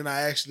it, and then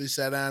I actually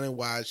sat down and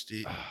watched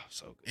it. Oh,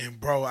 so good. And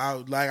bro,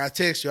 I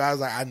texted you, I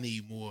was like, I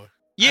need more.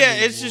 Yeah,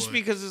 it's just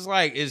because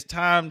it's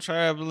time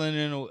traveling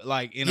in a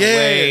way,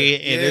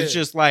 and it's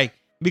just like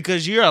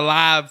because you're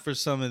alive for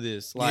some of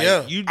this,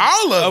 you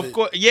all of it.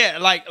 Course,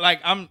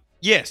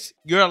 yes,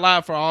 you're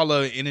alive for all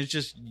of it, and it's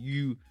just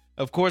you.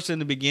 Of course, in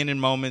the beginning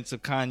moments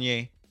of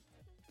Kanye,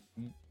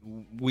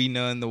 we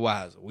none the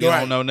wiser. We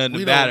don't know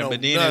nothing about it,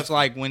 but then it's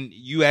like when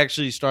you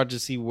actually start to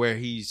see where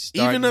he's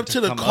starting even up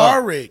to the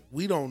car wreck,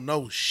 we don't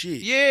know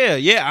shit.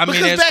 Yeah. I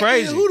mean, it's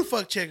crazy. Then, who the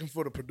fuck checking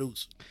for the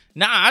producer?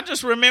 Nah, I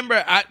just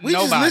remember we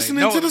just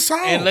listening to the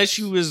song. Unless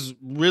you was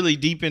really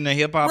deep into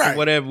hip hop or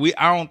whatever.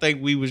 I don't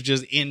think we was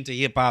just into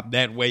hip hop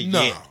that way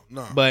yet.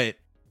 No. But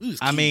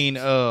I mean,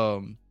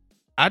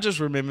 I just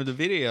remember the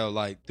video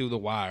through the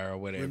wire or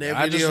whatever.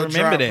 I just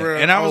remember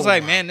that, and I was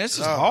like, man, this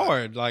is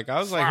hard. I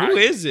was like, who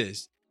is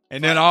this?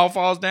 And then All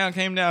Falls Down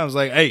came down. I was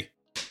like, hey,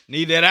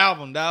 need that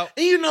album, dog.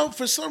 And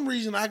for some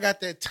reason, I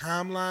got that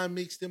timeline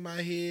mixed in my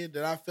head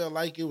that I felt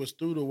like it was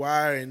Through the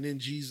Wire and then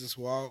Jesus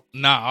Walked.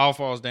 Nah, All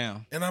Falls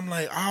Down. And I'm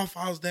like, All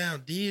Falls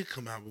Down did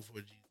come out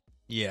before Jesus.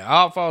 Yeah,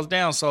 All Falls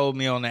Down sold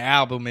me on the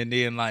album, and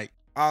then All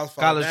Falls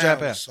College Down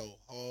Dropout was so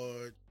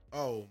hard.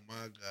 Oh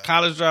my God.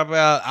 College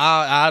Dropout,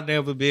 I'll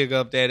never big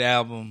up that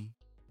album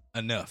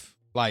enough.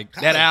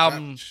 That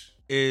album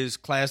is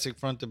classic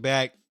front to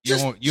back.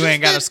 You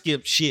ain't got to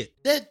skip shit.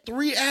 That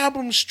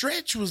 3-album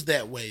stretch was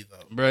that way,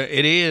 though. Bro,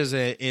 it is.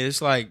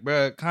 It's like,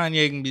 bro,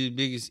 Kanye can be the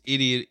biggest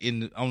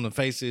idiot on the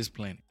face of this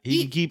planet.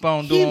 He can keep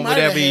on doing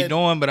whatever he's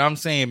doing, but I'm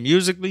saying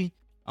musically,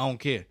 I don't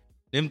care.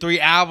 Them 3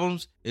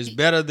 albums is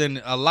better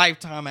than a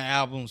lifetime of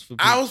albums for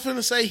people. I was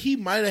finna say, he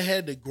might have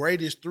had the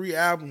greatest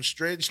 3-album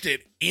stretch that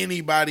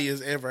anybody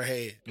has ever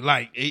had.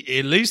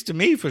 At least to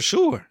me, for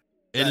sure.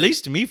 At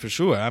least to me, for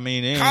sure. I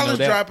mean, College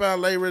Dropout,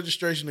 Late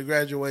Registration to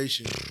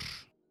Graduation.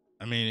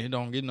 I mean, it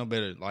don't get no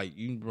better.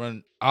 You can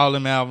run all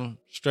them albums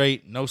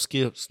straight, no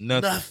skips,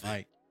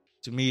 nothing.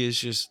 To me, it's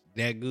just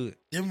that good.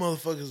 Them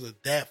motherfuckers are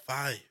that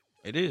fire.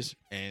 It is.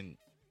 And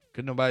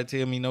couldn't nobody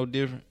tell me no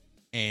different.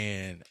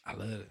 And I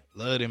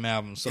love them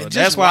albums. So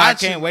that's why I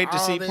can't wait to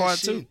see part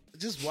 2.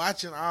 Just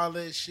watching all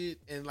that shit.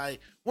 And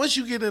once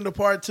you get into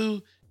part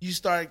 2, you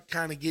start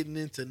kind of getting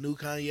into new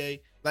Kanye.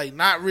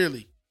 Not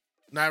really.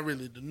 Not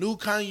really. The new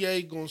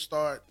Kanye gonna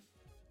start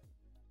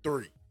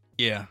 3.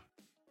 Yeah.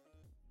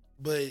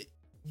 But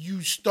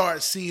you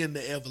start seeing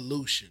the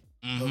evolution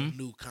of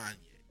new Kanye.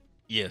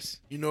 Yes.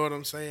 You know what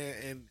I'm saying?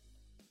 And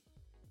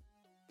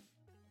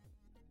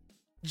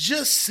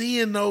just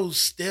seeing those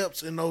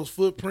steps and those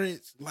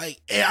footprints,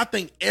 I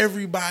think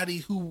everybody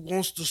who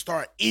wants to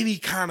start any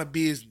kind of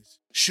business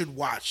should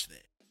watch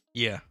that.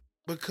 Yeah.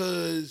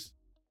 Because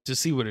to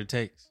see what it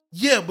takes.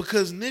 Yeah,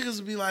 because niggas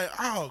will be like,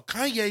 oh,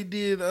 Kanye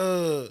did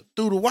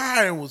Through the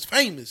Wire and was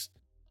famous.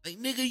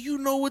 Nigga, you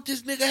know what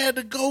this nigga had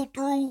to go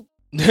through?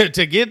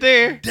 To get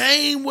there?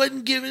 Dame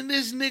wasn't giving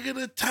this nigga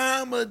the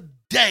time of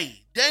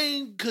day.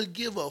 Dame could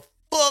give a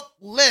fuck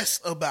less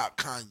about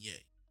Kanye.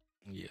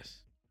 Yes.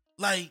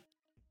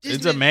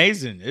 It's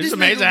amazing. It's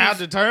amazing how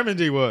determined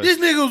he was. This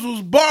niggas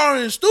was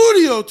borrowing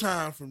studio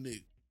time from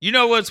niggas. You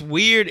know what's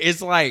weird?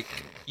 It's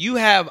you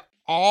have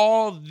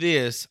all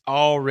this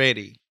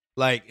already,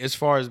 as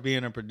far as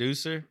being a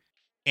producer,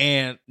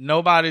 and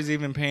nobody's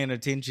even paying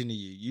attention to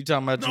you. You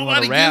talking about you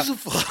want to rap?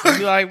 Gives a fuck.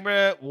 You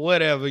bruh,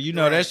 whatever.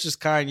 That's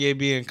just Kanye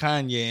being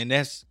Kanye, and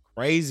that's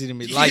crazy to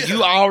me.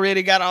 You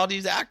already got all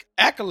these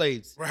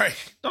accolades. Right.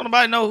 Don't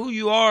nobody know who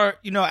you are,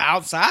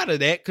 outside of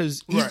that,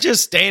 because he's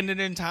just standing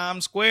in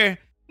Times Square.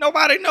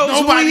 Nobody knows who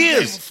he is. Nobody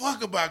gave a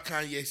fuck about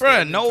Kanye.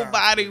 Bruh,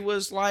 nobody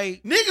was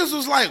niggas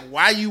was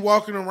why you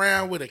walking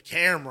around with a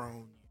camera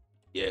on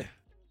you?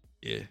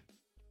 Yeah.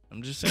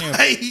 I'm just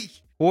saying.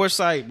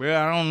 Foresight, bro.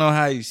 I don't know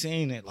how you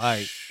seen it.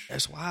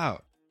 That's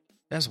wild.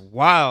 That's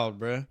wild,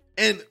 bro.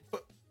 And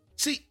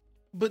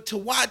but to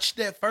watch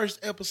that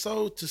first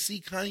episode, to see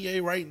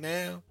Kanye right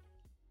now,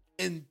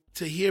 and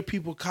to hear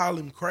people call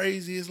him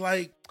crazy, is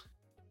can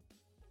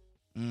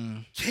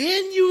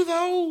you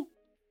though?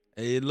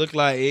 It looked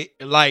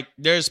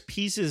there's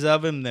pieces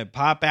of him that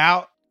pop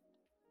out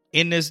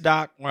in this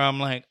doc where I'm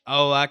like,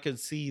 oh, I could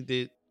see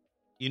that,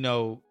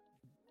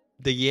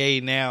 the Ye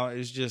now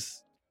is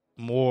just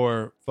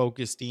more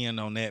focused in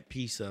on that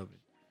piece of it.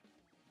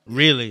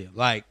 Really,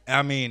 like,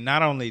 I mean,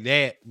 not only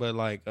that, but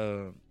like,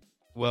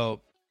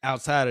 well,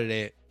 outside of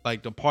that,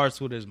 like the parts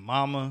with his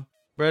mama,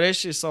 bro, that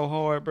shit's so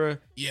hard, bro.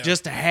 Yeah.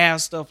 Just to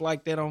have stuff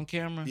like that on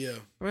camera, Yeah.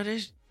 bro, that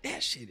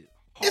shit is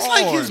hard. It's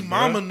like his bro.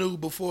 mama knew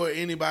before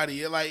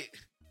anybody. Like,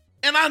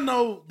 and I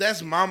know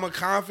that's mama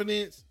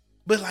confidence,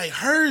 but like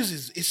hers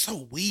is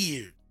so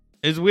weird.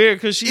 It's weird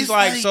because she's It's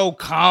like like- so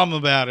calm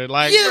about it.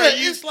 Like, Yeah, bro,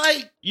 it's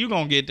like you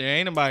gonna get there.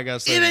 Ain't nobody got it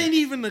something. ain't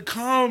even the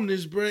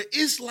calmness, bro.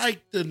 It's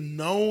like the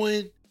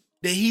knowing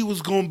that he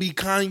was gonna be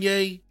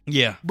Kanye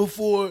Yeah,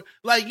 before.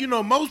 Like, you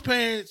know, most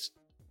parents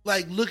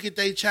like look at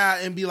their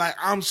child and be like,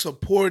 I'm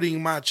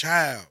supporting my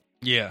child.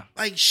 yeah.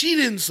 Like, she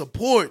didn't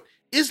support.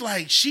 It's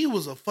like she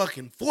was a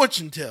fucking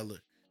fortune teller.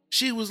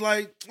 She was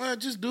like, well,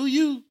 just do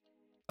you.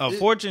 A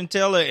fortune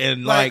teller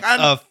and Like, like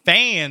I- a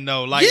fan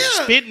though, like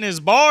Yeah. spitting his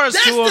bars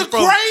That's to him the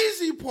from,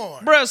 crazy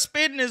part. bruh,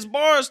 spitting his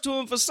bars to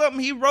him for something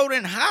he wrote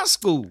in high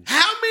school.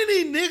 How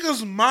many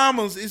niggas'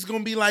 mamas is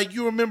gonna be like,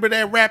 you remember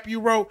that rap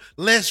you wrote?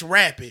 Let's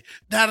rap it.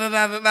 Da da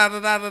da da da da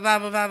da da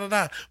da da da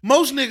da.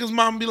 Most niggas'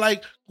 mama be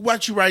like,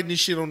 what you writing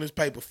this shit on this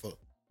paper for?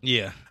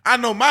 Yeah, I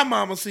know my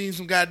mama seen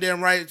some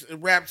goddamn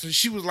raps and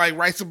she was like,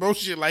 write some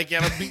bullshit like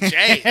that'll beat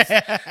your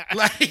ass.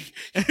 Like,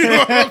 you know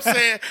what I'm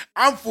saying?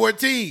 I'm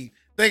 14,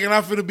 thinking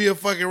I'm finna be a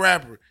fucking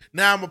rapper.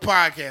 Now I'm a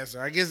podcaster.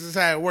 I guess that's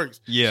how it works.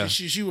 Yeah.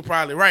 She would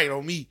probably write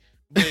on me.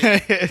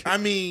 But I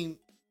mean,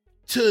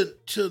 to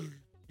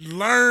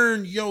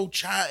learn your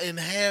child and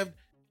have,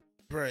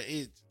 bruh,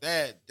 it's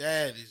that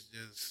is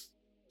just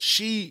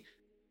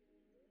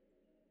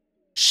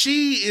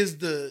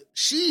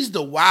she's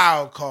the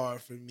wild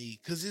card for me,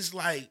 because it's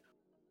like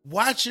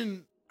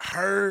watching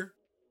her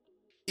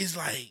is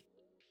like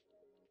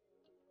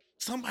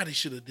somebody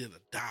should have did a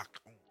doc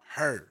on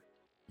her.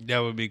 that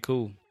would be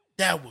cool.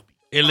 That would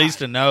be At least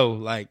fire. to know,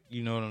 like,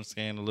 you know what I'm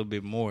saying, a little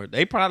bit more.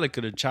 They probably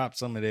could have chopped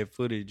some of that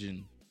footage,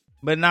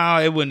 but no,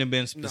 it wouldn't have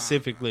been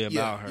specifically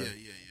about her. Yeah.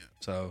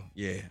 So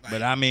yeah, Like,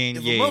 but I mean,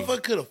 if yeah, a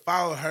motherfucker could have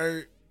followed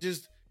her,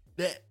 just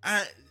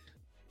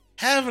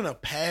having a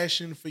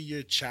passion for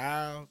your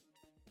child.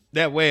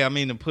 that way, I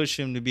mean, to push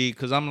him to be,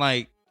 because I'm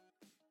like,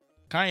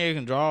 Kanye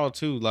can draw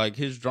too. Like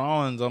his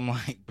drawings, I'm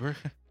like, bro,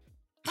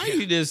 how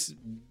you this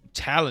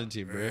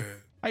talented, bro?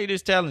 How you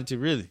this talented,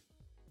 really?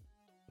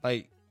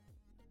 Like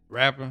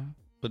rapper,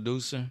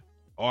 producer,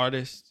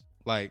 artist,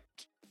 like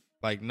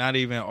not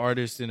even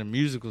artist in a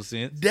musical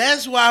sense.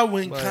 That's why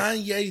when But-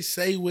 Kanye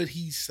say what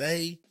he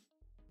say,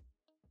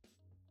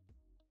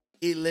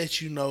 it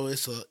lets you know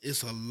it's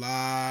a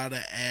lot of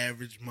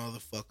average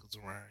motherfuckers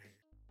around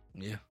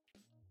here. Yeah,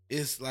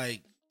 It's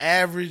like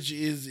average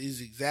is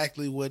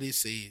exactly what it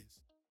says.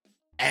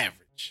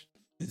 Average.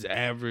 it's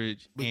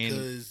average, and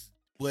Because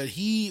what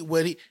he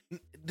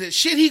the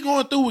shit he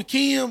going through with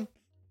Kim,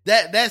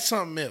 that's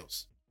something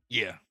else.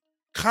 yeah,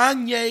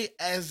 Kanye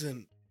as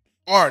an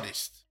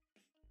artist,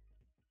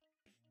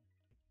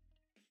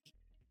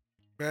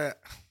 bruh,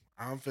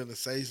 I'm finna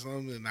say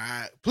something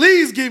and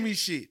please give me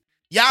shit.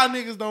 Y'all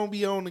niggas don't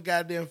be on the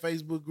goddamn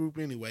Facebook group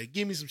anyway.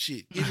 Give me some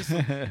shit. Give me some.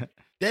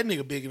 That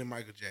nigga bigger than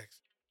Michael Jackson.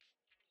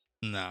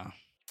 nah.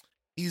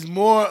 He's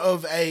more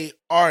of a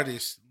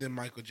artist than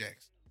Michael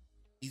Jackson.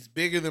 He's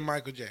bigger than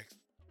Michael Jackson.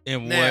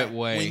 In Now, what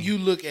way? when you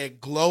look at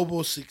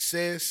global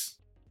success,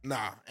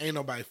 nah, ain't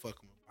nobody fucking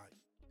with Mike.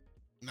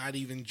 Not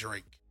even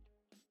Drake.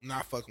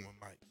 Not fucking with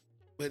Mike.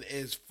 But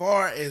as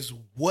far as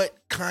what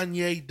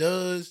Kanye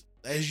does,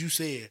 as you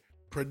said,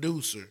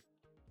 producer,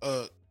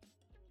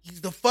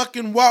 he's the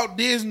fucking Walt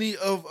Disney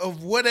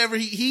of whatever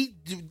he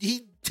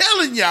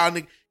telling y'all,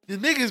 nigga. The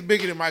nigga's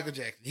bigger than Michael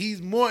Jackson.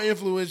 He's more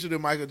influential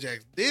than Michael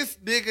Jackson. This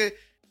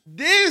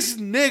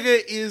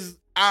nigga is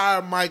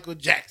our Michael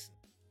Jackson.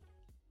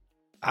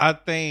 I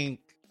think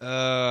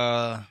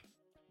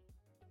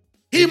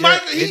He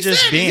it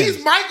just said it. bends.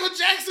 He's Michael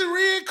Jackson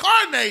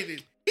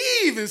reincarnated.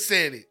 He even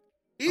said it.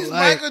 He's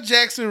Like- Michael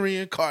Jackson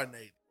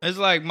reincarnated. it's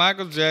like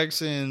Michael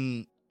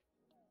Jackson.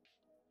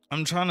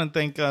 I'm trying to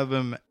think of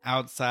him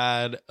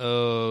outside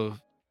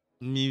of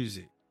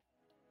music.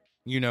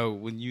 You know,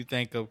 when you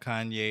think of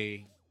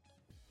Kanye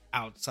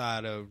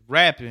outside of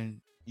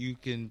rapping, you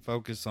can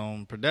focus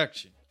on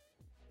production.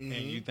 And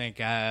Mhm. you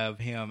think of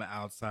him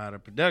outside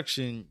of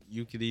production,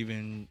 you could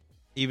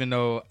even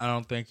though I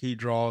don't think he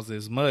draws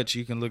as much,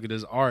 you can look at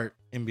his art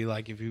and be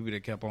like, if he would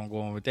have kept on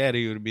going with that,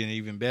 he would have been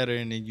even better.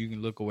 And then you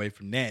can look away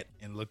from that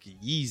and look at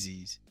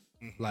Yeezys.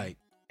 Mhm. Like,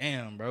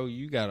 damn, bro,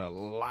 you got a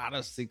lot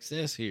of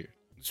success here.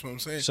 That's what I'm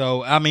saying.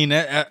 So I mean,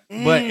 but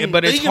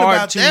it's Thinking hard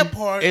about to that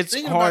part, it's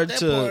thinking hard about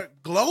to that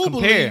part, globally.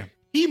 compare.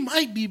 He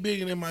might be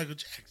bigger than Michael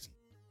Jackson.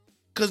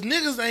 Cause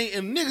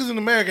niggas in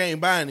America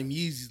ain't buying them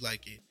Yeezys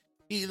like it.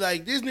 He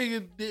like this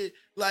nigga did,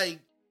 like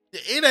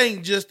it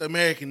ain't just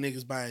American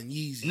niggas buying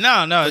Yeezys.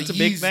 No, But it's a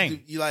big Yeezy,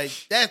 thing. Like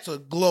that's a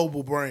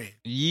global brand.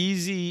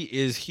 Yeezy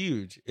is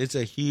huge. It's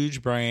a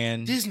huge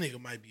brand. This nigga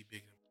might be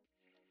bigger.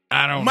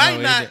 I don't might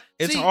know. not-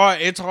 It's see-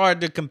 hard. It's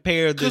hard to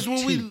compare the Because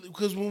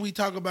two. when we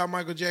talk about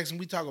Michael Jackson,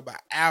 we talk about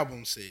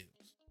album sales.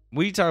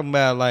 We talking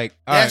about like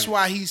all That's right,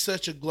 why he's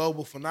such a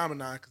global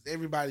phenomenon, because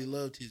everybody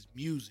loved his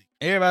music.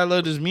 Everybody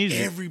love this music.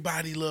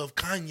 Everybody love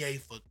Kanye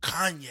for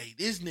Kanye.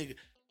 This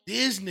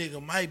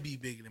nigga might be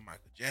bigger than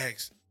Michael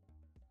Jackson.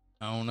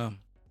 I don't know.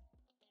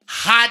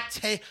 Hot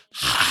take.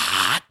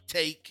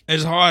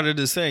 It's harder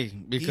to say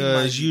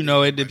because be it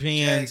Michael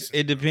depends. Jackson,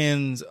 It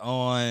depends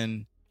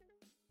on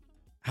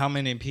how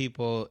many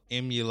people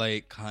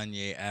emulate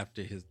Kanye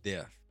after his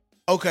death.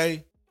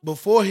 Okay,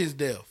 before his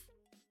death,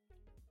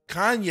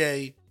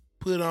 Kanye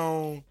put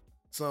on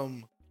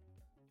some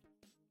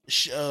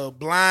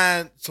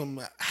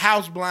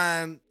house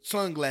blind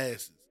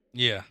sunglasses.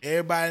 Yeah.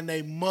 Everybody and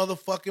their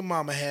motherfucking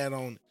mama had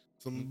on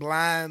some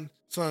blind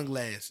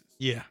sunglasses.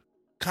 Yeah.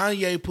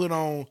 Kanye put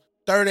on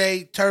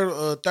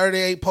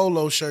 38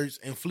 polo shirts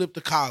and flipped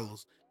the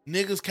collars.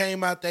 Niggas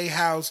came out their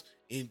house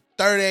in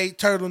 38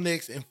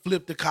 turtlenecks and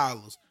flipped the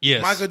collars.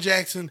 Yes. Michael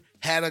Jackson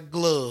had a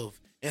glove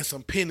and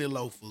some penny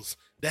loafers.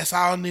 That's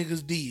all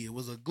niggas did,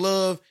 was a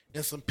glove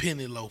and some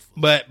penny loafers.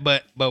 But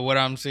what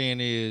I'm saying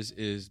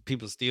is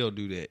people still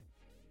do that.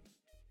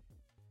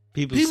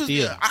 People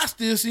still. I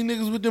still see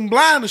niggas with them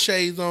blinder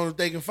shades on if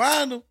they can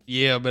find them.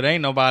 Yeah, but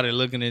ain't nobody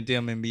looking at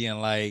them and being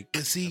like,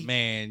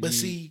 man,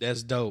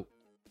 that's dope.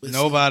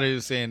 Nobody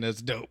is saying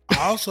that's dope.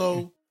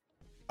 Also,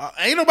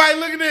 ain't nobody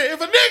looking at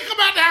if a nigga come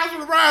out the house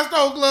with a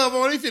rhinestone glove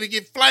on, he finna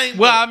get flamed.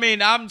 Well, up. I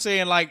mean, I'm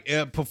saying like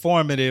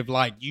performative,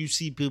 like you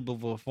see people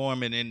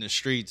performing in the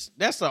streets.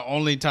 That's the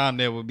only time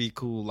that would be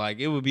cool. Like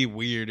it would be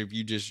weird if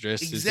you just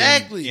dressed as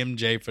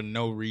MJ for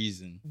no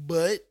reason.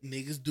 But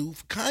niggas do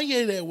for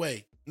Kanye that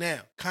way.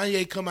 Now,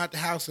 Kanye come out the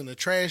house in a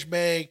trash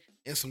bag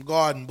and some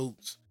garden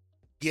boots.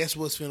 Guess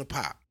what's finna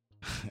pop?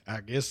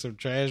 I guess some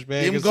trash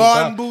bags. Them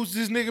garden boots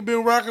this nigga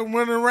been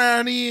running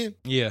around in.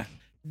 Yeah.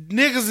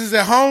 Niggas is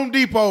at Home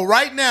Depot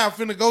right now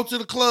finna go to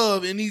the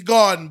club in these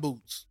garden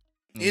boots.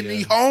 In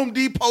the Home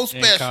Depot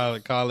special.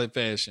 And call it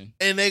fashion.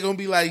 And they gonna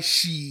be like,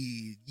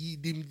 shit,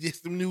 this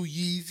them new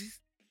Yeezys.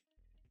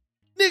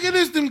 Nigga,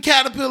 this them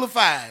Caterpillar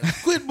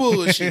 5s. Quit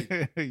bullshit.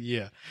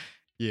 Yeah,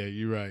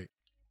 you're right.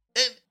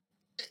 And,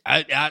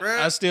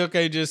 I still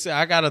can't just say,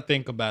 I gotta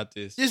think about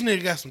this. This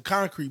nigga got some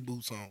concrete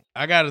boots on.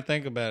 I gotta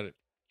think about it.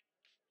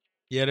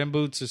 Yeah, them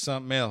boots are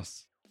something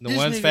else. The This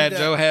ones nigga Fat got-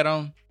 Joe had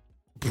on.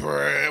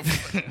 Bruh.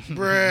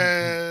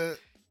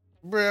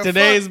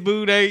 Today's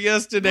boot ain't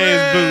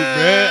yesterday's boot,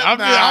 bruh. I'm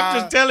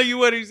just telling you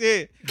what he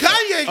said.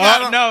 Kanye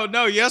got on.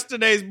 No,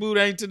 yesterday's boot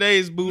ain't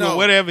today's boot or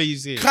whatever he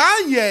said.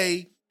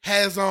 Kanye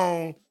has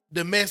on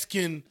the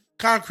Mexican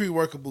concrete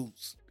worker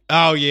boots.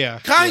 Oh, yeah.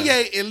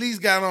 Kanye at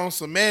least got on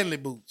some manly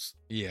boots.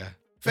 Yeah.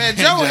 Fat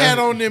Joe had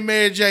on them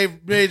Mary J.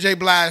 Blige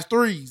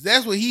 3s.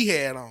 That's what he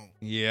had on.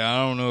 Yeah, I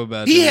don't know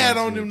about He that. had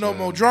on them No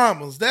More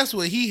Dramas. That's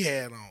what he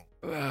had on.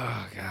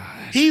 Oh,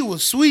 God. He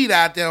was sweet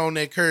out there on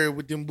that curb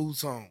with them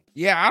boots on.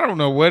 Yeah, I don't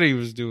know what he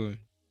was doing.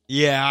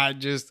 Yeah, I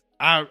don't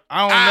know.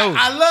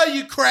 I love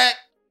you, crack,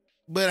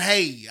 but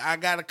hey, I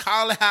gotta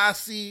call it how I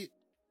see it.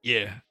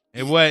 Yeah,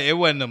 it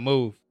wasn't a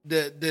move.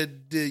 The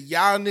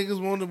y'all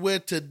niggas want to wear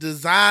to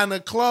designer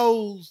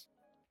clothes.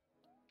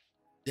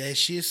 That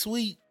shit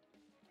sweet.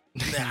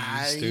 Nah,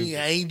 I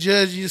ain't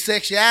judging your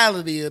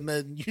sexuality or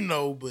nothing,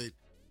 but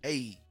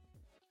hey,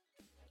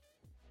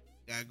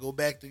 gotta go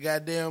back to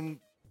goddamn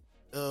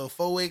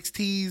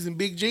 4XTs and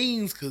big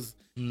jeans, cause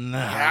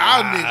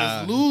y'all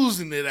niggas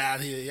losing it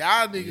out here.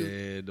 Y'all niggas.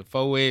 Yeah, the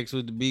 4X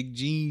with the big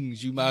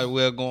jeans, you might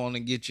well go on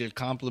and get your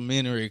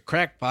complimentary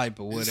crack pipe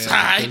or whatever. No,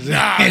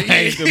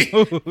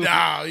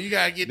 you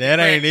gotta get that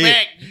the ain't it.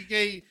 pack.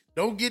 You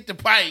don't get the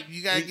pipe.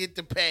 You gotta get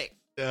the pack.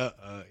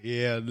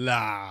 Yeah,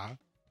 nah.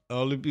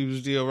 Only people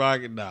still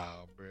rocking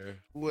now, bro.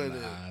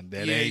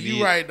 That ain't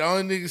you it. right. The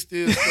only nigga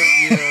still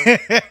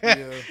stuck,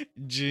 yeah.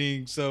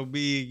 Jeans so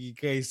big you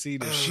can't see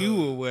the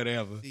shoe or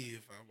whatever. See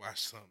if I watch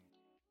something.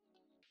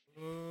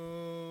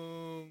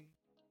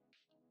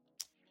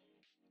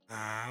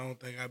 I don't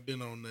think I've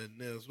been on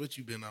nothing else. What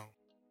you been on?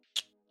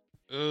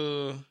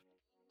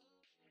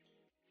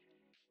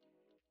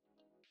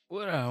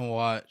 What I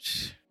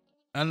watch?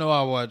 I know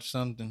I watched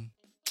something.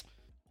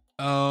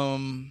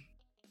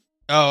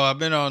 I've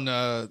been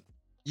on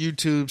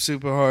YouTube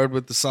super hard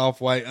with the soft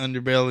white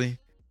underbelly.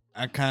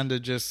 I kind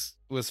of just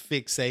was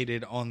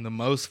fixated on the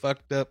most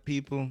fucked up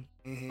people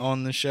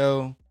on the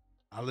show.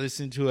 I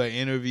listened to an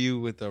interview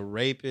with a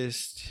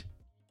rapist.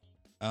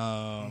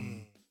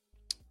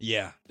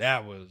 Yeah,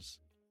 that was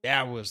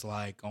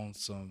like on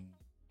some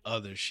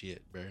other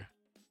shit, bro.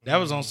 That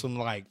was on some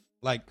like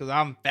because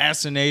I'm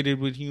fascinated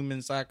with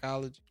human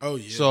psychology. Oh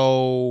yeah.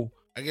 So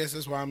I guess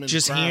that's why I'm in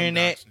just the crime hearing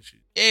that. and shit.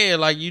 Yeah,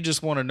 like you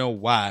just want to know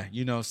why.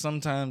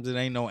 Sometimes it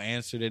ain't no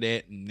answer to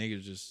that, and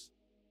niggas just,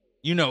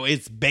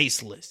 it's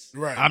baseless.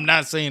 Right. I'm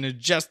not saying it's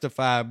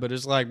justified, but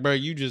it's like, bro,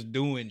 you just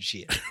doing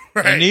shit.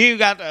 Right. And then you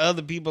got the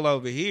other people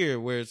over here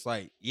where it's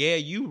like, yeah,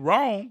 you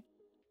wrong,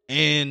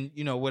 and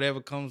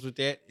whatever comes with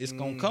that, it's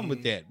gonna come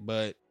with that.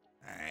 But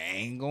I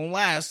ain't gonna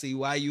lie, I see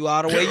why you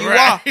are the way you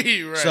are.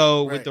 Right,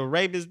 So with the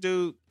rapist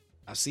dude,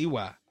 I see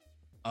why.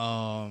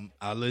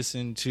 I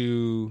listened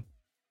to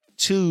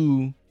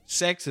 2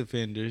 sex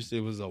offenders.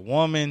 It was a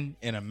woman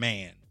and a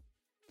man.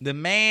 The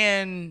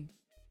man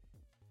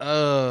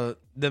The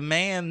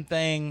man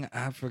thing,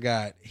 I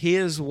forgot.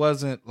 His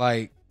wasn't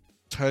like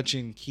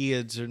touching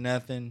kids or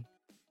nothing.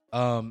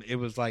 It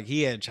was like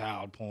he had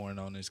child porn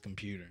on his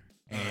computer,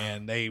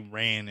 and they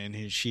ran in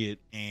his shit,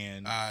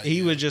 and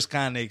he was just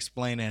kind of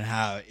explaining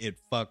how it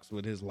fucks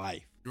with his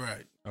life,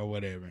 right, or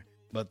whatever.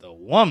 But the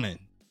woman,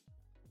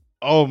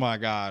 oh my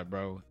God,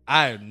 bro,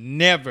 I have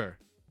never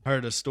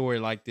heard a story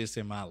like this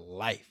in my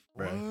life,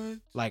 bro. What?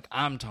 Like,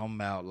 I'm talking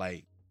about,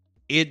 like,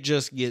 it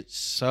just gets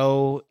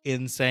so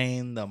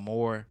insane the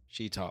more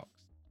she talks.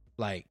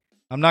 Like,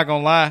 I'm not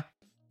gonna lie,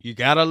 you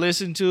gotta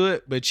listen to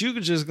it, but you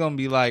could just gonna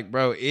be like,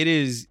 bro, it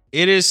is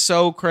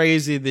so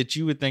crazy that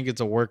you would think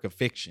it's a work of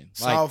fiction.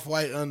 Like, Soft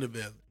white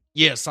underbelly.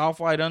 Yeah, soft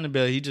white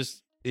underbelly. He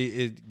just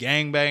it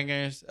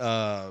gangbangers.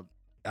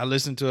 I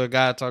listened to a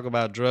guy talk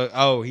about drug.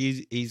 Oh,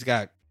 he's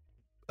got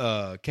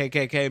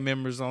KKK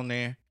members on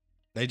there.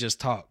 They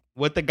just talk.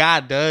 What the guy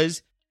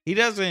does, he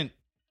doesn't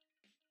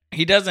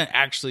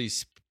actually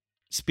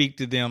speak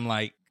to them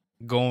like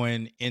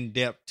going in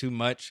depth too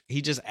much.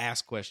 He just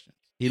asks questions.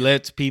 He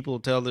lets people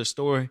tell their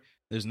story.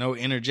 There's no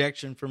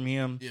interjection from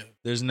him. Yeah.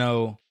 There's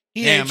no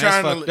damn,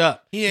 that's fucked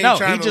up. He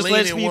just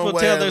lets people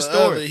tell their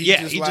story.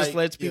 He just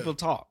lets people yeah.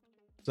 talk.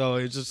 So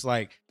it's just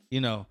like,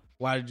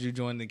 why did you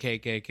join the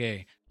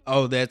KKK?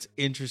 Oh, that's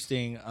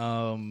interesting.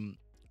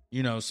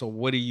 So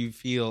what do you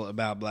feel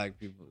about black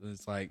people?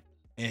 It's like,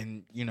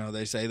 and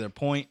they say their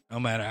point, no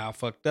matter how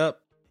fucked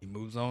up, he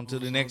moves on to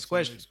the next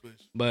question.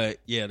 But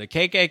yeah, the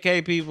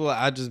KKK people,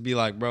 I just be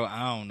like, bro,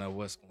 I don't know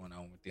what's going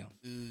on with them.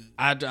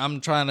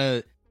 I'm trying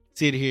to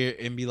sit here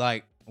and be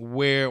like,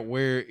 where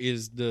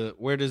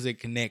does it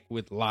connect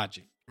with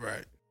logic?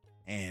 Right.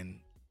 And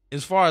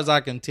as far as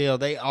I can tell,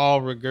 they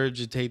all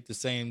regurgitate the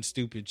same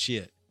stupid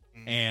shit.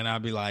 And I'll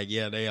be like,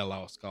 yeah, they are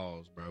lost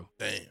cause, bro.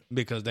 Damn.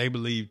 Because they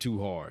believe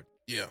too hard.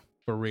 Yeah.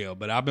 For real.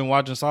 But I've been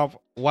watching Soft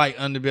White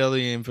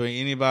Underbelly, and for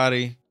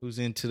anybody who's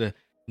into the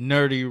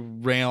nerdy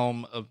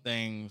realm of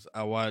things,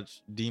 I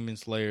watched Demon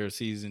Slayer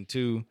season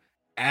 2.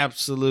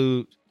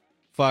 Absolute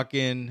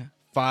fucking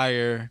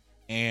fire.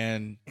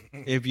 And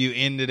if you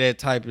into that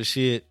type of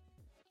shit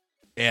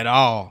at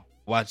all,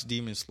 watch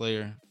Demon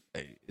Slayer.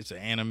 It's an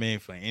anime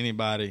for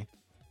anybody.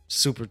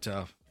 Super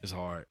tough. It's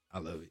hard. I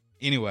love it.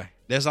 Anyway,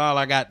 that's all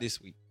I got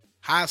this week.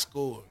 High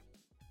Score.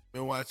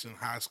 Been watching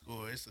High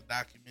Score. It's a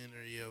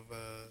documentary of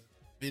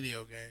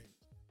video games.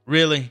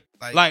 Really?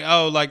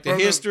 Like the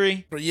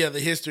history? The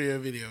history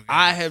of video games.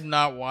 I have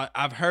not watched.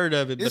 I've heard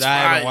of it, but I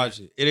haven't watched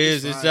it.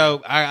 It's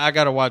dope. I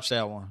got to watch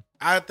that one.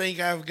 I think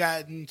I've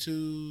gotten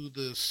to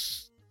the...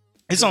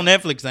 It's on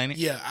Netflix, ain't it?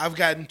 Yeah, I've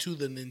gotten to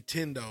the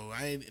Nintendo.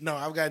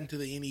 I've gotten to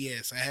the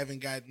NES. I haven't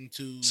gotten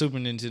to Super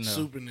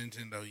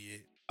Nintendo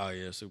yet. Oh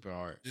yeah, super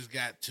hard. Just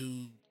got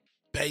to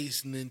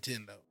base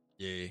Nintendo.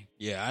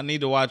 Yeah. I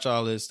need to watch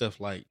all this stuff.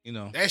 Like,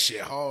 that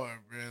shit hard,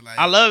 bro. Like,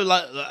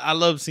 I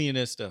love seeing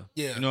that stuff.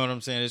 Yeah, you know what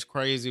I'm saying. It's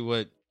crazy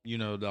what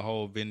the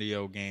whole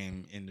video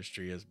game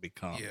industry has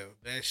become. Yeah,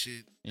 that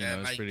shit.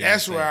 That's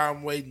insane. where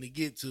I'm waiting to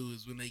get to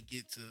is when they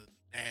get to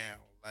now.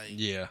 Like,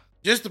 yeah.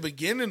 Just the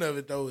beginning of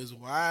it, though, is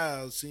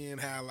wild. Seeing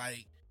how,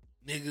 like,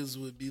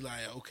 niggas would be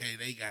like, okay,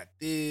 they got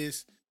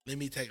this. Let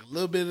me take a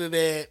little bit of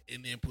that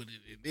and then put it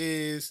in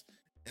this.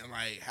 And,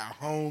 like, how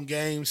home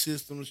game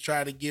systems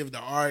try to give the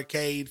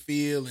arcade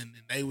feel, and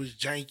then they was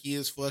janky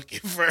as fuck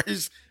at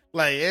first.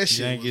 Like, that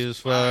shit janky was as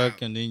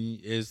fuck. And then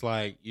it's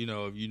like,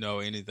 if you know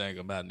anything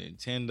about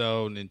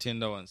Nintendo and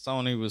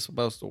Sony was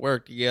supposed to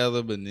work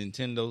together, but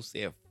Nintendo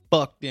said,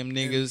 fuck them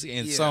niggas,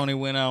 and Sony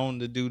went on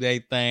to do their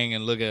thing,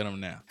 and look at them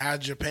now. How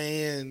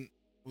Japan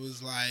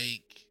was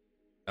like,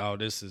 oh,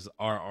 this is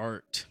our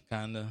art,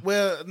 kind of.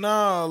 Well,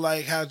 no,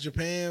 like how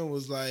Japan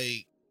was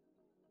like,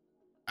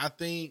 I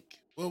think,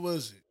 what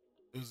was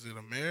it? Was it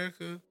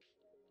America?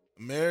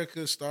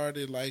 America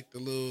started like the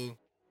little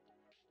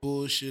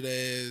bullshit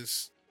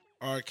ass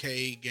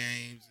arcade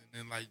games, and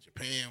then like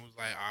Japan was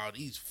like, oh,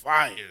 these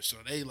fire. So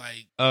they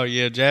like, oh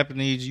yeah,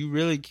 Japanese, you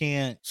really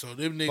can't. So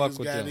them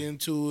niggas got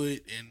into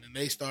it, and then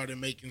they started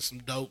making some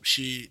dope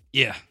shit.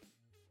 Yeah.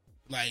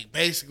 Like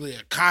basically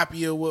a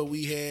copy of what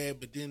we had,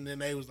 but then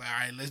they was like, all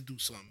right, let's do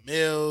something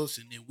else.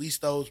 And then we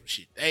stole some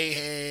shit they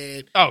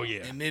had. Oh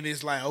yeah. And then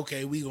it's like,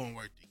 okay, we gonna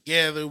work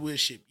together. We'll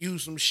ship you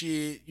some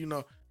shit.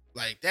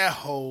 Like that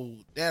whole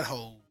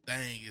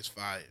thing is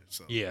fire.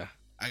 So yeah,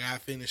 I gotta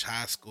finish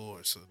High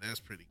Score, so that's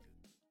pretty good.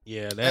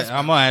 Yeah,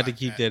 I'm gonna have to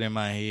keep that in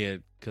my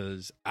head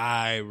because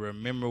I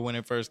remember when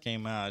it first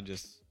came out. I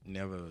just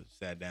never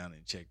sat down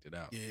and checked it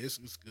out. Yeah, it's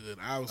good.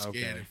 I was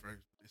scared at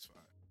first. It's fine.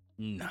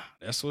 Nah,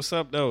 that's what's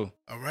up though.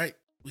 All right,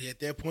 we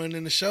at that point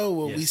in the show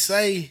where we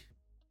say,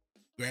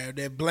 grab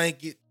that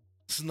blanket,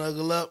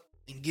 snuggle up,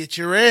 and get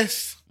your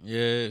rest.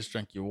 Yes,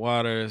 drink your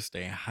water,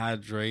 stay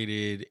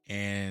hydrated,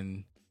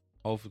 and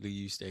hopefully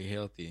you stay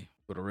healthy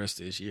for the rest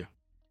of this year.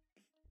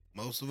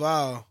 Most of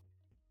all,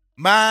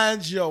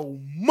 mind your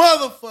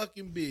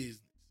motherfucking business.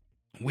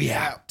 We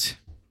out.